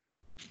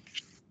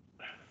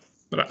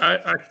 But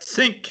I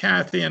think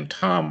Kathy and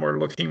Tom were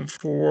looking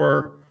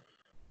for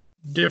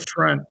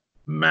different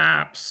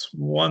maps,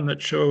 one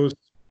that shows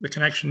the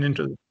connection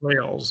into the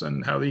trails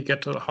and how you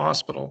get to the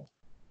hospital.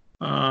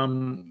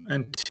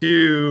 And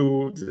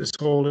two, this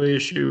whole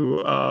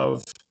issue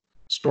of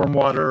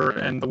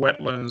stormwater and the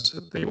wetlands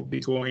that they will be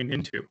going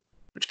into,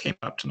 which came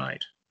up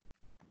tonight.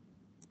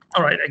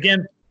 All right,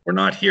 again, we're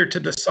not here to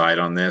decide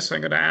on this.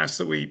 I'm going to ask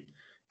that we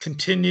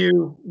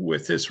continue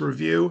with this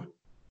review.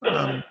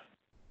 Can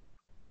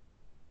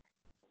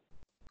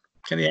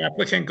the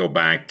applicant go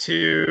back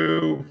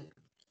to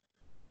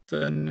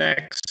the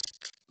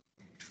next?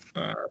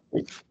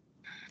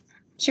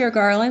 Chair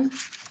Garland?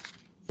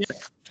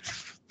 Yes.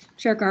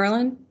 Chair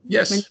Garland?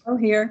 Yes. Monroe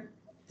here.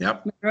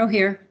 Yep. Monroe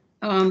here.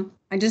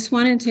 I just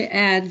wanted to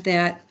add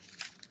that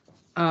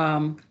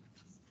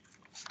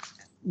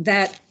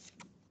that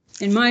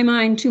in my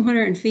mind,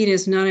 200 feet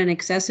is not an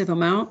excessive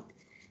amount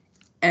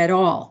at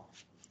all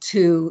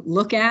to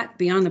look at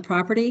beyond the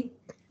property.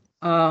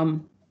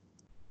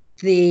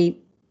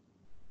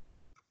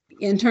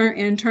 In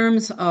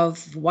terms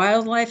of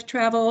wildlife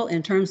travel,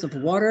 in terms of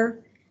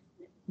water,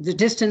 the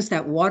distance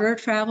that water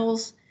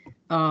travels,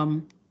 that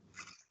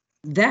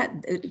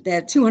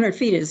 200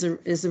 feet is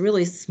a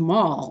really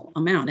small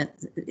amount.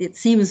 It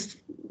seems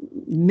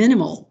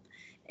minimal.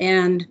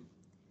 And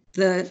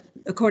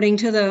according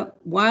to the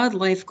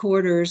wildlife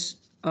corridors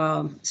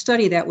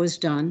study that was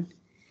done,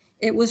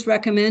 it was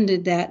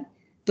recommended that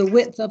the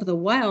width of the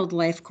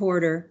wildlife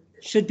corridor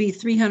should be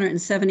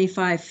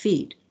 375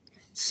 feet.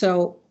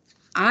 So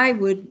I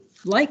would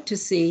like to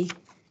see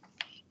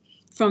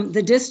from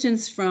the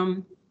distance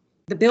from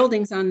the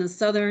buildings on the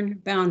southern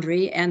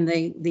boundary and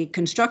the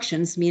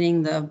constructions,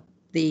 meaning the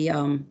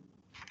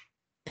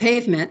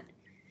pavement,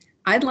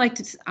 I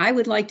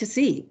would like to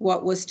see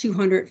what was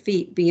 200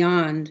 feet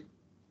beyond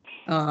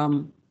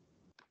the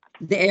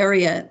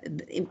area,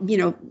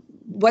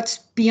 what's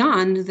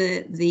beyond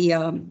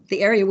the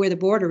area where the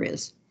border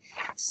is.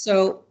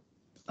 So,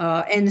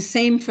 and the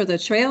same for the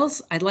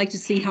trails. I'd like to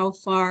see how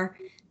far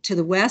to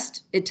the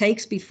west it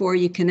takes before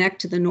you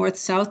connect to the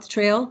north-south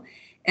trail.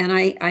 And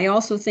I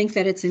also think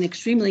that it's an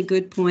extremely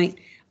good point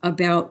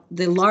about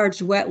the large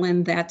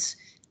wetland that's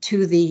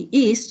to the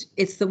east.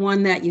 It's the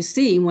one that you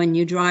see when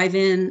you drive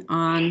in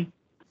on,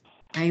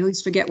 I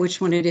always forget which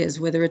one it is,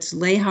 whether it's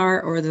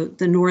Lehar or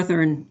the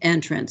northern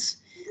entrance,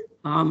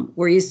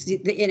 where you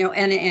see,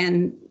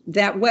 and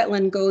that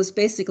wetland goes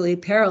basically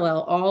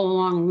parallel all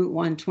along Route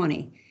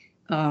 120.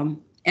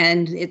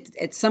 And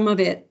some of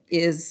it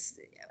is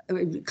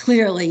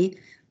clearly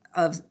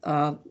of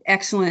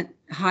excellent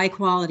high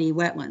quality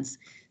wetlands.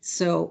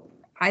 So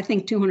I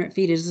think 200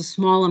 feet is a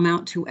small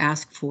amount to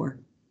ask for.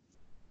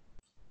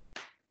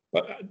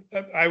 But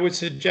I would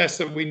suggest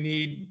that we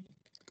need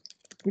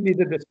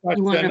a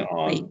discussion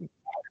on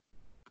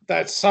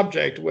that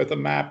subject with a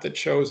map that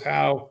shows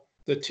how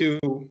the two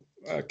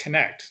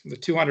connect. The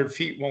 200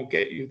 feet won't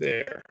get you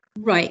there.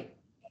 Right.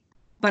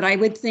 But I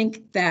would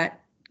think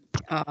that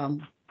I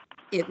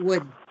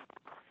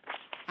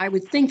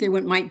would think there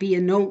might be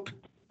a note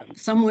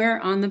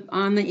somewhere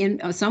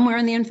somewhere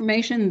in the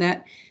information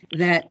that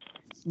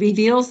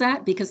reveals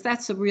that, because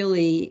that's a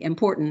really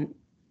important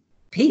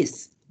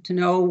piece to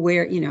know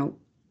where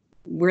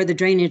the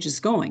drainage is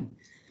going.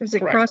 Does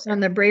it cross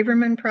on the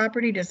Braverman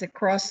property? Does it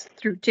cross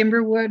through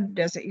Timberwood?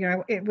 Does it,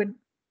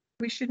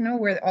 we should know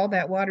where all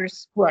that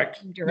water's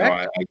correct. Direct.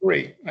 No,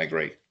 I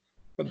agree.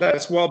 But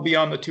that's well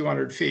beyond the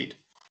 200 feet.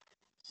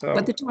 So,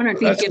 but the 200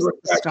 feet gives us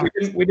a start.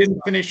 We didn't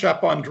finish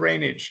up on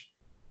drainage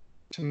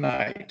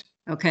tonight.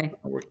 Okay.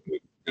 We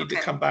need to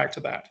come back to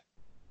that.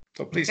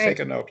 So please take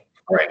a note.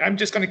 All right, I'm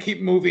just going to keep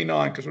moving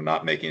on because we're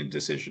not making a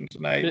decision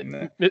tonight. And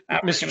the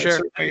Mr. Chair,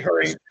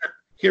 certainly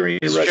hearing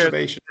your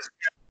reservations.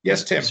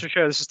 Yes, Tim. Mr.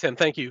 Chair, this is Tim.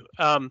 Thank you.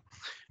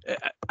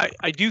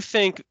 I do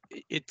think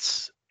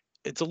it's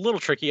a little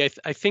tricky.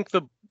 I think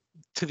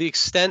to the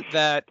extent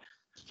that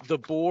the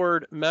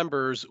board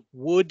members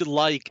would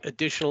like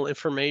additional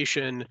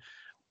information,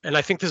 and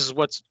I think this is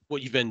what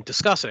you've been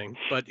discussing,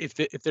 but if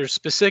there's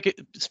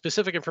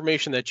specific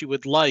information that you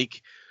would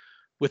like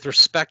with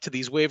respect to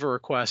these waiver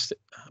requests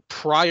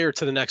prior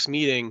to the next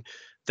meeting,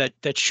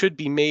 that should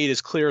be made as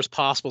clear as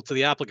possible to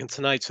the applicant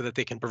tonight so that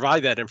they can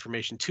provide that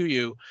information to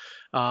you.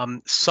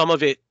 Some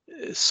of the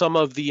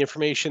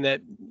information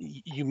that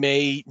you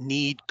may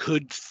need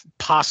could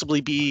possibly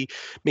be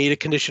made a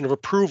condition of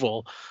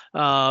approval.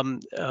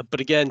 But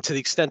again, to the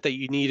extent that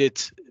you need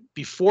it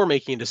before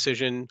making a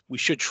decision, we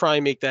should try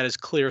and make that as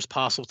clear as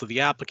possible to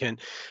the applicant.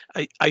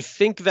 I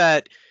think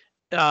that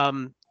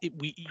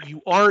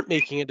you aren't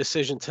making a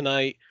decision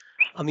tonight.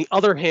 On the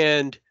other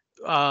hand,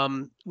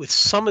 with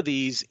some of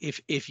these,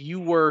 if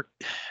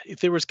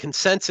there was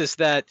consensus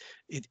that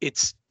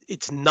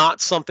it's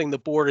not something the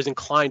board is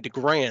inclined to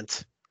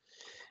grant,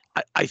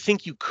 I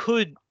think you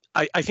could.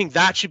 I think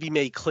that should be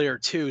made clear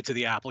too to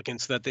the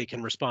applicants so that they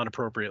can respond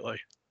appropriately,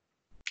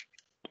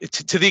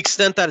 to the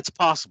extent that it's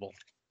possible.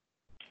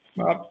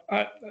 Well,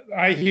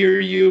 I hear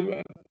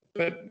you,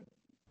 but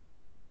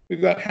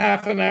we've got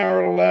half an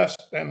hour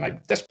left, and I'm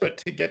desperate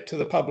to get to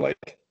the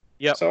public.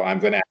 Yeah. So I'm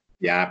going to ask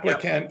the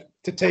applicant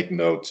to take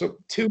notes of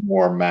two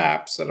more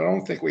maps that I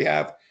don't think we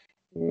have.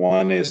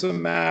 One is a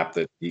map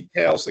that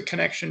details the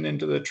connection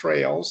into the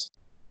trails.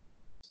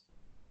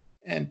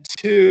 And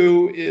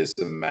two is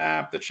the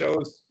map that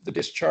shows the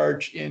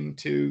discharge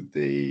into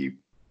the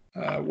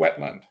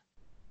wetland.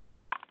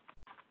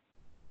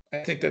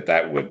 I think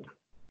that would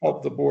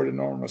help the board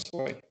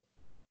enormously.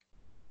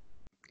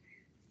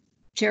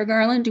 Chair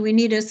Garland, do we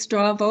need a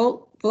straw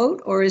vote,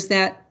 or is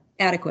that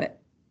adequate?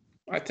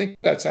 I think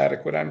that's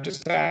adequate. I'm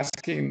just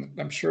asking,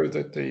 I'm sure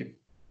that the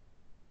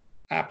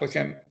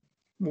applicant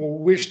will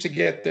wish to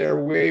get their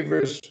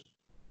waivers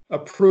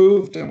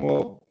approved and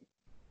will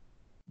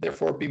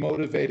therefore be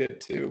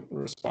motivated to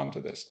respond to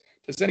this.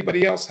 Does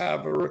anybody else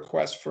have a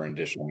request for an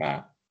additional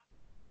map?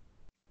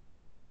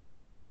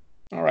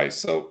 All right,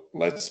 so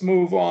let's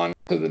move on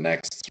to the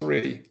next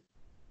three.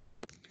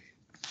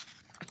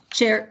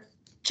 Chair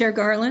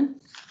Garland?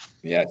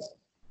 Yes.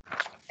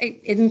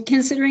 In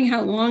considering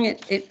how long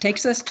it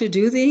takes us to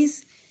do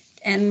these,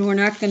 and we're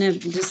not going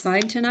to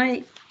decide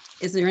tonight,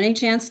 is there any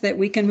chance that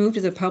we can move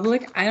to the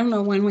public? I don't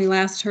know when we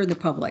last heard the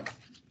public.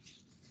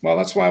 Well,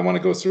 that's why I want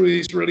to go through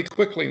these really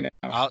quickly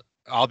now.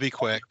 I'll be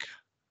quick.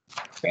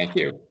 Thank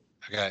you.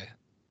 Okay.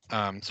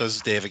 So this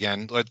is Dave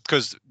again,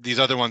 because these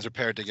other ones are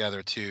paired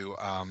together too.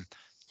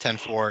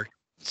 10-4,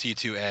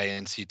 C2A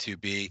and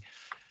C2B.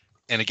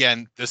 And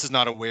again, this is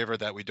not a waiver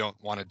that we don't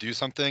want to do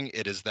something.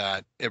 It is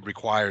that it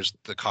requires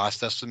the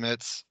cost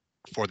estimates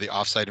for the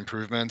offsite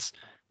improvements.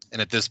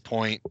 And at this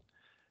point,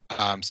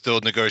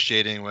 still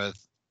negotiating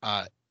with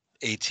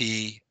AT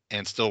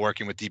and still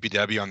working with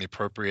DPW on the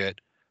appropriate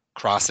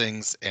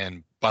crossings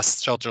and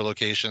bus shelter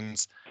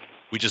locations.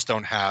 We just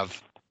don't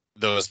have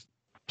those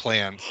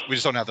plans. We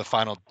just don't have the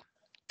final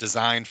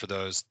design for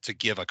those to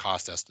give a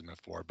cost estimate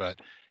for. But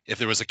if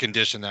there was a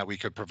condition that we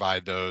could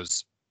provide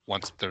those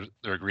once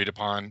they're agreed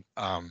upon,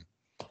 or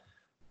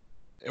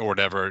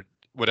whatever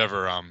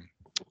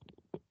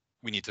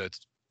we need to,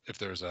 if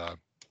there's a,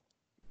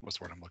 what's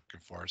the word I'm looking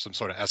for, some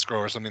sort of escrow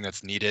or something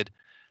that's needed,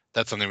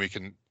 that's something we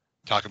can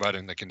talk about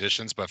in the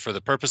conditions. But for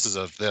the purposes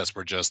of this,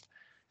 we're just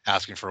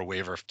asking for a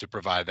waiver to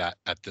provide that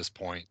at this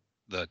point,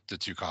 the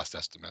two cost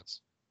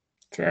estimates.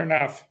 Fair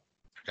enough.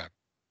 Okay.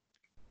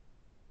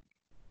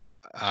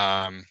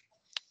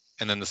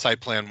 And then the site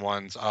plan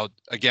ones,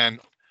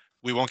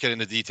 we won't get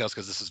into details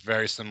because this is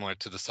very similar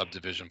to the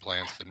subdivision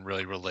plans and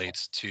really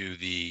relates to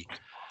the,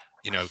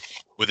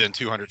 within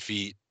 200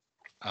 feet.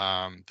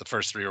 The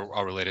first three are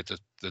all related to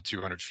the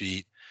 200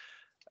 feet.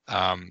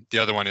 The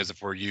other one is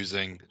if we're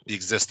using the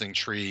existing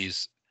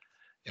trees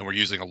and we're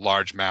using a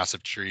large mass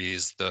of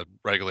trees, the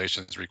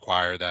regulations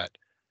require that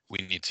we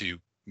need to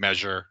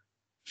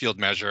field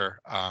measure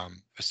a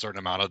certain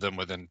amount of them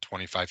within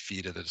 25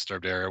 feet of the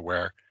disturbed area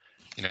where,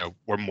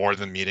 we're more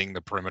than meeting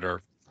the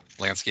perimeter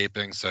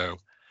landscaping. So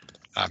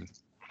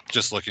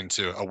just looking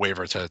to a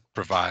waiver to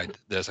provide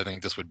this. I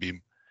think this would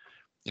be,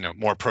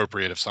 more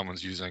appropriate if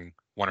someone's using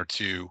one or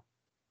two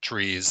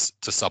trees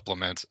to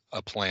supplement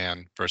a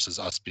plan versus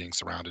us being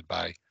surrounded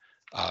by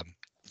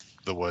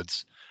the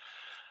woods.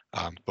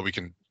 But we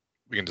can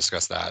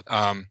discuss that.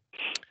 And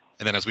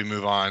then as we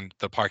move on,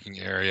 the parking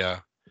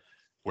area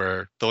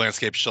where the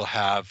landscape shall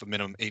have a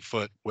minimum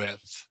 8-foot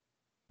width,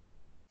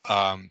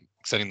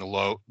 extending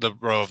the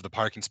row of the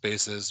parking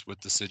spaces with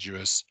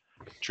deciduous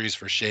trees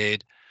for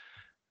shade.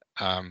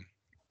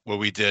 What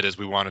we did is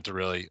we wanted to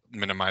really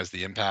minimize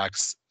the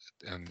impacts,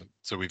 and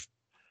so we've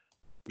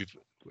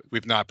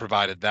not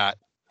provided that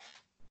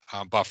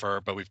buffer,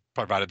 but we've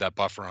provided that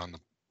buffer on the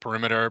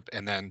perimeter,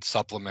 and then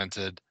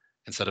supplemented,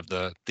 instead of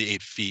the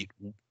 8 feet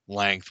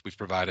length, we've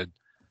provided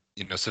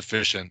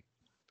sufficient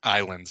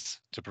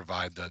islands to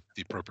provide the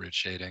appropriate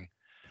shading.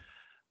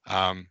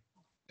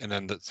 And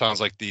then it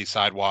sounds like the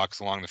sidewalks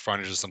along the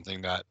frontage is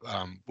something that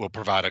we'll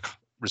provide a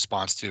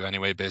response to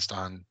anyway, based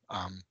on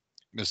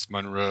Ms.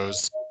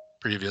 Monroe's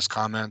previous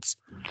comments.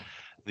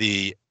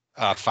 The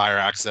fire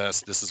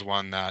access, this is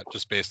one that,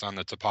 just based on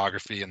the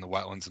topography and the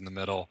wetlands in the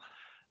middle,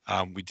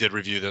 we did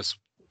review this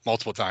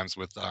multiple times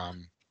with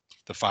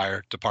the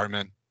fire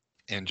department,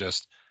 and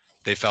just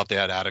they felt they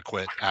had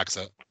adequate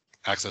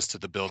access to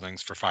the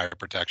buildings for fire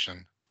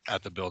protection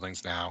at the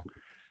buildings now.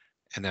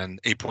 And then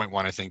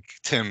 8.1, I think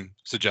Tim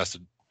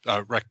suggested,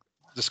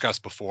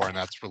 discussed before, and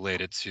that's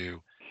related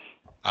to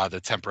the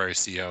temporary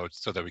CO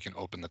so that we can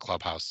open the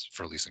clubhouse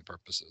for leasing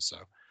purposes. So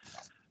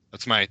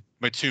that's my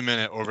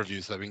 2-minute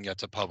overview so that we can get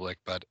to public,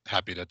 but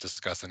happy to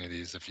discuss any of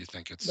these if you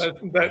think it's.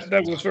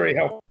 That was very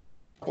helpful.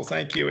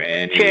 Thank you.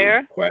 Any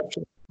Chair?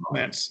 questions,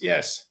 comments?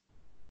 Yes.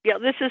 Yeah,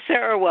 this is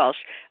Sarah Welsh.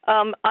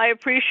 I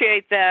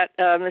appreciate that,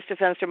 Mr.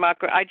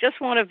 Fenstermacher. I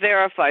just want to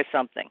verify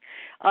something.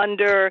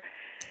 Under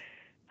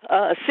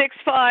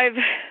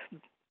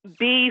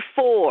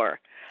 65B4,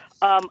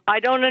 I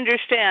don't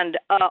understand.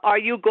 Are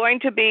you going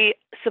to be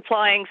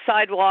supplying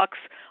sidewalks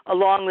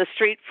along the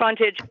street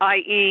frontage,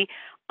 i.e.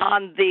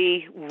 on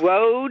the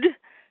road?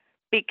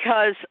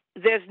 Because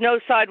there's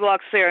no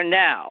sidewalks there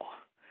now.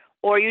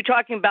 Or are you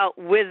talking about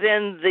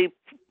within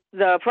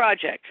the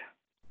project?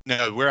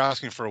 No, we're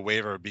asking for a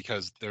waiver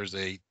because there's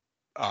a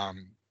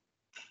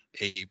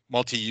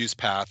multi-use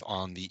path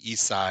on the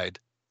east side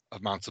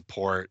of Mount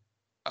Support.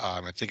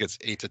 I think it's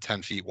 8 to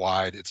 10 feet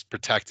wide. It's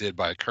protected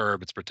by a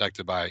curb. It's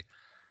protected by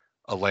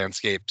a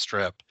landscape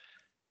strip,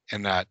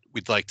 and that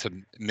we'd like to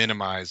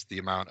minimize the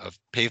amount of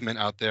pavement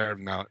out there.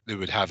 Now, it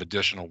would have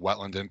additional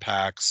wetland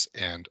impacts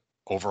and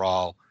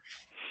overall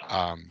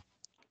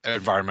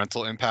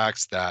environmental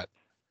impacts, that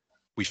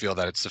we feel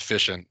that it's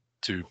sufficient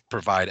to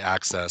provide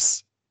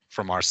access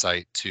from our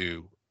site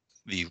to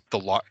the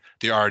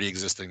already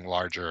existing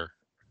larger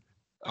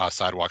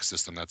sidewalk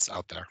system that's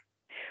out there.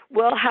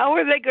 Well, how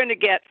are they going to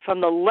get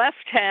from the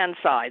left-hand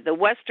side, the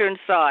western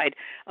side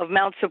of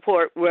Mount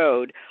Support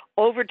Road,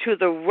 over to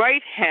the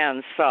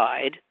right-hand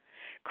side,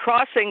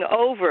 crossing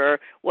over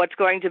what's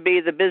going to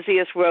be the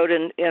busiest road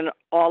in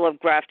all of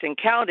Grafton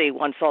County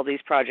once all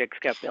these projects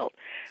get built?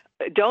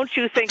 Don't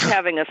you think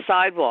having a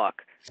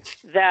sidewalk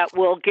that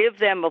will give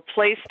them a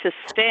place to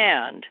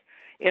stand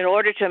in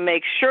order to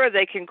make sure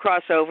they can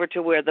cross over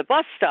to where the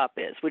bus stop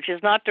is, which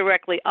is not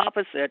directly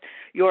opposite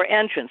your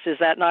entrance. Is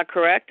that not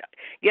correct?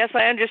 Yes,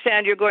 I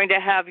understand you're going to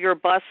have your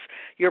bus,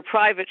 your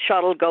private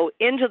shuttle go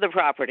into the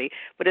property,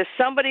 but if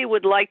somebody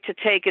would like to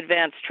take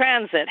advanced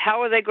transit,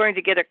 how are they going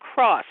to get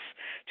across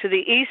to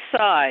the east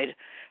side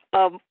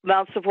of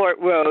Mount Support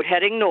Road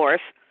heading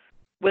north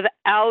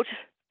without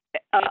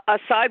a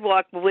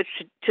sidewalk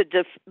which to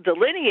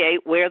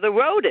delineate where the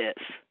road is?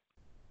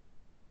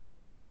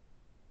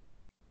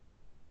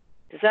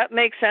 Does that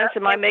make sense?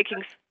 Am I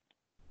making?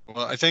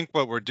 Well, I think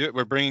what we're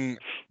bringing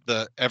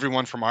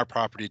everyone from our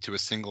property to a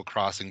single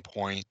crossing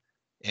point,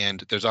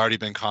 and there's already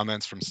been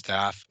comments from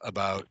staff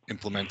about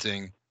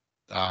implementing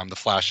the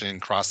flashing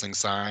crossing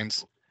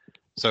signs.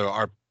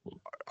 So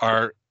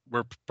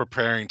we're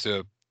preparing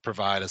to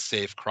provide a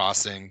safe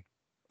crossing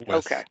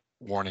with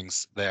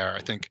warnings there.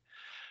 I think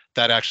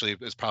that actually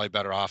is probably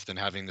better off than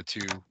having the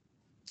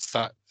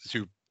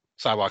two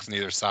sidewalks on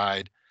either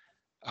side,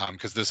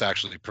 because this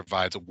actually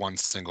provides one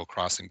single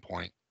crossing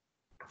point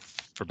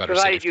for better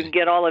provided safety. You can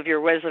get all of your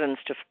residents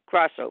to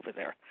cross over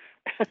there.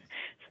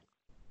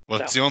 Well,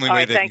 So, it's the only all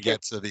way right, they can thank you.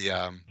 get to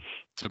the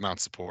to Mount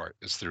Support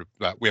is through.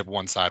 We have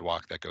one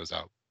sidewalk that goes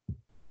out.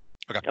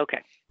 Okay.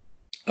 Okay.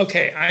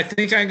 Okay, I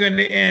think I'm going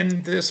to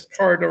end this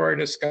part of our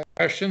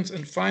discussions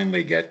and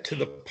finally get to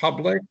the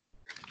public.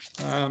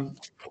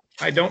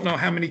 I don't know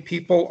how many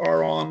people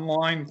are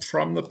online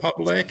from the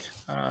public.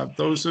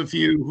 Those of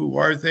you who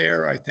are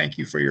there, I thank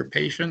you for your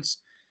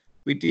patience.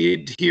 We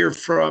did hear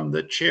from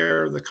the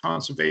chair of the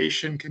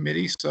Conservation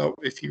Committee, so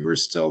if you are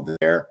still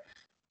there,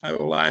 I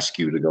will ask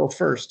you to go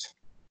first.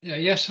 Yeah,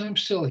 yes, I'm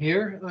still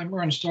here. I'm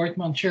Ernst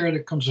Deutmann, chair of the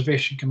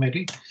Conservation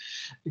Committee.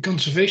 The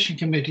Conservation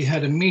Committee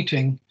had a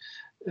meeting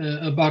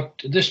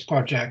about this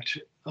project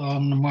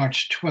on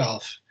March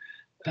 12th.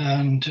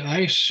 And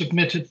I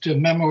submitted a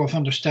memo of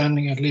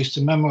understanding, at least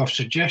a memo of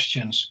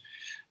suggestions,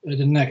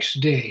 the next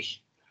day.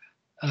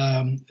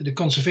 The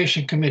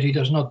Conservation Committee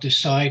does not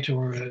decide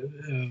or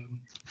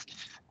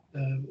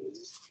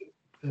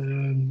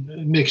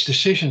makes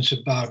decisions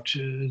about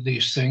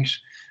these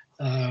things.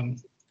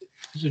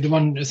 So the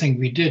one thing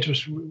we did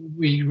was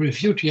we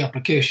reviewed the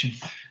application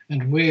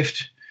and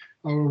waived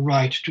our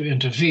right to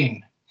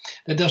intervene.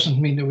 That doesn't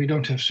mean that we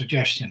don't have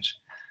suggestions.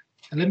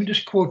 And let me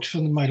just quote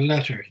from my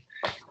letter.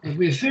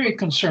 We're very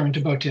concerned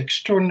about the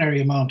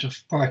extraordinary amount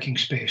of parking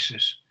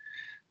spaces.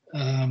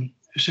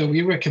 So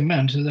we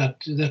recommend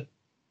that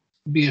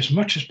be as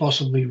much as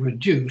possibly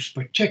reduced,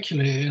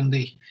 particularly in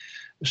the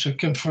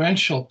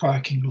circumferential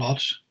parking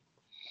lots,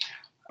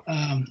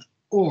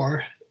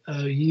 or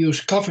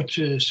use covered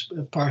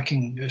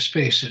parking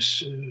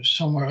spaces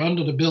somewhere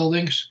under the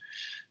buildings,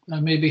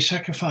 maybe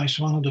sacrifice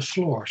one of the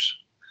floors.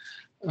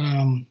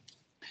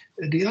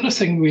 The other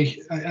thing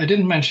I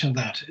didn't mention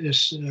that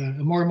is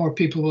more and more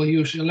people will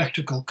use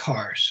electrical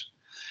cars.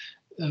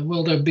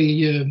 Will there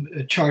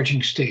be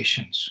charging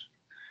stations?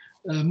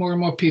 More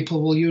and more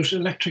people will use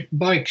electric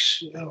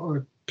bikes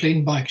or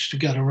plain bikes to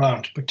get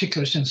around,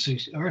 particularly since they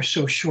are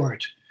so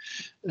short,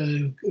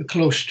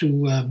 close to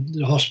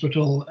the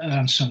hospital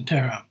and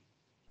Santera.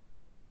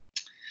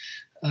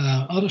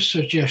 Other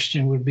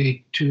suggestion would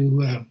be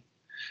to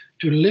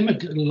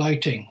limit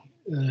lighting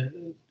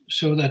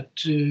so that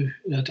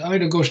that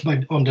either goes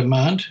by on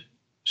demand.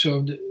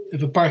 So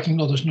if a parking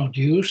lot is not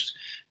used,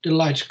 the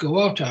lights go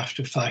out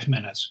after 5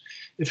 minutes.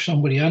 If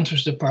somebody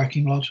enters the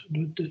parking lot,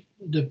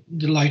 the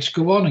lights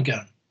go on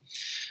again,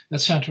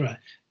 etc.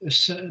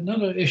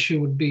 Another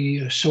issue would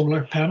be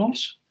solar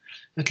panels,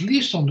 at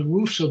least on the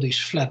roofs of these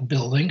flat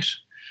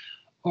buildings,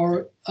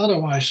 or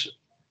otherwise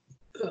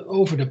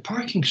over the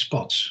parking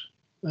spots.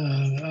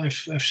 I've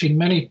seen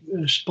many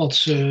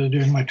spots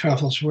during my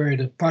travels where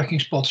the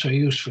parking spots are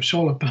used for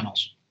solar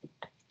panels.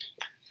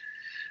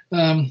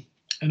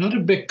 Another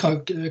big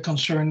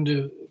concern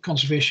the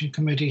Conservation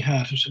Committee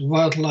has is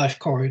wildlife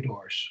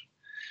corridors.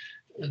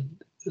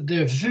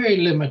 They're very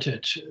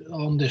limited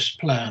on this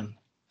plan,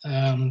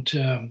 and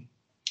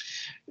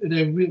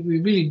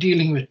we're really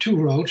dealing with two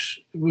roads,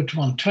 Route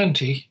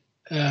 120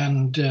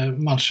 and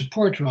Mount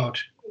Support Road,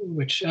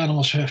 which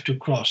animals have to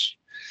cross.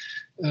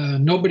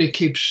 Nobody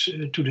keeps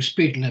to the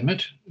speed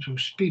limit, so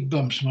speed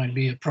bumps might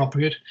be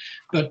appropriate,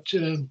 but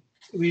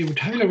we would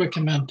highly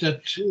recommend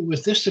that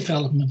with this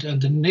development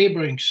and the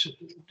neighboring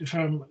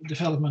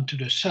development to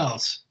the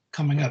south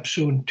coming up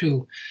soon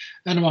too,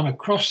 anyone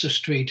across the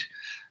street,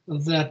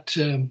 that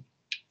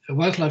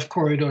wildlife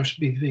corridors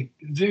be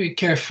very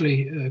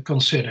carefully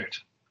considered.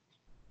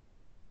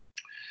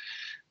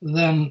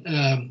 Then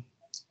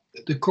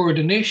the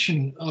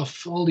coordination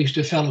of all these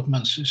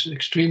developments is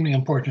extremely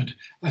important.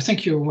 I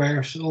think you're aware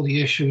of all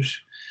the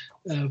issues,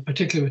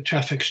 particularly with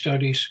traffic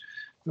studies.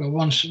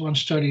 One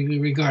study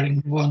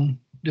regarding one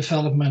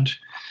development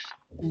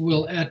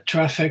will add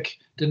traffic,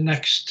 the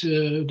next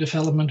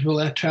development will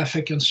add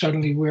traffic, and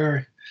suddenly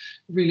we're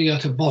really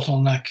at a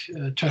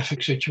bottleneck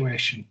traffic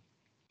situation.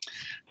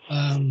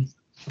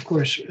 Of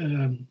course,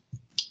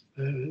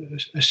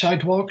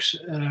 sidewalks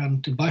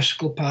and the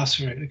bicycle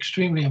paths are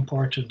extremely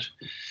important.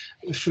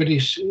 for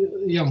these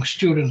young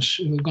students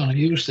who are going to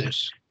use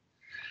this.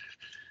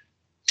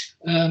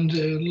 And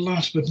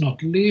last but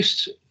not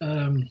least,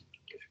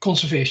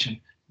 conservation.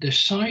 The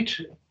site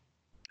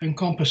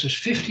encompasses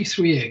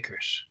 53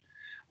 acres,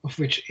 of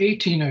which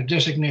 18 are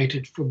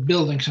designated for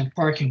buildings and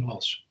parking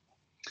lots.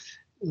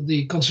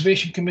 The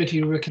Conservation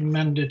Committee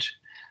recommended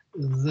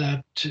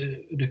that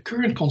the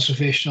current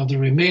conservation of the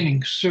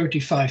remaining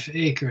 35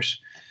 acres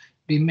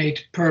be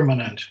made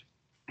permanent,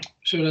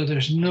 so that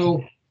there's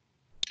no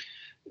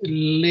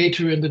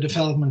later in the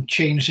development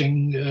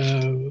changing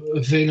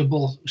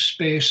available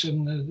space,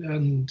 and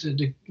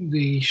the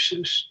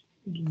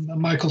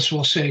Michaels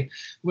will say,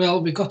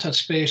 well, we got that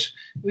space,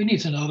 we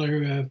need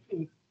another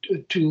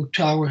 2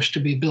 towers to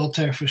be built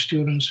there for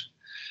students,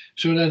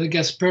 so that it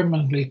gets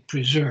permanently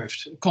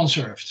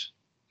conserved.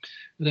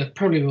 That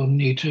probably will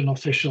need an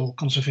official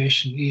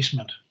conservation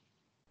easement.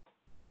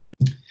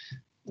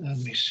 Let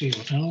me see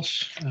what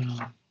else.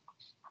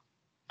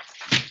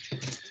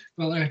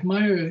 Well, I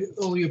admire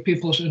all your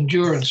people's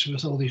endurance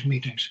with all these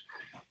meetings.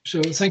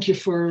 So thank you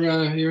for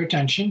your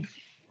attention.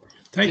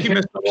 Thank you,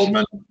 Mr.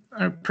 Oldman.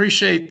 I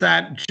appreciate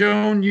that.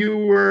 Joan, you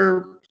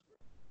were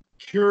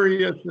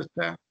curious as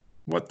to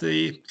what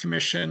the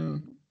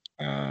commission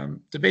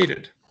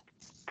debated.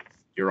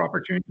 Your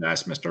opportunity to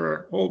ask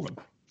Mr. Oldman.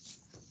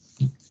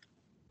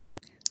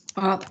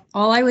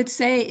 All I would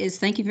say is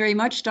thank you very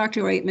much,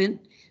 Dr. Waitman.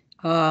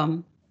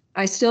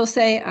 I still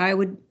say I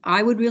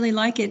would really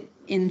like it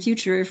in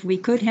future if we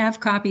could have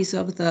copies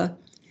of the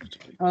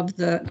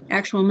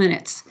actual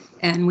minutes,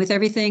 and with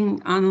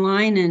everything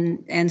online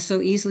and so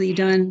easily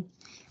done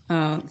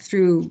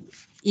through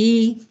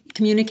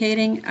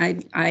communicating.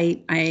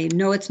 I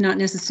know it's not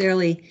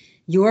necessarily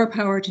your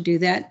power to do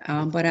that,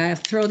 but I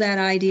throw that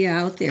idea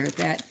out there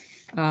that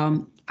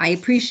I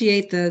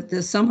appreciate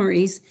the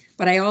summaries,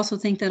 but I also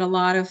think that a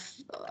lot of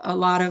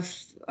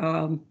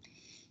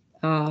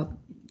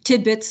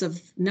tidbits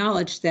of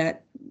knowledge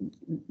that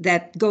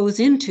goes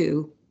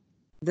into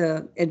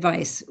the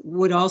advice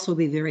would also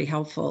be very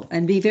helpful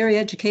and be very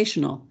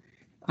educational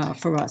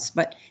for us.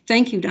 But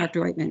thank you,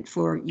 Dr. Waitman,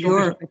 for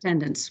your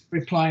attendance.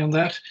 Reply on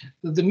that.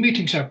 The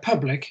meetings are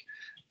public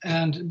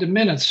and the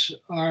minutes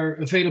are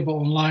available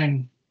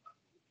online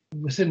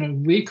within a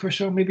week or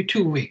so, maybe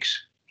 2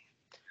 weeks.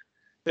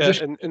 Yeah,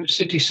 Just and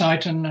city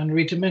site and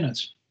read the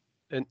minutes.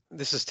 And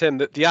this is Tim,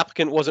 that the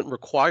applicant wasn't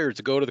required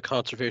to go to the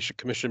Conservation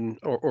Commission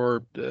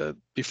or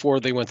before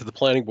they went to the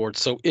Planning Board.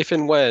 So if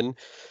and when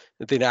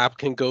the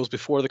applicant goes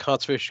before the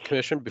Conservation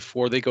Commission,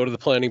 before they go to the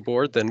Planning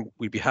Board, then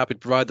we'd be happy to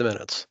provide the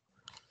minutes.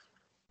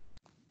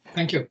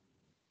 Thank you.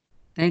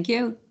 Thank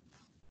you.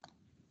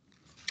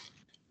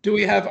 Do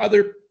we have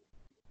other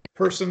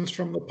persons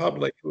from the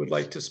public who would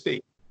like to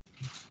speak?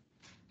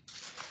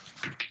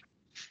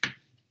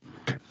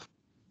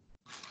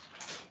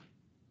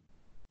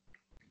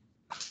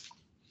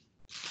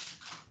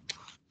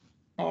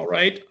 All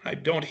right, I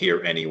don't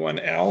hear anyone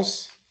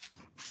else.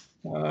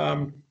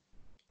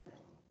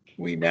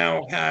 We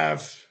now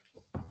have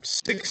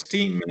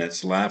 16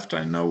 minutes left.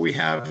 I know we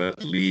have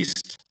at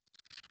least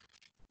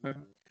a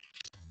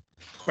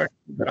question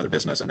about other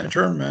business and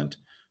adjournment.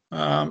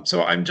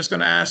 So I'm just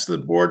going to ask the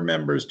board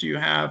members, do you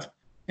have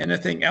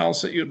anything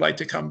else that you'd like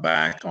to come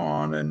back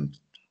on and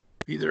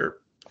either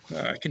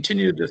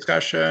continue the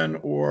discussion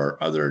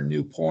or other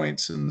new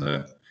points in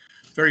the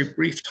very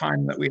brief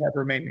time that we have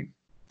remaining?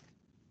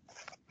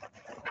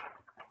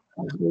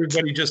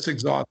 Everybody just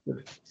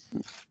exhausted.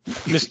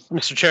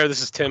 Mr. Chair,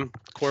 this is Tim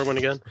Corwin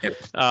again. Yep.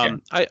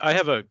 I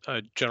have a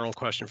general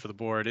question for the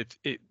board.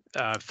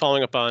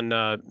 Following up on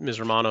Ms.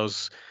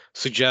 Romano's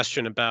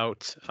suggestion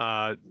about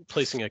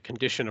placing a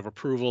condition of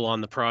approval on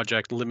the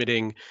project,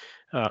 limiting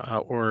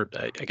or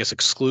I guess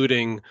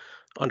excluding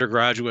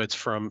undergraduates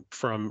from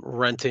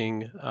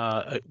renting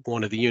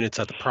one of the units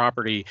at the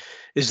property.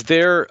 Is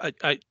there?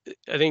 I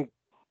think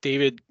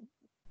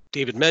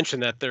David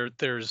mentioned that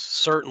there's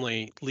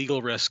certainly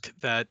legal risk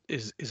that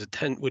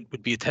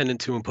would be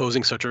attendant to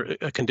imposing such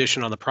a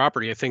condition on the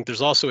property. I think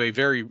there's also a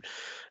very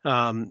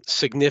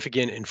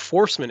significant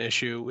enforcement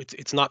issue.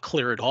 It's not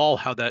clear at all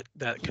how that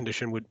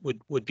condition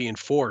would be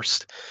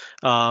enforced.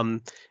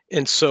 And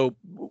so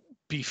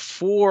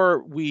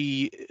before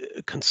we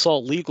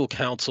consult legal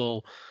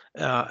counsel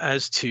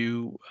as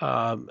to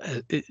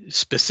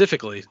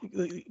specifically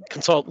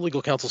consult legal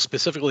counsel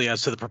specifically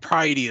as to the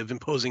propriety of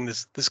imposing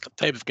this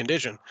type of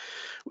condition.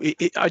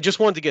 I just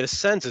wanted to get a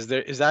sense, is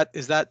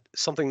that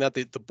something that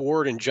the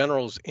board in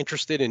general is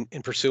interested in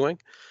pursuing?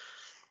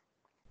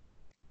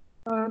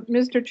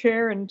 Mr.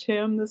 Chair and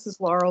Tim, this is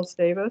Laurel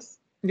Davis.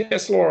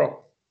 Yes,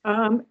 Laurel.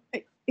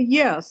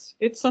 Yes,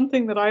 it's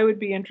something that I would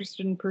be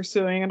interested in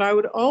pursuing, and I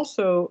would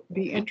also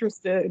be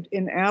interested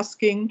in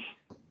asking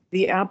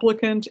the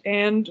applicant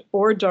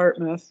or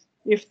Dartmouth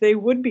if they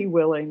would be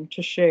willing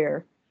to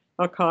share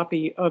a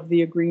copy of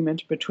the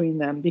agreement between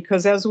them.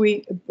 Because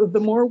the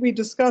more we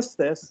discuss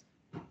this,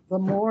 the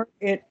more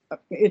it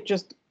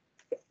just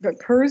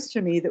occurs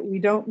to me that we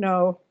don't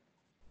know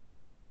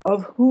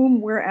of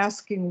whom we're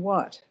asking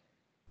what.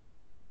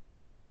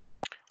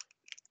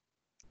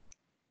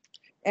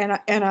 And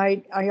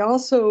I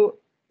also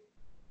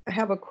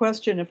have a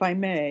question, if I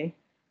may,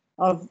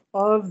 of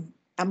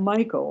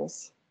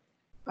Michael's.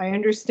 I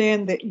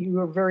understand that you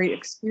are very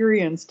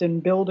experienced in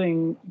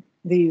building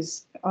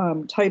these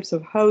types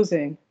of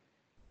housing.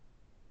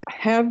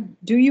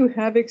 Do you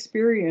have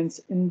experience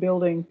in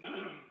building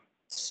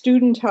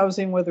student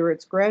housing, whether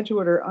it's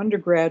graduate or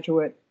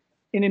undergraduate,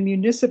 in a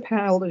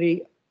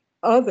municipality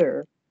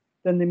other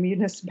than the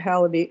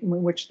municipality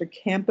in which the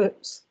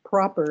campus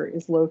proper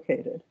is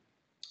located?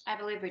 I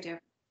believe we do.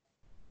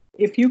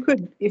 If you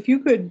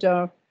could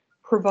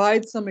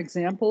provide some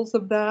examples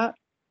of that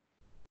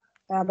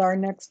at our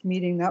next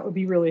meeting, that would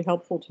be really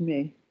helpful to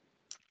me.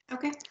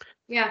 Okay.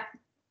 Yeah.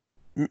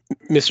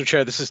 Mr.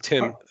 Chair, this is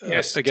Tim.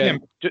 Yes,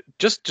 Again, Tim.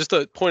 just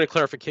a point of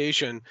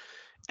clarification.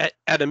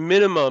 At a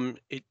minimum,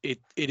 it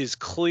is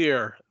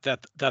clear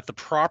that the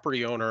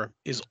property owner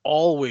is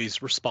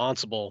always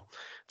responsible.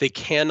 They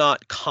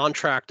cannot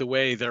contract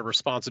away their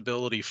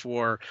responsibility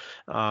for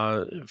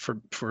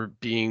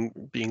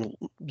being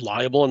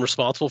liable and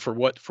responsible for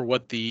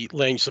what the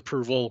land use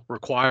approval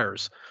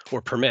requires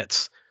or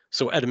permits.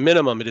 So at a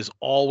minimum, it is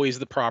always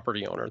the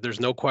property owner. There's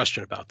no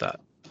question about that.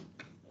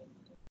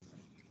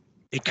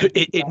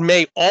 It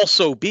may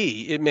also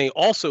be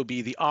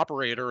the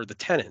operator or the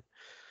tenant,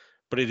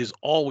 but it is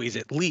always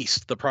at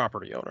least the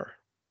property owner.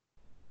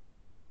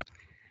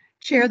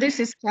 Chair, this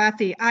is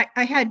Kathy. I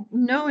had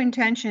no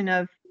intention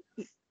of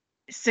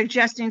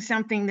suggesting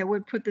something that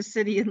would put the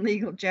city in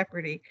legal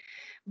jeopardy,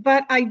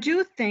 but I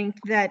do think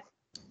that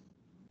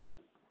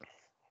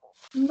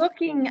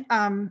looking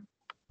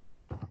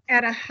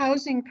at a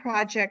housing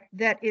project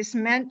that is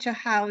meant to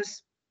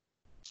house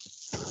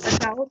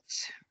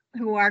adults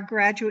who are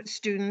graduate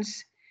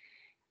students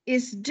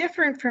is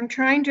different from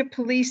trying to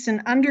police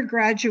an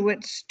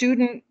undergraduate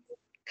student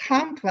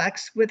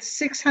complex with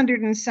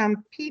 600 and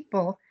some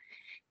people.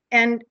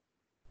 And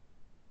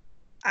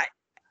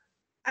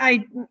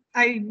I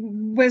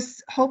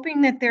was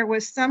hoping that there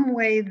was some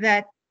way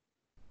that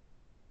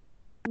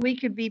we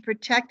could be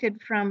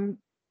protected from,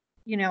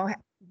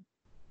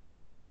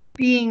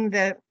 being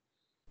the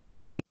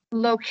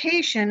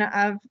location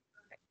of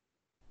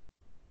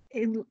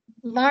a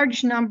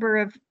large number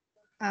of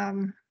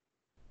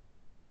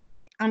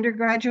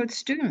undergraduate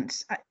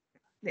students.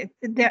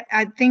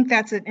 I think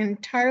that's an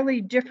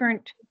entirely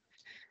different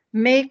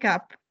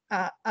makeup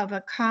of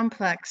a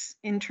complex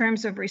in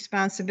terms of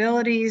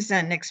responsibilities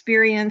and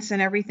experience and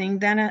everything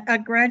than a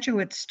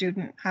graduate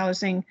student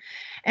housing.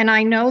 And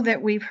I know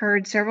that we've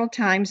heard several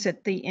times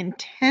that the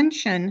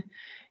intention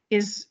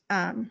is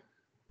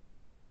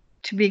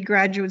to be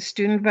graduate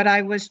student, but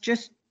I was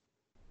just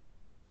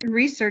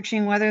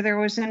researching whether there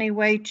was any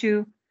way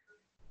to,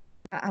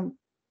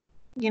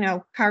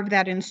 carve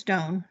that in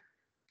stone.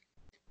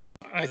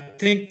 I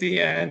think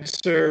the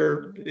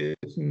answer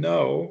is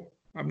no.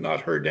 I've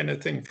not heard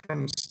anything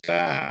from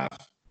staff.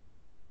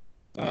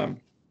 Right,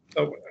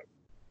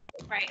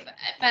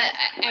 but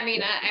I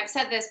mean, I've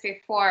said this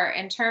before,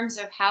 in terms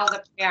of how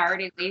the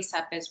priority lease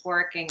up is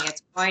working,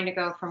 it's going to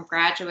go from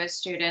graduate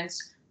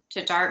students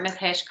to Dartmouth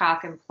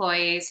Hitchcock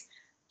employees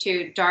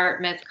to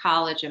Dartmouth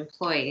College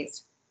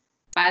employees.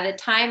 By the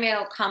time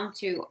it'll come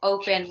to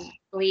open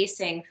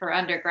leasing for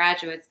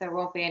undergraduates, there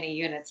won't be any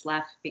units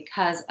left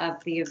because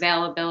of the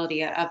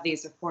availability of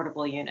these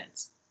affordable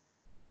units.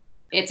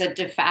 It's a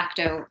de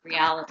facto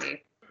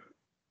reality.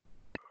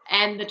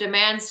 And the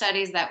demand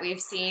studies that we've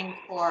seen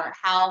for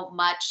how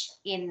much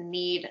in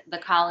need the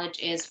college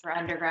is for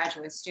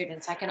undergraduate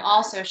students. I can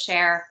also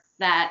share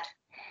that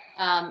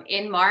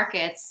in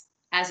markets,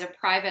 as a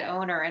private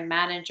owner and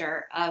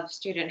manager of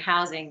student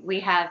housing, we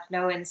have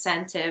no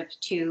incentive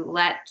to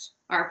let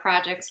our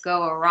projects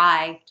go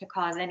awry to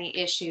cause any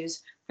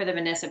issues for the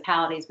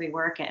municipalities we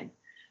work in.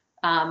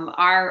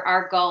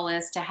 Our goal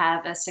is to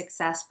have a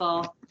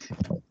successful,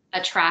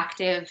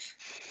 attractive,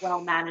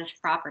 well-managed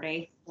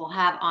property. We'll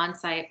have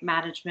on-site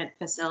management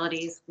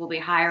facilities. We'll be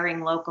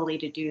hiring locally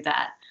to do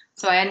that.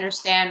 So I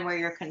understand where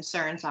your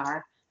concerns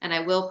are, and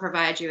I will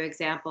provide you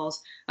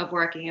examples of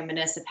working in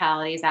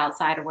municipalities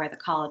outside of where the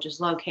college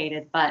is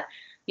located. But,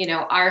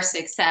 our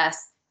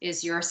success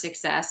is your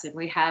success, and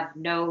we have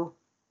no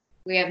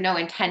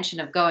intention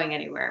of going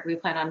anywhere. We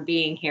plan on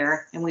being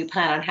here, and we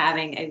plan on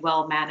having a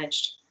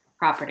well-managed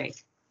property.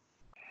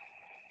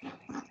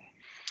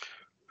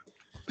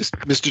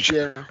 Mr.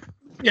 Chair.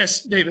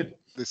 Yes, David.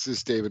 This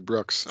is David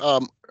Brooks.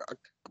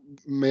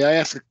 May I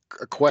ask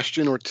a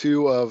question or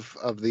two of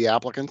the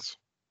applicants?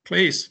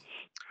 Please.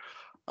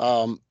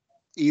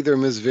 Either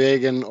Ms.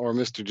 Vagan or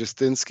Mr.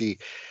 Justinsky,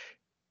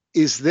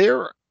 is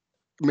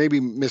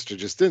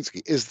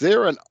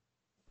there an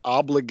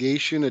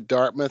obligation at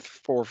Dartmouth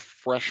for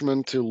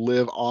freshmen to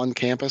live on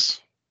campus?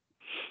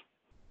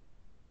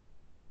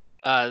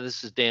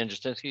 This is Dan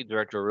Justinsky,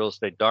 Director of Real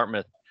Estate,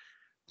 Dartmouth.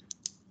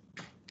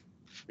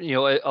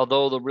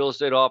 Although the real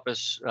estate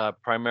office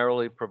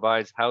primarily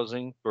provides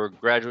housing for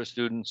graduate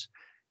students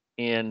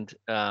and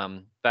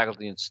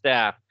faculty and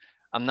staff,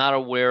 I'm not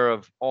aware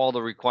of all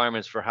the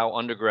requirements for how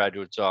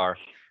undergraduates are.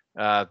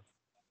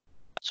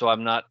 So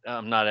I'm not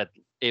at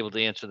able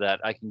to answer that.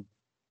 I can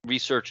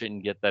research it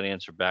and get that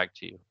answer back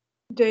to you.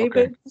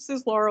 David, this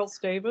is Laurel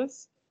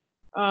Davis.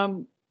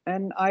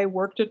 And I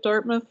worked at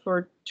Dartmouth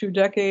for 2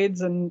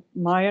 decades, and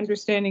my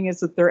understanding is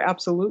that there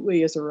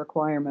absolutely is a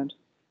requirement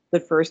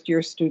that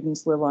first-year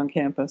students live on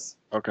campus.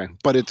 Okay,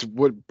 but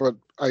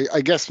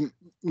I guess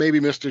maybe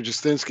Mr.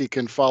 Justinski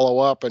can follow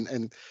up,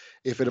 and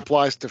if it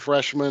applies to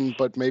freshmen,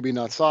 but maybe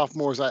not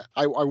sophomores,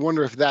 I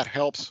wonder if that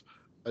helps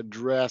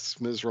address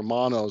Ms.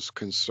 Romano's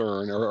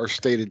concern or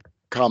stated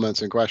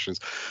comments and questions.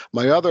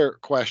 My other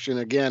question,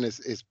 again,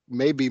 is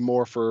maybe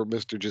more for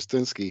Mr.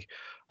 Justinski.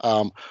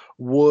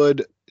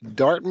 Would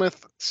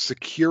Dartmouth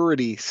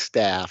security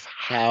staff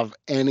have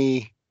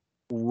any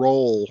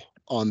role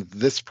on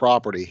this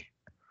property,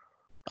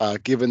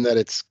 given that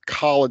it's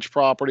college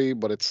property,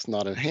 but it's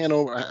not in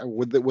Hanover?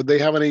 Would they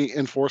have any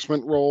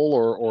enforcement role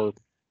or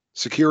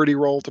security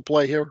role to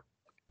play here?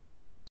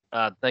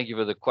 Thank you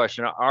for the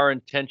question. Our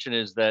intention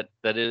is that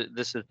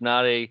this is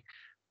not a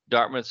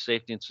Dartmouth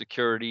safety and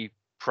security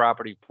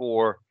property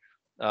for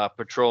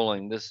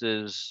patrolling. This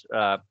is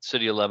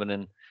City of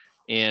Lebanon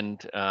and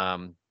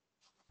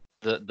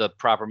the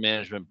proper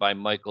management by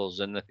Michaels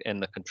and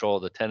the control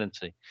of the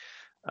tenancy.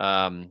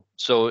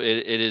 So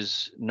it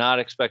is not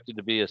expected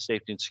to be a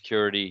safety and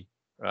security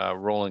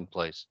rolling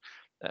place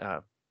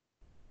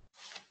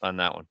on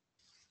that one.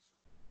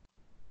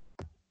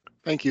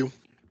 Thank you.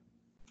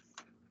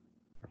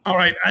 All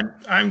right,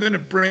 I'm going to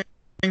bring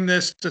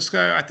this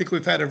discussion. I think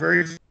we've had a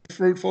very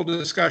fruitful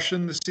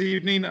discussion this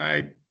evening.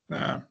 I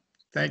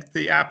thank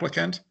the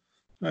applicant.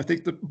 I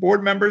think the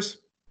board members.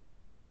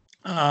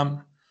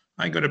 I'm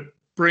going to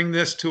bring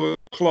this to a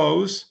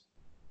close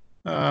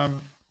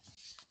and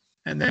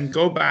then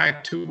go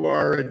back to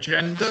our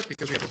agenda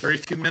because we have a very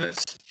few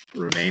minutes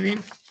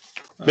remaining.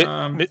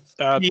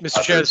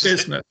 Mr. Chair,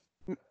 business.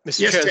 Mr.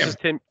 Yes, Chair, Tim. this is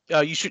Tim.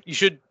 You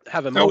should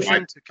have a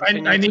motion to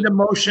continue. I need a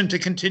motion to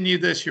continue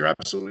this. You're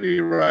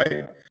absolutely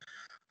right.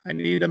 I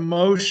need a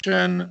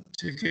motion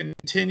to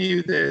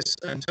continue this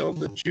until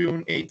the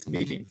June 8th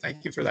meeting.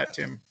 Thank you for that,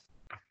 Tim.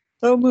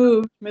 So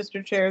moved,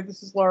 Mr. Chair.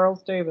 This is Laurel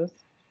Davis.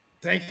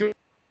 Thank you,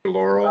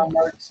 Laurel.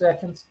 Mark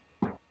seconds.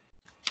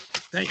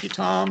 Thank you,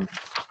 Tom.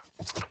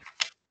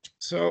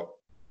 So,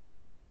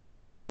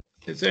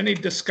 is any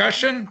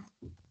discussion?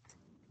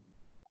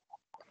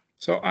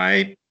 So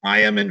I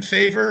am in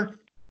favor.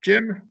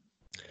 Jim?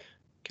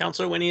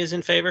 Counselor Winnie is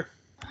in favor.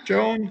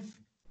 Joan?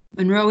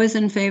 Monroe is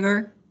in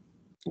favor.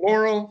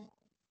 Laurel?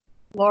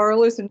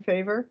 Laurel is in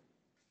favor.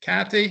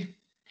 Kathy?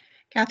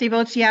 Kathy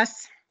votes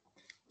yes.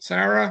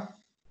 Sarah?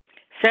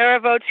 Sarah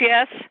votes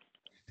yes.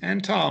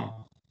 And Tom?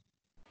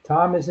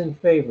 Tom is in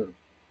favor.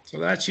 So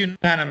that's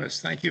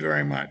unanimous. Thank you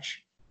very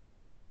much.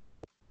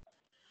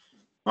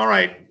 All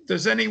right.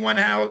 Does anyone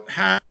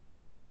have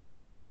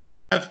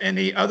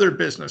any other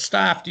business?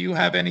 Staff, do you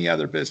have any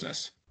other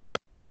business?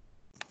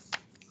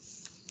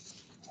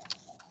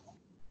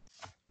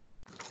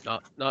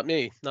 Not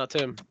me, not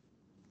Tim.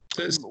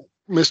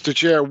 Mr.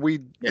 Chair, we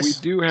Yes.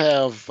 do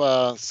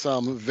have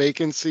some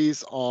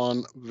vacancies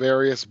on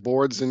various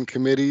boards and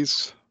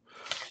committees.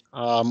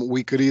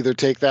 We could either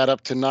take that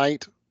up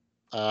tonight.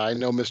 I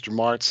know Mr.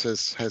 Martz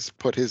has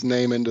put his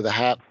name into the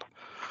hat,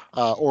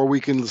 or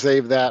we can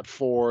save that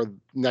for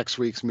next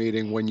week's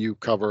meeting when you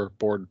cover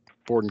board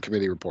and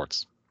committee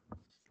reports.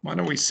 Why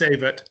don't we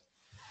save it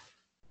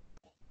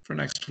for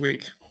next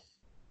week?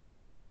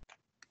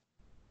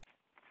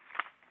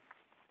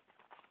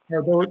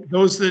 Are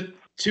those the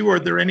two? Are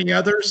there any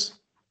others?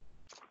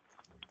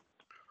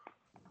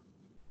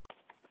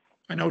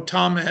 I know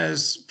Tom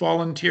has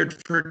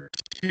volunteered for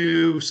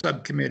 2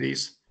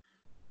 subcommittees.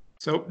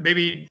 So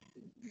maybe,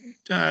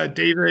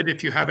 David,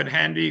 if you have it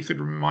handy, you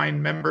could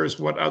remind members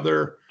what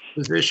other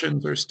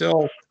positions are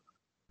still.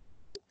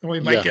 We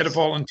might get a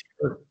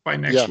volunteer by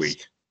next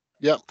week.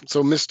 Yep.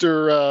 So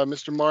Mr.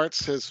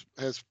 Martz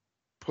has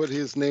put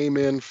his name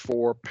in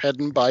for Ped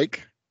and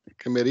Bike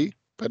Committee,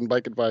 Ped and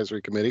Bike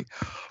Advisory Committee,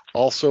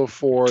 also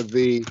for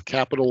the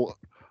Capital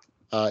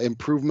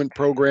Improvement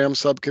Program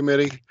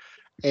Subcommittee,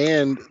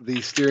 and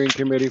the Steering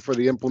Committee for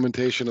the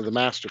implementation of the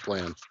master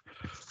plan.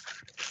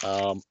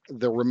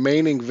 The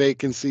remaining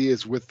vacancy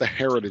is with the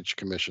Heritage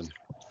Commission.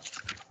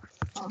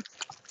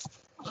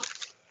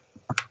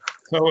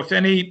 So if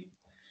any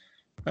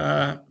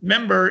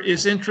member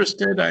is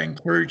interested, I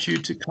encourage you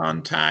to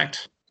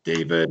contact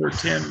David or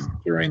Tim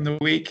during the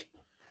week,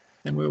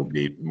 and we'll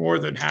be more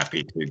than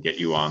happy to get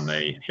you on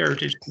the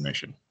Heritage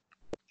Commission.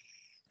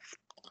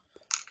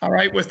 All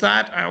right, with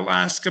that, I'll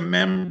ask a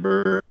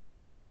member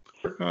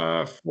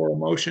for a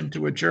motion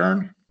to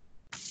adjourn.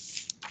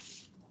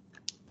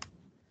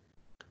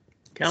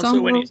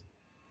 Counselor Winnie,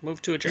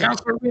 move to adjourn.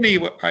 Counselor Winnie,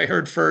 I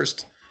heard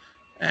first.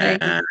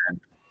 And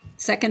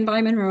second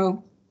by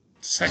Monroe.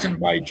 Second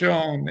by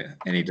Joan.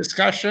 Any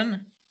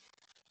discussion?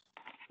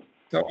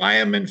 So I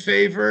am in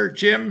favor.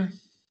 Jim?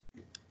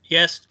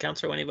 Yes,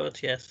 Counselor Winnie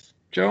votes yes.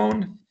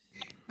 Joan?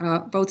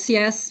 Votes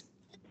yes.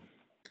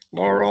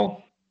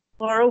 Laurel?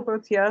 Laurel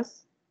votes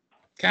yes.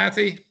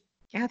 Kathy?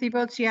 Kathy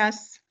votes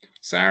yes.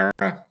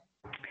 Sarah?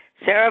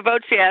 Sarah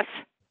votes yes.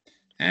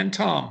 And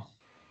Tom.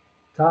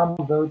 Tom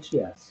votes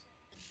yes.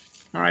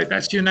 All right,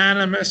 that's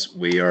unanimous.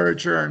 We are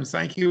adjourned.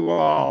 Thank you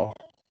all.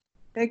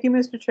 Thank you,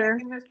 Mr. Chair.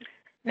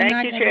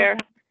 Thank you, Chair.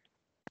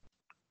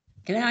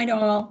 Good night,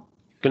 all.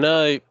 Good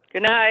night.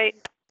 Good night.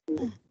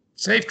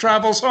 Safe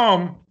travels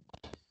home.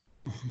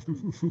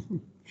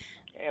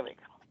 There we go.